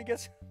sitting there and he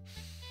gets...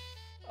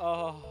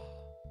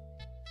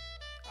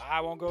 I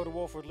won't go to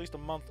war for at least a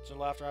month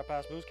until after I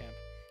pass booze camp.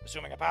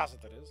 Assuming I pass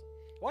it, that is.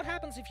 What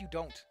happens if you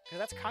don't? Because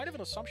that's kind of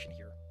an assumption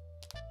here.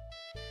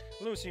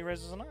 Lucy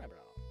raises an eyebrow.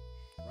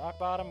 Rock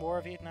bottom, War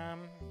of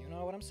Vietnam, you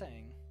know what I'm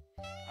saying.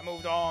 I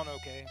moved on,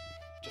 okay?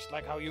 Just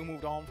like how you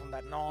moved on from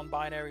that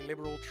non-binary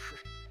liberal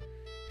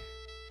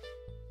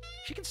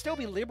She can still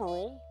be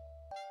liberal.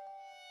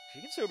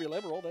 She can still be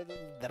liberal.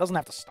 That doesn't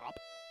have to stop.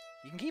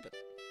 You can keep it.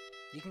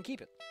 You can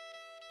keep it.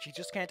 She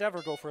just can't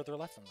ever go further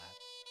left than that.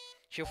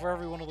 She'll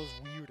forever be one of those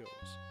weirdos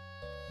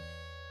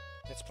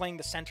that's playing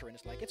the center and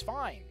it's like, it's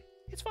fine.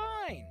 It's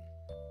fine.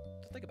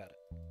 Just think about it.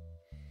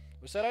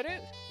 Who said I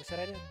did? Who said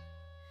I did?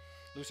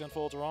 Lucy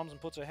unfolds her arms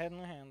and puts her head in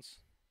her hands.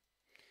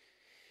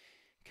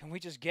 Can we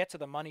just get to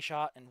the money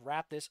shot and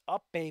wrap this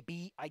up,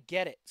 baby? I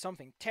get it.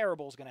 Something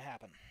terrible is going to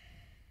happen.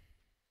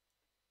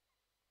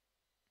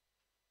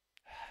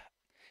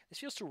 This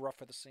feels too rough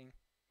for the scene.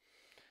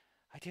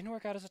 I didn't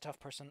work out as a tough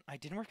person, I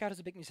didn't work out as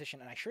a big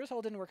musician, and I sure as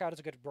hell didn't work out as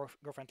a good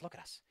girlfriend. Look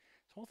at us.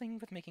 This whole thing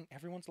with making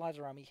everyone's lives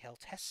around me hell,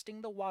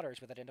 testing the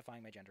waters with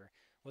identifying my gender,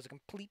 was a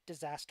complete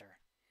disaster.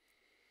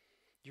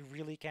 You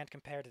really can't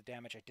compare the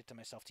damage I did to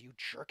myself to you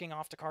jerking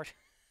off to cart.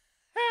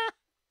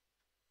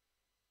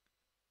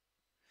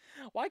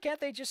 Why can't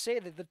they just say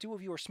that the two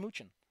of you are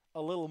smooching?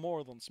 A little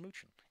more than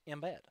smooching. In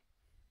bed.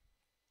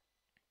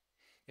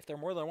 If they're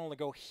more than willing to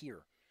go here.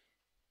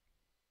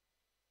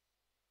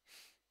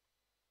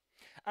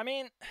 I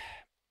mean,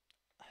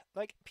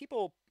 like,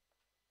 people...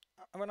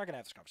 We're not going to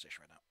have this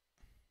conversation right now.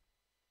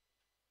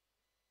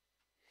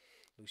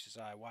 Lucy's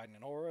eye widen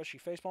in aura. She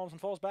facepalms and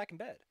falls back in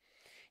bed.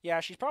 Yeah,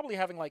 she's probably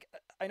having, like...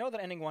 I know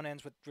that ending one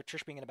ends with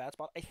Trish being in a bad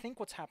spot. I think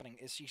what's happening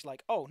is she's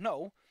like, oh,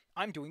 no,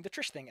 I'm doing the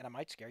Trish thing, and I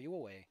might scare you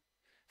away.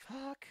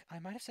 Fuck, I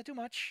might have said too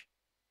much.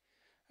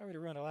 I already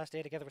ruined our last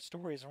day together with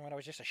stories from when I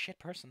was just a shit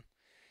person.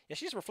 Yeah,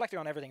 she's reflecting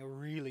on everything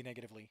really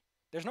negatively.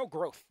 There's no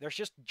growth. There's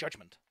just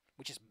judgment,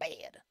 which is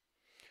bad.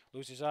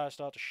 Lucy's eyes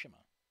start to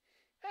shimmer.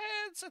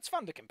 It's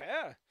fun to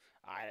compare.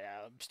 I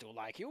still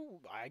like you.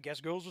 I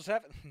guess girls just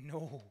have it.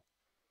 No.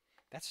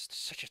 That's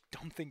such a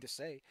dumb thing to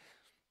say.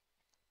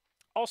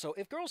 Also,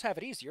 if girls have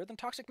it easier, then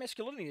toxic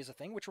masculinity is a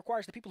thing which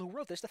requires the people who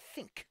wrote this to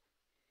think.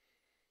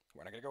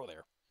 We're not going to go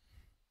there.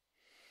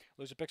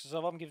 Lucy picks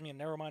herself up and gives me a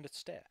narrow-minded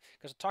stare.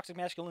 Because toxic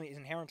masculinity is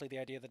inherently the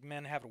idea that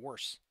men have it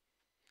worse.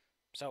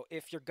 So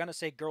if you're going to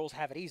say girls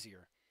have it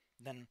easier,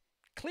 then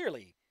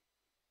clearly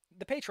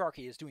the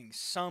patriarchy is doing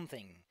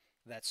something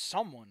that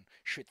someone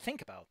should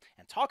think about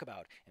and talk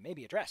about and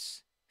maybe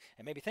address.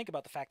 And maybe think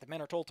about the fact that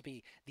men are told to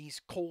be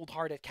these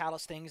cold-hearted,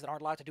 callous things that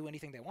aren't allowed to do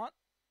anything they want.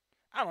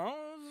 I don't know.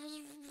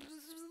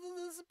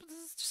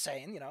 Just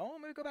saying, you know,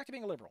 maybe go back to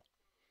being a liberal.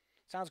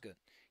 Sounds good.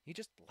 You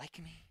just like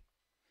me.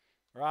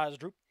 Her eyes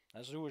droop,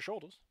 as do her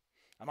shoulders.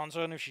 I'm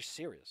uncertain if she's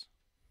serious.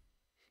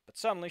 But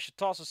suddenly she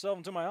tosses herself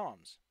into my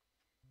arms.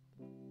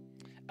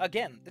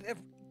 Again,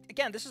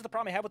 this is the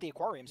problem I have with the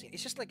aquarium scene.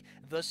 It's just like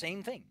the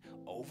same thing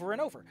over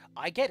and over.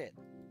 I get it.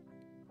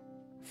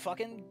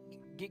 Fucking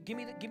give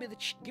me the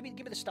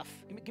stuff.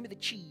 Give me the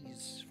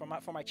cheese for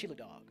my chili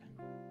dog.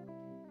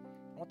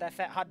 I want that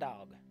fat hot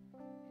dog.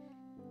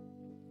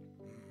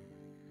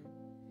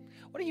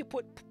 What do you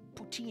put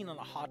poutine on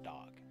a hot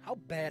dog? How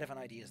bad of an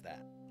idea is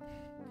that?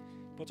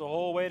 Puts her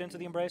whole weight into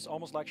the embrace,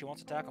 almost like she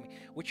wants to tackle me.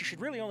 Which you should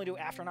really only do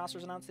after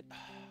Nasser's announced it.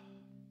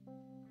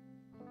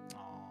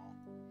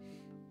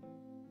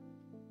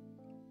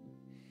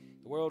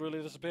 The world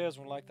really disappears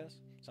when like this.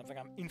 Something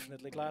I'm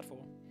infinitely glad for.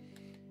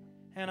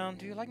 And,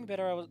 do you like me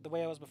better the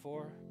way I was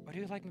before? Or do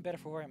you like me better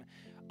for where I am?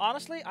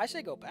 Honestly, I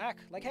say go back.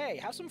 Like, hey,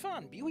 have some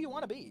fun. Be who you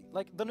want to be.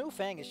 Like, the new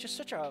Fang is just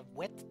such a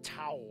wet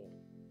towel.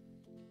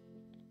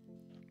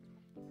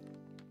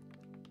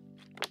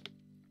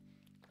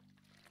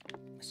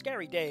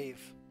 Scary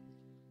Dave.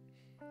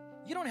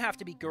 You don't have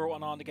to be girl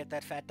on to get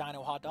that fat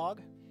dino hot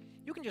dog.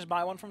 You can just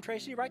buy one from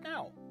Tracy right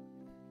now.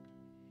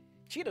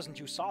 She doesn't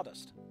use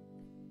sawdust.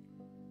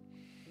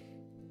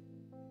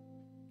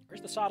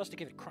 Where's the sawdust to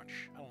give it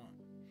crunch? I don't know.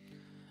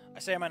 I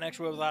say my next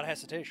word without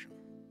hesitation.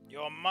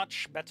 You're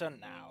much better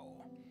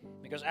now.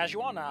 Because as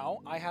you are now,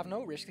 I have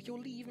no risk that you'll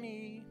leave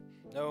me.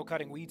 No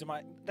cutting weeds in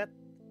my... That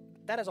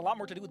has a lot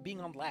more to do with being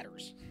on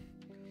ladders.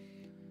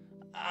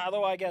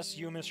 Although I guess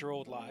you miss your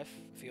old life.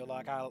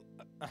 I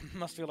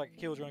must feel like a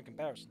killjoy in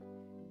comparison.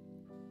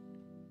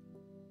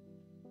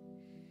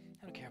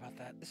 I don't care about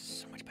that. This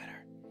is so much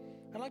better.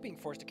 I like being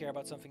forced to care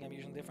about something I'm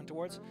usually different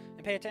towards,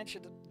 and pay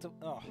attention to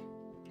oh.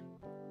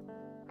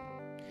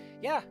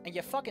 Yeah, and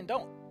you fucking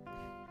don't.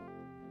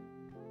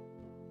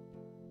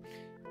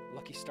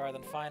 Lucky star,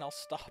 then fine, I'll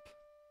stop.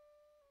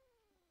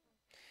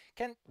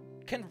 Can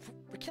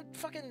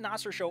fucking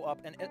Nasser show up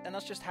and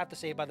us just have the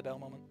Saved by the Bell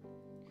moment?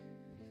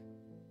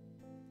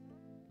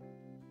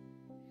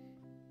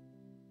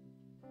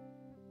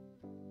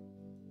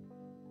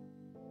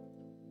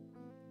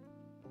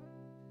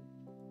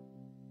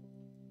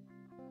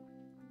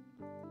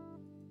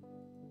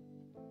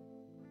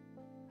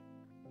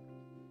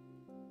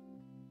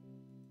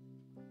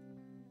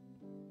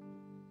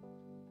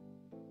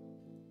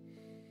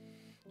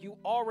 You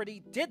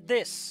already did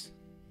this!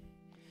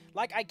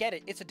 Like, I get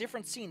it, it's a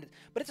different scene,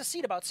 but it's a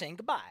scene about saying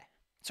goodbye.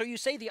 So you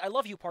say the I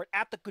love you part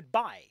at the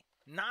goodbye,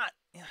 not...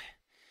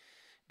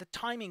 The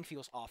timing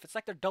feels off. It's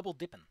like they're double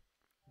dipping.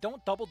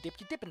 Don't double dip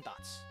your Dippin'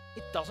 Dots.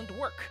 It doesn't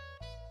work.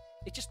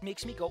 It just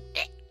makes me go,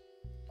 eh!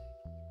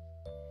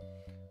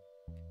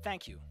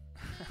 Thank you.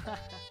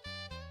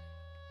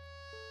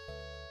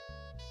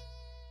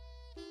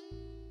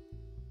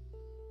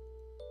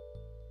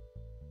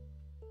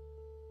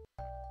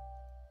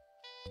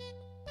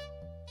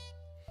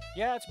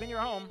 Yeah, it's been your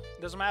home.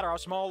 It doesn't matter how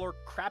small or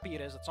crappy it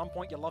is, at some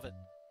point you love it.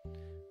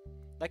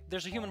 Like,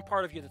 there's a human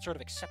part of you that sort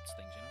of accepts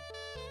things, you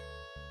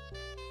know?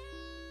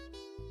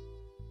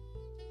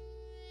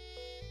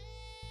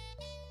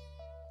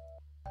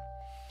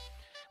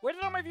 Where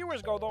did all my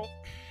viewers go, though?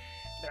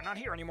 They're not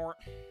here anymore.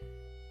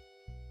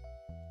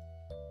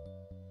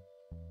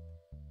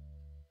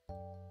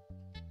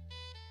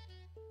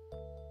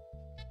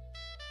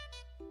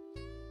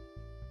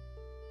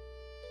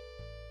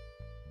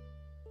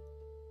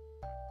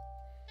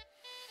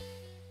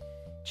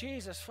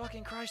 Jesus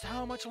fucking Christ,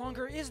 how much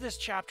longer is this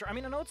chapter? I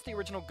mean, I know it's the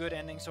original good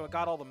ending, so it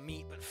got all the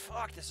meat, but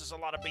fuck, this is a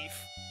lot of beef.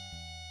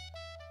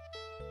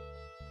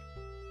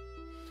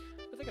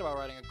 I'm thinking about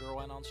writing a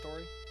girl Anon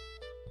story.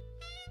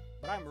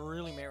 But I'm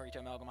really married to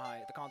Amalgam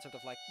High, the concept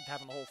of, like,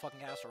 having the whole fucking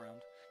cast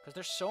around. Because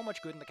there's so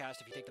much good in the cast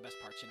if you take the best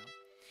parts, you know?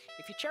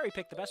 If you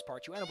cherry-pick the best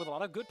parts, you end up with a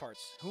lot of good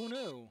parts. Who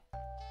knew?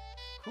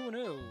 Who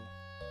knew?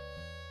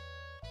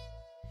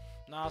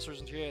 Nasser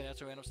isn't here,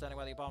 that's why we end up standing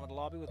by the apartment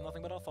lobby with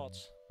nothing but our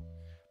thoughts.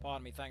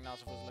 Pardon me, thank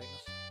Nasser for his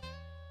lateness.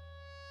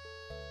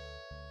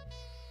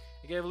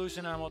 He gave Lucy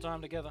and I more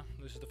time together.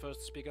 Lucy's the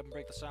first to speak up and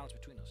break the silence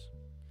between us.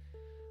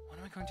 What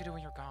am I going to do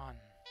when you're gone?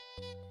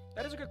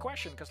 That is a good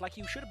question, because, like,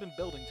 you should have been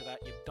building to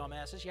that, you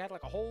dumbasses. You had,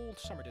 like, a whole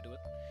summer to do it.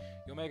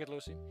 You'll make it,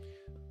 Lucy.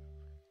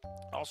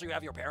 Also, you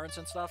have your parents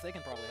and stuff. They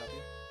can probably help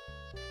you.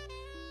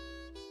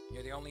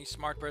 You're the only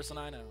smart person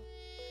I know.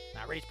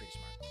 Nah, Ray's pretty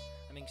smart.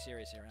 I'm being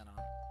serious here, Anon.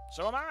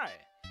 So am I.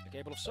 You're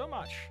capable of so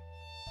much.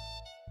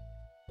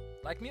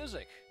 Like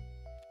music.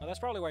 Well, that's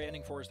probably why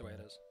ending 4 is the way it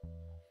is.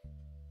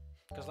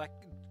 Because, like,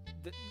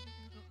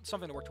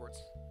 something to work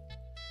towards.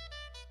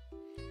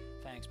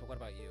 Thanks, but what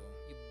about you?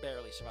 You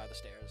barely survived the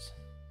stairs.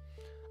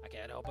 I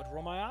can't help but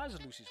roll my eyes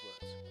at Lucy's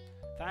words.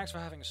 Thanks for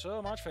having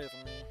so much faith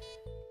in me.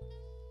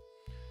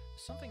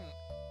 Something,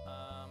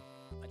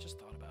 I just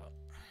thought about.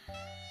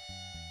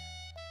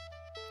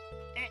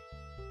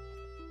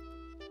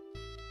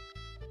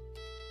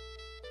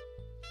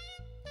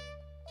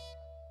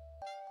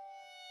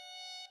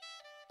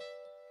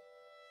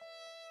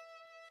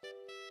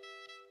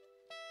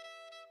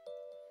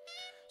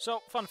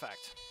 So, fun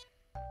fact.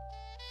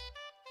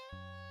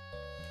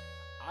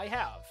 I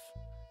have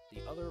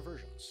the other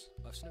versions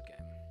of Snoot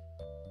Game.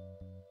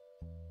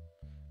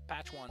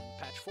 Patch 1,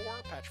 Patch 4,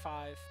 Patch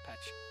 5,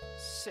 Patch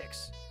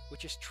 6,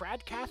 which is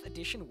Tradcath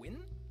Edition Win?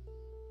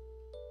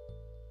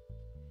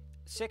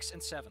 6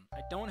 and 7. I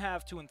don't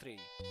have 2 and 3.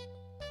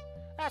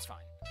 That's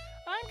fine.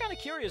 I'm kind of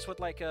curious what,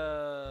 like,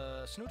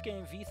 Snoot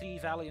Game V3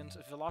 Valiant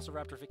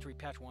Velociraptor Victory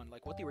Patch 1,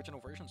 like, what the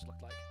original versions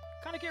looked like.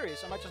 Kind of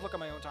curious. I might just look at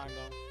my own time,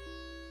 though.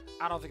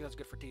 I don't think that's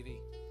good for TV.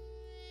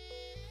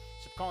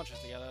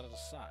 Subconsciously, I let out a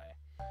sigh.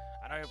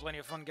 I know you have plenty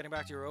of fun getting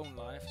back to your own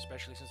life,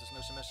 especially since there's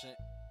no semester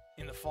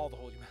in the fall to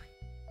hold you back.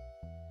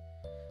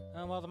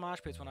 Oh, well, the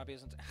mosh pits will not be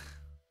as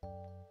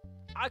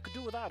I could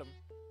do without him.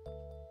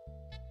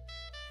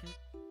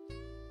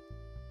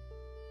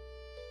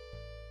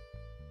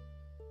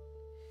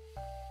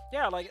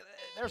 Yeah, like,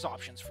 there's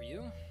options for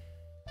you.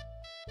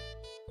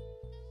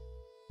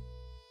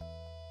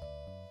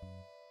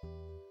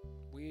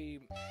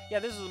 Yeah,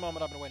 this is the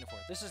moment I've been waiting for.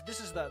 This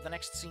is the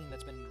next scene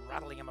that's been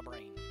rattling in my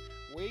brain.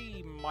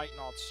 We might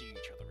not see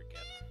each other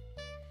again.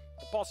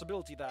 The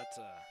possibility that,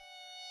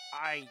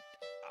 I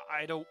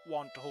don't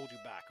want to hold you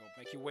back or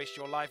make you waste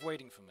your life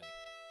waiting for me.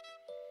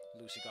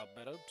 Lucy got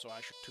better, so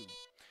I should too.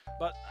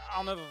 But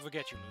I'll never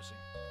forget you, Lucy.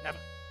 Never.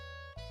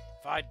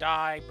 If I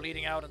die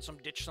bleeding out in some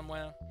ditch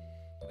somewhere,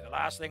 it'll be the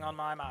last thing on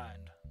my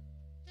mind.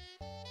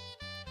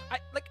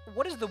 Like,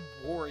 what is the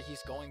war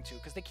he's going to?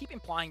 Because they keep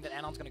implying that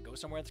Anon's going to go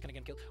somewhere that's going to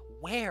get killed.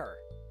 Where?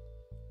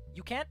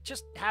 You can't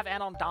just have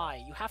Anon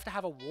die. You have to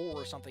have a war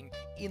or something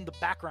in the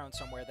background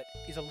somewhere that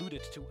is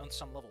alluded to on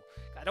some level.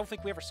 I don't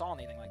think we ever saw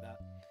anything like that.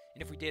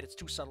 And if we did, it's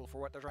too subtle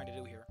for what they're trying to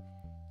do here.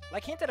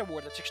 Like, hint at a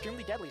war that's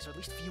extremely deadly, so at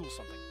least feel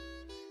something.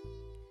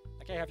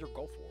 Like I have your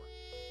Gulf War.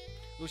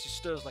 Lucy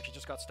stirs like she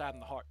just got stabbed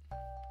in the heart.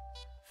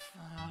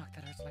 Fuck,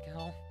 that hurts like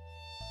hell.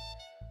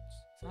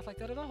 It's not like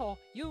that at all.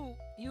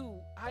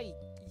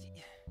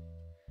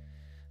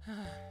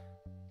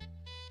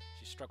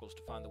 She struggles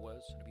to find the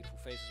words, and her beautiful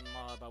face is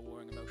marred by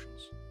warring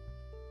emotions.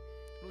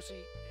 Lucy,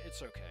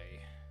 it's okay.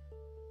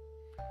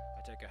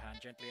 I take her hand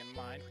gently in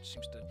mine, which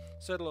seems to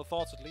settle her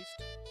thoughts at least.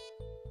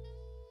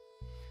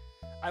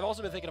 I've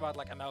also been thinking about,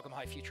 like, Amalgam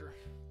High future.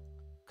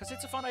 Because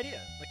it's a fun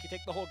idea. Like, you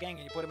take the whole gang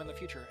and you put them in the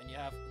future, and you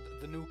have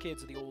the new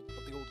kids of the old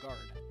guard.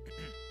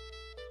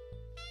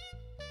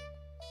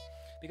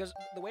 Because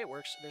the way it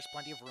works, there's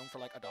plenty of room for,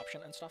 like,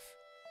 adoption and stuff.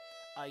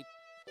 I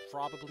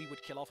probably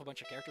would kill off a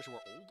bunch of characters who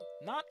are old.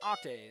 Not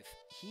Octave.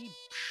 He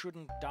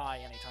shouldn't die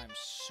anytime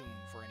soon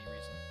for any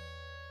reason.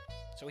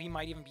 So he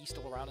might even be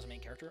still around as a main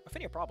character.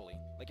 Ophinia probably.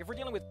 Like, if we're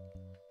dealing with,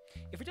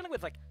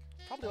 like,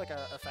 probably, like,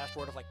 a fast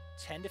forward of, like,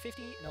 10 to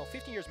 50? No,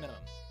 50 years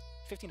minimum.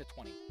 15 to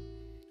 20.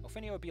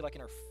 Ophinia would be, like,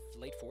 in her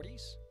late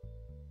 40s.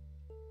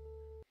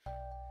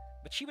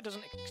 But she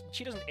doesn't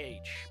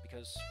age,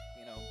 because,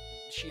 you know,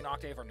 she and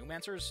Octave are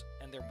Numancers,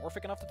 and they're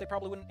morphic enough that they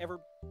probably wouldn't ever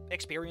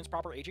experience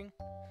proper aging.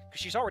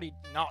 Because she's already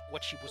not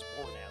what she was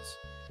born as.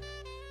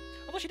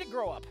 Although she did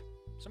grow up,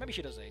 so maybe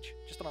she does age,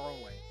 just in her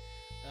own way.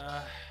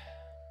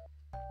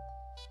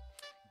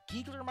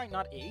 Giegler might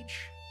not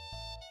age.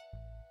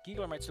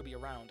 Giegler might still be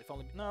around, if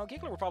only... No,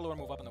 Giegler would probably want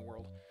to move up in the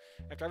world.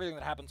 After everything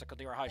that happens at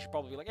Caldera High, she'd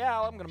probably be like, yeah,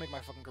 I'm gonna make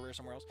my fucking career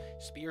somewhere else.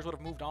 Spears would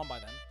have moved on by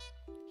then.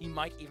 He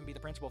might even be the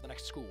principal of the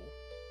next school.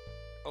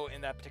 Oh,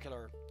 in that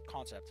particular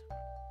concept.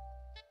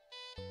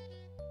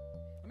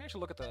 Let me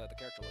actually look at the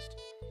character list.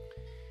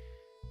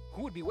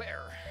 Who would be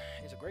where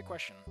is a great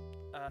question.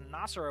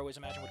 Nasser, I always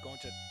imagine, would go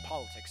into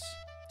politics.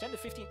 10 to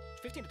 15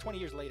 to 20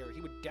 years later,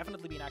 he would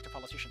definitely be an active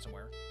politician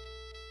somewhere.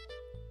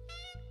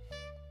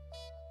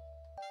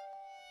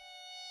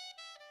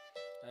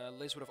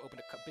 Liz would have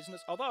opened a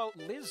business. Although,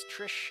 Liz,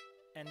 Trish,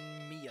 and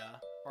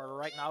Mia are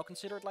right now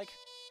considered, like,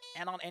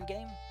 Anon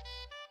endgame.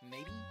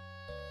 Maybe?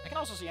 I can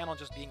also see Anon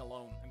just being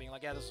alone and being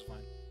like, yeah, this is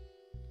fine.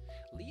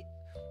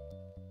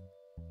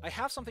 I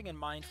have something in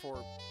mind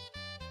for,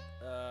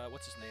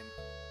 what's his name?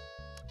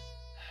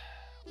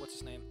 What's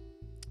his name?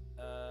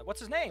 What's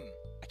his name?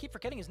 I keep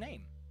forgetting his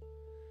name.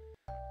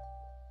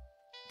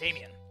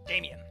 Damien.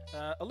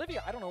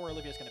 Olivia, I don't know where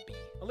Olivia's gonna be.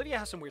 Olivia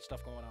has some weird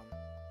stuff going on.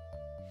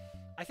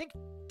 I think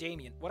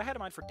Damien, what I had in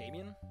mind for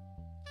Damien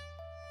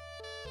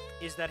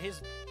is that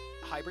his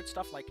hybrid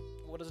stuff, like,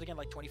 what is it again,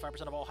 like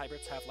 25% of all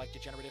hybrids have, like,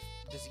 degenerative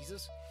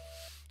diseases.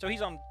 So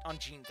he's on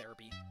gene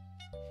therapy.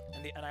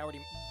 And I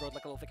already wrote,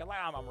 like, a little thing,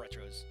 I'm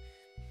retros.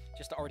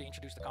 Just to already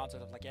introduce the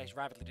concept of, like, yeah, he's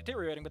rapidly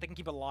deteriorating, but they can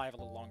keep him alive a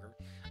little longer.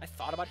 I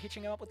thought about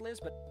hitching him up with Liz,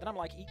 but then I'm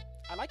like,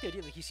 I like the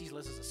idea that he sees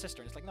Liz as a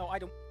sister. And it's like, no, I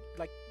don't,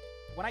 like,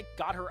 when I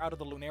got her out of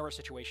the Lunera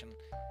situation,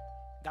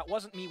 that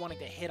wasn't me wanting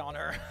to hit on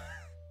her.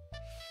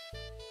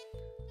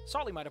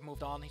 Solly might have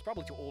moved on. He's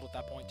probably too old at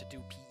that point to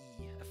do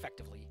PE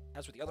effectively,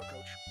 as with the other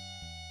coach.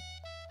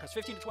 Because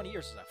 15 to 20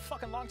 years is a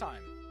fucking long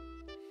time.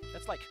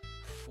 That's like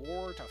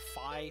 4 to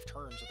 5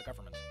 terms of the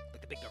government,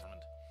 like the big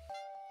government.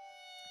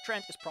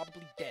 Trent is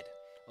probably dead,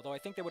 although I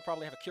think they would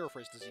probably have a cure for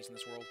his disease in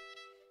this world.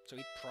 So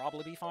he'd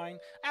probably be fine.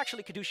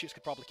 Actually, Caduceus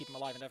could probably keep him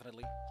alive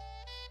indefinitely.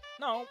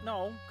 No,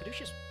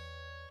 Caduceus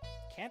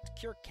can't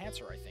cure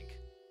cancer, I think.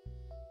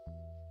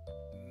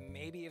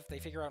 Maybe if they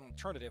figure out an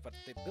alternative, but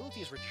the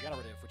ability is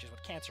regenerative, which is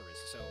what cancer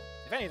is, so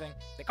if anything,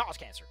 they cause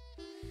cancer.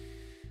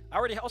 I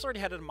also already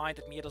had it in mind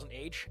that Mia doesn't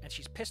age, and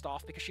she's pissed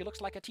off because she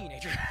looks like a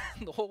teenager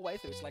the whole way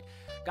through. It's like,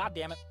 god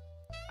damn it,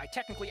 I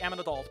technically am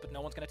an adult, but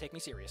no one's gonna take me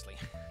seriously.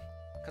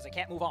 Because I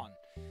can't move on.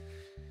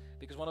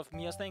 Because one of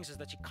Mia's things is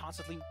that she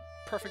constantly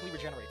perfectly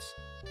regenerates.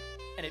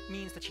 And it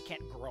means that she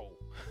can't grow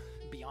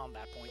beyond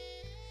that point.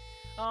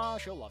 Oh,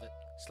 she'll love it.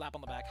 Slap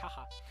on the back,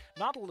 haha.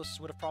 Nautilus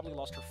would have probably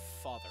lost her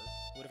father,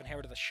 would have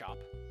inherited the shop.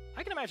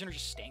 I can imagine her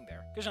just staying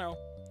there. Because, you know,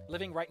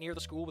 living right near the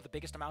school with the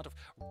biggest amount of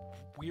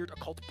weird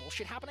occult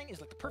bullshit happening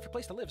is like the perfect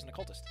place to live as an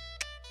occultist.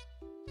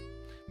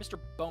 Mr.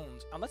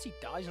 Bones, unless he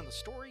dies in the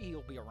story,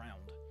 he'll be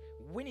around.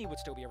 Winnie would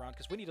still be around,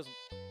 because Winnie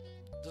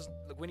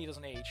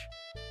doesn't age,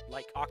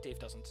 like Octave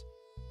doesn't.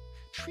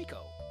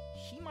 Trico,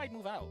 he might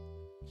move out.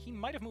 He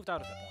might have moved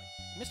out at that point.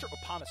 Mr.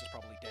 Opanus is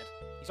probably dead.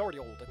 He's already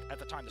old at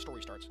the time the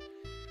story starts.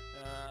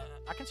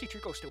 I can see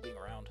Trico still being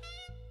around.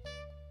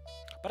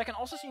 But I can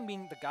also see him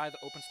being the guy that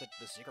opens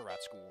the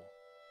ziggurat school.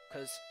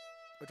 Because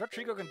what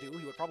Trico can do,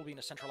 he would probably be in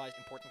a centralized,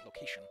 important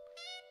location.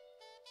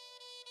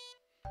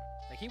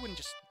 Like, he wouldn't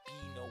just be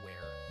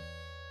nowhere.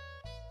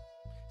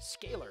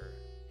 Scalar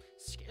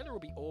will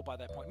be old by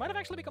that point. Might have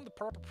actually become the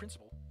proper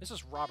principal.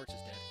 Mrs. Roberts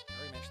is dead. I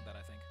already mentioned that,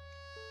 I think.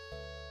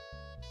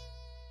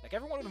 Like,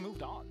 everyone would have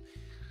moved on.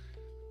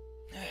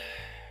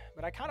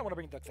 But I kind of want to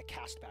bring the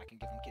cast back and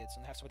give them kids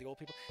and have some of the old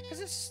people.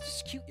 Because it's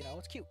just cute, you know?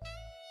 It's cute.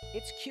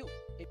 It's cute.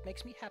 It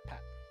makes me happy.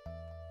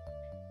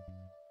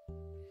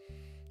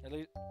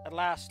 At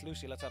last,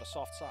 Lucy lets out a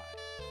soft sigh.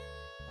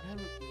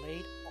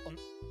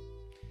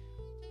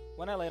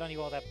 When I laid on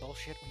you all that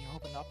bullshit when you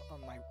opened up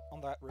on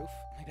that roof,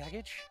 my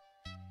baggage,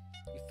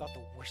 you thought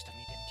the worst of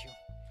me, didn't you?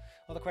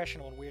 All the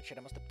questionable and weird shit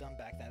I must have done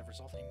back then have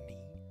resulted in me.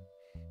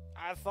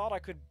 I thought I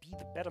could be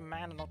the better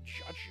man and not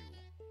judge you.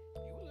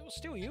 It was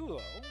still you,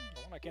 though.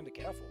 The one I came to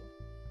care for.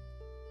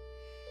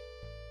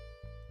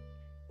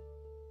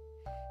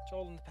 It's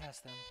all in the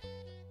past, then.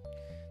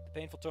 The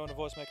painful tone of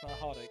voice makes my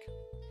heart ache.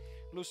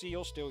 Lucy,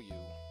 you're still you.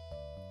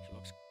 She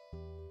looks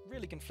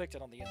really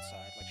conflicted on the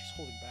inside, like she's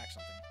holding back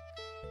something.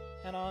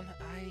 Anon,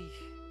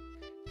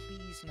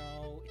 please,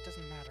 no. It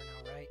doesn't matter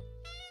now, right?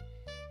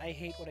 I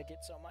hate what I did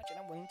so much, and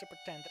I'm willing to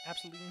pretend that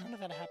absolutely none of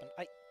that happened.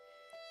 Her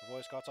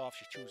voice cuts off,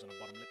 she's choosing her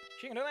bottom lip.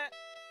 She can do that!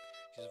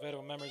 She's afraid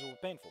her memories will be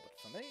painful, but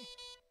for me...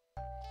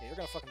 Yeah, you're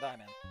gonna fucking die,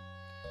 man.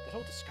 That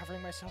whole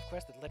discovering myself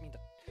quest that led me to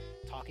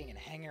talking and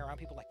hanging around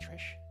people like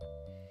Trish.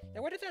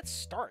 Now, where did that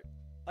start?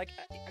 Like,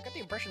 I got the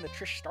impression that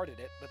Trish started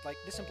it, but, like,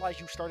 this implies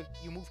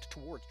you moved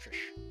towards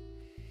Trish.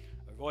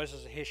 Her voice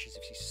is a hiss as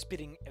if she's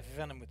spitting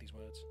venom with these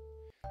words.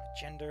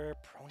 Gender,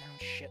 pronoun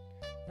shit.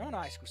 No one in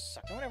high school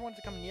sucked. No one ever wanted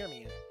to come near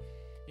me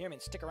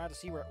and stick around to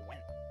see where it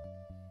went.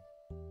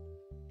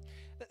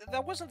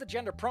 That wasn't the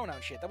gender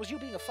pronoun shit. That was you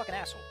being a fucking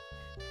asshole.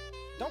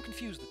 Don't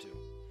confuse the two.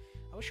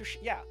 I wish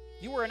yeah,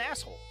 you were an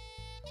asshole.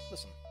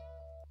 Listen.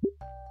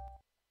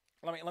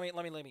 Let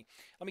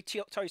me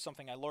tell you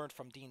something I learned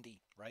from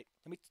D&D, right?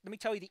 Let me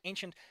tell you the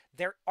ancient.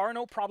 There are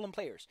no problem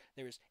players.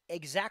 There is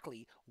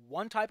exactly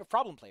one type of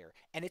problem player,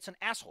 and it's an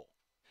asshole.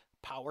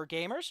 Power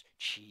gamers,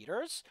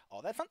 cheaters,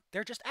 all that fun.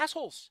 They're just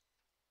assholes.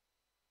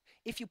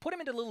 If you put them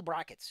into little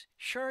brackets,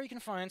 sure, you can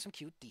find some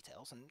cute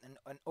details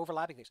and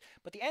overlapping things.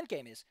 But the end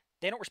game is,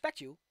 they don't respect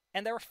you,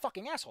 and they're a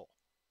fucking asshole.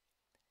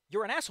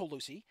 You're an asshole,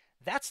 Lucy.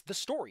 That's the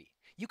story.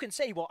 You can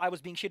say, well, I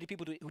was being shitty to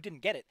people who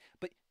didn't get it,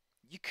 but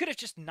You could have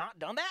just not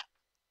done that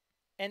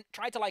and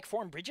tried to, like,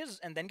 form bridges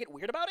and then get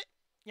weird about it,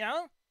 you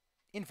know?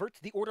 Invert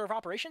the order of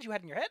operations you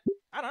had in your head?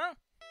 I don't know.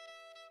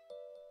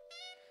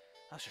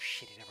 I was so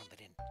shitty at everyone that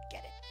didn't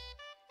get it.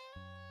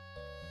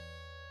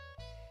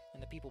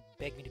 And the people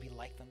begged me to be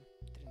like them.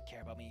 They didn't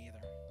care about me either.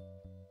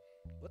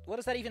 What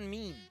does that even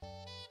mean?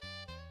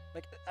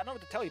 Like, I don't know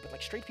what to tell you, but,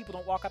 like, straight people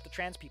don't walk up to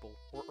trans people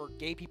or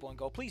gay people and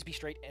go, please be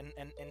straight, and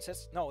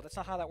insist. No, that's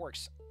not how that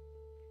works.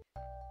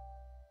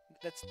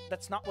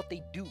 That's not what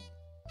they do.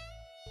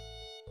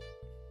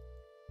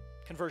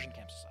 Conversion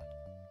camps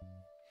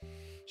aside.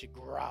 She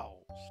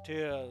growls.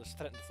 Tears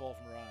threaten to fall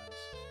from her eyes.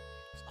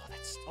 Oh,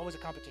 that's always a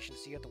competition to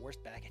see who had the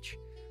worst baggage.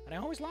 And I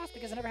always lost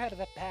because I never had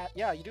that bad.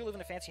 Yeah, you do live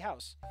in a fancy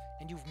house,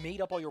 and you've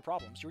made up all your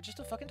problems. You're just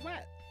a fucking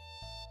twat.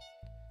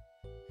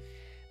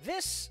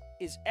 This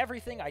is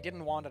everything I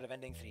didn't want out of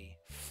Ending 3.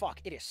 Fuck,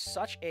 it is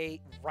such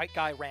a right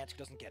guy rant who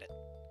doesn't get it.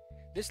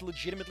 This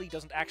legitimately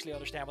doesn't actually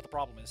understand what the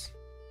problem is.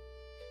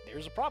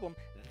 There's a problem.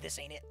 This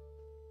ain't it.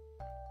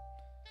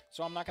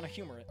 So I'm not gonna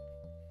humor it.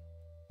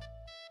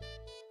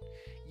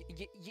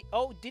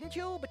 Oh, didn't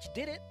you? But you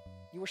did it.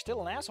 You were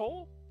still an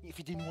asshole if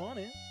you didn't want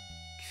it.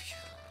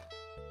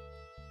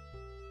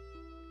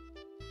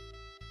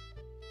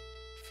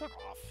 Fuck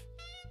off.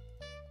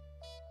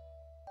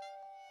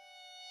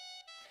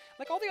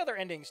 Like, all the other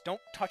endings don't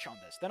touch on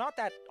this. They're not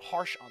that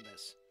harsh on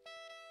this.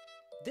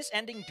 This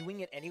ending, doing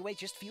it anyway,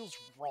 just feels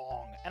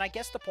wrong. And I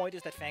guess the point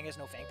is that Fang has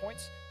no Fang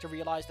points to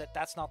realize that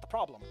that's not the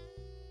problem.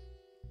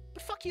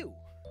 But fuck you.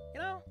 You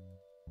know?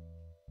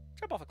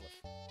 Jump off a cliff.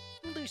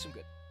 It'll do you some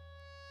good.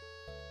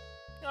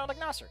 You know, like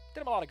Nasser.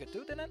 Did him a lot of good,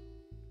 too, didn't it?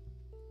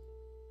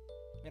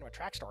 Made him a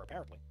track star,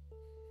 apparently.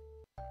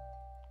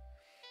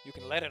 You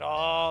can let it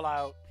all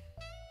out.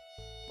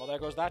 Well, there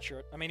goes that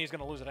shirt. I mean, he's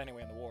gonna lose it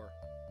anyway in the war.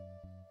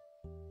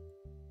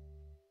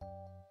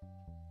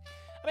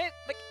 I mean,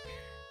 like,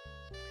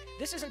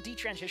 this isn't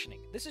detransitioning.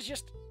 This is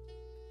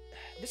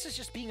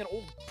just being an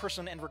old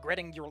person and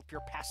regretting your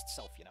past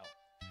self, you know?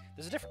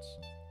 There's a difference.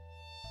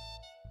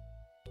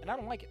 And I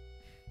don't like it.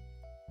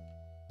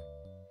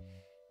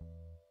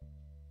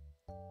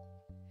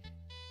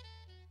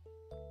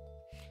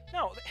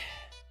 No.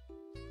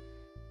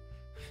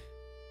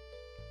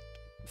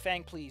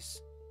 Fang,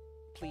 please.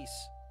 Please.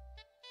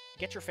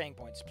 Get your Fang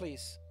points,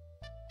 please.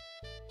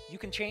 You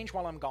can change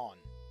while I'm gone,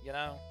 you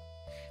know?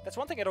 That's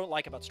one thing I don't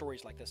like about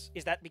stories like this,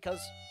 is that because,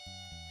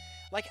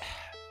 like,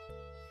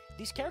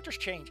 these characters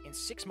change in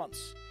 6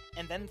 months,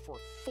 and then for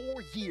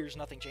 4 years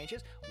nothing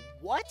changes?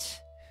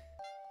 What?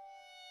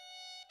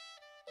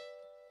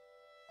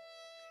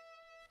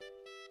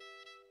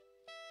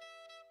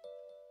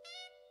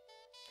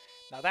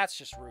 Now that's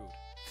just rude.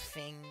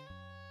 Thing.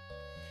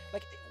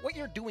 Like, what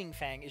you're doing,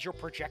 Fang, is you're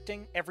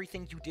projecting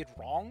everything you did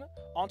wrong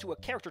onto a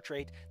character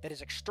trait that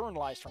is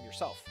externalized from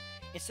yourself.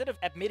 Instead of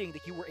admitting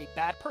that you were a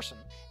bad person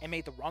and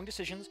made the wrong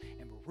decisions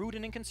and were rude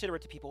and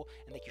inconsiderate to people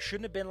and that you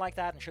shouldn't have been like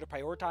that and should have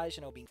prioritized,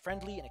 you know, being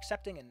friendly and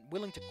accepting and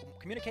willing to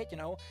communicate, you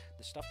know,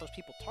 the stuff those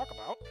people talk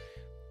about,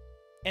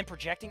 and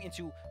projecting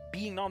into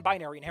being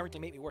non-binary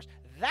inherently made me worse.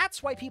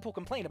 That's why people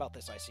complain about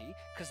this, I see,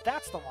 because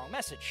that's the wrong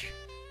message.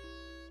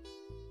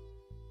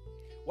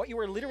 What you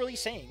are literally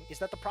saying is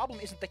that the problem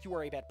isn't that you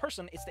are a bad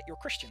person, it's that you're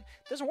Christian.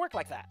 It doesn't work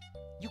like that.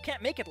 You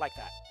can't make it like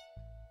that.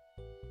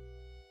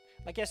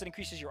 Like, yes, it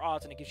increases your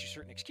odds and it gives you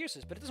certain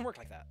excuses, but it doesn't work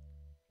like that.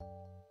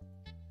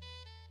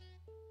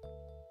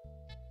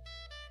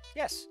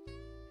 Yes,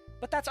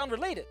 but that's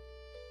unrelated.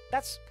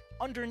 That's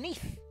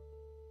underneath.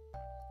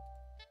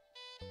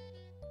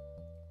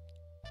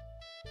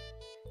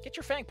 Get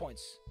your Fang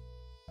points.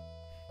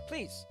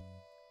 Please.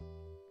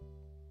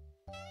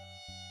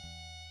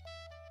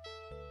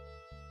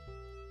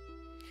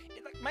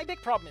 My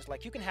big problem is,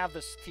 like, you can have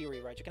this theory,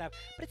 right? You can have,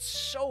 but it's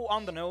so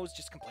on the nose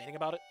just complaining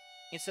about it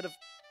instead of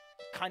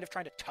kind of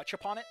trying to touch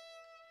upon it.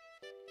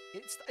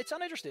 It's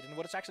uninterested in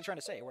what it's actually trying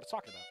to say or what it's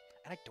talking about.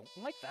 And I don't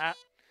like that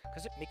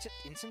because it makes it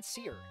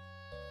insincere.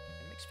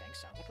 And it makes Fang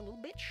sound like a little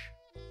bitch.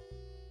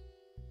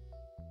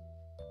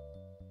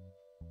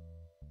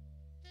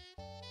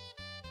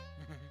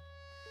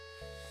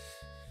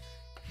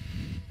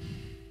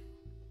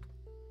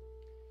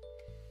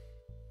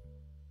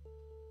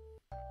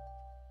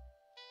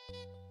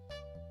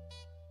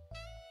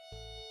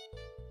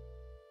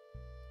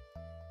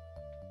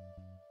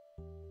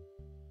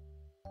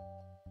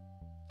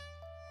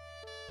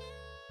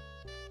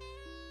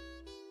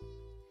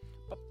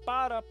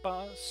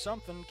 Ba-da-ba,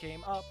 something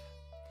came up,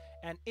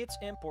 and it's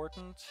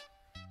important.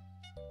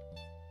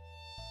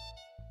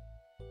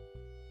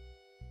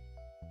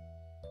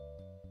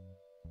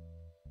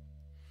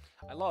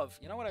 I love,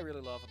 you know what I really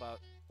love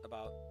about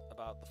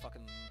the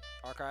fucking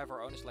archive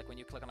or own is, like, when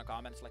you click on a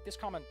comment, it's like, this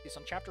comment is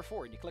on chapter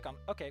 4, and you click on,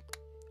 okay,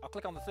 I'll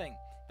click on the thing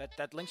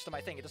that links to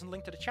my thing. It doesn't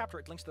link to the chapter,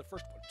 it links to the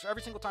first one. So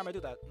every single time I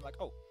do that, I'm like,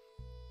 oh,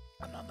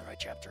 I'm not in the right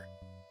chapter.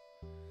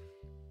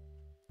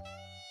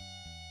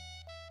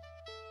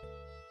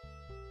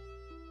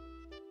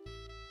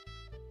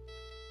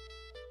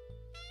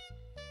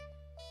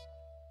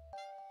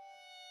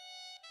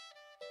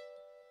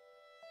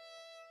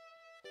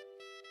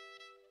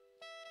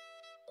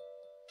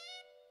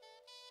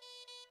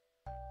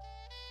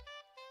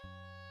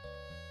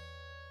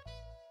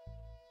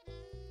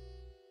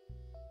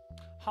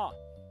 Huh.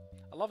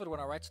 I love it when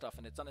I write stuff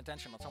and it's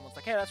unintentional. Someone's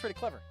like, hey, that's pretty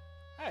clever.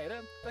 Hey,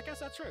 I guess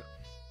that's true.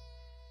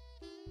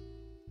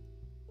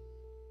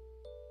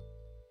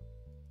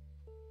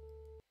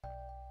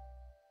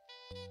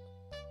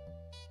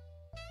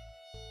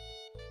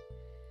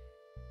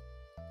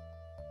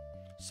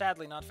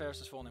 Sadly, not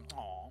Ferris's full name.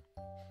 Aww.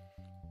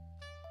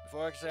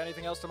 Before I can say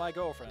anything else to my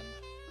girlfriend,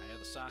 I hear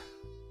the sigh.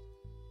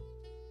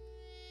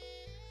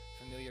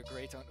 Familiar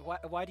gray tone.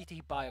 Why did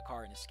he buy a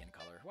car in his skin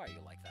color? Why are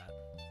you like that?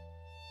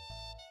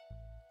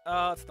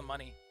 Oh, it's the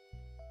money.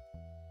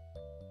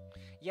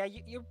 Yeah,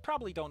 you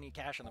probably don't need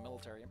cash in the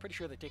military. I'm pretty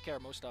sure they take care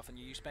of most stuff and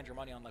you spend your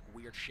money on, like,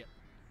 weird shit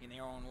in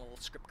your own little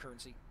script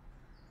currency.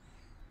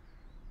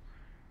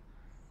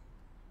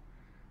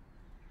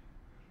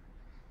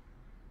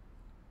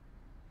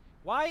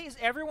 Why is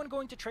everyone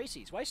going to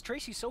Tracy's? Why is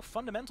Tracy's so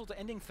fundamental to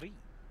ending 3?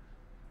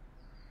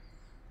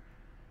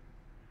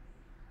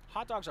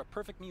 Hot dogs are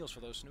perfect meals for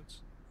those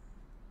snoots.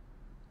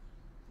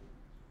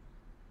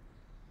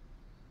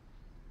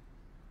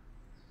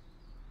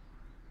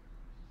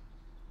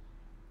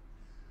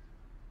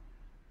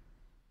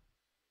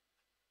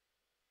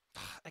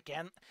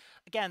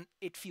 Again,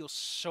 it feels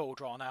so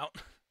drawn out.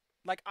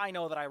 Like, I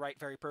know that I write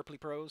very purpley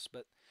prose,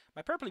 but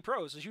my purpley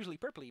prose is usually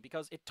purpley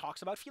because it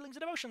talks about feelings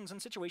and emotions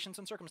and situations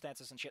and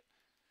circumstances and shit.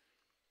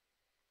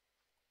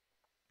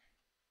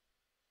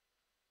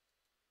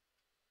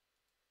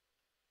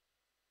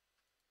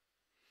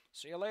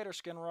 See you later,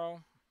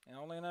 Skinrow. And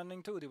only in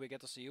ending 2 do we get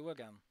to see you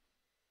again.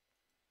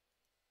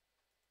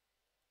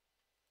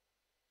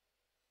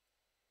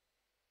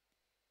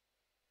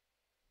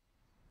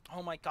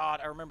 Oh my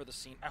god, I remember the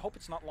scene. I hope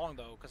it's not long,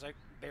 though, because I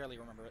barely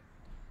remember it.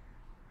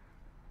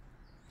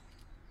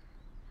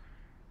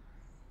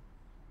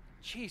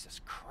 Jesus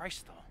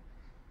Christ, though.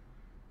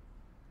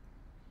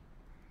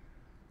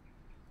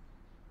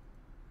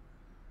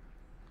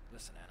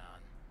 Listen, Anon.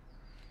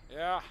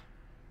 Yeah.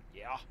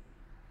 Yeah.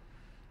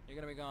 You're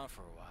gonna be gone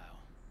for a while.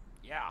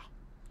 Yeah.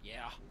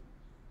 Yeah.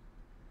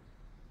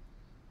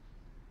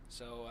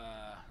 So,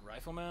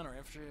 rifleman or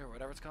infantry or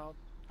whatever it's called?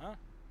 Huh?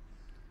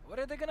 What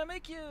are they gonna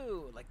make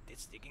you? Like,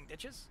 digging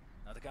ditches?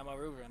 Not to come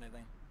over or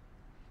anything.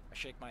 I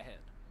shake my head.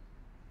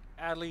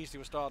 At least he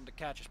was starting to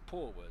catch his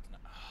poor words. Now.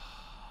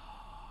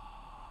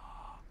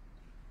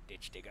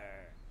 Ditch digger.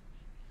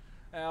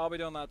 Yeah, I'll be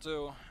doing that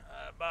too.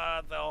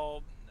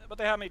 But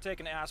they have me take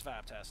an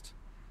ASVAB test.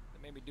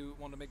 They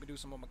want to make me do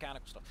some more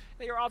mechanical stuff.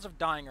 Yeah, your odds of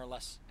dying are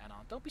less,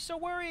 Anon. Don't be so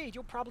worried.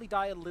 You'll probably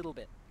die a little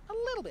bit. A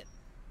little bit.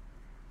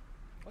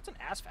 What's an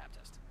ASVAB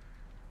test?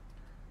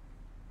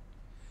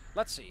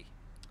 Let's see.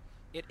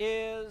 It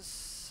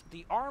is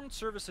the Armed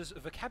Services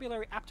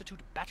Vocabulary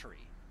Aptitude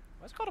Battery.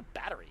 Why is it called a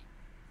battery?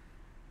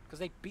 Because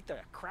they beat the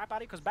crap out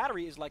of it? Because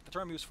battery is like the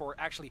term used for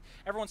actually...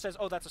 Everyone says,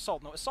 oh, that's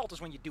assault. No, assault is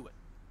when you do it.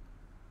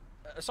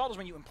 Assault is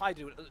when you imply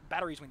to do it.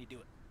 Battery is when you do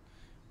it.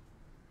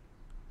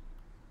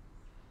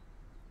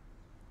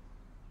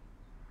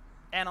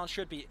 Anon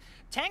should be.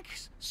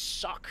 Tanks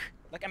suck.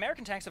 Like,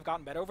 American tanks have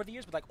gotten better over the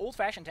years, but like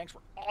old-fashioned tanks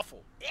were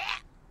awful. Yeah!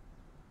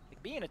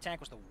 Like, being in a tank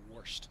was the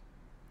worst.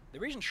 The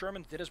reason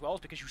Sherman did as well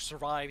is because you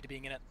survived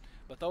being in it.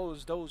 But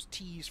those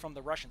T's from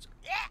the Russians,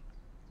 yeah!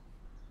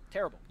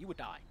 Terrible. You would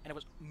die. And it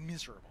was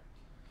miserable.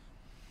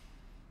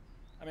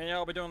 I mean, yeah,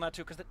 I'll be doing that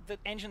too, because the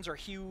engines are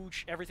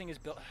huge. Everything is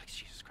built...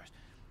 Jesus Christ.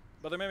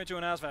 But they made me do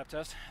an ASVAB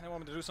test, and they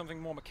want me to do something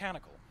more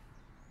mechanical.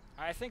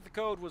 I think the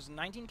code was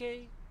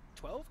 19K?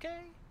 12K?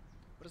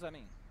 What does that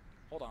mean?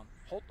 Hold on.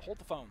 Hold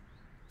the phone.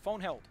 Phone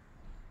held.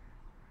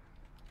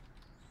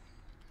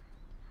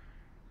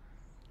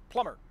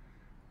 Plumber.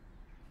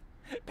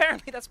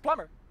 Apparently that's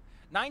plumber.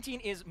 19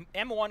 is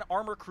M1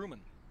 armor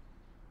crewman.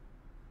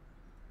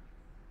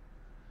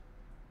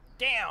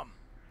 Damn!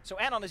 So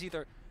Anon is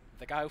either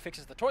the guy who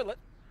fixes the toilet,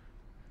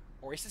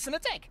 or he sits in a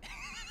tank.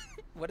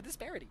 What a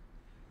disparity.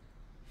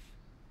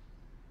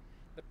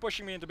 They're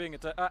pushing me into being a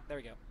there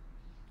we go.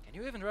 Can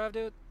you even drive,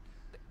 dude?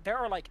 There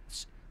are like...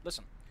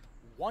 Listen.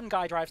 One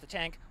guy drives the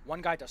tank,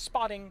 one guy does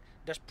spotting,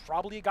 there's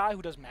probably a guy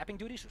who does mapping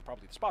duties, who's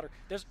probably the spotter.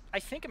 There's, I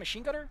think, a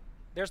machine gunner,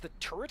 there's the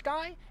turret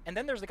guy, and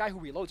then there's the guy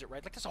who reloads it,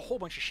 right? Like, there's a whole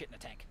bunch of shit in a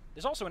tank.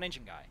 There's also an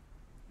engine guy.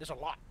 There's a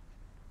lot.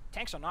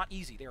 Tanks are not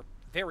easy. They're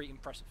very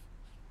impressive.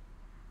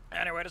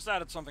 Anyway, I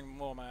decided something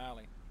more my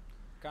alley.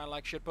 Kind of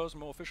like shitpost,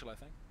 more official, I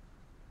think.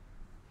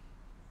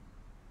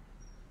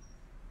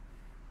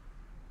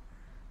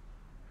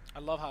 I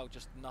love how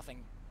just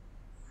nothing...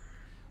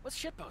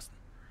 What's shitposting?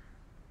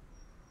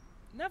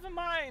 Never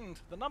mind.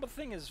 The number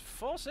thing is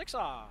 46R.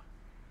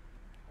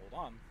 Hold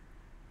on.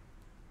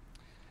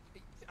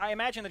 I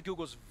imagine that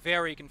Google's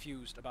very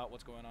confused about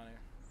what's going on here.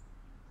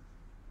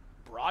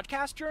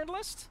 Broadcast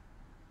journalist?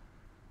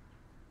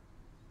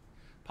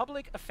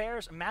 Public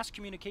Affairs Mass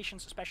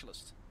Communications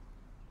Specialist.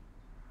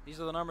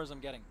 These are the numbers I'm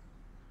getting.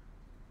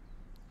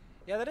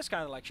 Yeah, that is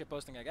kind of like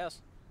shitposting, I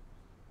guess.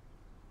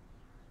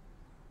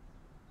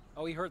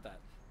 Oh, he heard that.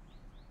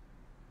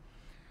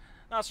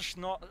 That's a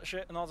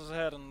shit, nods his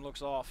head and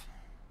looks off.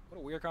 What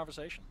a weird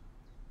conversation.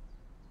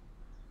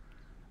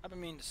 I've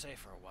been meaning to say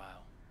for a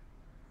while.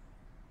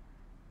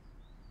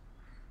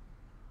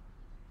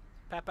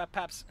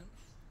 Paps.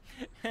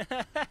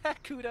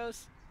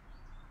 Kudos.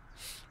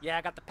 Yeah,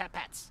 I got the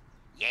pats.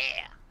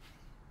 Yeah!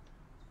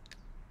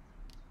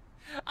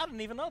 I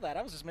didn't even know that.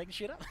 I was just making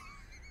shit up.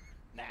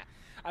 Nah.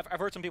 I've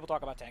heard some people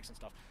talk about tanks and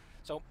stuff.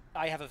 So,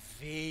 I have a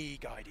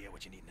vague idea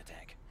what you need in a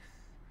tank.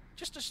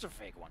 Just a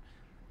vague one.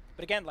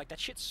 But again, like, that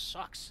shit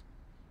sucks.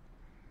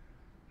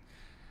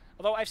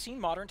 Although I've seen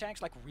modern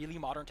tanks, like really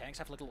modern tanks,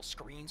 have like little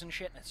screens and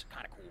shit, and it's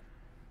kind of cool.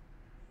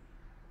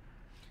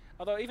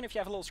 Although even if you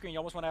have a little screen, you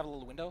almost want to have a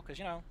little window, because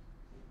you know,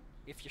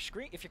 if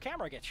your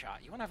camera gets shot,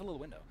 you want to have a little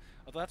window.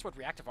 Although that's what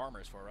reactive armor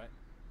is for, right?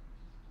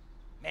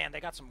 Man, they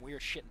got some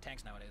weird shit in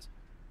tanks nowadays.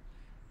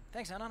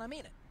 Thanks, Anon, I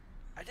mean it.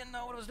 I didn't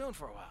know what I was doing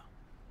for a while.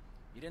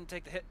 You didn't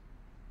take the hit.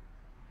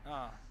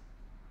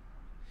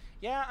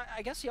 Yeah,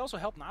 I guess he also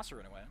helped Nasser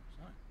in a way.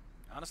 So.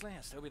 Honestly,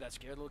 I'd still be that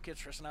scared little kid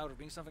stressing out or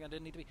being something I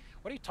didn't need to be.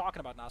 What are you talking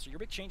about, Nasser? Your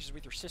big change is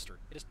with your sister.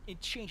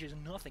 It changes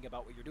nothing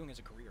about what you're doing as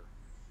a career.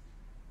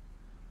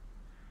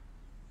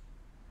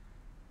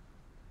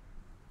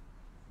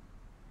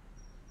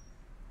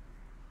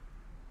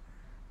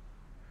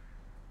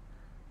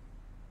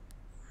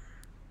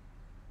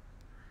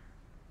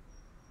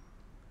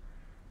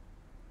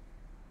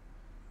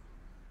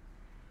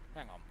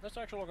 Hang on. Let's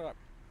actually look it up.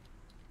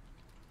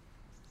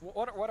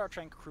 What are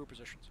tank crew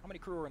positions? How many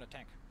crew are in a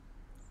tank?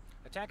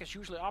 A tank is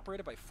usually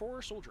operated by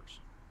 4 soldiers.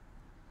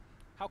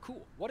 How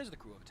cool. What is the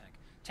crew of a tank?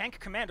 Tank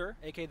commander,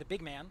 aka the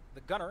big man. The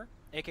gunner,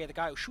 aka the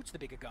guy who shoots the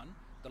bigger gun.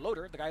 The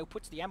loader, the guy who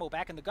puts the ammo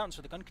back in the gun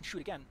so the gun can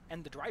shoot again.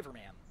 And the driver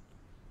man.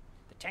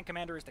 The tank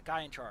commander is the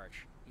guy in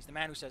charge. He's the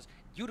man who says,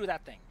 you do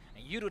that thing,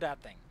 and you do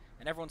that thing.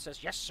 And everyone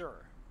says, yes, sir.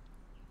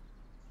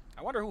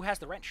 I wonder who has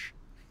the wrench.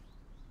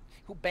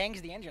 Who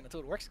bangs the engine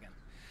until it works again.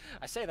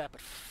 I say that, but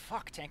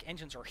fuck, tank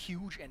engines are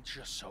huge and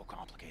just so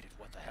complicated.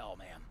 What the hell,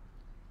 man?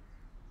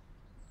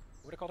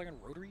 What are they called again?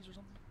 Rotaries or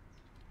something?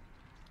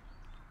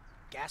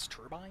 Gas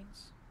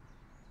turbines?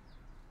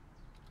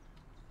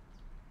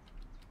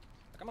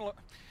 Like, I'm gonna look.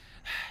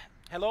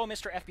 Hello,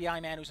 Mr.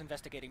 FBI man who's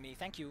investigating me.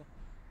 Thank you.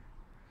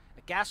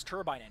 A gas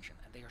turbine engine,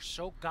 and they are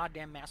so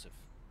goddamn massive.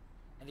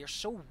 And they are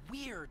so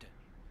weird.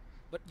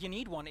 But you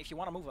need one if you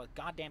want to move a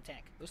goddamn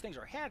tank. Those things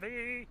are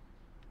heavy.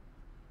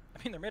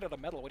 I mean, they're made out of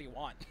metal. What do you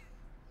want?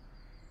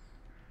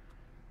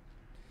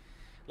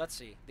 Let's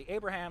see. The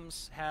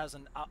Abrahams has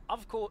an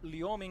Avco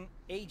Lioming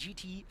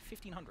AGT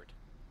 1500.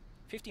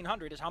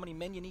 1500 is how many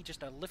men you need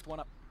just to lift one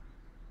up.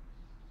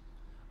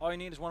 All you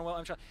need is one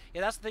well-aimed shot.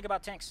 Yeah, that's the thing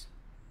about tanks.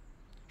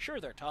 Sure,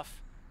 they're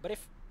tough, but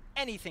if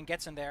anything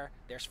gets in there,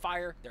 there's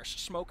fire, there's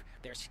smoke,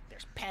 there's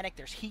panic,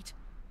 there's heat.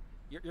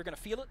 You're going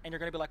to feel it, and you're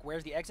going to be like,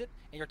 where's the exit?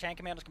 And your tank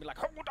commander's going to be like,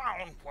 hold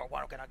down! Well,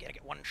 why don't I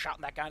get one shot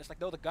in that guy? And it's like,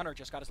 no, the gunner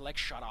just got his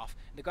legs shot off.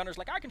 And the gunner's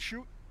like, I can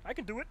shoot. I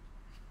can do it.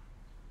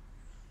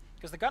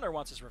 Because the gunner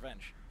wants his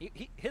revenge.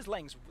 His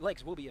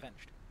legs will be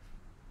avenged.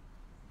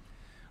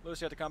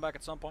 Lucy had to come back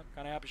at some point.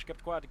 Kind of happy she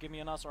kept quiet to give me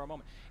a Nasser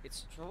moment.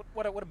 It's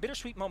what a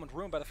bittersweet moment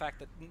ruined by the fact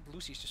that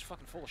Lucy's just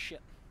fucking full of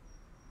shit.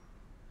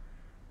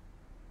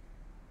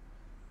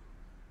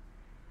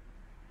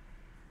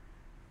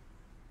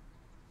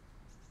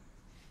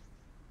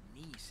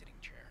 Knee-sitting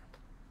chair.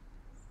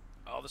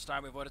 All this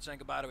time we avoided saying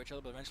goodbye to each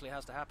other, but eventually it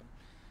has to happen.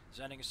 This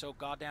ending is so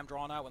goddamn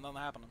drawn out with nothing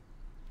happening.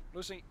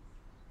 Lucy,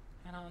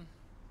 hang on.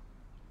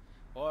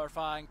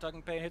 Horrifying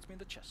tugging pain hits me in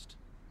the chest.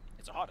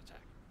 It's a heart attack.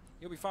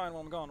 You'll be fine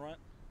when I'm gone, right?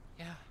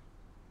 Yeah.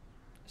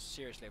 I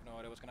seriously have no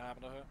idea what's going to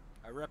happen to her.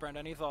 I reprehend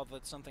any thought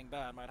that something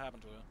bad might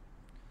happen to her.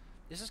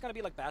 This is going to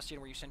be like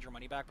Bastion, where you send your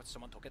money back but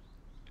someone took it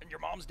and your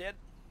mom's dead.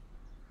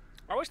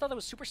 I always thought that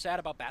was super sad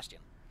about Bastion.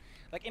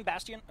 Like in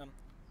Bastion,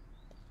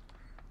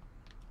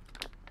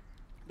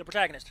 the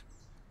protagonist,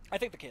 I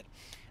think the kid,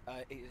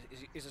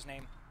 is his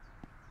name.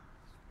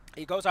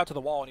 He goes out to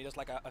the wall and he does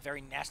like a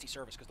very nasty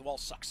service because the wall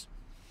sucks.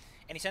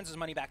 And he sends his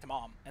money back to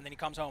mom, and then he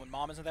comes home and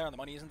mom isn't there and the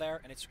money isn't there,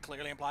 and it's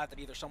clearly implied that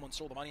either someone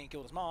stole the money and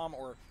killed his mom,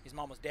 or his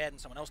mom was dead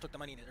and someone else took the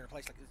money and it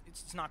replaced. Like,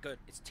 it's not good.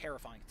 It's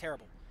terrifying.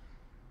 Terrible.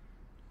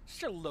 It's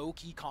such a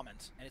low-key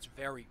comment, and it's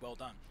very well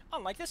done.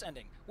 Unlike this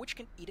ending, which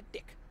can eat a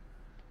dick.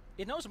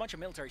 It knows a bunch of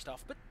military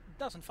stuff, but it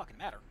doesn't fucking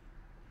matter.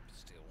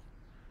 Still.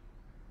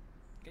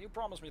 Can you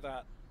promise me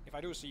that if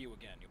I do see you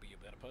again, you'll be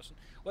a better person?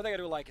 One thing I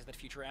do like is that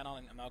future Anon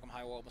and Amalgam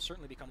Highwall will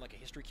certainly become like a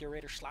history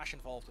curator /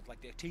 involved with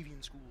like the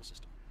Octavian school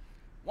system.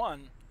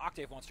 1,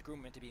 Octave wants to groom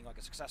him into being like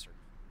a successor.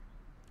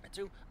 And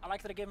 2, I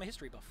like that I gave him a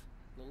history buff.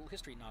 A little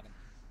history noggin.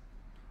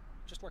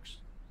 Just works.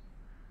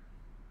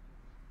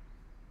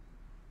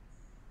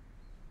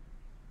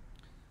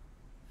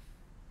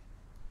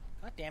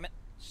 God damn it.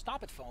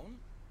 Stop it, phone.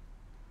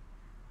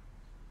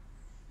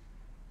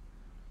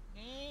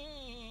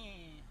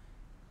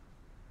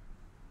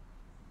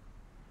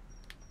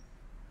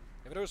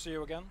 If I do see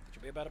you again, would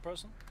you be a better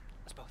person?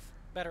 Us both.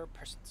 Better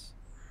persons.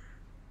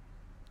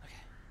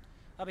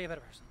 I'll be a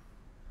better person.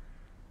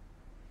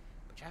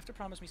 But you have to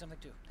promise me something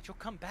too. That you'll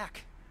come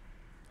back.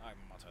 I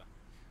mutter.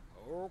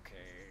 Okay.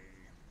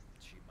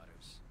 She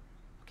mutters.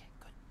 Okay,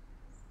 good.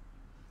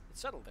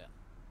 It's settled then.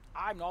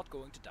 I'm not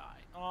going to die.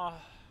 Oh.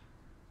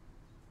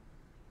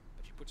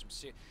 But you put some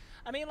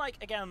I mean, like,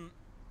 again,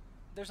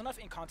 there's enough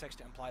in context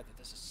to imply that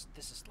this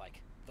is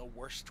like the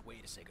worst way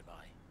to say goodbye.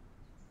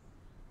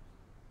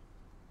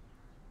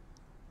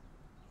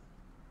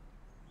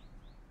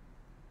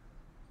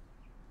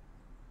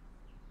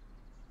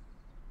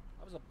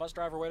 I was a bus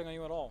driver waiting on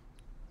you at all.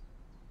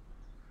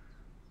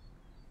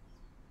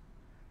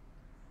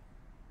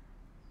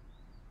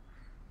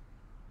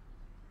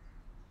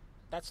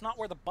 That's not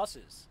where the bus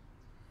is.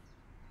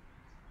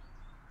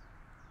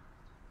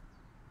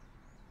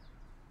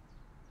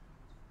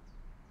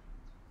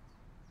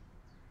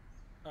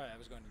 Oh yeah, I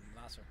was going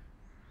to Nasser.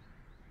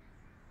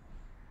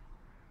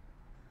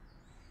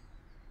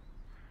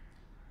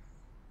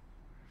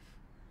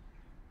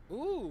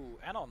 Ooh,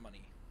 add-on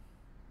money.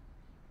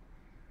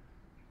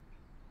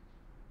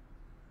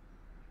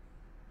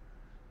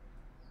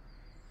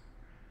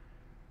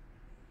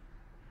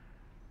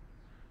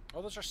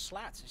 Oh, those are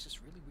slats. It's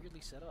just really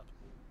weirdly set up.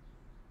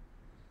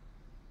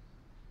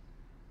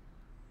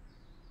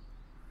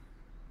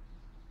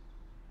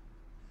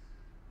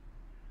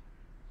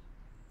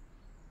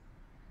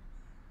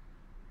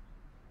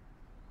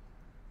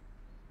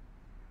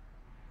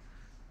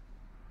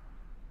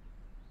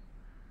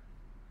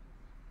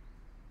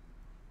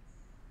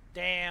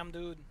 Damn,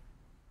 dude.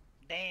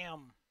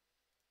 Damn.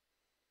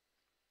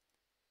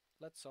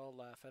 Let's all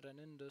laugh at an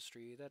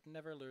industry that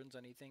never learns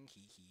anything.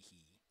 Hee hee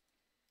hee.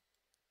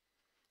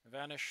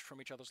 Vanished from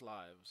each other's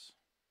lives.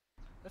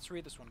 Let's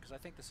read this one because I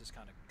think this is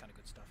kind of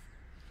good stuff.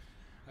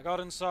 I got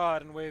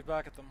inside and waved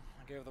back at them.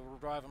 I gave the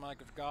driver my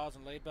regards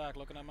and laid back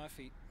looking at my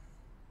feet.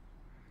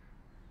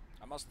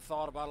 I must have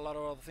thought about a lot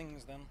of other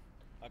things then.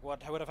 Like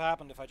what would have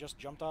happened if I just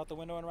jumped out the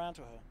window and ran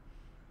to her.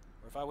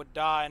 Or if I would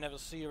die and never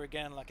see her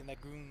again like in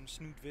that Goon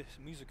Snoot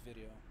music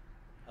video.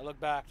 I looked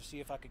back to see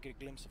if I could get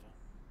a glimpse of her.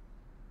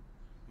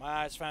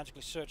 My eyes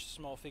frantically searched the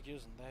small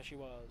figures and there she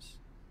was.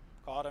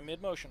 Caught her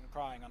mid-motion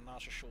crying on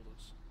Nasha's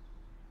shoulders.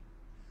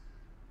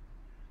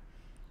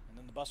 And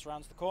then the bus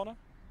rounds the corner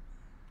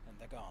and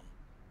they're gone.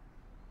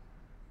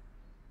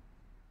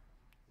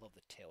 Love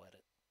the tail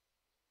edit.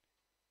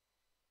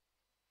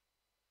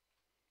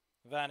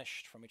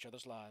 Vanished from each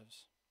other's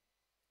lives.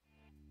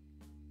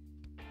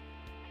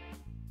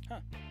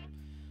 Huh.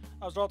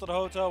 I was dropped at a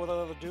hotel with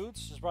other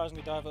dudes,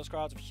 surprisingly diverse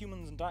crowds of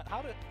humans and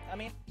I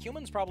mean,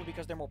 humans probably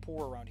because they're more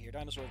poor around here,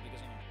 dinosaurs because,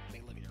 you know,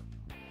 they live here.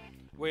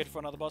 Waited for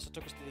another bus that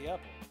took us to the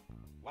airport.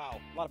 Wow,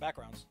 a lot of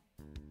backgrounds.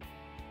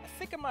 I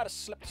think I might have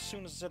slept as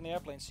soon as I sat in the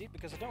airplane seat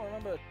because I don't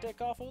remember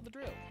takeoff or the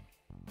drill.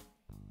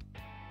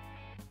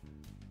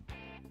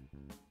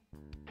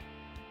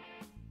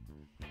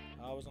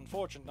 I was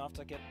fortunate enough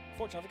to get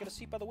a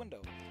seat by the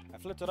window. I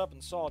flipped it up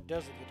and saw a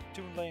desert with a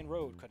two-lane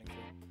road cutting through.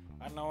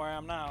 I don't know where I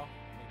am now,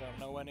 but I'm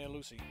nowhere near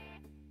Lucy.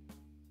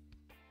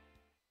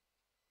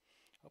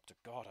 Hope to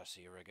God I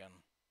see her again.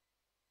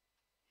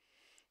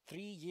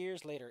 3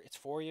 years later. It's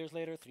 4 years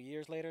later, 3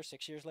 years later,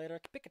 6 years later.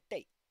 Pick a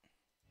date.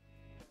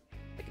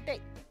 Pick a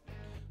date.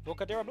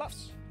 Vocadera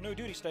Bluffs. New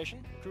duty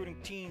station. Recruiting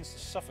teens to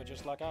suffer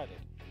just like I did.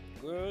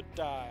 Good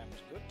times.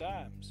 Good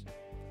times.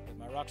 With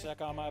my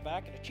rucksack on my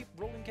back and a cheap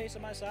rolling case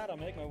on my side, I'll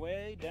make my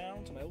way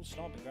down to my old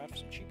stomping ground for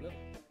some cheap living.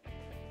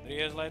 3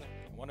 years later,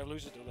 I wonder if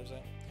Lucy still lives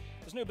there.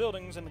 There's new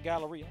buildings in the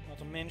Galleria, not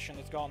to mention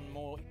it's gotten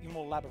even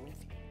more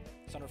labyrinthic.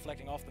 Sun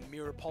reflecting off the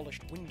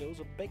mirror-polished windows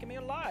are baking me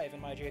alive in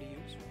my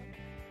JDUs.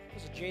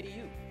 This is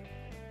JDU.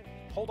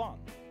 Hold on.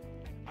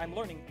 I'm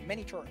learning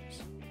many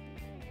terms.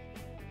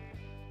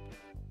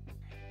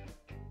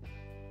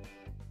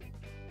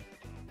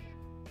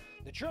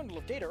 The Journal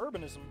of Data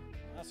Urbanism.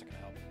 That's not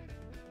gonna help.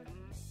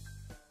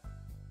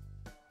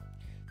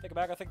 Take it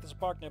back, I think there's a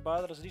park nearby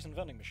that has a decent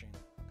vending machine.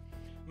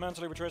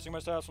 Mentally retracing my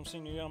steps from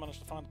senior year, I managed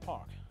to find the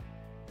park.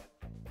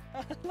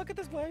 Look at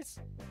this place!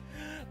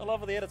 I love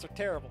how the edits are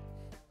terrible.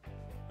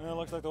 It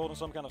looks like they're holding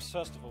some kind of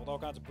festival with all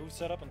kinds of booths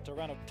set up and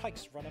Tyranno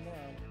tykes running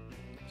around.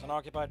 It's an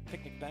occupied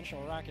picnic bench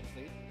and a racket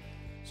fleet.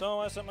 So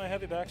I set my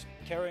heavy backs,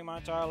 carrying my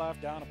entire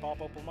life down and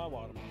pop up with my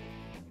water bottle.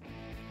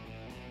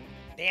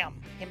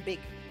 Damn, him big.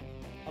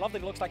 I love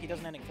that it looks like he does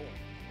an ending 4.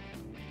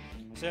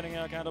 Sitting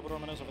here, I can't help but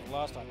reminisce over the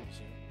last time I was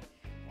here.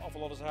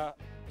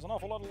 There's an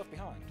awful lot left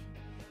behind.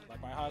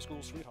 Like my high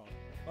school sweetheart.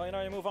 Well, you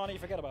know, you move on and you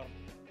forget about him.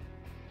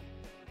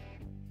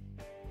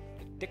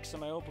 The dicks in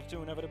my old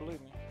platoon never did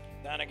believe me.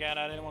 Then again,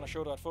 I didn't want to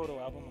show that photo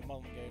album my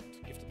mom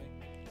gifted me.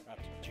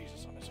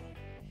 Jesus, I miss her.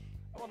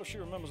 I wonder if she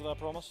remembers that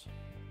promise.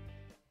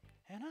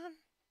 Hanan?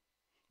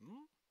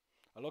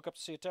 I look up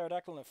to see a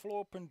pterodactyl in a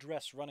floor print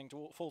dress running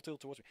full tilt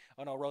towards me.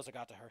 Oh no, Rosa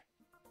got to her.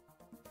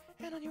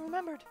 Hanan, you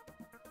remembered.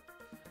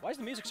 Why is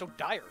the music so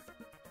dire?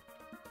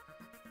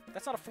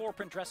 That's not a floor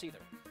print dress either.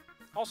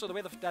 Also, the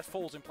way that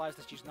folds implies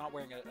that she's not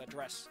wearing a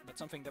dress, but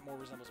something that more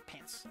resembles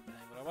pants.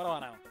 What do I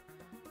know?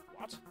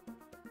 What?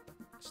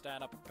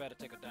 Stand up, prepare to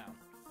take her down.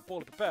 I'm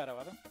poorly prepared,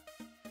 however.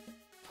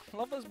 I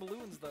love those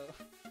balloons, though.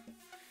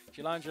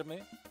 She lunges at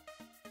me.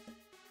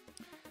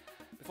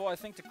 Before I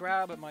think to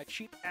grab at my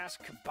cheap-ass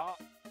kebab...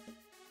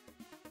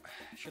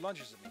 She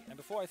lunges at me, and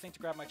before I think to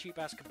grab my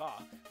cheap-ass kebab,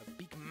 her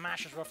beak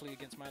mashes roughly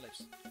against my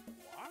lips.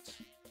 What?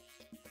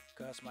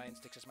 Good. test my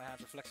instincts as my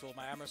hands are flexible,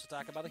 my amorous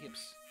attack by the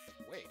hips.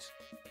 Wait.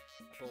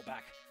 I pull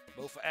back,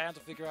 both for Anne to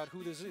figure out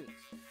who this is.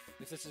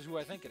 If this is who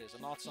I think it is,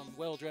 and not some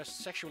well-dressed,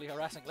 sexually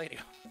harassing lady.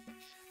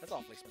 That's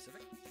awfully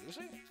specific.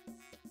 Lucy?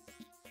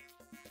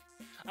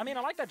 I mean,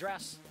 I like that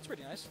dress. It's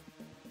pretty nice.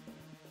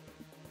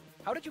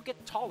 How did you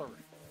get taller?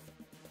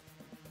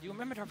 You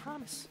remembered her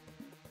promise.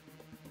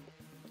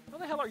 How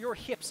the hell are your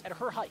hips at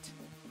her height?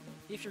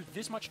 If you're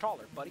this much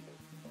taller, buddy.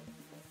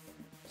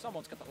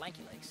 Someone's got the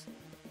lanky legs.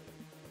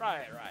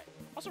 Right.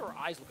 Also, her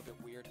eyes look a bit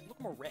weird. Look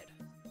more red.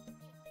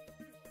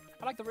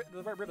 I like the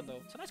red ribbon, though.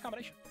 It's a nice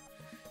combination.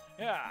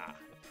 Yeah,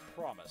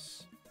 the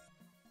promise.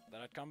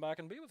 That I'd come back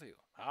and be with you.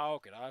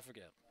 How could I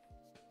forget?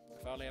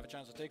 I finally have a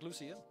chance to take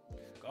Lucy in.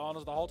 Gone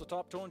as the halter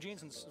top, torn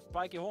jeans, and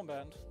spiky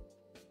hornband.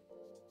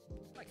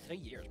 Like 3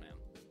 years, man.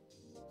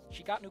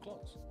 She got new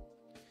clothes.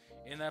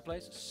 In that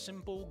place, a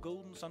simple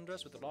golden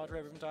sundress with a large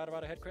red ribbon tied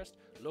around her head crest,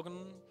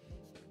 looking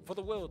for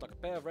the world like a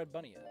pair of red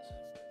bunny ears.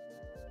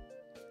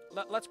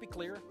 Let's be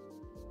clear.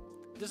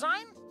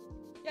 Design?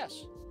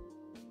 Yes.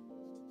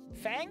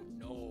 Fang?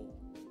 No.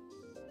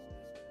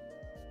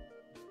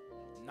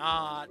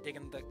 Not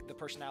digging the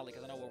personality,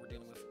 because I know what we're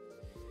dealing with.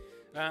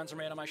 Hands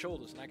remain on my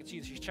shoulders, and I can see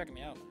that she's checking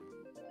me out.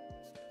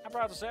 I'm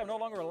proud to say I'm no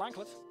longer a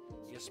lanklet,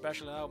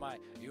 especially now my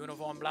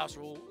uniform blouse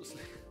rules.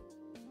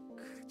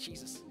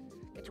 Jesus.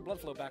 Get your blood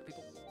flow back,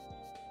 people.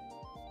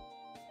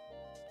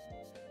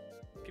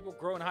 People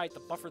grow in height the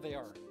buffer they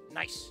are.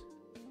 Nice.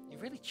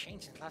 You've really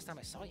changed since last time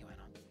I saw you,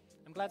 Anna.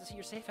 I'm glad to see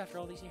you're safe after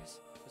all these years.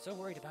 I was so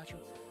worried about you.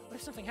 What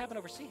if something happened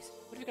overseas?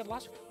 What if you got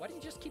lost? Why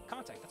didn't you just keep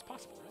contact? That's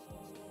possible,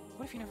 right?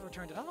 What if you never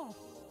returned at all?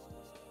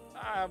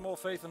 I have more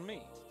faith in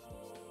me.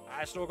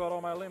 I still got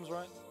all my limbs,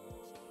 right?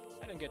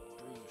 I didn't get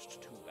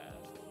bruised too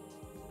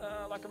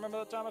bad. Like remember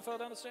the time I fell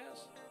down the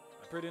stairs?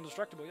 I'm pretty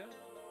indestructible, yeah?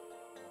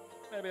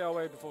 Maybe I'll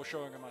wait before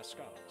showing her my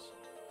scars.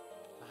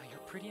 You're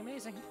pretty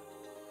amazing.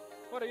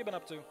 What have you been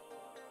up to?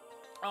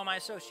 Oh, my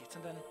associates,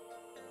 and then...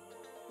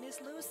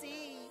 Miss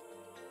Lucy!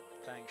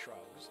 Fang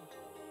shrugs.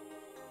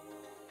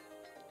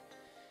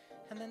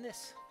 And then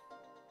this.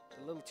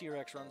 The little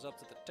T-Rex runs up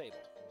to the table.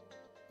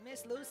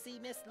 Miss Lucy,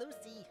 Miss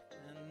Lucy.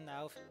 And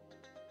now...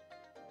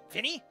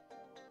 Vinny?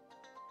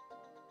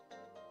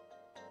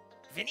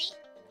 Vinny?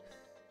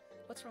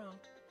 What's wrong?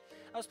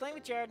 I was playing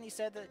with Jared and he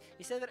said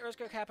that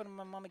earthquake happened when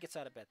my mama gets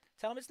out of bed.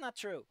 Tell him it's not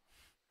true.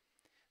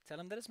 Tell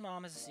him that his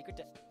mom has a secret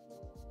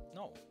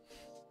No.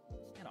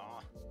 Aw.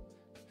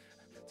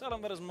 Tell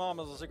him that his mom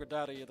has a secret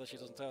daddy that she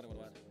doesn't tell anyone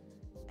about.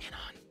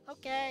 Anon.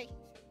 Okay.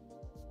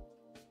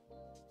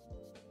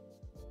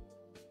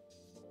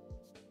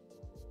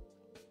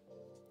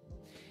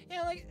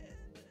 Yeah, like,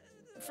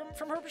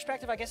 from her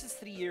perspective, I guess it's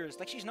 3 years.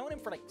 Like, she's known him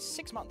for, like,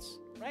 6 months,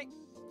 right?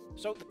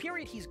 So, the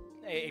period he's...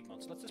 8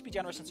 months. Let's be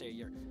generous and say a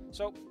year.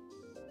 So,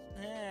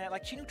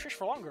 like, she knew Trish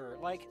for longer.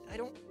 Like,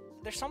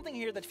 there's something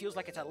here that feels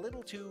like it's a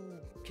little too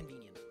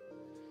convenient.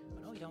 Oh,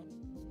 no, you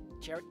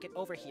don't. Jared, get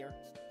over here.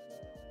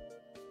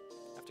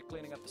 After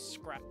cleaning up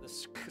the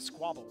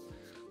squabble,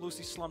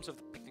 Lucy slumps over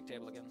the picnic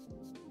table again.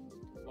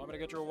 Want me to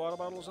get you a water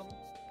bottle or something?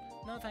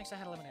 No, thanks. I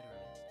had a lemonade earlier.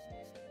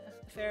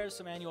 The fair is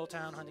some annual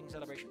town hunting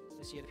celebration.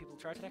 This year, the people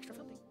charge extra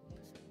funding.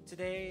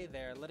 Today,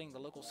 they're letting the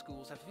local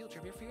schools have a field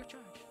trip here for your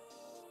charge.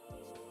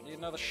 Need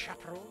another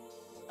chaperone?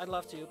 I'd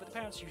love to, but the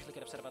parents usually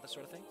get upset about this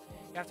sort of thing.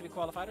 You have to be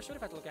qualified or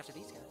certified to look after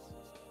these guys.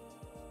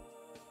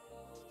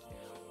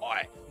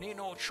 I need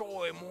no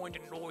choy more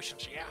than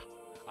license, yeah?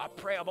 I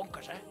pray a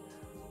bunkers, eh?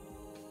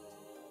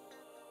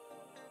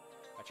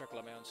 I chuckle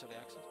at my own silly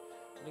accent.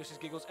 Lucy's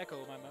giggles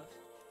echo in my mouth.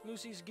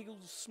 Lucy's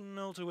giggles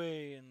melt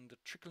away, and the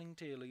trickling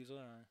tear leaves her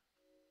eye.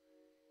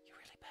 You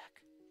really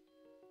back?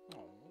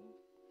 Oh.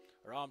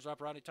 Her arms wrap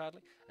around me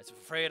tightly, as if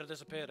afraid to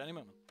disappear at any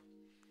moment.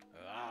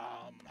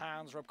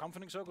 Hands rub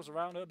comforting circles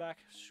around her back.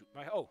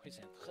 Oh, his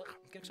hand. I'm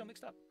getting so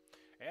mixed up.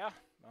 Yeah,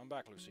 I'm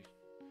back, Lucy.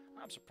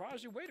 I'm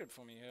surprised you waited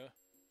for me here.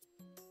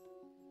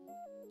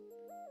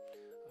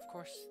 Of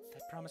course,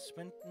 that promise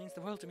means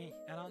the world to me,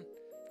 Anon.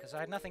 Because I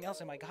had nothing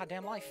else in my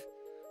goddamn life.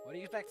 What do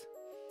you expect?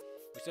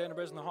 We stay in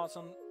the in the hot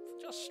sun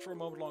just for a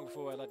moment long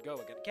before I let go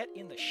again. Get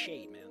in the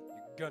shade, man.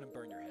 You're gonna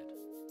burn your head.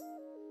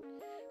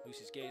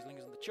 Lucy's gaze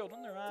lingers on the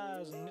children, their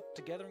eyes knit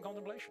together in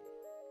contemplation.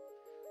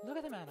 Look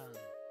at them, Anon.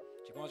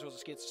 She points towards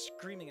the kids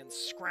screaming and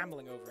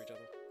scrambling over each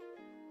other.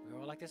 We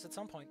were all like this at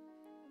some point.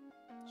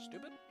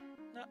 Stupid?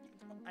 No,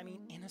 I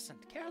mean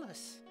innocent,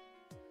 careless.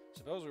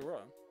 Suppose we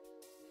were.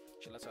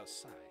 She lets out a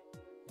sigh.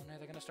 One day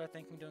they're gonna start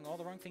thinking we're doing all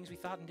the wrong things we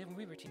thought and did when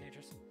we were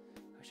teenagers.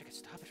 I wish I could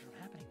stop it from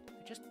happening.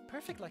 They're just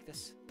perfect like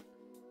this.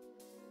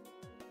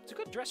 It's a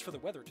good dress for the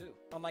weather, too.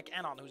 Unlike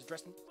Anon, who's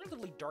dressed in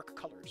relatively dark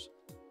colors.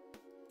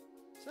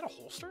 Is that a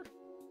holster?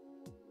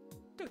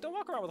 Dude, don't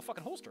walk around with a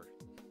fucking holster.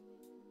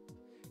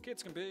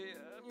 Kids can be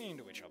mean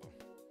to each other.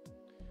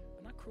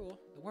 But not cruel.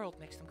 The world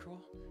makes them cruel.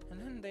 And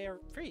then they are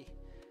free.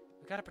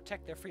 We gotta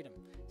protect their freedom.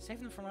 Save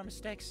them from our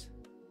mistakes.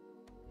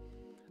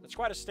 That's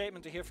quite a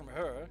statement to hear from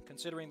her,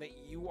 considering that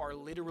you are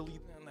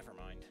literally... never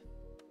mind.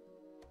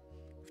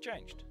 We've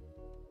changed.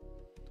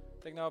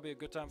 I think now would be a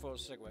good time for a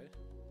segue.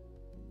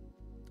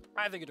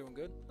 I think you're doing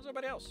good. How's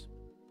everybody else?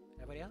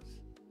 Everybody else?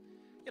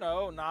 You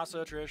know,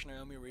 Nasa, Trish,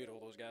 Naomi, Reed, all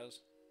those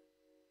guys.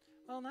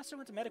 Well, Nasa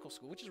went to medical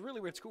school, which is a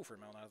really weird school for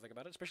him now that I think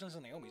about it, especially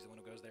since Naomi's the one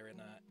who goes there in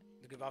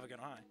the Gavavagan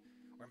High,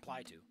 or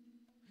implied to.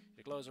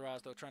 She closed her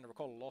eyes, though, trying to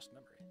recall a lost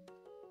memory.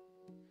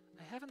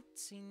 I haven't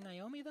seen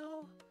Naomi,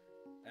 though.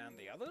 And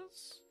the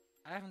others?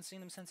 I haven't seen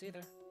them since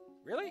either.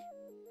 Really?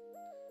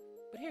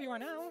 But here you are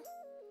now.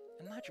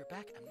 And now that you're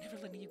back, I'm never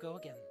letting you go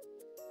again.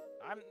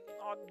 I'm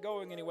not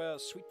going anywhere,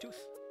 sweet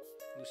tooth.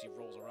 Lucy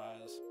rolls her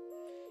eyes.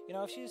 You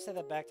know, if she had said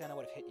that back then, I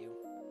would have hit you.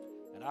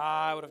 And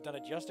I would have done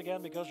it just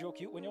again because you're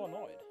cute when you're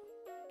annoyed.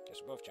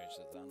 Guess we both changed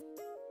since then.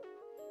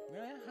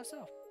 Really? How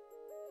so?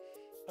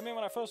 I mean,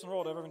 when I first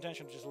enrolled, I had every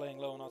intention of just laying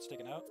low and not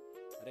sticking out.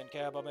 I didn't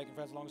care about making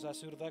friends as long as I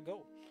suited that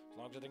goal. As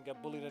long as I didn't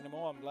get bullied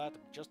anymore, I'm glad to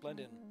just blend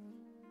in.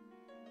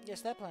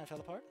 Yes, that plan fell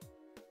apart.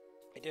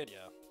 It did,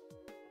 yeah.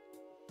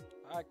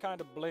 I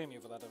kind of blame you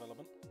for that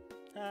development.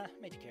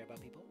 Made you care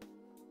about people.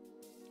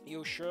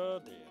 You sure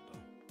did.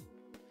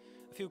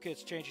 A few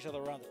kids change each other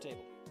around the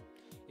table.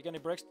 You got any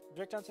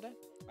break time today?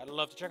 I'd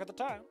love to check out the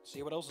time,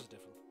 see what else is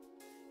different.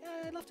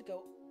 Yeah, I'd love to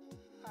go.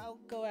 I'll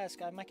go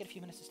ask. I might get a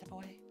few minutes to step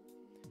away.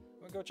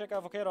 We'll go check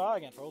out Volcano High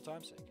again for old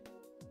time's sake.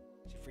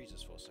 She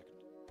freezes for a second.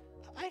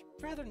 I'd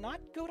rather not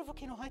go to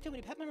Volcano High. Too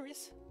many pet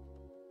memories.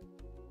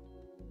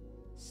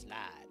 Slide.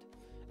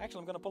 Actually,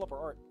 I'm going to pull up her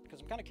art,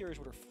 because I'm kind of curious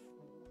what her,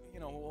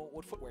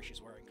 what footwear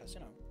she's wearing, because,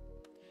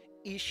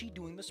 is she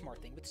doing the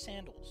smart thing with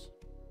sandals?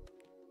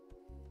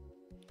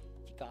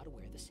 You gotta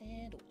wear the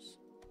sandals.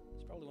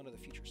 It's probably one of the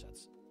future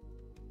sets.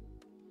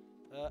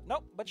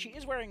 Nope, but she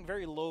is wearing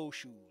very low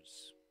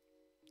shoes.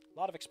 A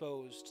lot of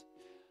exposed.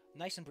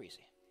 Nice and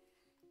breezy.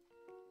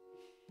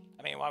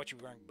 I mean, why would you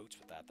be wearing boots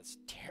with that? That's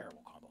a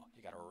terrible combo.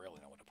 You gotta really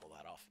know when to pull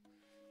that off.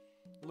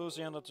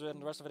 Lucy ended up getting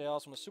the rest of the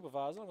hours from the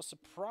supervisor and was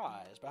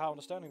surprised by how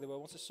understanding they were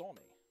once they saw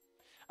me.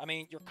 I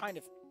mean, you're kind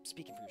of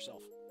speaking for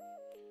yourself.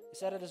 You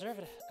said I deserve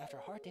it after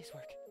a hard day's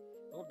work.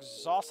 I look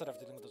exhausted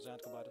after dealing with those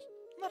anticombiters.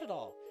 Not at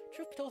all.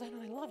 Truth be told, I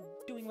love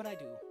doing what I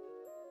do.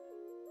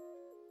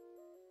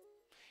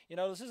 You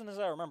know, this isn't as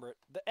I remember it.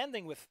 The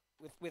ending with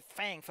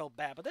Fang felt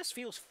bad, but this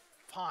feels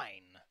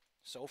fine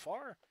so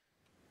far.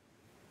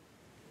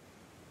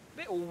 A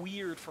bit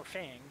weird for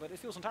Fang, but it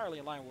feels entirely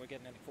in line with what we're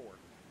getting ending 4.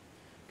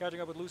 Catching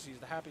up with Lucy is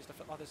the happiest I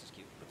felt. Oh, this is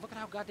cute. But look at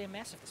how goddamn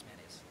massive this man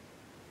is.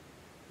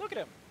 Look at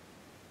him.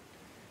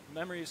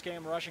 Memories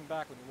came rushing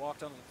back when you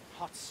walked under the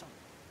hot sun.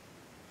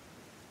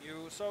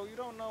 So you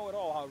don't know at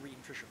all how Reed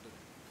and Trisha did it.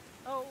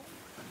 Oh,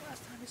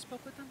 last time you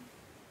spoke with them?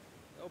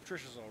 I hope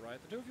Trisha's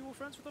alright. The two of you were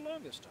friends for the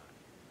longest time.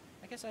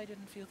 I guess I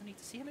didn't feel the need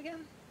to see him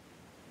again.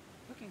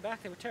 Looking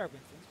back, they were terribly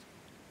influenced.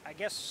 I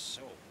guess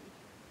so.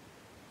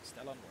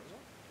 Stella and Rosa?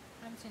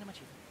 I haven't seen him much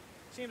either.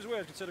 Seems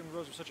weird considering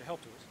Rosa was such a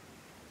help to us.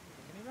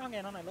 Don't get me wrong,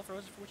 Anon. I love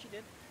Rosa for what she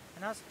did.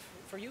 And as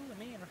for you and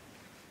me, and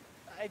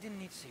I didn't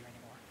need to see her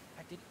anymore.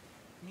 I didn't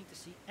need to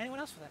see anyone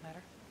else for that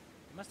matter.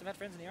 You must have had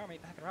friends in the army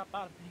back at rock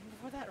bottom, and even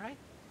before that, right?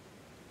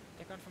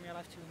 They're gone from your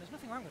life too, and there's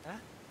nothing wrong with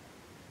that.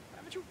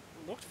 Haven't you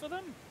looked for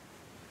them?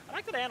 I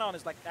like that Anon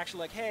is actually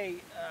like, hey,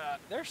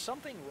 there's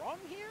something wrong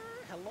here?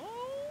 Hello?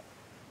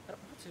 I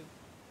don't want to.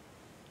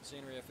 The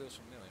scenery feels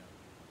familiar.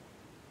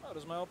 Oh,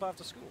 does my old path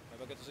to school?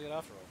 Maybe I'll get to see it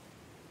after all.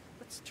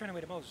 Let's turn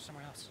away to Moses or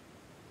somewhere else.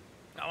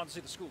 I want to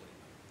see the school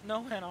again.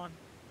 No, Anon.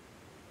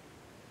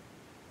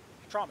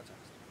 You're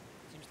traumatized.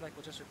 Seems like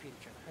we'll just repeat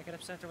each other. I get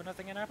upset over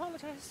nothing and I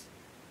apologize.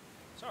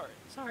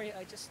 Sorry,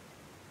 I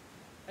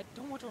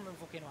don't want to remember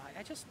Volcano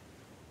High.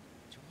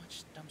 Too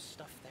much dumb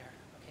stuff there,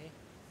 okay?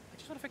 I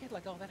just want to forget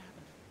like all that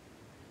happened.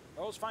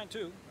 Oh, it's fine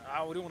too.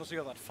 I do want to see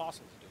how that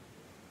fossil's doing.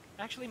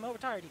 Actually, Mo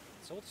retired. He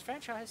sold his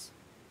franchise.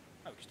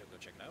 Oh, we can still go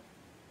check it out.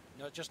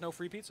 No, just no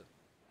free pizza.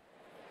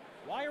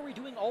 Why are we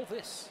doing all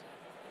this?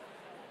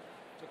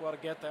 Took a while to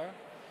get there.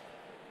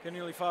 Get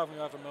nearly 5 when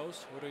you're after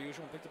most. What are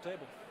usual and pick the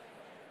table.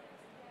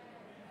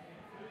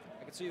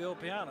 I can see the old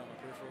piano in my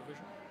peripheral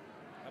vision.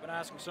 I've been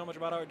asking so much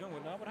about how you're doing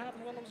with it now. What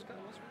happened while I was gone?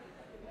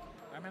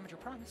 I remembered your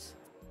promise.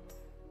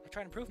 I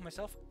tried to prove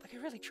myself, like I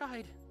really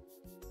tried.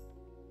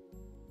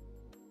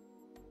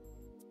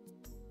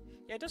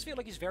 Yeah, it does feel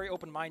like he's very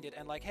open-minded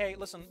and like, hey,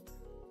 listen,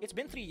 it's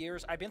been 3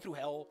 years. I've been through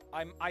hell.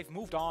 I've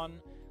moved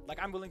on. Like,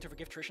 I'm willing to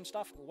forgive Trish and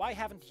stuff. Why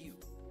haven't you?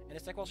 And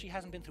it's like, well, she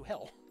hasn't been through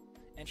hell,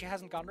 and she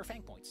hasn't gotten her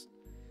Fang points.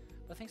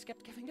 But things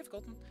kept getting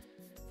difficult, and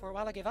for a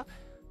while I gave up.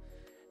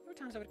 There were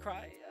times I would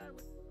cry. I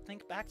would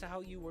think back to how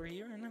you were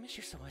here, and I miss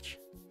you so much.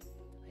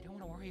 I don't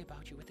want to worry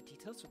about you with the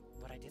details of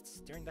what I did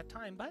during that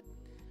time, but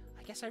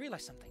I guess I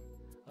realized something.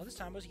 All this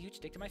time I was a huge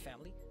dick to my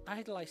family. I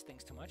idolized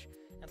things too much,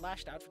 and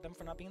lashed out for them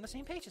for not being on the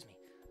same page as me.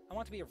 I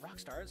wanted to be a rock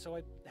star, so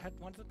I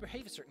wanted to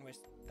behave a certain way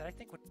that I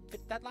think would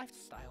fit that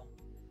lifestyle.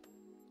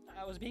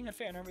 I was being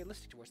unfair and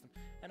unrealistic towards them,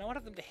 and I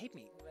wanted them to hate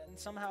me, and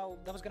somehow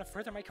that was going to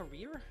further my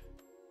career?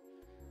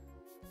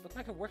 Looked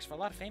like it works for a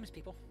lot of famous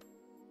people.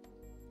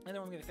 I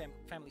don't want to make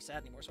the family sad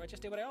anymore, so I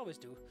just did what I always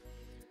do.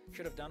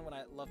 Should have done when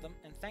I loved them,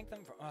 and thanked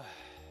them for...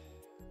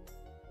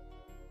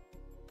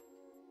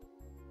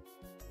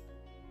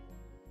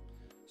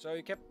 So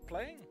you kept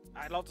playing?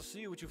 I'd love to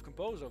see what you've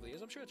composed over the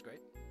years. I'm sure it's great.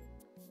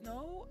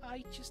 No,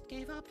 I just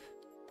gave up.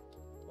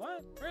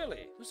 What? Really?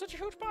 It was such a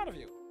huge part of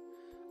you.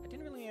 I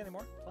didn't really need it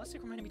anymore. Plus,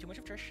 it reminded me too much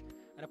of Trish,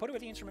 and I put it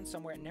with the instrument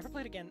somewhere and never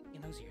played again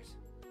in those years.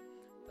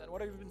 Then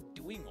what have you been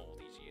doing all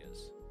these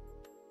years?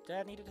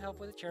 Dad needed help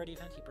with a charity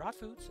event. He brought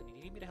foods, and he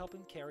needed me to help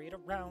him carry it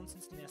around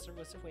since Nessa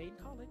was away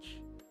in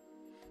college.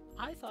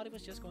 I thought it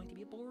was just going to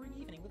be a boring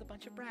evening with a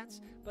bunch of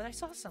brats, but I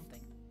saw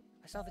something.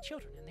 I saw the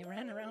children, and they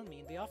ran around me,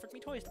 and they offered me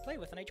toys to play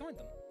with, and I joined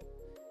them.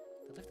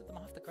 They lifted them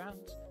off the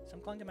ground.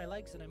 Some clung to my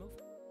legs, and I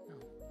moved.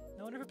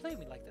 No one ever played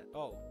with me like that.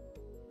 Oh.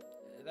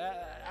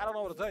 I don't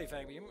know what to tell you,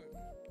 Fang, but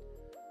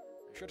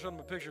I should show them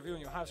a picture of you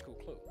in your high school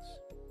clothes.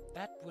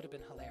 That would have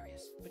been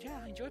hilarious. But yeah,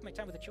 I enjoyed my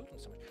time with the children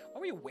so much. What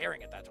were you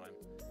wearing at that time?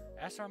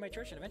 I asked her on my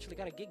church and eventually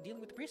got a gig dealing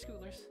with the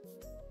preschoolers.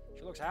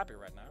 She looks happy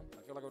right now.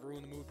 I feel like I would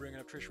ruin the mood bringing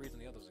up Trish Reed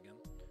and the others again.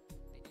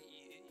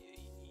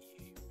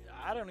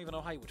 I don't even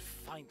know how you would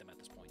find them at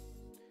this point.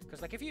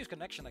 Because, like, if you use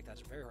connection like that,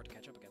 it's very hard to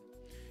catch up again.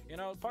 You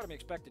know, part of me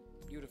expected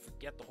you to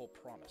forget the whole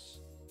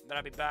promise. That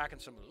I'd be back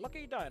and some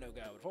lucky dino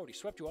guy would have already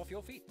swept you off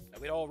your feet.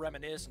 And we'd all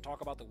reminisce and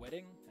talk about the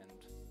wedding, and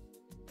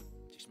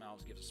she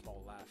smiles and gives a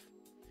small laugh.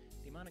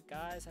 The amount of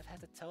guys I've had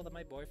to tell that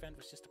my boyfriend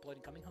was just deployed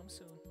and coming home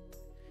soon.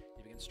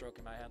 You begin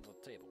stroking my hands on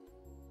the table.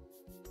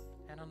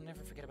 And I'll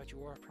never forget about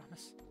your war, I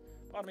promise.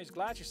 Part of me is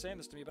glad she's saying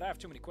this to me, but I have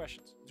too many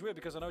questions. It's weird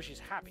because I know she's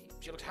happy.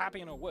 She looks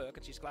happy in her work,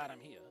 and she's glad I'm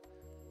here.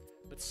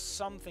 But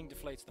something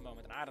deflates the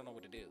moment, and I don't know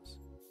what it is.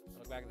 I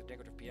look back at the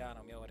decorative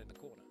piano meowed in the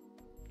corner.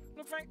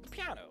 Look, Frank, the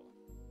piano.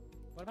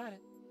 What about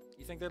it?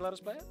 You think they'd let us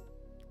play it?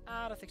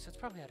 I don't think so. It's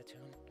probably out of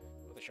tune.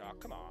 With a shock,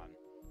 come on.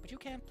 But you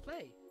can't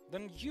play.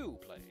 Then you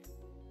play.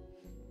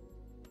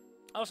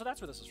 Oh, so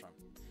that's where this is from.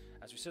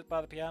 As we sit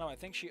by the piano, I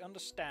think she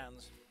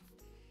understands.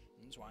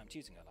 That's why I'm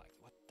teasing her like,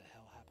 what the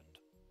hell happened?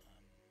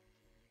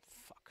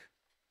 Fuck.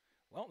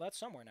 Well, that's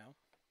somewhere now.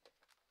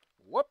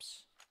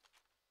 Whoops.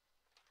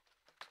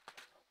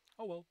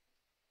 Oh well.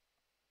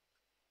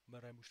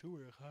 But I must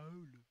wear a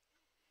hole.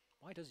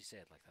 Why does he say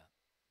it like that?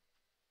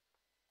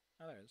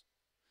 Oh, there it is.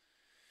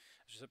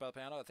 As we sit by the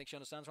piano, I think she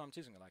understands why I'm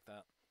teasing her like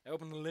that. I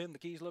open the lid and the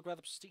keys look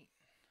rather pristine.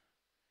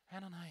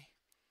 Hannah and I.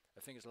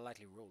 Her fingers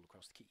lightly roll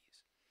across the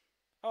keys.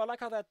 Oh, I like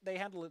how they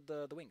handle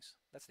the wings.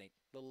 That's neat.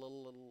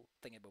 Little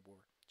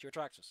thingy-bob-bob. She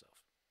retracts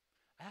herself.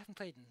 I haven't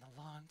played in a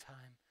long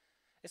time.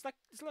 It's like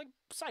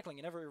cycling.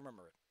 You never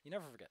remember it. You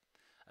never forget.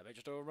 I bet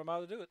you still remember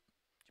how to do it.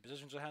 She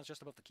positions her hands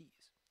just above the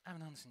keys. I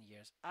haven't done this in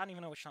years. I don't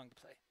even know which song to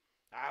play.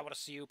 I want to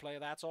see you play,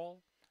 that's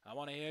all. I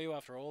want to hear you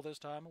after all this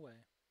time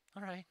away.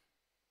 All right.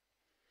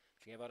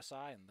 She gave out a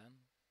sigh and then...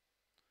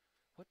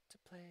 What to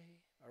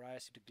play? Her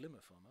eyes seemed to glimmer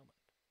for a moment.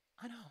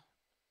 I know.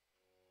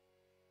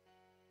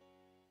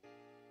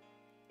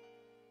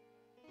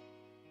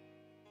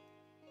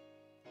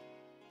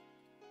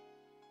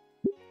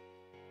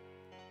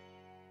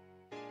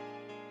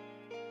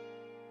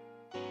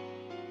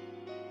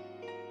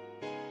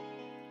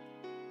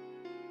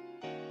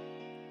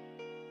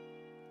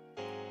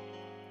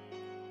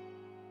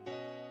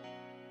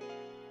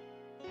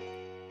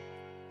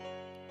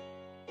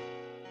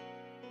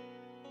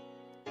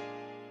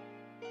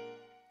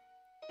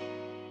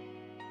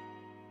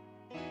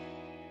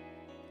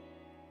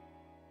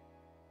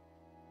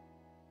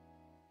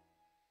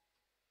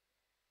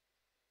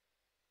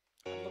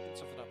 I'm looking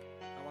something up.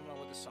 I want to know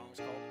what this song's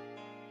called.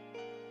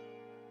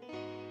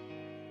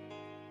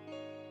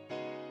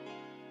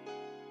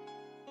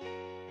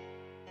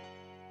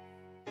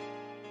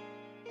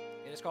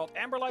 It is called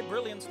Amberlight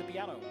Brilliance, the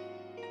piano.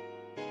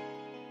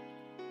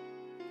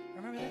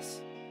 Remember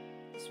this?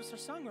 This was our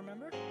song,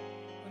 remember?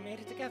 We made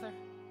it together.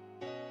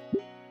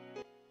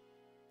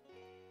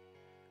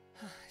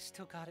 I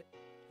still got it.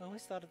 I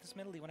always thought of this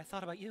melody when I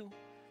thought about you.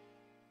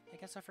 I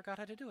guess I forgot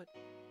how to do it.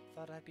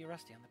 Thought I'd be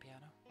rusty on the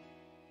piano.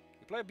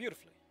 You play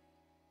beautifully.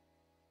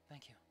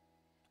 Thank you.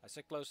 I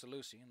sit close to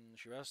Lucy, and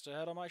she rests her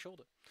head on my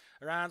shoulder.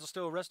 Her hands are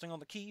still resting on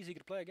the keys he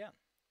could play again.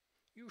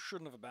 You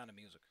shouldn't have abandoned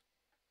music.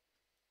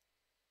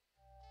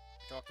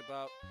 We talked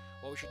about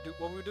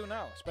what we would do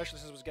now, especially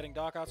since it was getting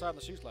dark outside and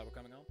the street light were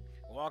coming on.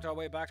 We walked our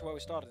way back to where we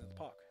started at the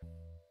park.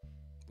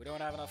 We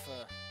don't have enough,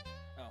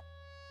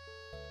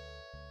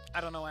 I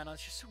don't know, Anna.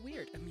 It's just so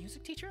weird. A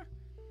music teacher?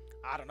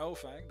 I don't know,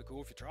 Fang. Be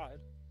cool if you tried.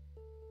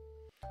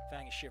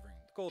 Fang is shivering.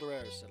 The colder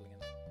air is settling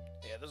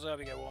in. Yeah, this is how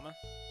we get, woman.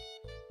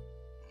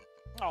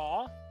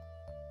 Aww.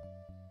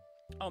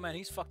 Oh man,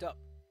 he's fucked up.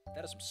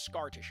 That is some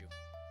scar tissue.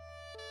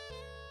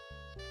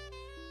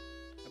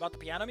 About the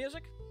piano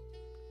music?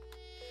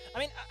 I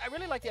mean, I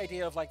really like the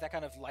idea of like that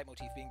kind of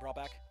leitmotif being brought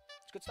back.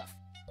 It's good stuff.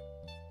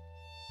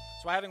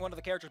 So having one of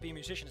the characters be a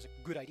musician is a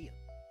good idea.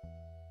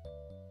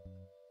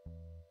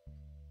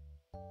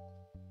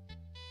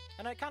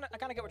 And I kind of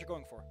get what you're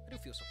going for. I do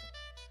feel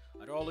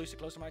something. I draw Lucy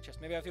close to my chest.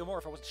 Maybe I'd feel more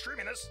if I wasn't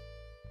streaming this.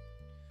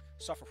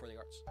 Suffer for the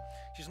arts.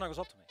 She snuggles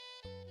up to me.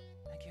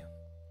 Thank you.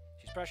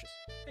 She's precious.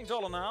 Being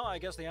taller now, I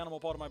guess the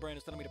animal part of my brain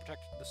is telling me to protect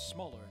the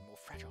smaller and more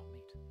fragile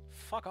meat.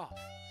 Fuck off.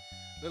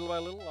 Little by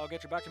little, I'll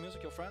get you back to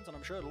music, your friends, and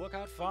I'm sure it'll work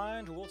out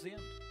fine towards the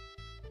end.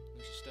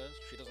 Lucy stirs.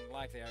 She doesn't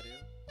like the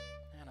idea.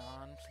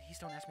 Anon, please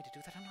don't ask me to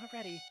do that. I'm not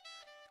ready.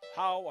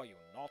 How are you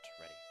not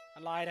ready? I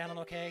lied, Alan,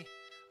 okay?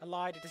 I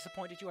lied, it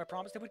disappointed you. I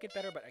promised it would get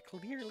better, but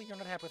clearly you're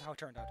not happy with how it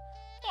turned out.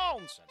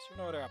 Nonsense. You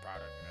know that I'm proud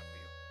of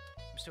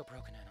you. I'm still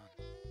broken, Alan.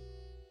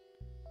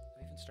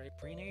 I even started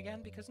preening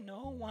again because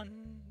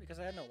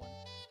I had no one.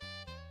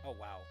 Oh,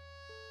 wow.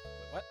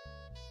 Wait, what?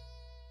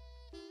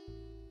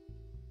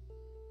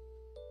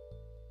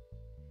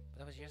 But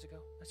that was years ago.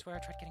 I swear I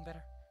tried getting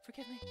better.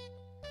 Forgive me.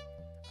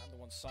 I'm the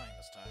one sighing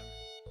this time.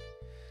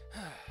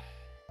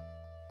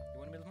 You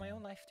wanted me to live my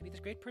own life, to be this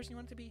great person you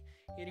wanted to be.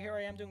 Yet here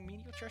I am doing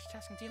menial church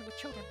tasks and dealing with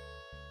children.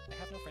 I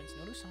have no friends,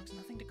 no new songs,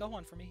 nothing to go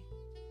on for me.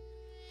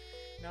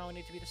 Now I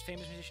need to be this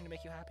famous musician to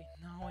make you happy.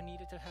 Now I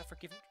needed to have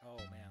forgiven. Oh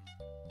man.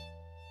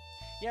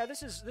 Yeah,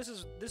 this is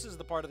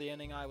the part of the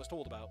ending I was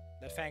told about.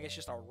 That Fang is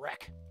just a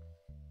wreck.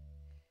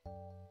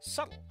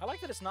 Subtle. I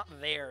like that it's not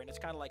there and it's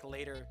kind of like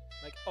later.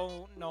 Like,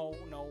 oh no,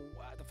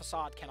 the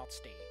facade cannot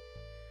stay.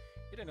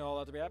 You didn't know all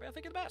that to be happy. I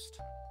think you're the best.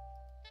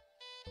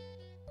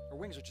 Her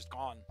wings are just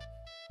gone.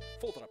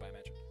 Folded up, I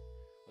imagine.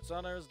 What's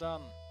done is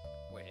done.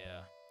 We're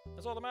here.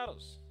 That's all that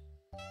matters.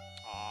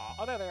 Ah,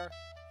 oh, there they are.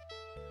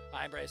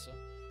 I embrace her.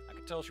 I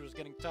could tell she was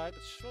getting tired,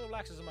 but she slowly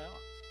relaxes in my arms.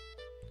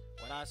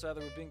 When I said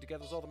that we being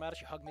together was all that mattered,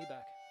 she hugged me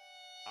back.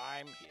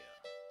 I'm here.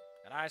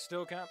 And I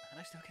still can't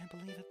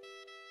believe it.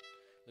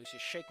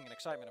 Lucy's shaking in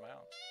excitement in my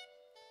arms.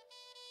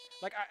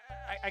 Like,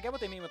 I get what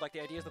they mean with, like,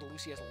 the ideas that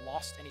Lucy has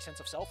lost any sense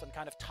of self and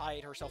kind of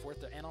tied her self-worth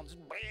to Anon. It's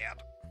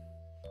bad.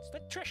 It's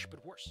like Trish,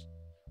 but worse.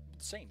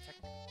 The same,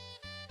 technically.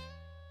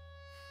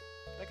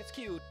 Like, it's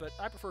cute, but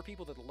I prefer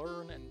people that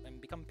learn and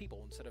become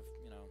people instead of,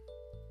 you know,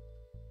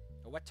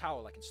 a wet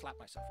towel I can slap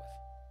myself with.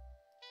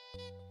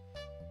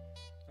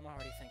 I'm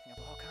already thinking of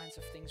all kinds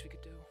of things we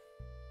could do.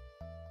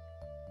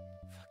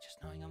 Fuck,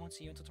 just knowing I won't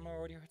see you until tomorrow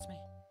already hurts me.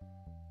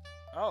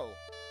 Oh.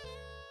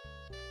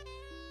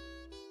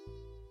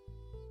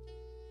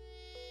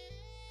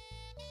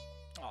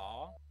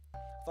 Aw.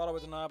 I thought I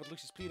would deny, but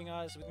Lucy's pleading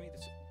eyes with me.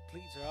 This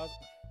pleads her eyes.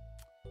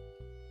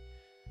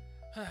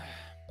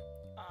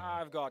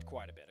 I've got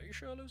quite a bit. Are you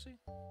sure, Lucy?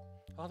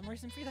 All the more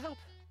reason for you to help.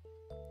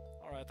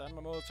 Alright then,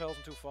 my motel's not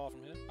too far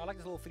from here. I like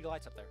these little three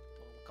lights up there.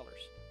 The little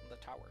colors. On the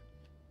tower.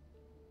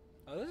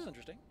 Oh, this is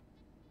interesting.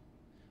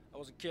 I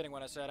wasn't kidding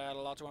when I said I had a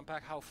lot to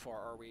unpack. How far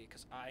are we?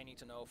 Because I need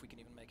to know if we can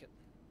even make it.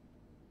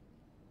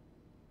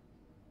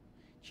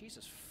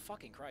 Jesus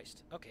fucking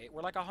Christ. Okay,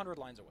 we're like 100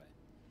 lines away.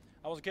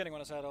 I wasn't kidding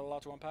when I said I had a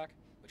lot to unpack,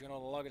 but you know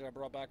the luggage I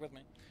brought back with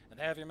me, and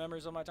the heavier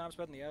memories of my time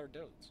spent in the outer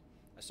deserts.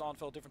 I saw and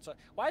felt different sides.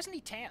 Why isn't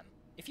he tan?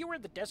 If you were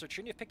in the desert,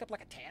 shouldn't you have picked up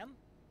like a tan?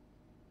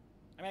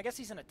 I mean, I guess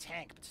he's in a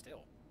tank, but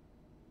still.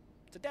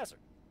 It's a desert.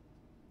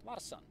 A lot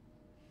of sun.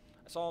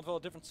 I saw and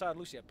felt a different side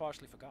Lucy had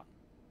partially forgotten.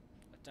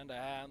 Her tender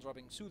hands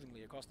rubbing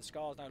soothingly across the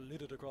scars now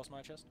littered across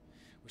my chest.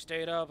 We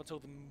stayed up until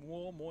the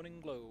warm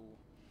morning glow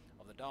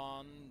of the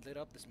dawn lit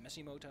up this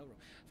messy motel room.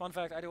 Fun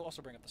fact, I do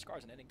also bring up the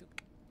scars in ending too.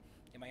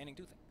 In my ending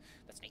too thing.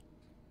 That's neat.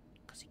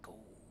 Because he goes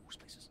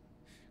places.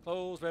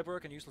 Clothes,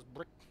 paperwork, and useless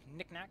brick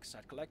knickknacks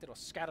I'd collected or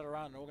scattered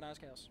around in organized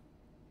chaos.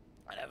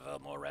 I never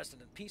felt more rested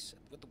and peace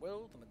with the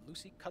world than with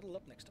Lucy cuddled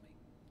up next to me.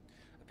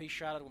 A peace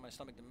shattered when my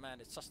stomach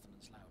demanded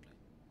sustenance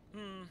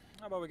loudly.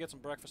 How about we get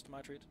some breakfast to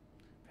my treat?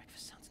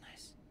 Breakfast sounds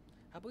nice.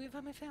 How about we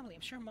invite my family?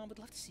 I'm sure Mom would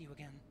love to see you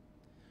again.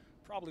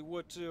 Probably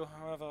would too,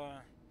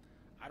 however,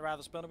 I'd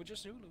rather spend it with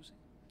just you, Lucy.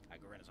 I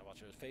grinned as I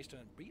watched her face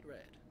turn beet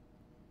red.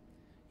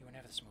 You were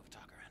never the smooth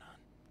talker, Anon.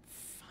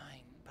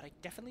 Fine, but I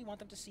definitely want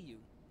them to see you.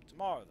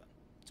 Tomorrow, then.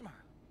 Tomorrow.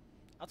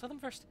 I'll tell them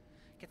first.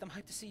 Get them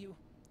hyped to see you.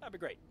 That'd be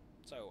great.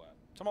 So,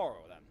 tomorrow,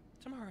 then.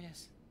 Tomorrow,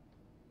 yes.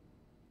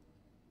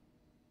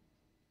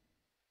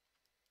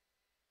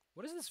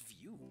 What is this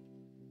view?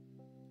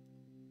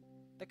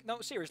 Like,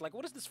 no, seriously, like,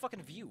 what is this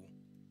fucking view?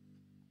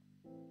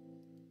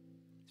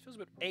 This feels a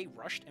bit A,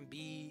 rushed, and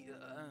B,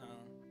 I don't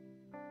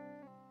know.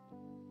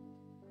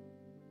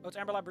 Oh, it's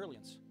Amber Light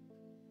Brilliance.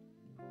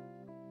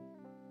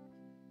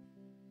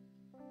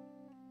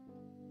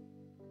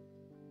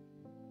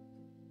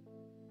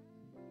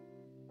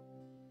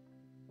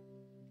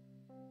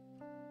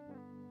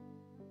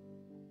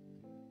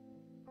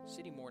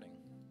 City Morning.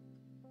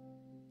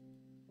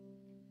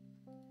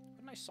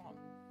 What a nice song.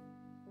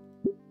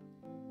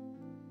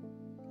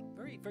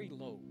 Very, very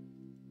low.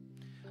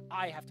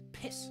 I have to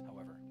piss,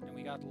 however, and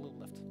we got a little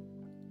lift.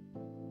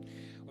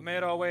 We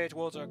made our way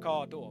towards our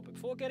car door, but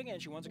before getting in,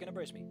 she once again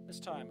embraced me, this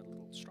time a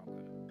little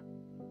stronger.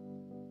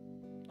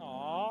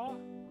 Aww.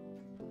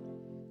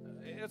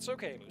 It's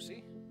okay,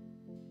 Lucy.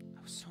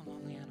 I was so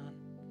lonely, Anon.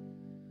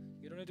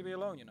 You don't need to be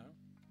alone, you know.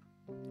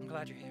 I'm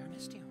glad you're here. I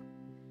missed you.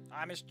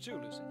 I missed you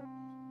too, Lucy.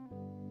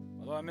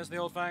 Although I miss the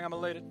old Fang, I'm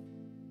elated.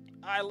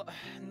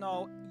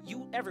 No,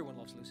 everyone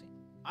loves Lucy.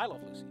 I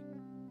love Lucy.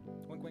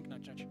 Wink, wink,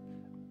 nudge, nudge.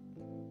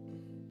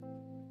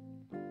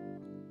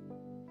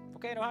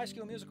 Volcano High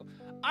School Musical.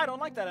 I don't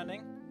like that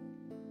ending.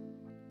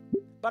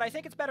 But I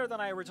think it's better than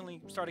I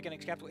originally started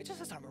getting skeptical. It just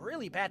has some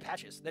really bad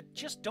patches that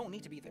just don't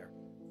need to be there.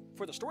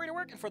 For the story to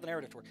work and for the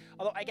narrative to work.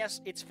 Although I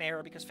guess it's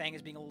fair because Fang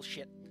is being a little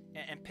shit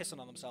and pissing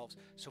on themselves.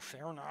 So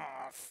fair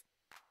enough.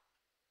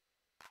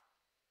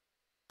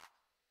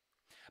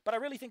 But I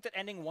really think that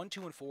ending 1,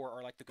 2, and 4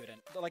 are like the good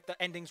end, like the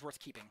endings worth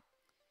keeping.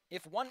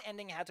 If one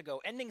ending had to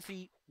go, ending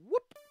 3,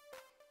 whoop,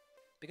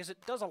 because it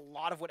does a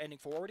lot of what ending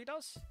 4 already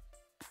does.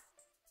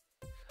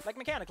 Like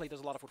mechanically, does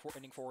a lot of what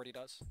ending 4 already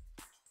does.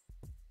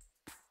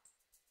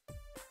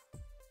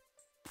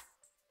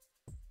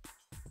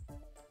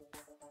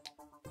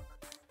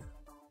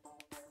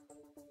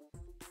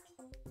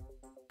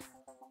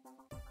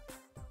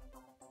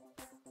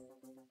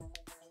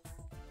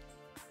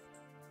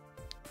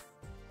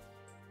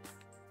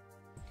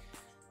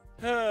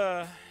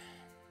 Why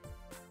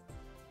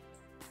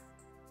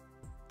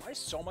is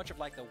so much of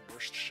like the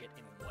worst shit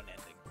in one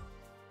ending?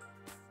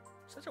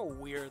 Such a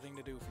weird thing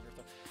to do for your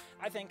thought.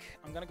 I think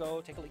I'm gonna go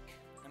take a leak.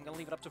 I'm gonna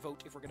leave it up to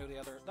vote if we're gonna do the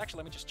other. Actually,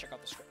 let me just check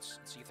out the scripts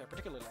and see if they're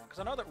particularly long. Because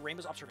I know that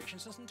Rainbow's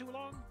observations isn't too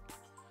long.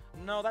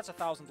 No, that's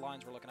 1,000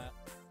 lines we're looking at.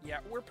 Yeah,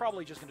 we're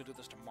probably just gonna do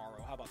this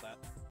tomorrow. How about that?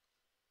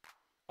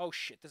 Oh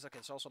shit, this is okay.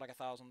 It's also like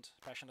 1,000.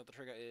 Passion of the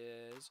Trigger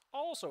is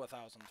also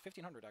 1,000.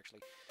 1,500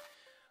 actually.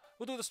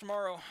 We'll do this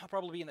tomorrow. I'll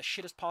probably be in the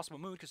shittest possible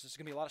mood because there's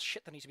going to be a lot of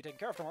shit that needs to be taken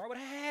care of tomorrow, but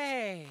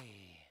hey!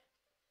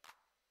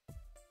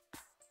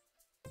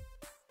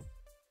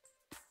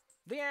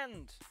 The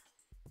end!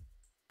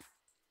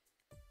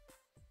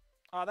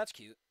 Oh, that's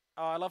cute.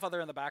 Oh, I love how they're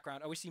in the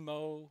background. Oh, we see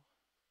Mo.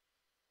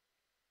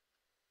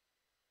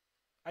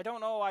 I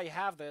don't know why I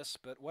have this,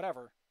 but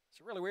whatever. It's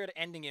a really weird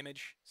ending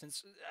image,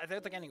 since I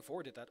don't think ending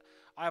 4 did that.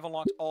 I have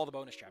unlocked all the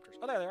bonus chapters.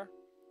 Oh, there they are.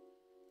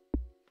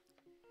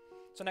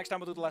 So next time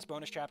we'll do the last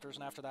bonus chapters,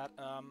 and after that,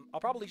 I'll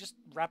probably just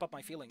wrap up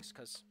my feelings,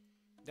 because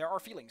there are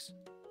feelings,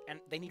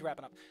 and they need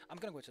wrapping up. I'm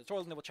going to go to the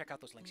tutorials, and then we'll check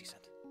out those links he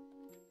sent.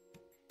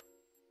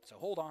 So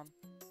hold on.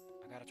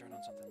 I gotta turn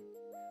on something.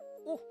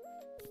 Ooh!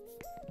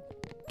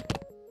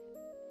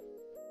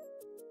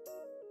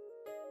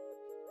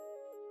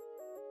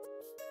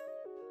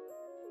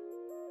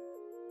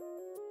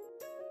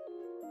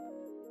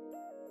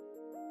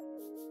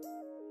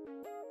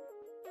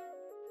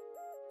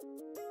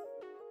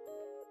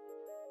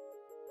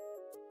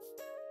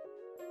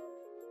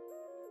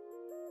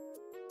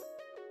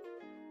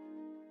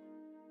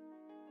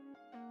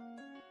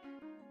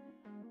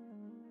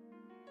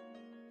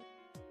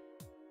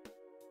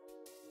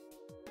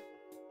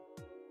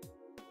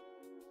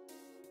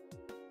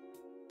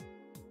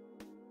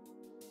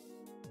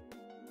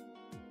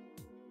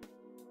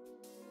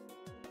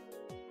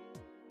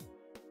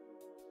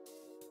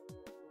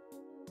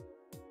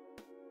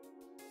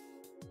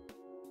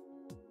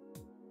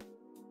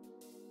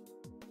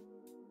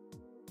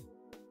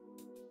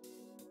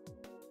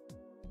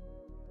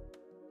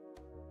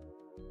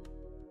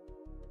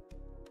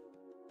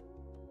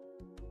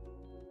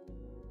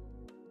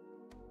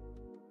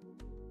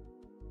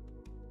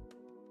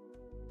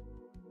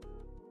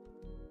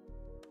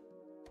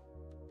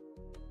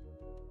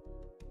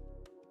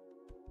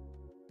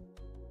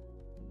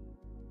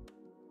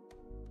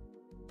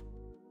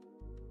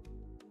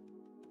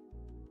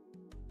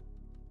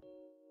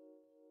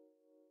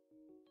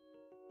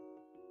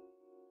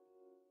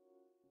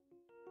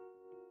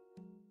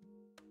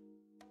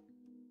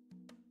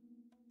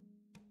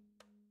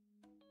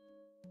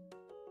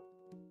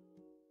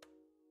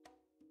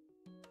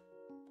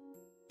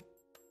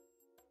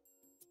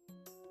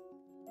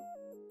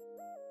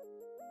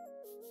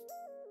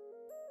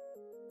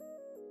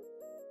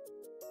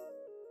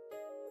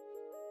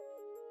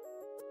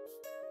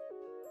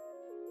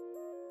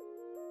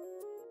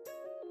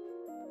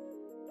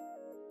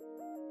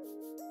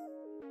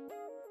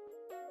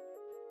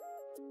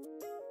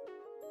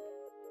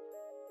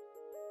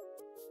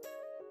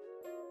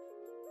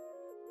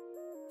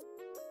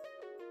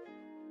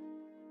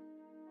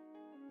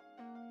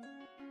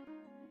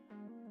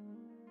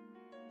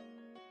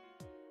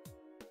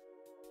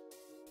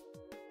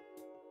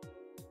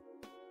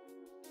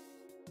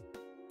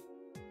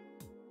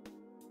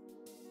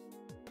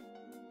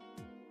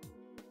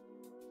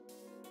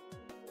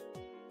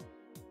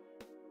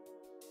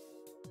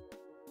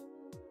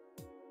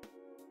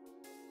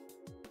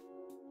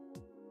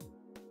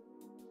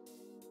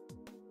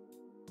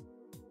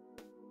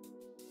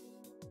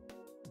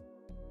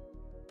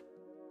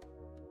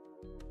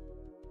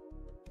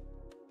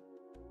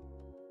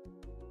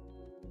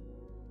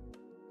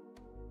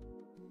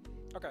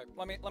 Okay,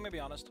 let me be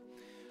honest.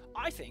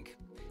 I think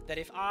that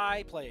if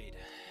I played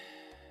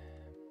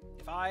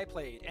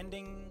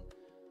ending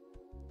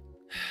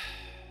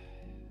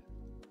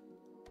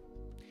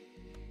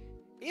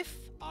if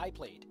I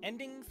played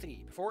ending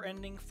 3 before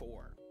ending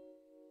 4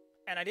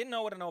 and I didn't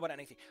know what to know about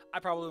anything, I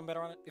probably would have been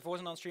better on it. If it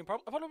wasn't on stream, I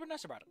probably would have been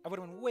nicer about it. I would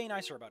have been way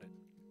nicer about it.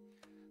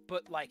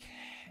 But like,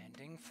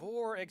 ending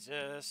 4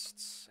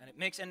 exists and it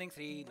makes ending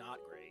 3 not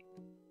great.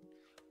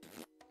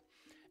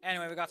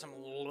 Anyway, we got some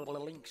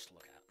links to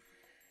look at.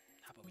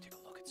 How about we take a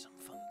look at some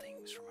fun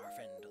things from our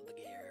friend, the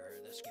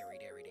Scary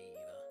Dairy Dave.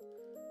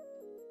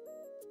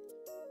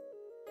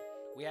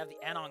 We have the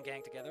Anon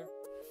gang together.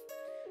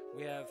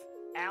 We have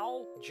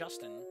Al,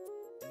 Justin,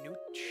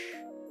 Nooch,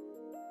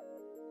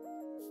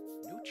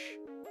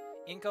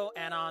 Inko,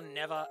 Anon,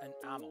 Neva, and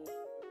Amo.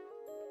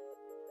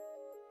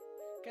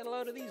 Get a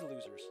load of these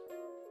losers.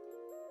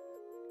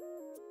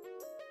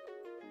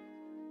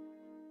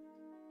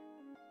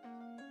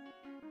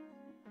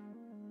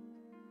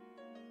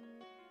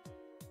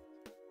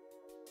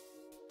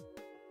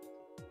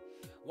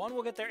 One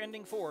will get their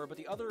ending 4, but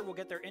the other will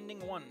get their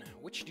ending 1.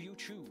 Which do you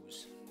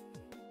choose?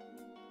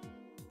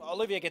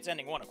 Olivia gets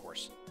ending 1, of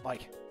course.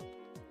 Like,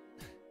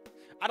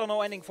 I don't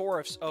know ending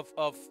 4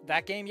 of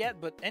that game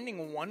yet, but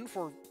ending 1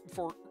 for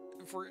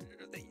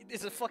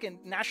is a fucking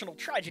national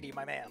tragedy,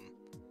 my man.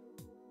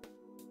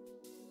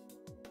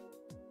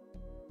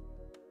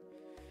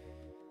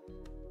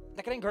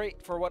 Like, it ain't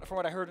great for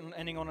what I heard in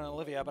ending on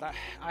Olivia, but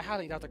I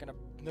highly doubt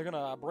they're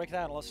gonna break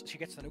that unless she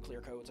gets the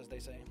nuclear codes, as they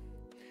say.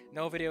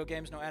 No video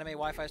games, no anime,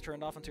 Wi-Fi is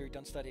turned off until you're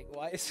done studying.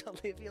 Why is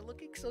Olivia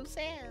looking so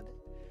sad?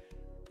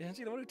 Isn't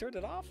she the one who turned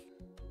it off?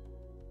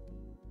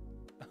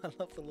 I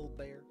love the little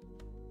bear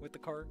with the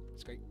car.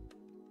 It's great.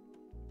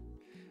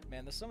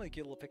 Man, there's so many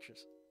cute little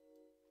pictures.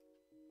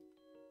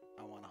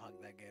 I want to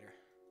hug that gator.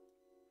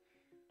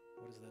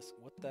 What is this?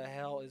 What the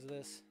hell is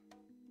this?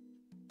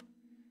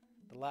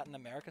 The Latin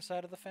America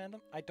side of the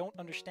fandom? I don't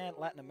understand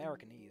Latin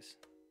Americanese.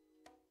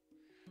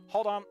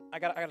 Hold on, I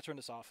gotta turn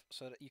this off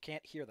so that you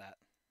can't hear that.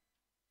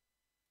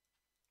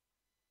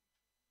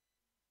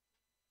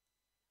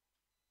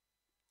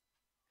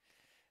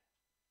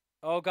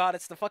 Oh god,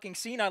 it's the fucking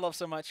scene I love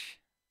so much.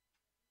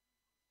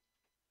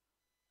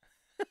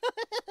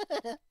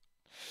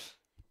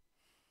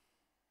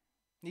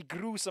 He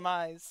grew some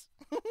eyes.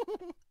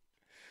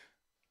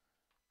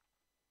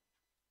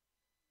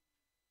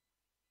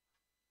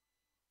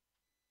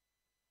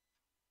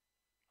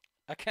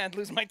 I can't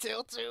lose my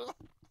tail too.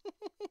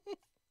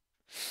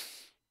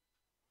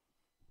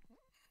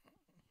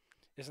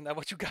 Isn't that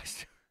what you guys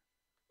do?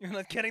 You're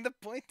not getting the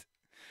point?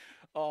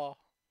 Oh.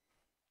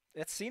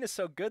 That scene is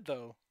so good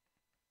though.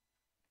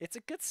 It's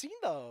a good scene,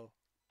 though.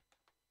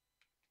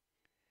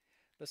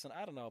 Listen,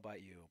 I don't know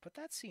about you, but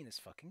that scene is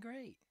fucking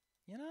great.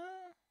 You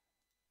know?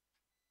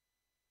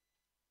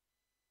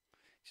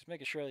 Just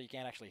making sure that you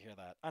can't actually hear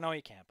that. I know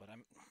you can't, but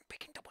I'm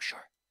making double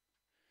sure.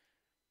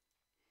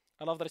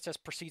 I love that it says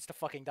proceeds to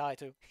fucking die,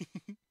 too.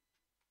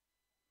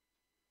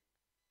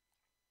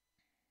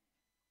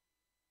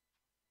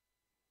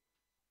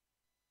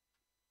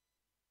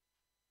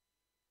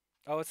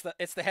 Oh,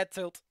 it's the head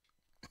tilt.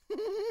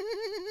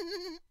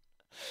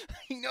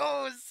 He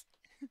knows!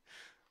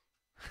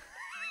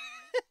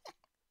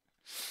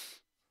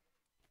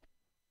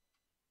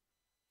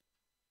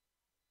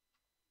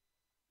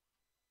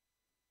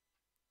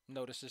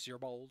 Notices your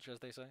bulge, as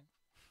they say.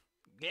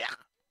 Yeah!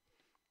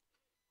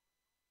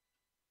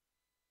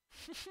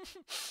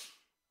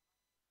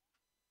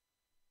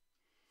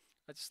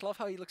 I just love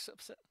how he looks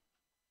upset.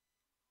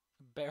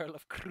 A barrel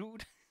of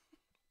crude.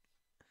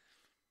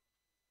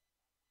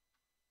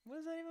 What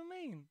does that even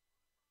mean?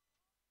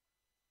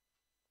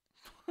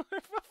 For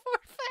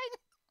Fang.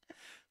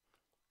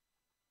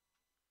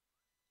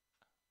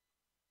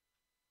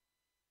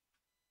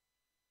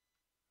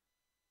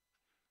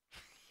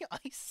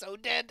 He's so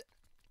dead.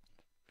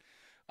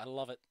 I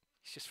love it.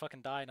 He's just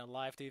fucking dying on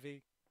live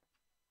TV.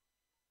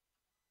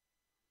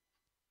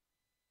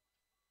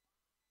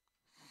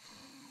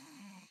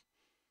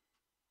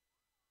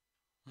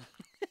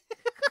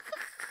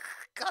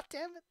 God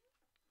damn it.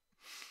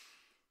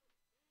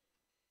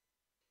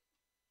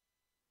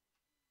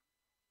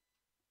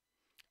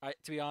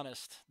 To be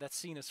honest, that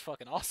scene is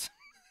fucking awesome.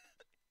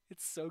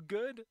 It's so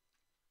good.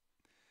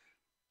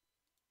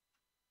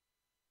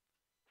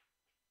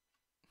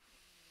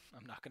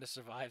 I'm not gonna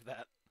survive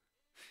that.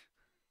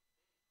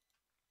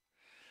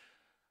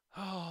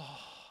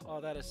 Oh,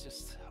 that is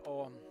just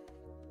oh.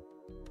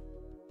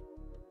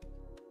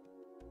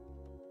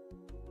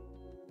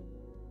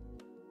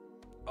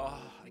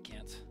 I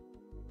can't.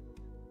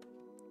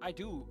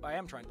 I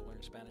am trying to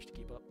learn Spanish to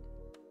keep up.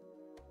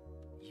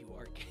 You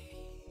are gay.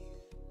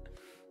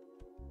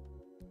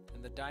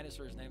 And the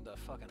dinosaur is named the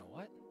fucking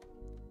what?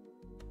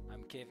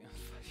 I'm caving.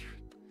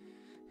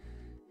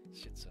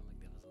 Shit's so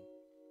magnificent.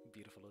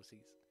 Beautiful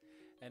OCs.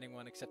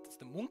 Anyone except it's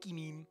the monkey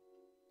meme.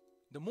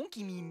 The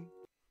monkey meme.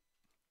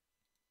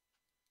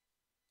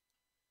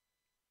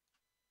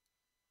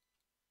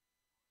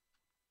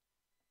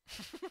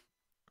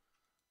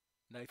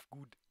 Knife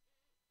good.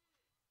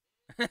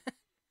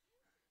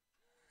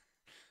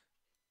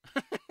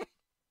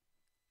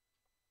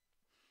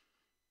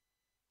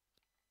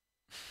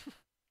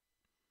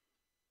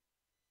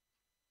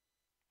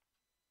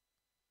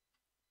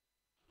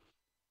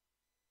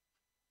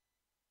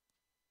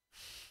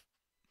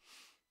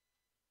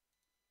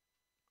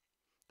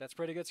 That's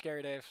pretty good,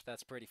 Scary Dave.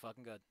 That's pretty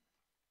fucking good.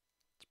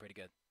 It's pretty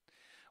good.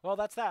 Well,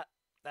 that's that.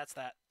 That's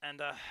that. And,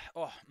 Just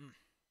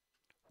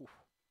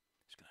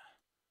gonna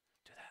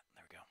do that.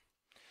 There we go.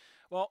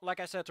 Well, like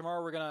I said,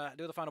 tomorrow we're gonna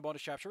do the final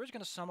bonus chapter. We're just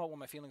gonna sum up what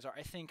my feelings are.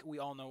 I think we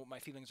all know what my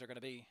feelings are gonna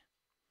be.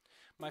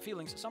 My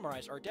feelings,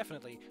 summarized, are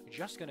definitely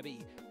just gonna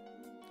be...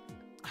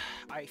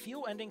 I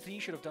feel Ending 3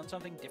 should have done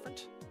something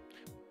different.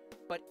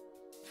 But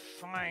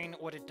fine,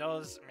 what it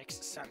does makes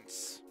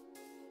sense.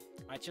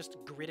 I just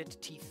gritted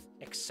teeth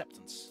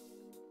acceptance.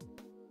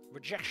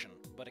 rejection,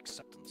 but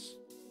acceptance.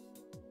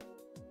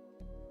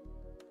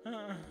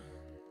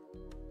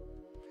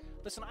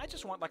 Listen, I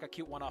just want like a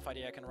cute one-off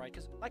idea I can write,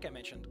 because like I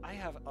mentioned, I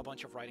have a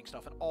bunch of writing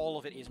stuff, and all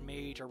of it is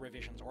major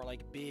revisions, or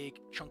like big,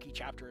 chunky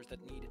chapters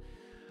that need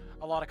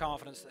a lot of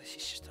confidence. It's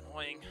just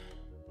annoying.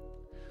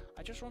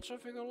 I just want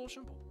something a little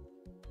simple.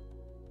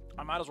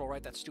 I might as well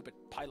write that stupid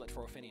pilot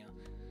for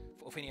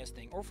Ophinia's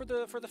thing, or for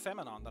the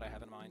Feminon that I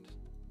have in mind.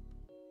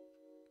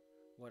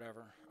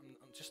 Whatever.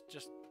 I'm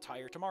just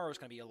tired. Tomorrow's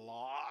gonna be a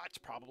lot,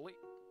 probably.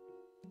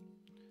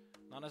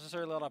 Not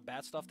necessarily a lot of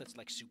bad stuff that's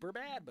like super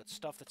bad, but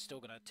stuff that's still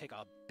gonna take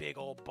a big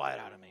old bite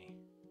out of me.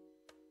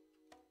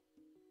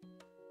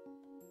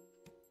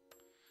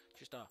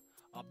 Just a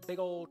big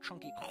old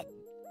chunky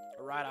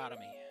right out of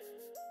me.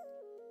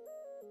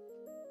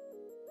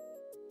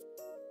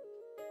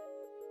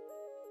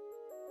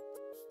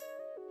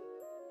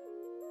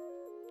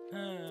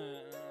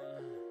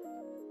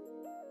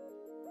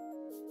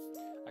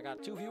 I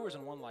got 2 viewers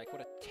and 1 like.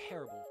 What a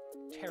terrible,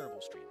 terrible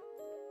stream.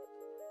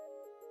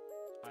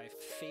 I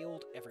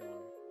failed everyone.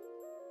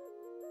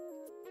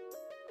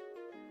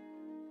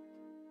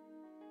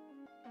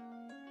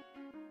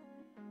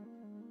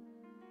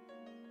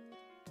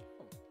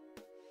 Oh.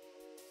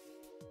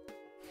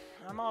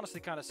 I'm honestly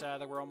kind of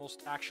sad that we're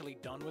almost actually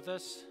done with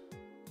this,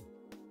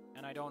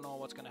 and I don't know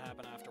what's going to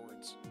happen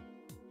afterwards.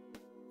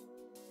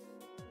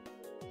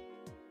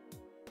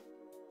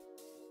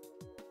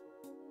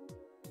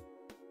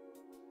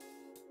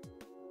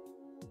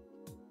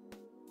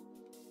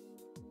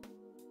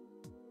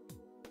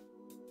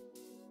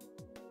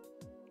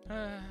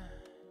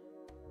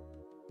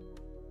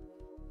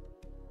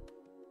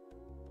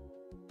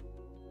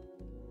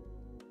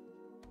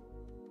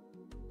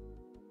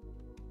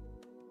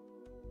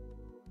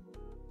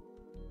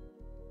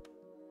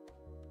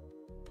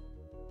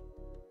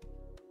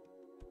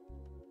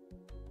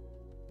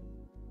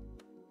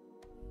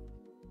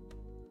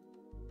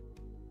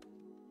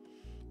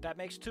 That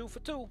makes 2 for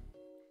 2,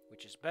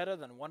 which is better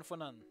than 1 for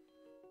none.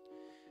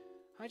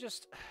 I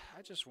just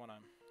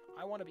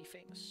wanna be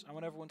famous. I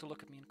want everyone to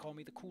look at me and call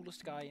me the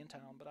coolest guy in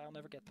town, but I'll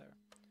never get there.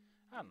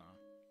 I don't know.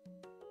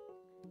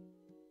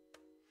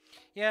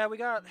 Yeah, we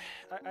got.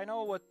 I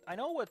know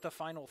what the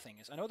final thing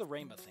is. I know the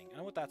rainbow thing. I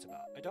know what that's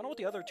about. I don't know what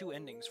the other 2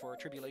 endings for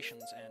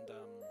Tribulations and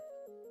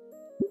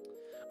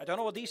I don't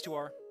know what these 2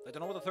 are. I don't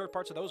know what the third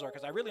parts of those are,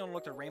 because I really only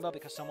looked at rainbow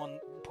because someone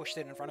pushed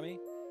it in front of me.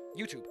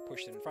 YouTube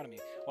pushed it in front of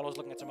me while I was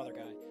looking at some other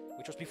guy,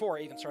 which was before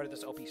I even started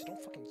this LP, so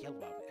don't fucking yell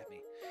at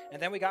me.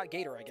 And then we got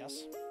Gator, I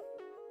guess.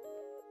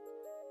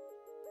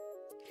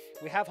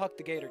 We have hucked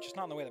the Gator, just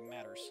not in the way that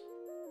matters.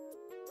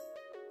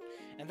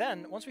 And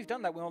then, once we've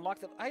done that, we unlock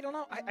the... I don't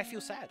know, I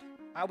feel sad.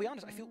 I'll be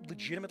honest, I feel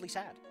legitimately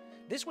sad.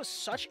 This was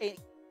such a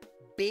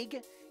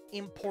big,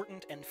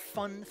 important, and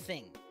fun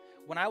thing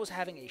when I was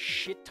having a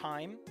shit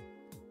time.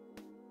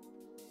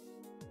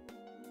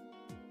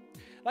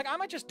 Like, I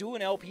might just do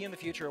an LP in the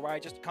future where I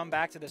just come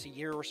back to this a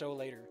year or so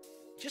later.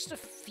 Just to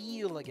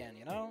feel again,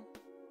 you know?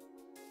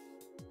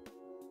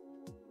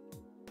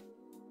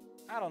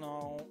 I don't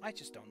know. I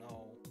just don't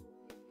know.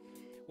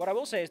 What I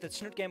will say is that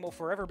Snoot Game will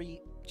forever be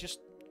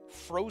just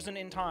frozen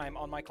in time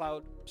on my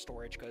cloud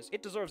storage, because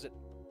it deserves it.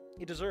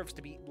 It deserves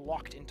to be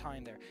locked in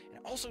time there.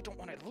 And I also don't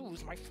want to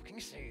lose my fucking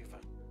save.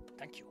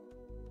 Thank you.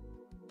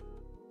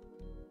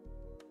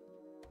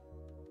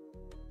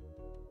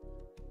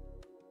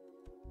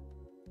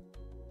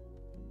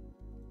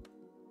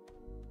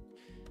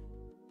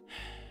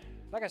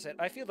 Like I said,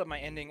 I feel that my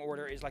ending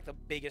order is like the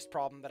biggest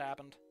problem that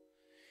happened.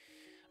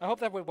 I hope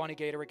that with Bunny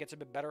Gator it gets a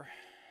bit better.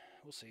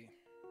 We'll see.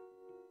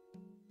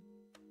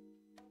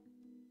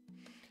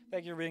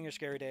 Thank you for being here,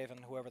 Scary Dave, and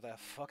whoever the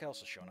fuck else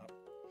has shown up.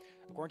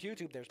 According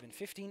to YouTube, there's been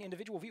 15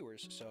 individual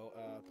viewers, so,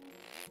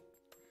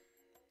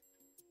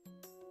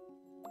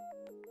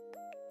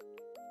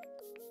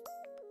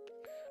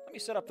 let me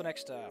set up the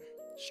next,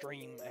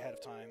 stream ahead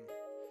of time.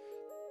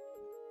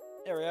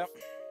 There we go.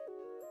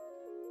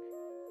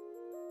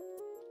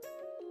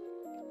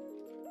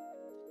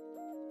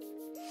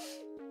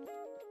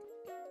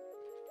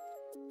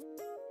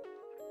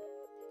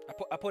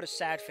 I put a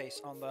sad face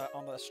on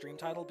the stream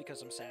title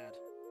because I'm sad.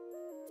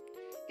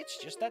 It's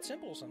just that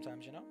simple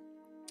sometimes, you know?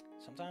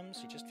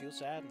 Sometimes you just feel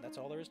sad and that's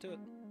all there is to it.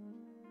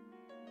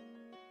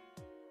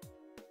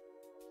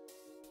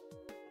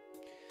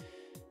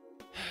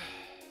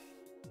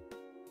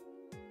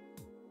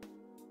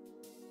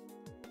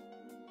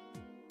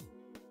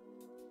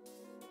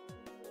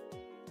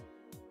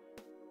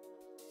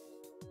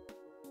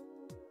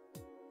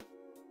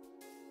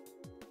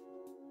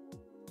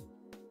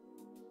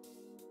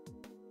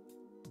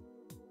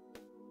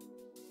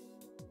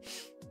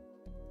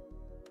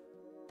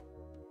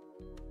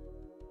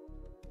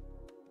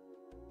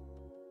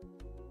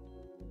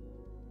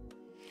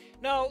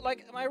 No,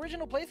 like, my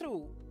original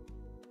playthrough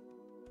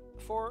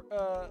for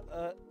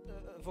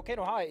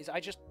Volcano High is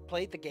I just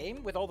played the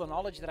game with all the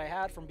knowledge that I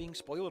had from being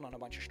spoiled on a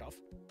bunch of stuff.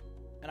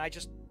 And I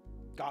just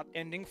got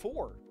ending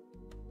 4.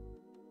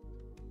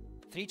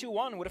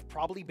 3-2-1 would have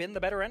probably been the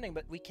better ending,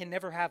 but we can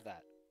never have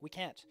that. We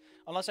can't.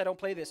 Unless I don't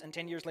play this and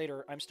 10 years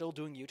later I'm still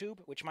doing YouTube,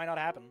 which might not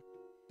happen.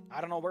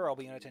 I don't know where I'll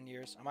be in 10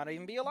 years. I might not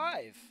even be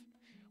alive.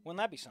 Wouldn't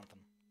that be something?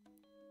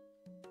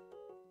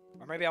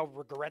 Or maybe I'll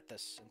regret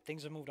this and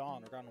things have moved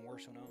on or gotten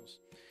worse, who knows.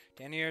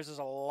 10 years is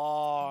a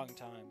long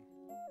time.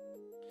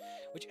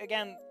 Which,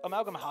 again,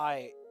 Amalgam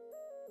High,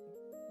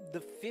 the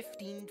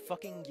 15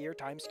 fucking year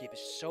time skip is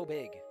so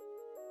big.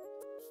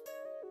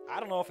 I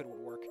don't know if it would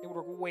work. It would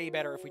work way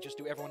better if we just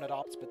do everyone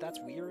adopts, but that's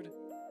weird.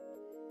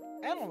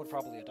 Alan would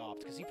probably adopt,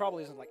 because he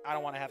probably isn't like, I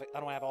don't want to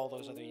have all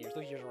those other years.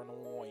 Those years are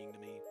annoying to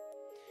me.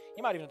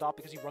 He might even adopt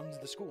because he runs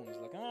the school, and he's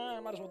like, I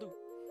might as well do.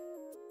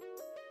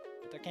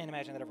 But I can't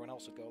imagine that everyone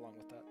else would go along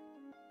with that.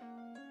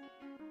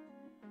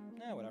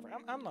 Eh, whatever.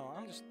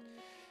 I'm just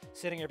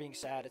sitting here being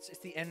sad. It's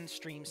the end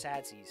stream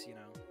sadsies, you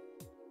know.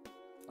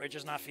 We're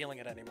just not feeling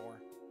it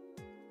anymore.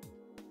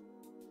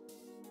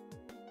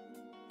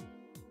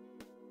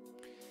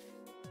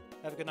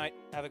 Have a good night.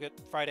 Have a good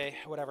Friday.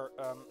 Whatever.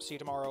 See you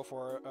tomorrow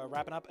for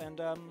wrapping up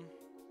and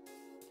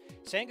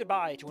saying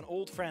goodbye to an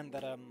old friend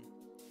that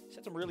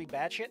said some really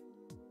bad shit.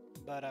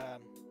 But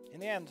in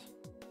the end,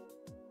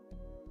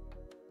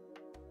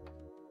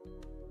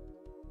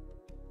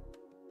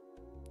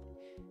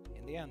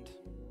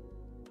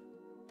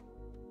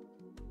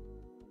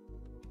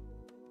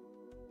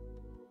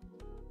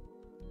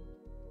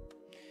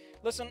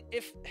 listen,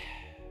 if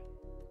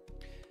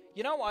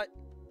you know what,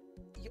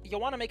 you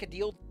want to make a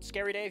deal,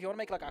 Scary Dave. You want to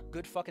make like a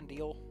good fucking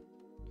deal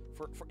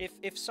for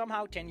if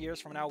somehow 10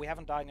 years from now we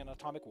haven't died in an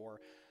atomic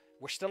war,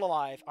 we're still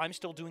alive, I'm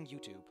still doing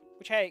YouTube.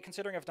 Which, hey,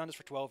 considering I've done this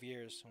for 12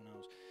 years, who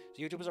knows?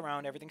 So YouTube is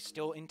around, everything's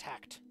still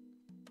intact.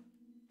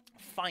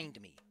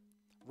 Find me.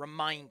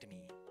 Remind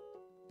me.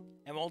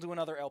 And we'll do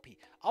another LP.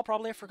 I'll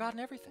probably have forgotten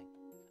everything.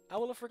 I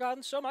will have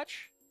forgotten so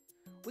much.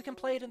 We can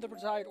play it in the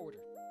desired order.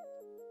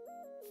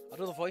 I'll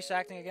do the voice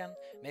acting again.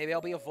 Maybe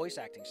I'll be a voice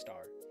acting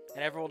star.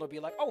 And everyone will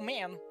be like, oh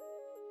man.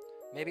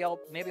 Maybe I'll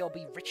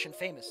be rich and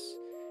famous.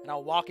 And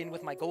I'll walk in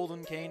with my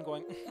golden cane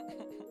going,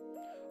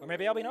 or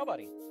maybe I'll be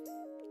nobody.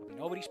 I'll be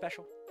nobody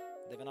special.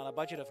 Living on a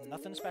budget of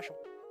nothing special.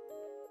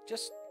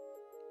 Just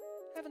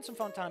having some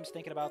fun times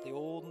thinking about the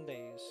olden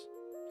days.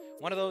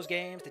 One of those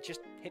games that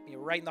just hit me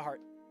right in the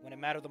heart when it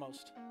mattered the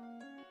most.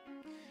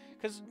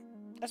 Because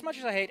as much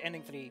as I hate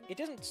Ending 3, it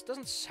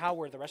doesn't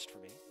sour the rest for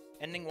me.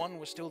 Ending 1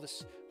 was still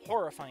this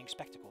horrifying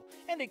spectacle.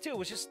 Ending 2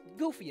 was just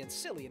goofy and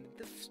silly in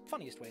the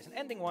funniest ways. And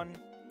Ending 1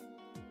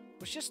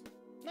 was just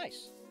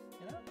nice,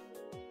 you know?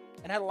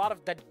 And had a lot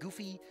of that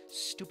goofy,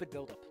 stupid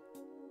build-up.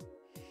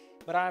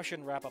 But I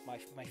shouldn't wrap up my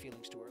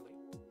feelings too early.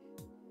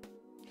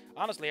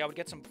 Honestly, I would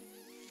get some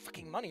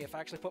fucking money if I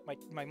actually put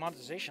my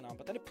monetization on,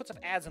 but then it puts up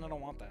ads and I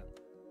don't want that.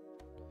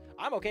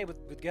 I'm okay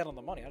with getting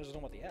the money, I just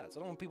don't want the ads. I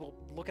don't want people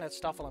looking at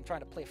stuff while I'm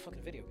trying to play a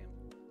fucking video game,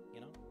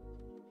 you know?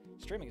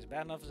 Streaming is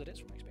bad enough as it is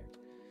from my experience.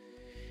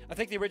 I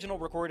think the original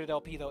recorded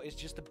LP, though, is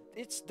just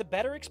it's the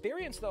better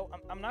experience, though.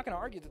 I'm not going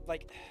to argue that,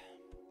 like,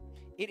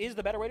 it is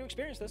the better way to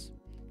experience this.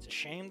 It's a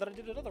shame that I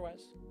did it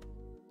otherwise.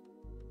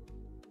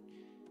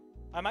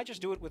 I might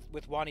just do it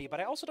with Wani, but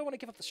I also don't want to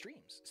give up the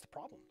streams. It's the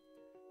problem.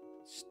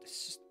 It's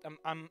just,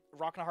 I'm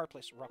rocking a hard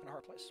place,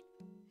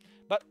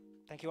 But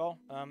thank you all.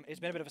 It's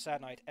been a bit of a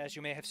sad night, as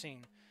you may have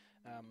seen.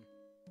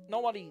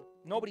 Nobody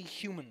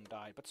human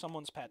died, but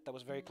someone's pet that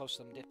was very close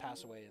to them did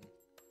pass away. And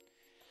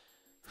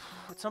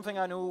it's something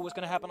I knew was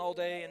going to happen all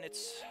day, and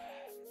it's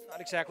not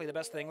exactly the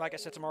best thing. Like I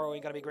said, tomorrow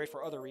ain't going to be great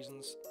for other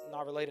reasons,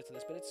 not related to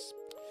this, but it's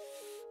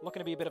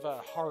looking to be a bit of a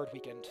hard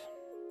weekend.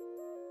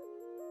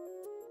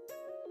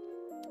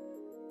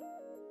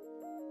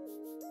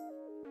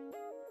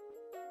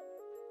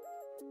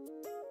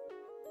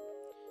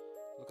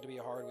 Looking to be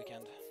a hard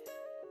weekend.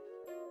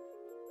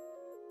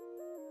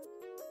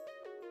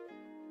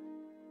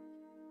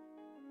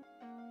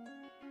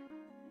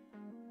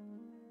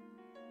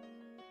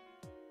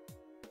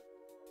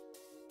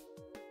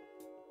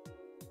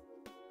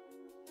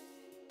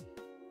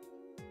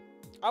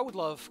 I would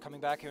love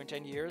coming back here in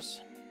 10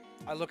 years.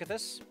 I look at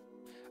this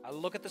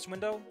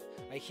window,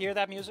 I hear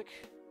that music,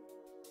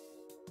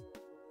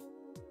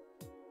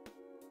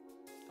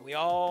 and we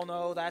all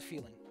know that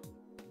feeling,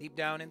 deep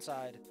down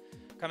inside,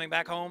 coming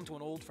back home to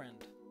an old friend.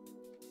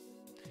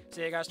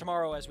 See you guys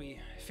tomorrow as we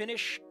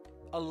finish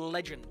a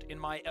legend in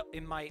my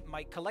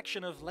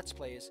collection of Let's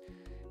Plays,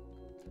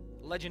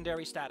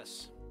 legendary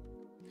status.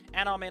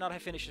 Anna may not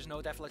have finished his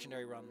No Death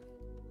legendary run,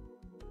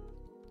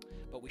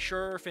 but we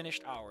sure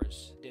finished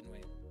ours, didn't we?